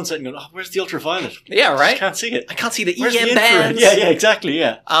looking at a sunset and going, oh, where's the ultraviolet? Yeah, right? I can't see it. I can't see the Where's EM the bands. infrared? Yeah, exactly,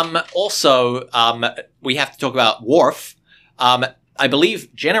 yeah. Also, we have to talk about Worf. I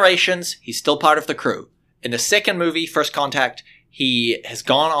believe Generations, he's still part of the crew. In the second movie, First Contact, he has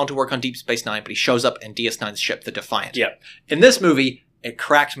gone on to work on Deep Space Nine, but he shows up in DS9's ship, the Defiant. Yeah. In this movie, it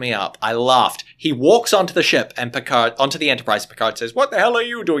cracked me up. I laughed. He walks onto the ship and onto the Enterprise. Picard says, "What the hell are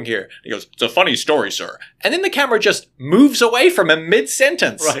you doing here?" He goes, "It's a funny story, sir." And then the camera just moves away from him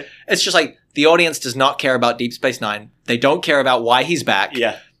mid-sentence. Right. It's just like, the audience does not care about Deep Space Nine. They don't care about why he's back.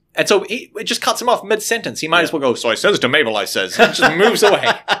 Yeah. And so it just cuts him off mid-sentence. He might as well go, "So I says to Mabel, I says." It just moves away.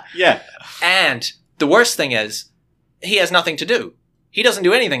 Yeah. And the worst thing is, he has nothing to do. He doesn't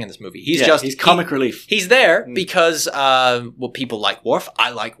do anything in this movie. He's comic relief. He's there because, people like Worf.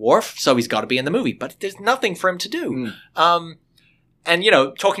 I like Worf, so he's got to be in the movie. But there's nothing for him to do. And,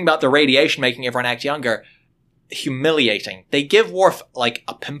 talking about the radiation making everyone act younger, humiliating. They give Worf, like,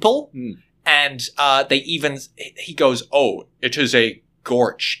 a pimple, and he goes, "Oh, it is a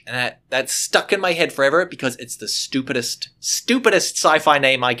Gorch." And that's stuck in my head forever because it's the stupidest sci-fi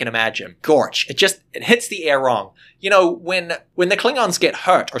name I can imagine. Gorch. It hits the air wrong. When the Klingons get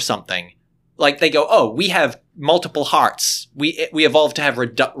hurt or something, like they go, "Oh, we have multiple hearts. We evolved to have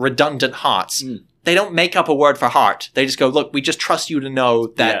redundant hearts." They don't make up a word for heart. They just go, "Look, we just trust you to know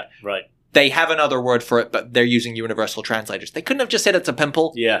that they have another word for it, but they're using universal translators." They couldn't have just said it's a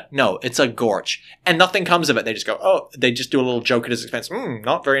pimple. Yeah. No, it's a Gorch. And nothing comes of it. They just go, "Oh," they just do a little joke at his expense.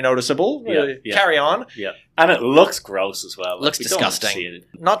 Not very noticeable. Carry on. Yeah. And it looks gross as well. Looks disgusting.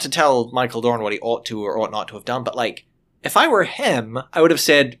 Not to tell Michael Dorn what he ought to or ought not to have done, but like, if I were him, I would have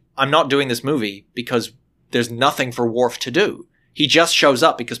said, "I'm not doing this movie because there's nothing for Worf to do. He just shows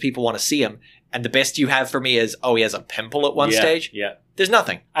up because people want to see him. And the best you have for me is, oh, he has a pimple at one stage." Yeah. There's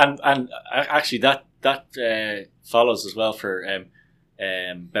nothing. And actually that follows as well for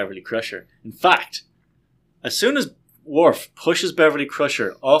Beverly Crusher. In fact, as soon as Worf pushes Beverly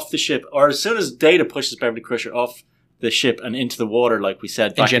Crusher off the ship, or as soon as Data pushes Beverly Crusher off the ship and into the water, like we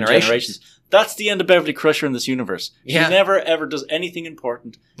said back in Generations, that's the end of Beverly Crusher in this universe. Yeah. She never ever does anything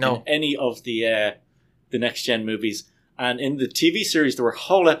important in any of the Next Gen movies. And in the TV series, there were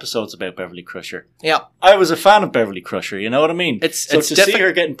whole episodes about Beverly Crusher. Yeah. I was a fan of Beverly Crusher, you know what I mean? To see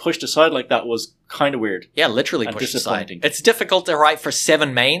her getting pushed aside like that was kind of weird. Yeah, literally pushed aside. It's difficult to write for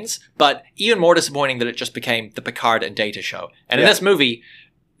 7 mains, but even more disappointing that it just became the Picard and Data show. And in this movie,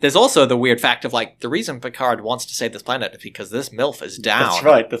 there's also the weird fact of, like, the reason Picard wants to save this planet is because this MILF is down.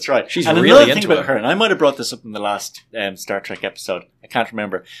 That's right. She's and really another thing into about her, and I might have brought this up in the last Star Trek episode. I can't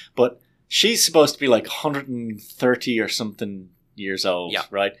remember. But she's supposed to be like 130 or something years old,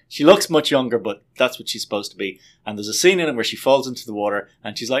 right? She looks much younger, but that's what she's supposed to be. And there's a scene in it where she falls into the water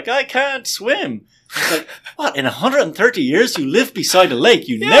and she's like, "I can't swim." It's like, what? In 130 years, you live beside a lake.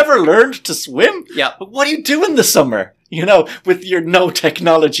 You never learned to swim? Yeah. But what do you do in the summer? You know, with your no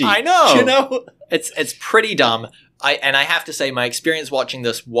technology. I know. You know? It's pretty dumb. I have to say my experience watching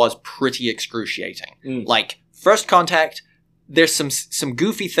this was pretty excruciating. Like, First Contact, there's some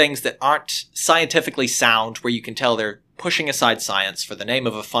goofy things that aren't scientifically sound where you can tell they're pushing aside science for the name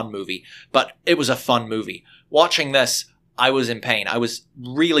of a fun movie, but it was a fun movie. Watching this, I was in pain. I was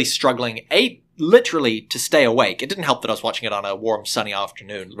really struggling, literally to stay awake. It didn't help that I was watching it on a warm, sunny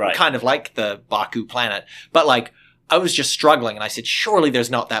afternoon, right. Kind of like the Baku planet, but like, I was just struggling, and I said, surely there's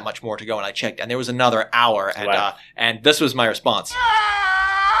not that much more to go, and I checked, and there was another hour, and Wow. And this was my response.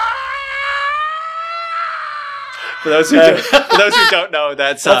 For those who don't know,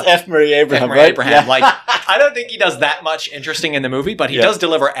 that's F. Murray Abraham, Murray right? Abraham. Yeah. Like, I don't think he does that much interesting in the movie, but he does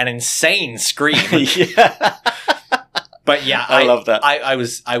deliver an insane scream. Yeah. But yeah, I love that. I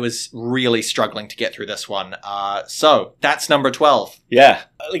was really struggling to get through this one. So that's number 12. Yeah.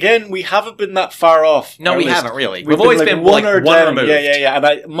 Again, we haven't been that far off. No, our we list. haven't really. We've always been one or one down. removed. Yeah.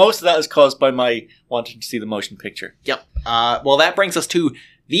 And most of that is caused by my wanting to see the motion picture. Yep. Well, that brings us to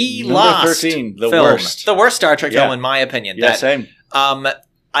the Number last 13, the film. worst. The worst Star Trek Yeah. film, in my opinion. Yeah, same.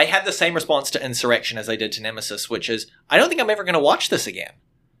 I had the same response to Insurrection as I did to Nemesis, which is, I don't think I'm ever going to watch this again.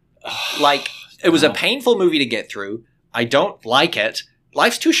 Like, it was a painful movie to get through. I don't like it.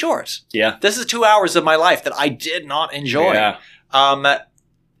 Life's too short. Yeah. This is 2 hours of my life that I did not enjoy. Yeah.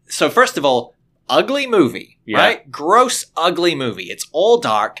 So first of all, ugly movie, right? Gross, ugly movie. It's all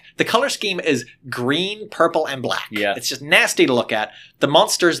dark. The color scheme is green, purple, and black. Yeah. It's just nasty to look at. The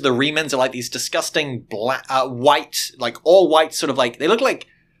monsters, the Remans, are like these disgusting black, white, like all white, sort of like, they look like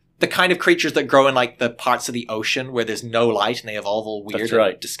the kind of creatures that grow in like the parts of the ocean where there's no light and they evolve all weird That's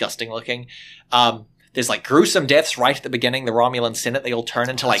right. and disgusting looking. There's like gruesome deaths right at the beginning. The Romulan Senate, they all turn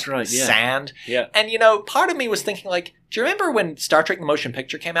into like sand. Yeah. And, part of me was thinking like, do you remember when Star Trek the Motion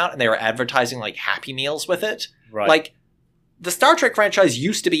Picture came out and they were advertising like Happy Meals with it? Right. Like, the Star Trek franchise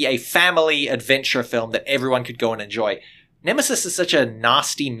used to be a family adventure film that everyone could go and enjoy. Nemesis is such a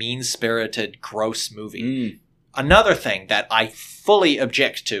nasty, mean-spirited, gross movie. Another thing that I fully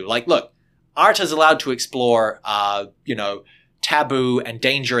object to, like, look, art is allowed to explore, taboo and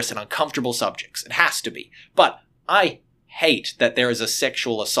dangerous and uncomfortable subjects. It has to be. But I hate that there is a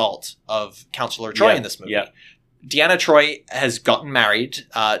sexual assault of Counselor Troy in this movie. Yeah. Deanna Troi has gotten married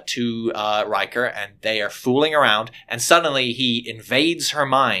to Riker, and they are fooling around, and suddenly he invades her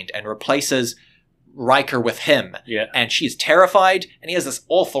mind and replaces Riker with him. Yeah. And she's terrified, and he has this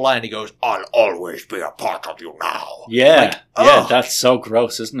awful line. He goes, "I'll always be a part of you now." Yeah. Like, yeah, ugh. that's so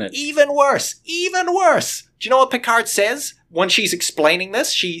gross, isn't it? Even worse. Do you know what Picard says when she's explaining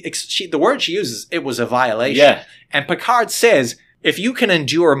this? The word she uses, it was a violation. Yeah. And Picard says, if you can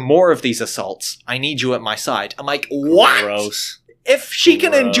endure more of these assaults, I need you at my side. I'm like, what? Gross. If she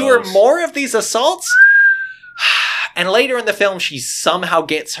can endure Gross. more of these assaults? And later in the film, she somehow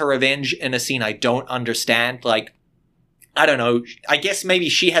gets her revenge in a scene I don't understand. Like, I don't know. I guess maybe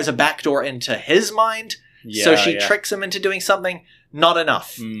she has a backdoor into his mind. So she tricks him into doing something. Not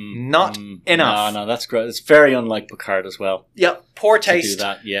enough. Not enough. No, that's great. It's very unlike Picard as well. Yep. Poor To taste. do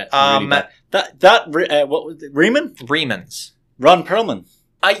that, yeah. Really bad. What was it? Riemann? Remans. Ron Perlman.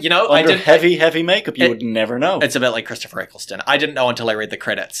 I Under didn't. heavy makeup, you would never know. It's a bit like Christopher Eccleston. I didn't know until I read the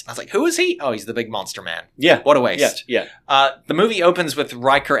credits. I was like, who is he? Oh, he's the big monster man. Yeah. What a waste. Yeah. The movie opens with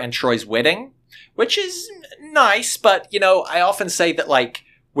Riker and Troy's wedding, which is nice, but, I often say that, like,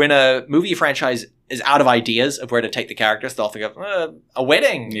 when a movie franchise is out of ideas of where to take the characters, they'll think of a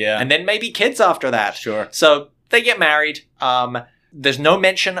wedding. Yeah. And then maybe kids after that. Sure. So they get married. There's no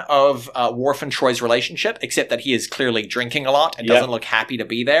mention of Worf and Troy's relationship, except that he is clearly drinking a lot and doesn't look happy to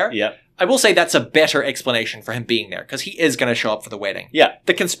be there. Yeah. I will say that's a better explanation for him being there, because he is going to show up for the wedding. Yeah.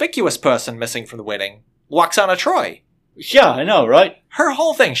 The conspicuous person missing from the wedding, Lwaxana Troi. Yeah, I know, right? Her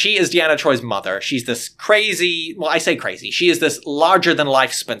whole thing, she is Deanna Troi's mother. She's this crazy, well, I say crazy. She is this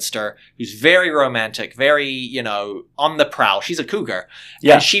larger-than-life spinster who's very romantic, very, on the prowl. She's a cougar.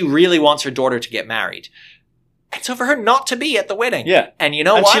 Yeah. And she really wants her daughter to get married. And so for her not to be at the wedding. Yeah. And you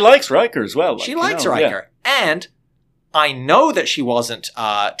know And what? she likes Riker as well. She likes Riker. And I know that she wasn't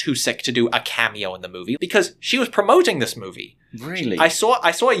too sick to do a cameo in the movie because she was promoting this movie. Really? I saw a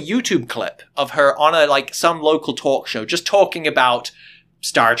YouTube clip of her on some local talk show just talking about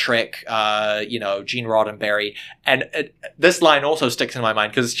Star Trek, Gene Roddenberry. And this line also sticks in my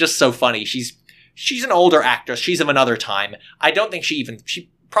mind because it's just so funny. She's an older actress. She's of another time. I don't think she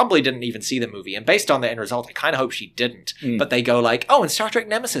probably didn't even see the movie. And based on the end result, I kind of hope she didn't. But they go like, oh, and Star Trek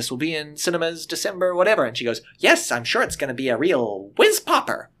Nemesis will be in cinemas December, whatever. And she goes, yes, I'm sure it's going to be a real whiz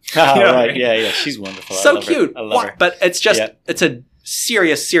popper. Oh, You know what I right. mean? Yeah. She's wonderful. So I love her. cute. I love her. But it's just, it's a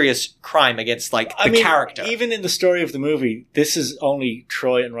serious crime against like the character. Even in the story of the movie, this is only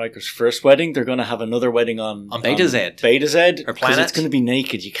Troy and Riker's first wedding. They're going to have another wedding on Beta Z. Beta Z, Her planet. it's going to be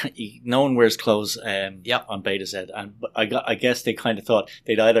naked. No one wears clothes on Beta Z, and I guess they kind of thought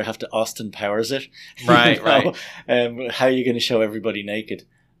they'd either have to Austin Powers it, Right. How are you going to show everybody naked?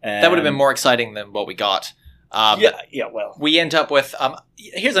 That would have been more exciting than what we got. Well, We end up with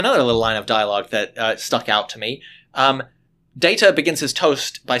here's another little line of dialogue that stuck out to me. Data begins his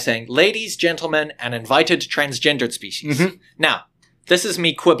toast by saying, "Ladies, gentlemen, and invited transgendered species." Mhm. Now, this is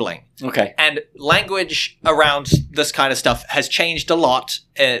me quibbling. okay. And language around this kind of stuff has changed a lot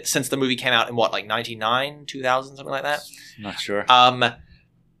since the movie came out in, 99, 2000, something like that? Not sure.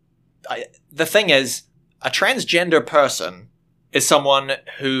 The thing is, a transgender person is someone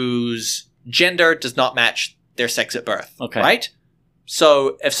whose gender does not match their sex at birth. Okay. Right?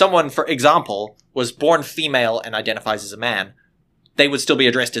 So if someone, for example, was born female and identifies as a man, they would still be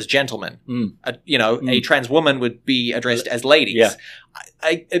addressed as gentlemen. Mm. A trans woman would be addressed as ladies. Yeah.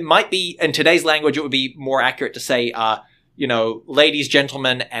 It might be, in today's language, it would be more accurate to say, ladies,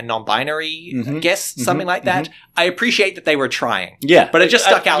 gentlemen, and non-binary, I guess, something like that. I appreciate that they were trying. Yeah. But it just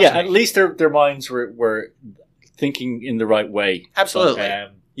stuck out to me. At least their minds were thinking in the right way. Absolutely.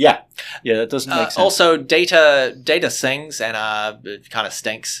 But, that doesn't make sense. Also, Data sings, and it kind of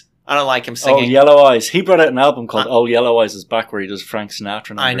stinks. I don't like him Oh, singing. Yellow Eyes. He brought out an album called Oh, Yellow Eyes is Back, where he does Frank Sinatra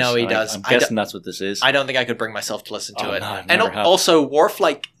numbers. I know he does. I'm guessing that's what this is. I don't think I could bring myself to listen to Oh, it. no, I've And never have. also, Worf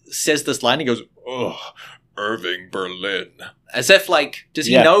says this line. He goes, Ugh, Irving Berlin. as if does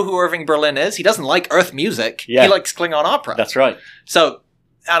he Yeah. know who Irving Berlin is? He doesn't like Earth music. Yeah. He likes Klingon opera. That's right. So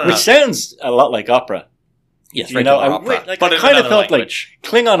I don't know. Which sounds a lot like opera. Yes, You know, I but in kind of another felt language.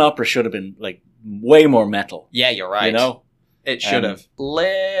 like Klingon opera should have been way more metal. Yeah, you're right. You know, It should have.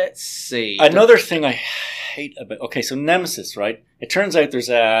 Let's see. another thing I hate about. Okay, so Nemesis, right? It turns out there's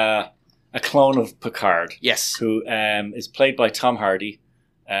a clone of Picard Yes. who is played by Tom Hardy.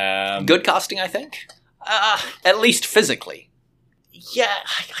 Good casting, I think. At least physically. Yeah,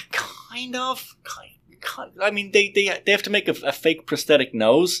 I kind of. I mean, they have to make a fake prosthetic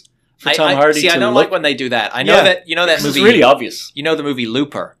nose for Tom Hardy. I to don't look, like when they do that. I know Yeah. that that because movie. it's really obvious. You know the movie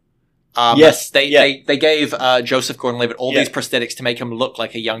Looper. Yes, they gave Joseph Gordon-Levitt all Yeah. these prosthetics to make him look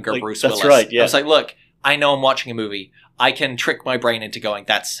like a younger Bruce that's Willis. right, yeah. I was like, look, I know I'm watching a movie. I can trick my brain into going,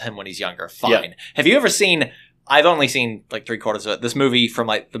 that's him when he's younger. Fine. Yeah. Have you ever seen? I've only seen 3/4 of it. This movie from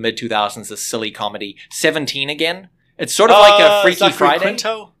the mid 2000s, this silly comedy, 17 Again. It's sort of like a Freaky Zachary Friday.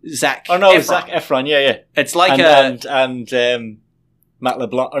 Quinto? Zach. Oh no, Efron. it's Zac Efron. Yeah. It's like and Matt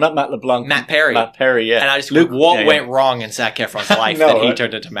LeBlanc, or not Matt LeBlanc, Matt Perry. Matt Perry, yeah. And I just Luke, what yeah, went wrong in Zac Efron's life know, that he right?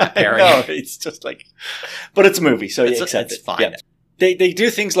 turned into Matt Perry? No, it's just but it's a movie, so you accept it's it. fine. Yeah. They do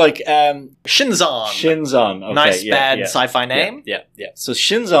things like Shinzon. Shinzon. Okay, Nice, yeah, bad yeah. sci-fi name. Yeah. So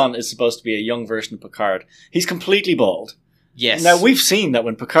Shinzon is supposed to be a young version of Picard. He's completely bald. Yes. Now we've seen that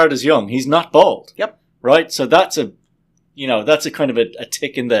when Picard is young, he's not bald. Yep. Right. So that's a kind of a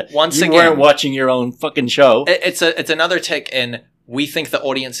tick in the. Once you again- weren't watching your own fucking show. It's another tick in we think the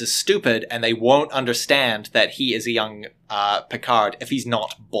audience is stupid and they won't understand that he is a young Picard if he's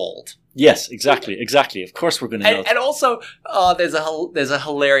not bald. Yes, exactly. Of course, we're going to know. And also, there's a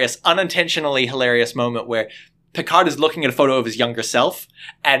hilarious, unintentionally hilarious moment where Picard is looking at a photo of his younger self,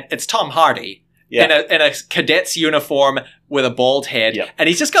 and it's Tom Hardy in a cadet's uniform with a bald head, Yeah. and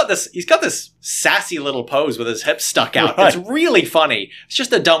he's got this sassy little pose with his hips stuck out. Right. It's really funny. It's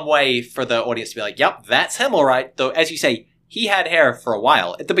just a dumb way for the audience to be like, "Yep, that's him, all right." Though, as you say, he had hair for a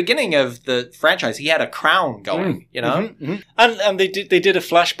while. At the beginning of the franchise, he had a crown going. You know. Mm-hmm. And they did a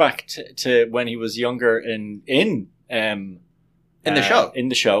flashback to when he was younger in the show. In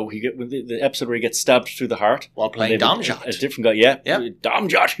the show, the episode where he gets stabbed through the heart While playing And Damjot. a different guy. Yeah. Yep.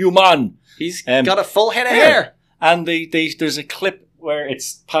 Damjot human. He's Um, got a full head of yeah. hair. And there's a clip where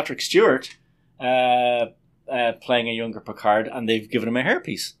it's Patrick Stewart playing a younger Picard, and they've given him a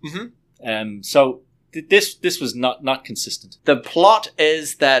hairpiece. Mhm. So this was not consistent. The plot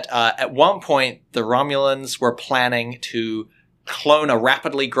is that at one point the Romulans were planning to clone a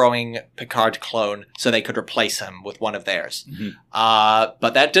rapidly growing Picard clone so they could replace him with one of theirs. Mhm.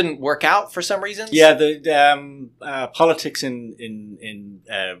 But that didn't work out for some reasons. Yeah, the politics in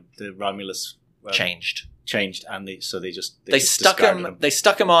the Romulus changed. changed, and they just Stuck discarded him. They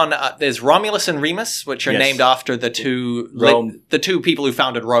stuck him on. There's Romulus and Remus, which are Yes. named after the two Rome. the two people who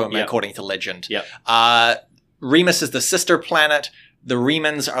founded Rome, Yeah. according to legend. Yeah. Remus is the sister planet. The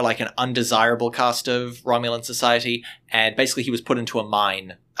Remans are like an undesirable cast of Romulan society, and basically he was put into a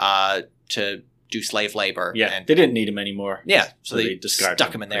mine to do slave labor. Yeah, and they didn't need him anymore. yeah, so they discarded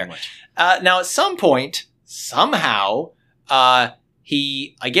stuck him in there. pretty much. Now, at some point, somehow,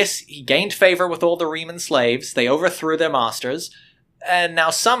 I guess he gained favor with all the Riemann slaves. They overthrew their masters. And now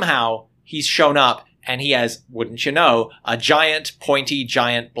somehow he's shown up and he has, wouldn't you know, a giant, pointy,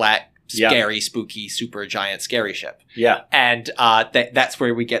 giant, black, scary, spooky, super giant, scary ship. Yeah. And that's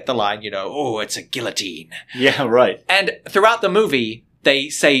where we get the line, oh, it's a guillotine. Yeah, right. And throughout the movie, they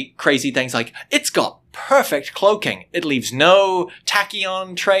say crazy things like, it's got perfect cloaking. It leaves no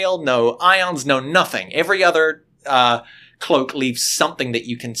tachyon trail, no ions, no nothing. Every other cloak leaves something that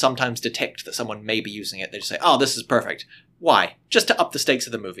you can sometimes detect that someone may be using it. They just say, oh, this is perfect. Why? Just to up the stakes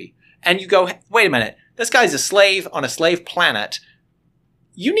of the movie. And you go, wait a minute, this guy's a slave on a slave planet.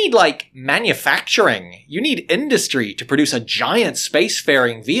 You need, manufacturing. You need industry to produce a giant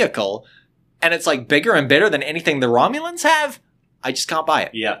spacefaring vehicle. And it's, bigger and better than anything the Romulans have? I just can't buy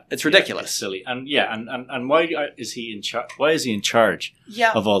it. Yeah. It's ridiculous. It's silly. And and why is he in charge? Why is he in charge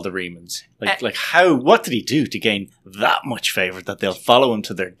of all the Riemanns? What did he do to gain that much favor that they'll follow him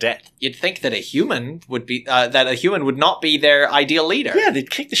to their death? You'd think that a human would be, would not be their ideal leader. Yeah, they'd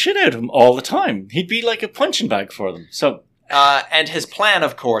kick the shit out of him all the time. He'd be like a punching bag for them. So... and his plan,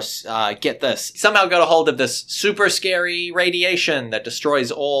 of course, get this, somehow got a hold of this super scary radiation that destroys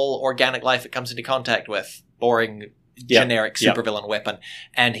all organic life it comes into contact with. Boring, generic supervillain weapon.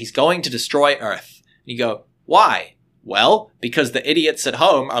 And he's going to destroy Earth. And you go, why? Well, because the idiots at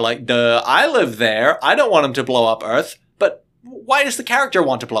home are like, duh, I live there. I don't want him to blow up Earth. But why does the character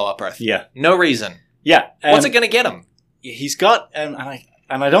want to blow up Earth? Yeah. No reason. Yeah. What's it going to get him? He's got, and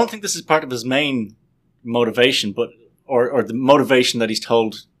I don't think this is part of his main motivation, but or the motivation that he's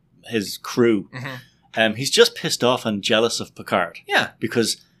told his crew. Mm-hmm. He's just pissed off and jealous of Picard. Yeah.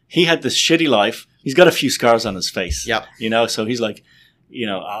 Because he had this shitty life. He's got a few scars on his face. Yep. So he's like, you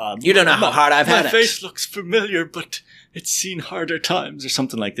don't know how hard I've had it. My face looks familiar, but it's seen harder times or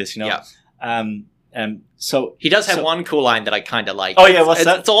something like this, Yeah. So he does have one cool line that I kind of like. Oh yeah, what's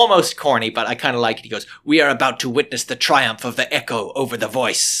that? It's almost corny, but I kind of like it. He goes, "We are about to witness the triumph of the echo over the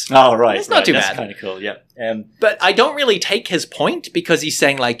voice." Oh right, it's not too That's bad. Kind of cool, yeah. But I don't really take his point because he's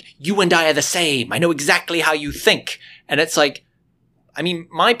saying "You and I are the same. I know exactly how you think," and it's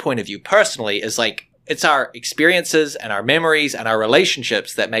my point of view personally is it's our experiences and our memories and our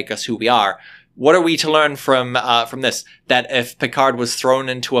relationships that make us who we are. What are we to learn from this? That if Picard was thrown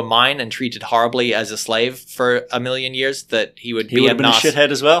into a mine and treated horribly as a slave for 1,000,000 years, that he would be a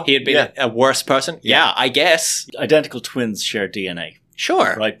shithead as well? He would be a worse person? Yeah, I guess. Identical twins share DNA.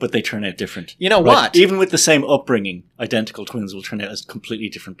 Sure. Right, but they turn out different. You know what? Even with the same upbringing, identical twins will turn out as completely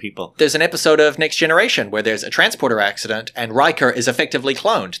different people. There's an episode of Next Generation where there's a transporter accident and Riker is effectively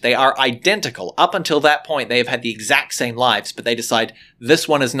cloned. They are identical. Up until that point, they have had the exact same lives, but they decide this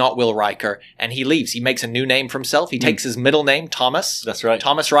one is not Will Riker, and he leaves. He makes a new name for himself. He takes his middle name, Thomas. That's right.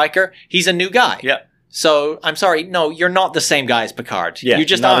 Thomas Riker. He's a new guy. Yeah. So, I'm sorry, no, you're not the same guy as Picard. Yeah, you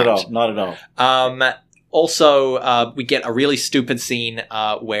just not aren't. Not at all. Also, we get a really stupid scene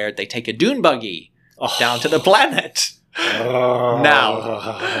where they take a dune buggy down to the planet. Now,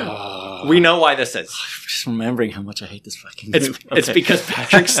 we know why this is. I'm just remembering how much I hate this fucking movie. It's because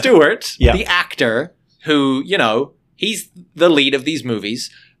Patrick Stewart, the actor, who, he's the lead of these movies,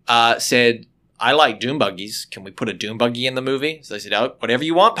 said, I like dune buggies. Can we put a dune buggy in the movie? So they said, oh, whatever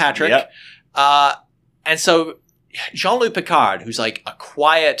you want, Patrick. Yep. And so Jean-Luc Picard, who's a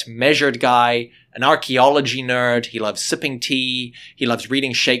quiet, measured guy, an archaeology nerd, he loves sipping tea, he loves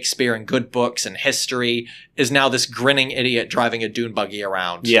reading Shakespeare and good books and history, is now this grinning idiot driving a dune buggy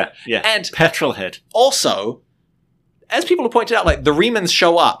around. Yeah. And petrolhead. Also, as people have pointed out, the Riemanns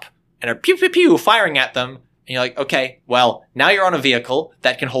show up and are pew pew pew firing at them, and you're like, okay, well, now you're on a vehicle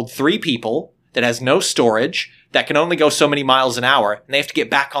that can hold 3 people, that has no storage, that can only go so many miles an hour, and they have to get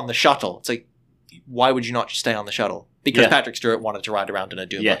back on the shuttle. It's why would you not just stay on the shuttle? Because Patrick Stewart wanted to ride around in a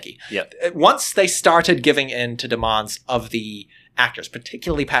dune buggy. Yeah. Once they started giving in to demands of the actors,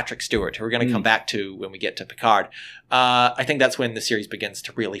 particularly Patrick Stewart, who we're going to come back to when we get to Picard, I think that's when the series begins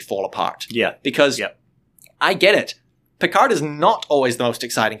to really fall apart. Yeah. Because I get it. Picard is not always the most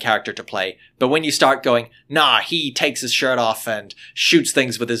exciting character to play, but when you start going, nah, he takes his shirt off and shoots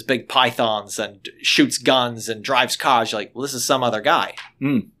things with his big pythons and shoots guns and drives cars, you're like, well, this is some other guy.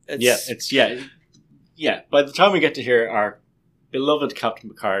 Yeah, by the time we get to hear our beloved Captain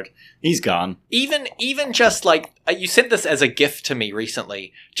Picard, he's gone. Even just you sent this as a gift to me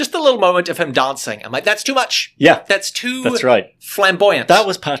recently. Just a little moment of him dancing. I'm like, that's too much. Yeah. That's too right. flamboyant. That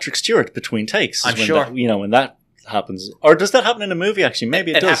was Patrick Stewart between takes. I'm sure. When that happens. Or does that happen in a movie, actually?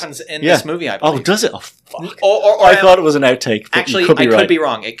 Maybe it does. It happens in this movie, I believe. Oh, does it? Oh, fuck. Or I thought it was an outtake. But actually, I could be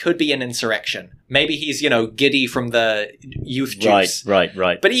wrong. It could be an insurrection. Maybe he's, giddy from the youth juice.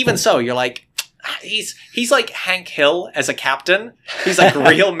 Right. But even so, you're like, He's like Hank Hill as a captain. He's like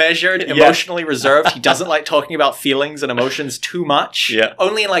real measured, emotionally reserved. He doesn't like talking about feelings and emotions too much. Yeah.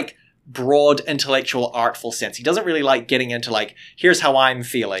 Only in like broad intellectual artful sense. He doesn't really like getting into like, here's how I'm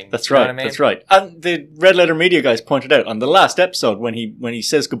feeling. That's You know right. what I mean? That's right. And the Red Letter Media guys pointed out on the last episode when he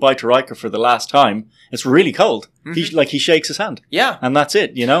says goodbye to Riker for the last time, it's really cold. He shakes his hand. Yeah. And that's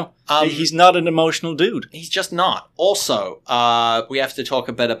it, you know? He's not an emotional dude. He's just not. Also, we have to talk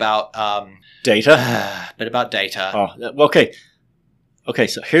a bit about Data. Data. Oh, okay. Okay,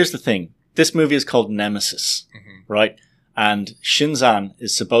 so here's the thing. This movie is called Nemesis, right? And Shinzan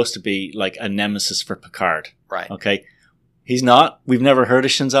is supposed to be like a nemesis for Picard. Right. Okay. He's not. We've never heard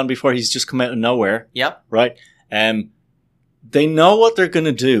of Shinzan before. He's just come out of nowhere. Yep. Right. They know what they're going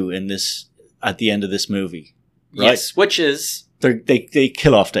to do in this at the end of this movie. Right? Yes, which is They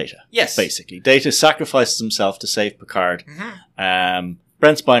kill off Data. Yes. Basically. Data sacrifices himself to save Picard.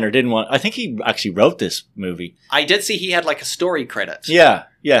 Brent Spiner didn't want... I think he actually wrote this movie. I did see he had like a story credit. Yeah.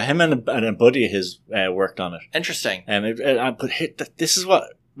 Yeah, him and a buddy of his worked on it. Interesting. But this is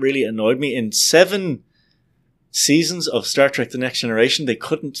what really annoyed me. In 7 seasons of Star Trek The Next Generation, they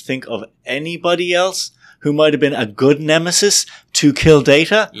couldn't think of anybody else who might have been a good nemesis to kill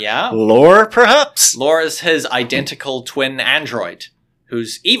Data. Yeah. Lore, perhaps? Laura's his identical twin android,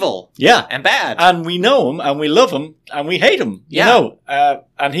 who's evil. Yeah. And bad. And we know him, and we love him, and we hate him. You know?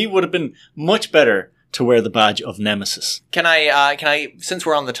 And he would have been much better to wear the badge of Nemesis. Can I, since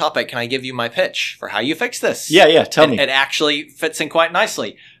we're on the topic, can I give you my pitch for how you fix this? Yeah, tell me. It actually fits in quite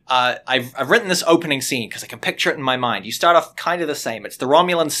nicely. I've written this opening scene because I can picture it in my mind. You start off kind of the same. It's the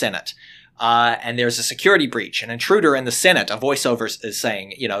Romulan Senate. And there's a security breach. An intruder in the Senate, a voiceover is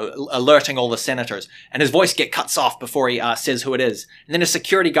saying, alerting all the senators. And his voice cuts off before he says who it is. And then a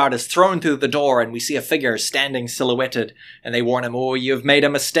security guard is thrown through the door and we see a figure standing silhouetted. And they warn him, oh, you've made a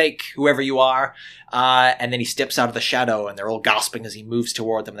mistake, whoever you are. And then he steps out of the shadow and they're all gasping as he moves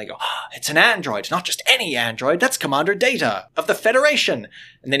toward them. They go, oh, it's an android, not just any android. That's Commander Data of the Federation.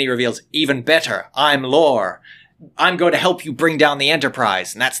 And then he reveals, even better, I'm Lore. I'm going to help you bring down the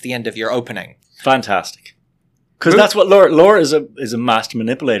Enterprise. And that's the end of your opening. Fantastic. Because that's what Lore is a master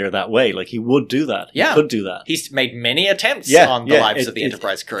manipulator that way. Like, he would do that. Yeah. He could do that. He's made many attempts on the lives of the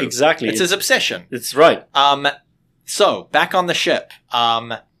Enterprise crew. Exactly. It's his obsession. It's right. So, back on the ship.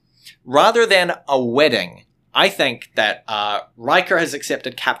 Rather than a wedding, I think that Riker has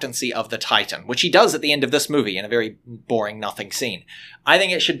accepted captaincy of the Titan, which he does at the end of this movie in a very boring nothing scene. I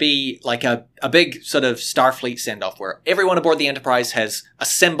think it should be like a big sort of Starfleet send-off where everyone aboard the Enterprise has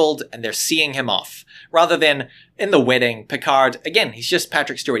assembled and they're seeing him off. Rather than in the wedding, Picard, again, he's just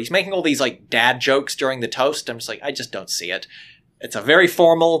Patrick Stewart. He's making all these like dad jokes during the toast. I'm just like, I just don't see it. It's a very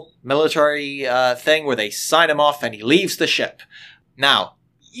formal military thing where they sign him off and he leaves the ship. Now,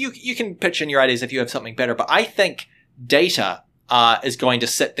 you can pitch in your ideas if you have something better, but I think Data is going to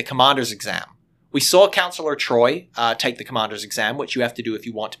sit the commander's exam. We saw Counselor Troy take the commander's exam, which you have to do if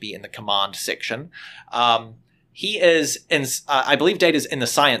you want to be in the command section. He is in, I believe Data's in the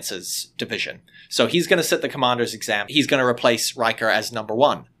sciences division. So he's going to sit the commander's exam. He's going to replace Riker as number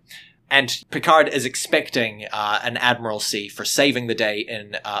 1. And Picard is expecting an admiralcy for saving the day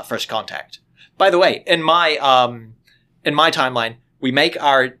in First Contact. By the way, in my timeline, we make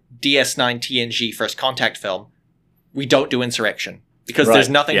our DS9 TNG First Contact film. We don't do Insurrection because there's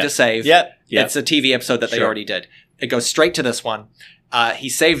nothing to save. It's a TV episode that they already did. It goes straight to this one. He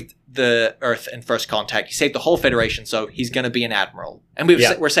saved the Earth in First Contact. He saved the whole Federation, so he's going to be an admiral. And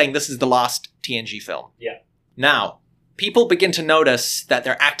we're saying this is the last TNG film. Yeah. Now, people begin to notice that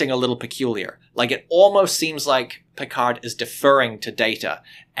they're acting a little peculiar. Like, it almost seems like Picard is deferring to Data.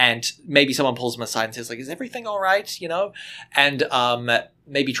 And maybe someone pulls him aside and says, like, is everything all right, And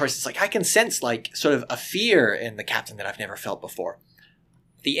maybe Troy says, like, I can sense, like, sort of a fear in the captain that I've never felt before.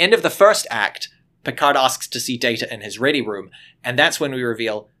 At the end of the first act, Picard asks to see Data in his ready room. And that's when we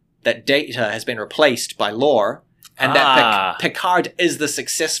reveal that Data has been replaced by Lore. And that Picard is the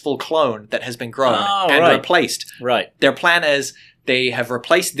successful clone that has been grown replaced. Right. Their plan is they have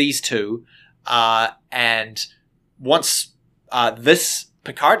replaced these two, and once this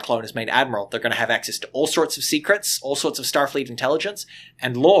Picard clone is made admiral, they're going to have access to all sorts of secrets, all sorts of Starfleet intelligence,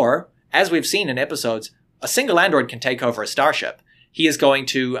 and Lore, as we've seen in episodes, a single android can take over a starship. He is going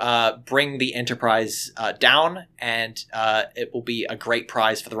to bring the Enterprise down, and it will be a great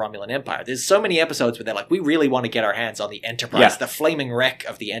prize for the Romulan Empire. There's so many episodes where they're like, we really want to get our hands on the Enterprise, the flaming wreck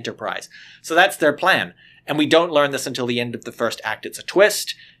of the Enterprise. So that's their plan. And we don't learn this until the end of the first act. It's a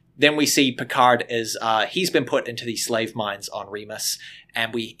twist. then we see Picard is he's been put into these slave mines on Remus,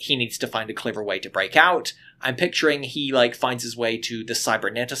 and he needs to find a clever way to break out. I'm picturing he like finds his way to the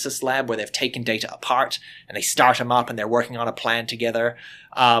cyberneticist lab where they've taken Data apart and they start him up and they're working on a plan together.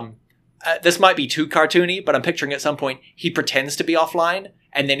 This might be too cartoony, but I'm picturing at some point he pretends to be offline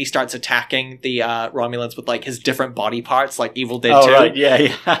and then he starts attacking the Romulans with like his different body parts, like Evil Dead 2. Right,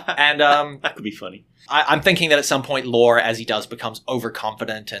 yeah. And that could be funny. I'm thinking that at some point Lore, as he does, becomes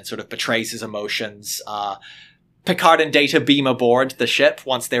overconfident and sort of betrays his emotions. Picard and Data beam aboard the ship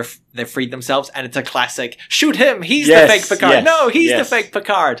once they've freed themselves, and it's a classic, shoot him, he's the fake Picard. Yes, no, he's the yes. fake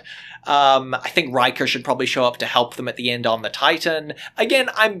Picard. I think Riker should probably show up to help them at the end on the Titan. Again,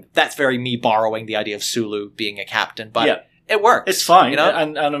 that's very me borrowing the idea of Sulu being a captain, but Yeah. it works. It's fine. You know?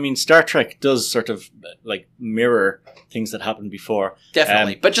 And I mean, Star Trek does sort of like mirror things that happened before.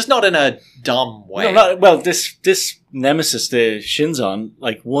 Definitely, but just not in a dumb way. This Nemesis, the Shinzon,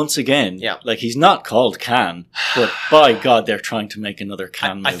 like once again, Yeah. like he's not called Khan, but by God, they're trying to make another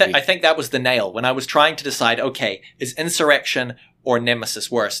Khan movie. I think that was the nail. When I was trying to decide, okay, is Insurrection or Nemesis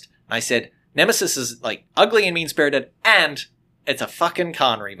worst? And I said, Nemesis is like ugly and mean-spirited, and it's a fucking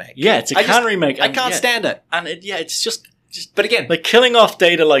Khan remake. Yeah, it's a Khan remake. I and can't yeah, stand it. And it's just But again, like killing off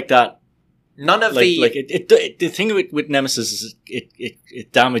Data like that. none of The thing with Nemesis is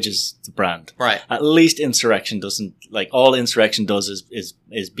it damages the brand. right. At least Insurrection doesn't. Like all Insurrection does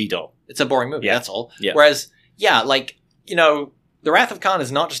is beat up. It's a boring movie. Yeah. That's all. Yeah. Whereas, The Wrath of Khan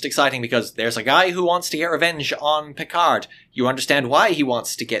is not just exciting because there's a guy who wants to get revenge on Picard. You understand why he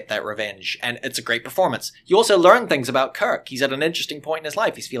wants to get that revenge, and it's a great performance. You also learn things about Kirk. He's at an interesting point in his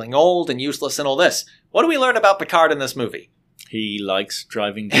life. He's feeling old and useless and all this. What do we learn about Picard in this movie? He likes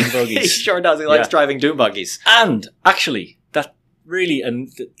driving doom He buggies. sure does. He likes Yeah. driving doom buggies. And actually, that really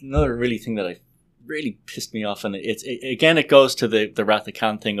another really thing that I really pissed me off, and it goes to the Wrath of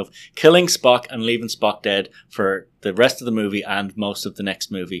Khan thing of killing Spock and leaving Spock dead for the rest of the movie and most of the next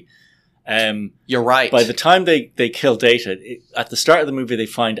movie. You're right. By the time they kill Data, at the start of the movie, they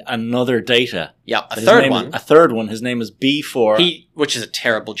find another Data. yeah, a His third name one. is- a third one. His name is B4. Which is a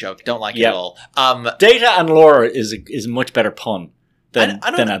terrible joke. Don't like it Yeah. at all. Data and Laura is a much better pun than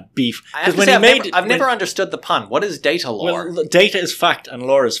I don't- a beef. I have to when say, he I've never understood the pun. What is data lore? well, Data is fact and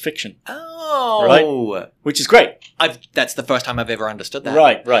Laura is fiction, Oh, which is great. that's the first time I've ever understood that.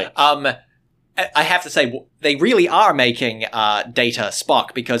 Right. I have to say, they really are making Data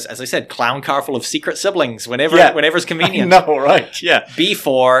Spock because, as I said, clown car full of secret siblings whenever's convenient. No, right? Yeah.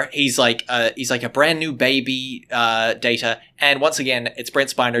 B4, he's like a brand new baby Data, and once again, it's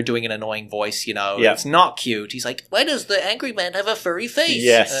Brent Spiner doing an annoying voice. Yeah. It's not cute. He's like, "Why does the angry man have a furry face?"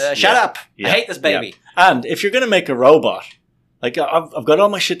 Yes. Shut Yeah. up! Yeah. I hate this baby. Yeah. And if you're going to make a robot, like I've got all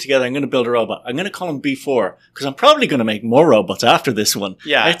my shit together, I'm going to build a robot. I'm going to call him B4 because I'm probably going to make more robots after this one.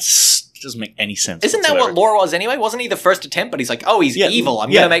 Yeah. It doesn't make any sense. Isn't that whatsoever. what Lore was anyway? Wasn't he the first attempt? But he's like, "Oh, he's Yeah, evil. I'm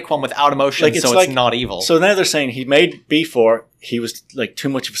yeah. gonna make one without emotion, Like, it's so like- it's not evil." So now they're saying he made B4. He was like too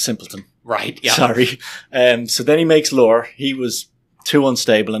much of a simpleton. right? Yeah. Sorry. So then he makes Lore. He was too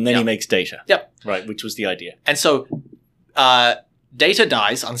unstable, and then he Yep. makes Data. Yep. Right, which was the idea. And so, Data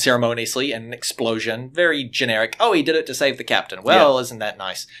dies unceremoniously in an explosion. Very generic. Oh, he did it to save the captain. Well, isn't that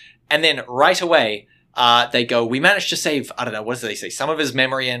nice? And then right away, they go, we managed to save, I don't know, what do they say? Some of his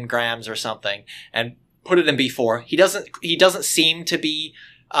memory engrams or something, and put it in B4. He doesn't seem to be,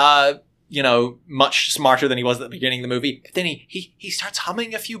 much smarter than he was at the beginning of the movie. But then he starts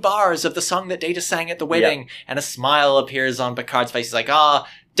humming a few bars of the song that Data sang at the wedding, and a smile appears on Picard's face. He's like,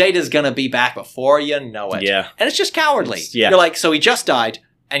 Data's gonna be back before you know it. Yeah. And it's just cowardly. Yeah. You're like, so he just died,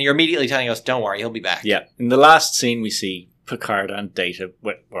 and you're immediately telling us, don't worry, he'll be back. Yeah. In the last scene, we see Picard and Data,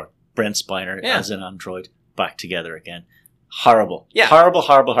 or Brent Spiner Yeah. as an android, back together again. Horrible. Yeah. Horrible.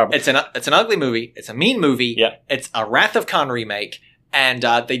 It's an ugly movie. It's a mean movie. Yeah. It's a Wrath of Khan remake, and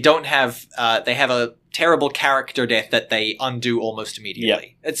they don't have they have a terrible character death that they undo almost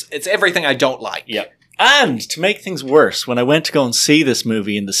immediately. It's everything I don't like. Yeah. And to make things worse, when I went to go and see this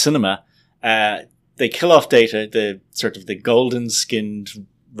movie in the cinema, they kill off Data, the golden skinned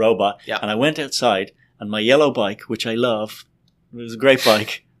robot. Yeah. And I went outside, and my yellow bike, which I love, it was a great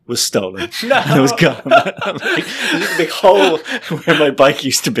bike, was stolen. No. And it was gone. I'm like, there's a big hole where my bike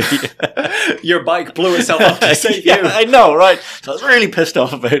used to be. Your bike blew itself up to save Yeah, you. I know, right? So I was really pissed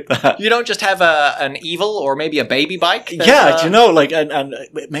off about that. You don't just have an evil or maybe a baby bike? that, Yeah, do you know, like, and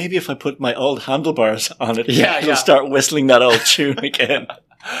maybe if I put my old handlebars on it, Yeah, it'll yeah. start whistling that old tune again.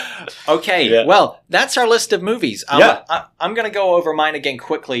 Okay, Yeah. well, that's our list of movies. Yeah. I'm going to go over mine again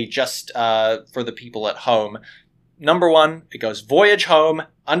quickly just for the people at home. Number 1, it goes Voyage Home,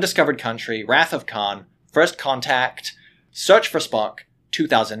 Undiscovered Country, Wrath of Khan, First Contact, Search for Spock,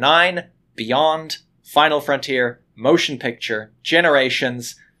 2009, Beyond, Final Frontier, Motion Picture,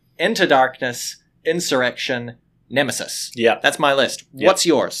 Generations, Into Darkness, Insurrection, Nemesis. Yeah. That's my list. What's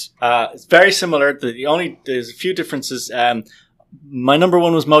yours? It's very similar. There's a few differences. My number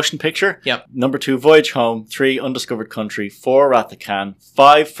 1 was Motion Picture. Yep. Number 2, Voyage Home. 3, Undiscovered Country. 4, Wrath of Khan.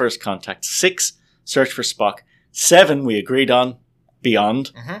 5, First Contact. 6, Search for Spock. 7, we agreed on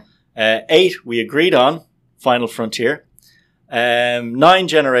Beyond. 8, we agreed on Final Frontier. 9,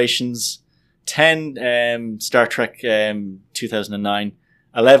 Generations. 10, Star Trek 2009.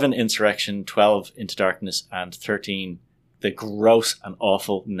 11, Insurrection. 12, Into Darkness. And 13, the gross and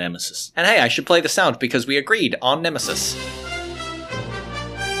awful Nemesis. And hey, I should play the sound because we agreed on Nemesis.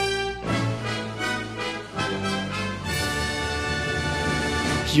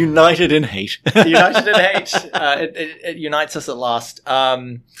 United in hate. United in hate. It unites us at last.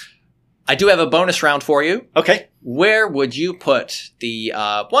 I do have a bonus round for you. Okay. Where would you put the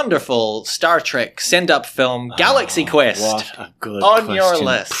wonderful Star Trek send-up film Galaxy Quest What a good on question. your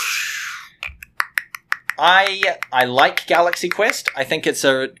list? I like Galaxy Quest. I think it's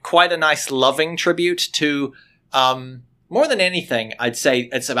quite a nice loving tribute to more than anything, I'd say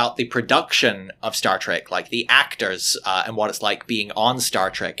it's about the production of Star Trek, like the actors and what it's like being on Star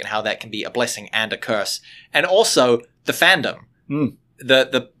Trek and how that can be a blessing and a curse. And also the fandom.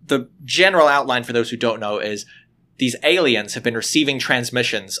 The general outline for those who don't know is these aliens have been receiving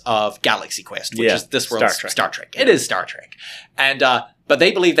transmissions of Galaxy Quest, which is this world's Star Trek. It is Star Trek. And but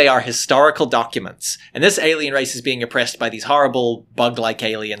they believe they are historical documents. And this alien race is being oppressed by these horrible bug-like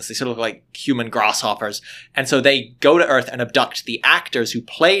aliens. They sort of look like human grasshoppers. And so they go to Earth and abduct the actors who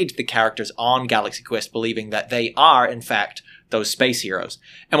played the characters on Galaxy Quest, believing that they are, in fact, those space heroes.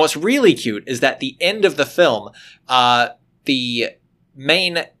 And what's really cute is that the end of the film, the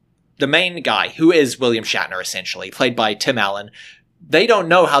main guy, who is William Shatner, essentially, played by Tim Allen, they don't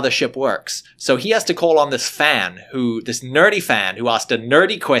know how the ship works. So he has to call on this nerdy fan who asked a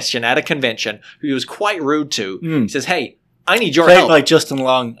nerdy question at a convention, who he was quite rude to. He says, hey, I need your help. Played by Justin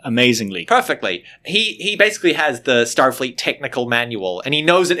Long amazingly. Perfectly. He basically has the Starfleet technical manual, and he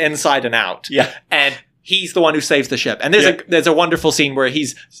knows it inside and out. Yeah. And he's the one who saves the ship. And there's a wonderful scene where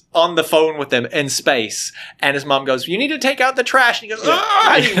he's on the phone with them in space, and his mom goes, you need to take out the trash. And he goes,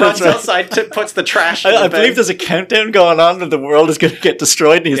 ah! And he runs outside, puts the trash in I believe there's a countdown going on and the world is going to get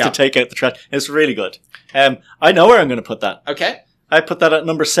destroyed and he has to take out the trash. It's really good. I know where I'm going to put that. Okay. I put that at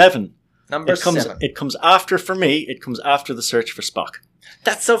number 7. Seven. It comes after, for me, it comes after The Search for Spock.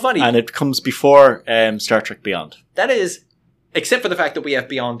 That's so funny. And it comes before Star Trek Beyond. That is... Except for the fact that we have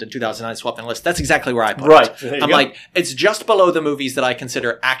Beyond in 2009 swapped in the list. That's exactly where I put it. I'm like, it's just below the movies that I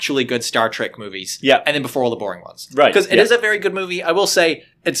consider actually good Star Trek movies. Yeah. And then before all the boring ones. Right. Because it is a very good movie. I will say,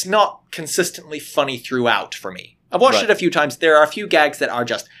 it's not consistently funny throughout for me. I've watched it a few times. There are a few gags that are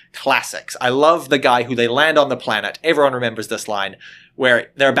just classics. I love the guy who they land on the planet. Everyone remembers this line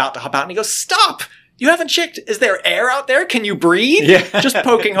where they're about to hop out and he goes, stop! You haven't checked. Is there air out there? Can you breathe? Yeah. Just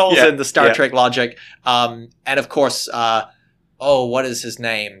poking holes in the Star Trek logic. And of course... what is his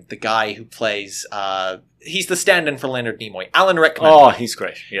name? The guy who plays, he's the stand-in for Leonard Nimoy. Alan Rickman. Oh, he's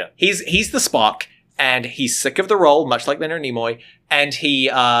great, yeah. He's the Spock, and he's sick of the role, much like Leonard Nimoy, and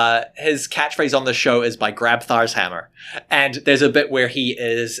his catchphrase on the show is by grab Thar's hammer. And there's a bit where he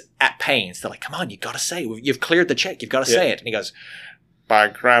is at pains. They're like, come on, you gotta say, you've cleared the check, you've gotta say it. And he goes, by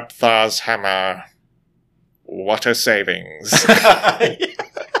grab Thar's hammer, what a savings.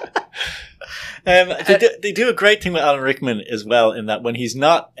 They do a great thing with Alan Rickman as well, in that when he's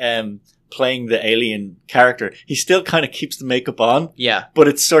not playing the alien character, he still kind of keeps the makeup on. Yeah. But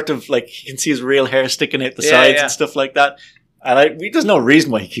it's sort of like you can see his real hair sticking out the sides and stuff like that. And there's no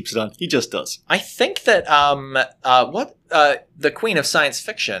reason why he keeps it on. He just does. I think that the Queen of Science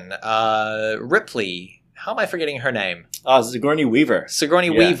Fiction, Ripley. How am I forgetting her name? Sigourney Weaver.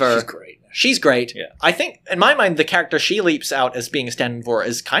 Sigourney Weaver. She's great. She's great. Yeah. I think, in my mind, the character she leaps out as being a stand-in for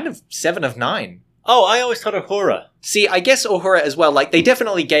is kind of 7 of 9. Oh, I always thought Uhura. See, I guess Uhura as well. Like, they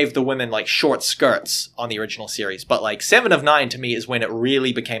definitely gave the women, like, short skirts on the original series. But, like, 7 of 9 to me is when it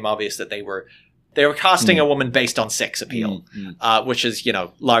really became obvious that they were casting a woman based on sex appeal, which is,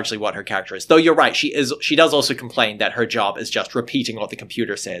 largely what her character is. Though you're right, she does also complain that her job is just repeating what the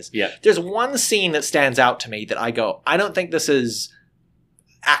computer says. Yeah. There's one scene that stands out to me that I go, I don't think this is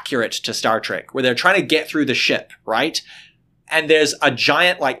accurate to Star Trek, where they're trying to get through the ship, right? And there's a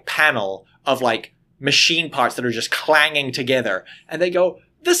giant, like, panel of, like, machine parts that are just clanging together. And they go,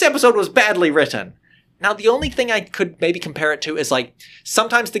 this episode was badly written. Now, the only thing I could maybe compare it to is, like,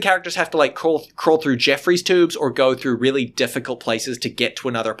 sometimes the characters have to, like, crawl through Jeffries tubes or go through really difficult places to get to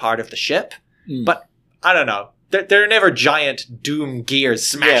another part of the ship. But, I don't know. They're never giant doom gears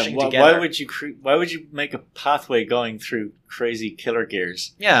smashing together. Why would you make a pathway going through crazy killer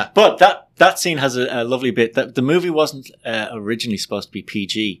gears? Yeah. But that scene has a lovely bit. That the movie wasn't originally supposed to be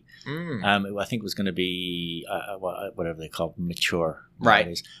PG. I think it was going to be whatever they call it, mature, right?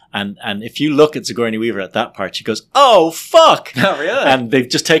 Nowadays. And if you look at Sigourney Weaver at that part, she goes, "Oh fuck!" Oh really? And they've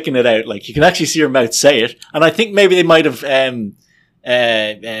just taken it out. Like you can actually see her mouth say it. And I think maybe they might have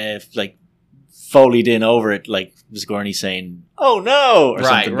like foleyed in over it, like Sigourney saying, "Oh no," or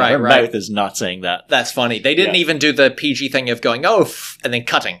something. Her mouth is not saying that. That's funny. They didn't even do the PG thing of going, "Oh," and then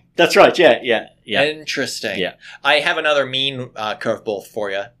cutting. That's right. Yeah. Interesting. Yeah. I have another mean curveball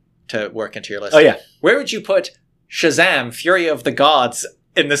for you to work into your list. Oh yeah. Where would you put Shazam: Fury of the Gods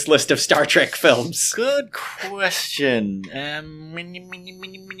in this list of Star Trek films? Good question.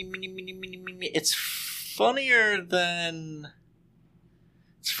 It's funnier than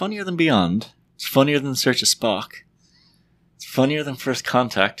Beyond. It's funnier than Search of Spock. It's funnier than First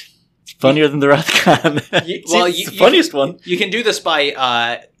Contact. It's funnier than The Wrath of Khan. It's the funniest one. You can do this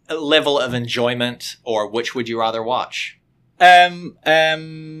by level of enjoyment, or which would you rather watch? Well,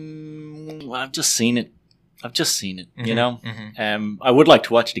 I've just seen it. You know? Mm-hmm. I would like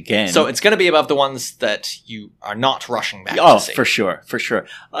to watch it again. So it's going to be above the ones that you are not rushing back to see. For sure.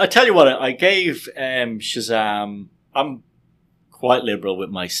 I tell you what, I gave Shazam... I'm quite liberal with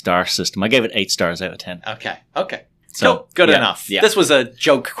my star system. I gave it 8 stars out of 10. Okay. So good enough. Yeah. This was a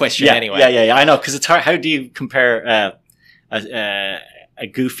joke question anyway. Yeah. I know, because it's hard. How do you compare a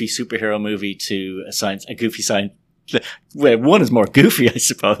goofy superhero movie to a goofy science? Well, one is more goofy, I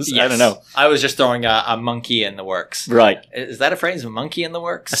suppose. Yes. I don't know. I was just throwing a monkey in the works. Right. Is that a phrase? A monkey in the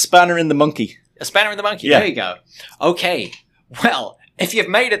works? A spanner in the monkey. A spanner in the monkey. Yeah. There you go. Okay. Well, if you've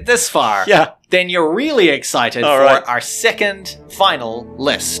made it this far, then you're really excited for our second final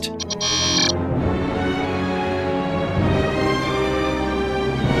list.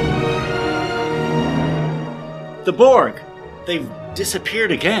 The Borg. They've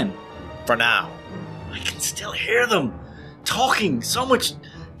disappeared again. For now. I can still hear them talking, so much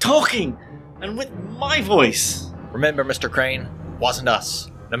talking, and with my voice. Remember, Mr. Crane, wasn't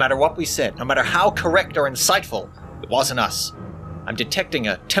us. No matter what we said, no matter how correct or insightful, it wasn't us. I'm detecting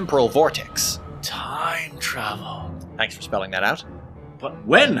a temporal vortex. Time travel. Thanks for spelling that out. But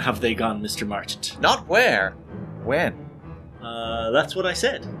when have they gone, Mr. Marchant? Not where. When? That's what I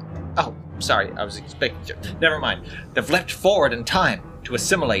said. Oh, sorry, I was expecting to. Never mind. They've leapt forward in time to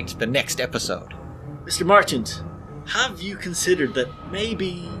assimilate the next episode. Mr. Marchant, have you considered that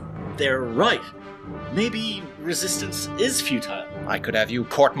maybe they're right? Maybe resistance is futile? I could have you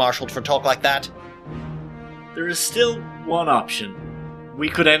court-martialed for talk like that. There is still one option. We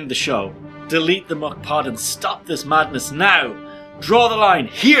could end the show, delete the muck pod, and stop this madness now. Draw the line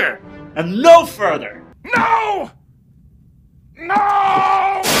here and no further. No!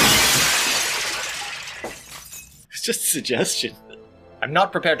 It's just a suggestion. I'm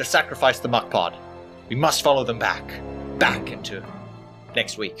not prepared to sacrifice the muck pod. We must follow them back into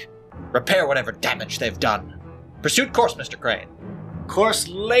next week. Repair whatever damage they've done. Pursuit course, Mr. Crane. Course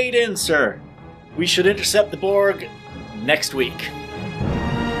laid in, sir. We should intercept the Borg next week.